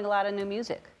performing a lot of new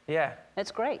music. Yeah.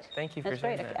 That's great. Thank you for That's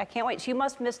saying great. that. I can't wait. So you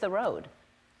must miss the road.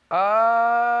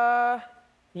 Yeah,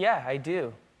 I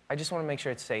do. I just want to make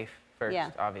sure it's safe first,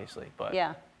 obviously. But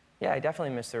yeah, I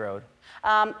definitely miss the road.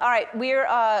 All right, we're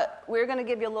going to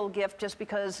give you a little gift just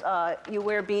because you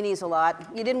wear beanies a lot.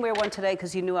 You didn't wear one today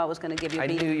because you knew I was going to give you a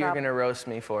beanie. I knew you were going to roast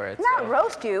me for it. Not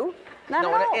roast you. Not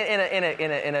at all.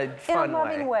 In a fun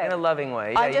loving way. In a loving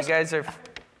way. I Yeah, just, you guys are.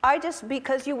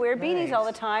 Because you wear beanies all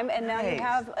the time, and now you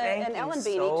have an Ellen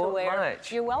beanie to wear.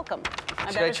 Much. You're welcome.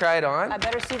 Should I try it on? I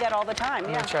better see that all the time.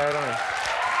 I'm gonna try it on. Yeah.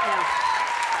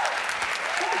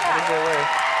 Look at How does it work?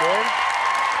 Good?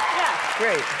 Yeah.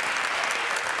 Great.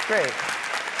 Great.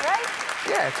 Right?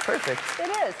 Yeah, it's perfect. It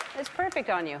is. It's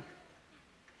perfect on you.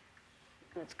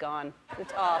 It's gone.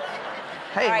 It's off.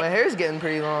 Hey, All right. my hair's getting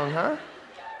pretty long, huh?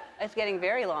 It's getting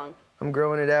very long. I'm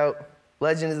growing it out.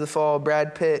 Legend of the Fall,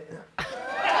 Brad Pitt.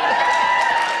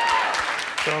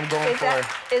 That's what I'm going for.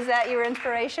 Is that your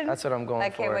inspiration? That's what I'm going for. I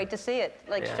can't wait to see it.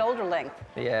 Like shoulder length.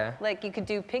 Yeah. Like you could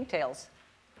do pigtails.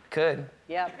 Could.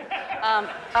 Yeah.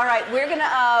 All right,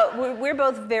 we're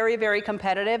both very, very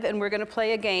competitive, and we're gonna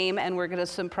play a game, and we're gonna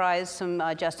surprise some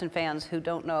Justin fans who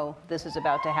don't know this is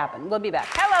about to happen. We'll be back.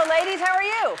 Hello, ladies. How are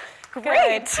you?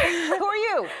 Great. Who are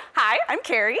you? Hi, I'm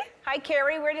Carrie. Hi,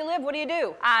 Carrie. Where do you live? What do you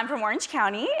do? I'm from Orange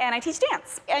County, and I teach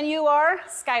dance. And you are?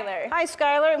 Skylar. Hi,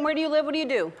 Skylar. And where do you live? What do you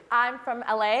do? I'm from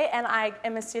LA, and I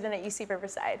am a student at UC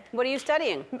Riverside. What are you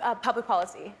studying? Public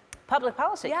policy. Public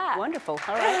policy? Yeah. Wonderful.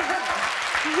 All right.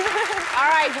 All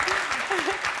right.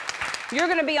 You're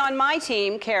going to be on my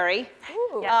team, Carrie.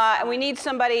 Ooh. And we need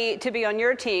somebody to be on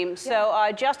your team. So,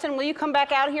 Justin, will you come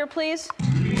back out here, please?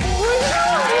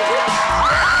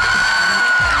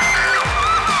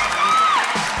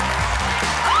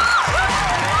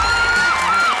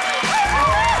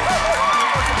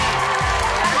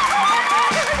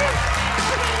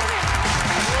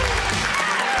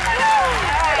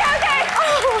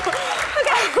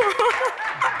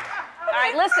 All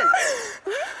right, listen.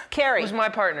 Carrie. Who's my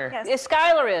partner? Yes.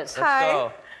 Skylar is. Let's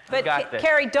go. But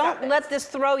Carrie, don't let this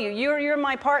throw you. You're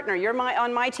my partner. You're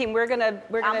on my team. We're gonna.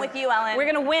 I'm with you, Ellen. We're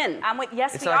gonna win. I'm with.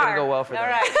 Yes, it's we are. not gonna go well for them. All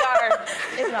right.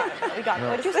 It's not. We got it.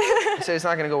 What'd you say? I said it's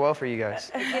not gonna go well for you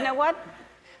guys. You know what?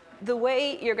 The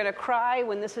way you're gonna cry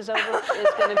when this is over is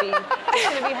gonna be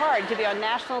hard to be on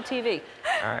national TV.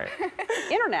 All right.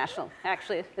 International,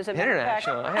 actually, as a matter of fact.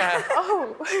 International, yeah.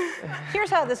 Oh. Here's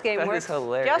how this game That works. is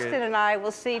hilarious. Justin and I will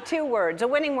see two words, a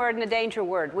winning word and a danger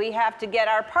word. We have to get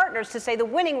our partners to say the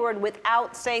winning word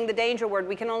without saying the danger word.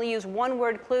 We can only use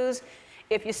one-word clues.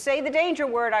 If you say the danger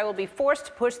word, I will be forced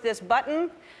to push this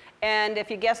button. And if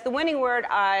you guess the winning word,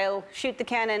 I'll shoot the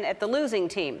cannon at the losing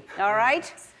team. All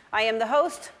right? I am the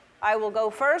host. I will go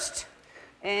first.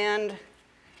 And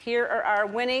here are our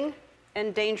winning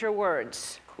and danger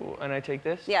words. Cool. And I take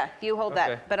this? Yeah, you hold Okay.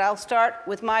 that. But I'll start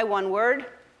with my one word.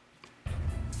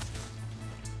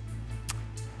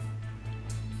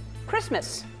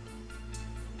 Christmas.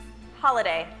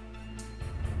 Holiday.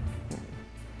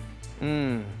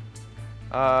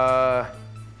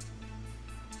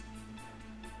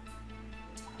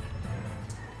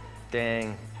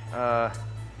 Dang.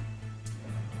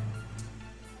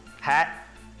 Hat.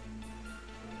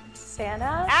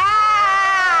 Santa.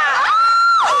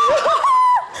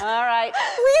 All right.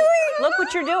 Look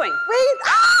what you're doing.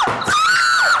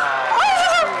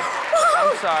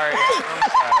 I'm sorry.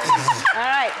 All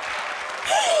right.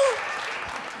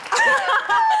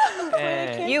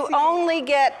 Dang. You only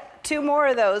get two more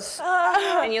of those,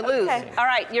 and you lose. Okay. All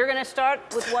right, you're gonna start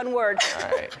with one word.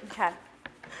 All right. Okay.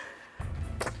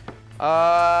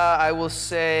 I will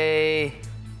say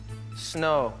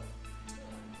snow.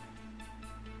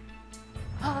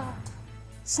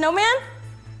 Snowman.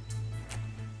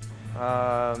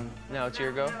 Now it's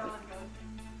your go.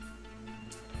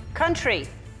 Country.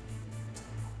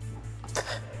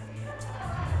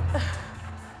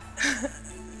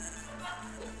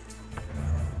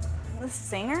 The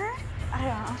singer? I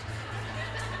don't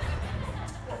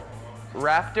know.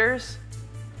 Raptors.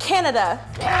 Canada.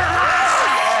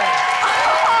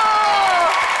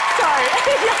 Sorry.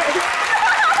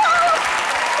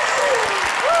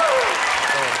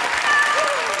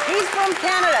 He's from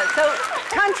Canada, so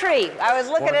country. I was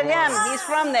looking at him. He's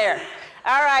from there.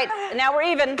 All right, now we're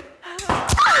even.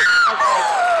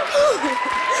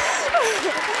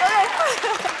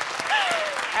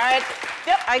 All right.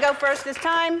 Yep, I go first this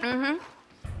time.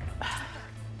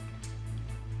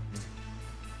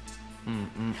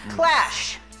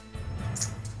 Clash.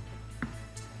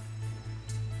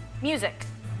 Music.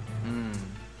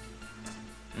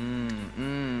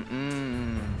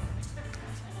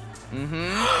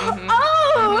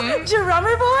 Oh,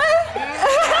 Drummer Boy.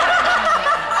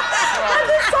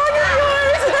 This song is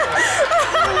yours.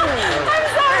 I'm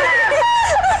sorry.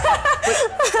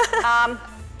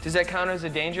 Does that count as a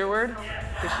danger word?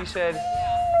 Because she said.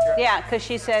 Yeah, because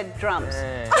she said drums.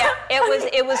 Dang. Yeah, it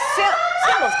was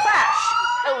cymbals, clash.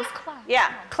 It was Clash.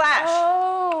 Yeah, clash.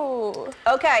 Oh.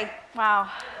 Okay. Wow.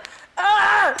 All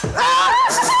right.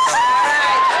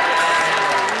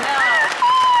 No.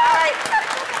 All right.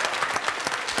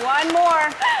 more.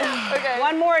 Okay.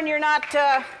 One more and you're not,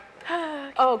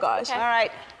 Oh, gosh. All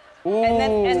right.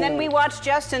 And then we watch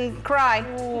Justin cry.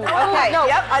 Okay. No,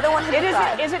 yep, I don't want him to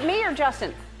cry. Is it me or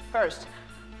Justin first?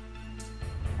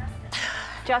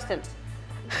 Justin.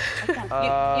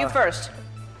 You first.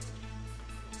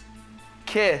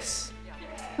 Kiss.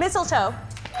 Mistletoe.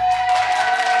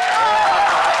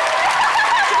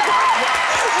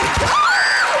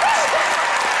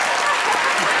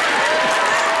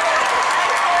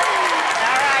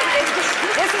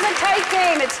 This is a tight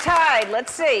game. It's tied.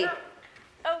 Let's see.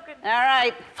 Oh, good. All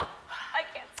right. I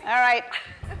can't see. All right.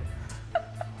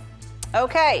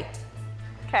 Okay.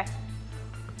 Okay.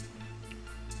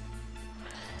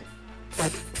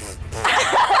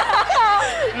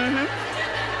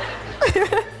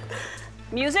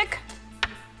 Music.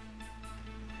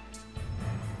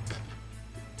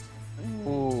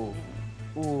 Ooh.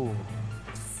 Ooh.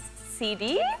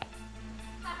 CD?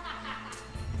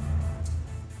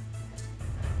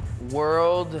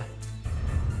 World.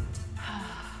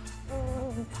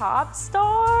 Pop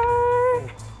star?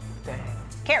 Dang.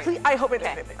 Carrie. Please, I hope it.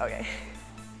 Okay.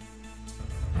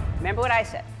 Remember what I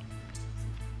said.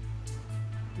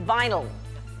 Vinyl.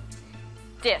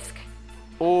 Disc.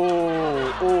 Ooh, ooh,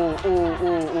 ooh, ooh,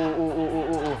 ooh, ooh,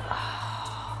 ooh, ooh.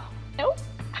 Nope.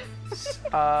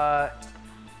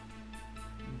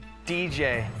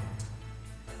 DJ.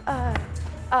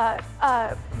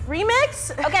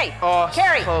 Remix? Okay. Oh,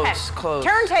 Carrie. close, close.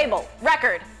 Turntable.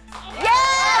 Record.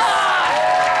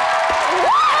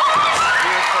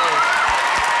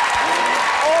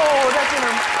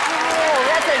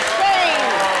 That's a shame.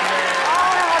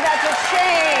 Oh, that's a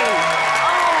shame.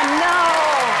 Oh, no.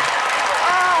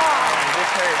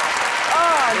 This hurts.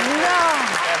 Oh, no.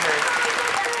 That hurts.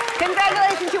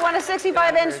 Congratulations, you won a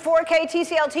 65-inch 4K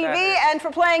TCL TV, and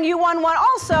for playing, you won one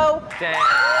also. Dang.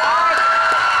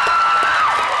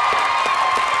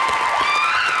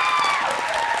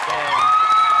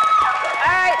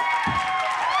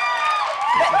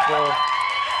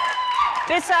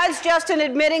 Besides Justin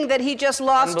admitting that he just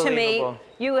lost to me,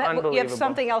 you have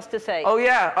something else to say. Oh,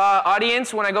 yeah.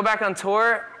 Audience, when I go back on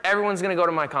tour, everyone's going to go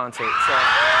to my concert. So.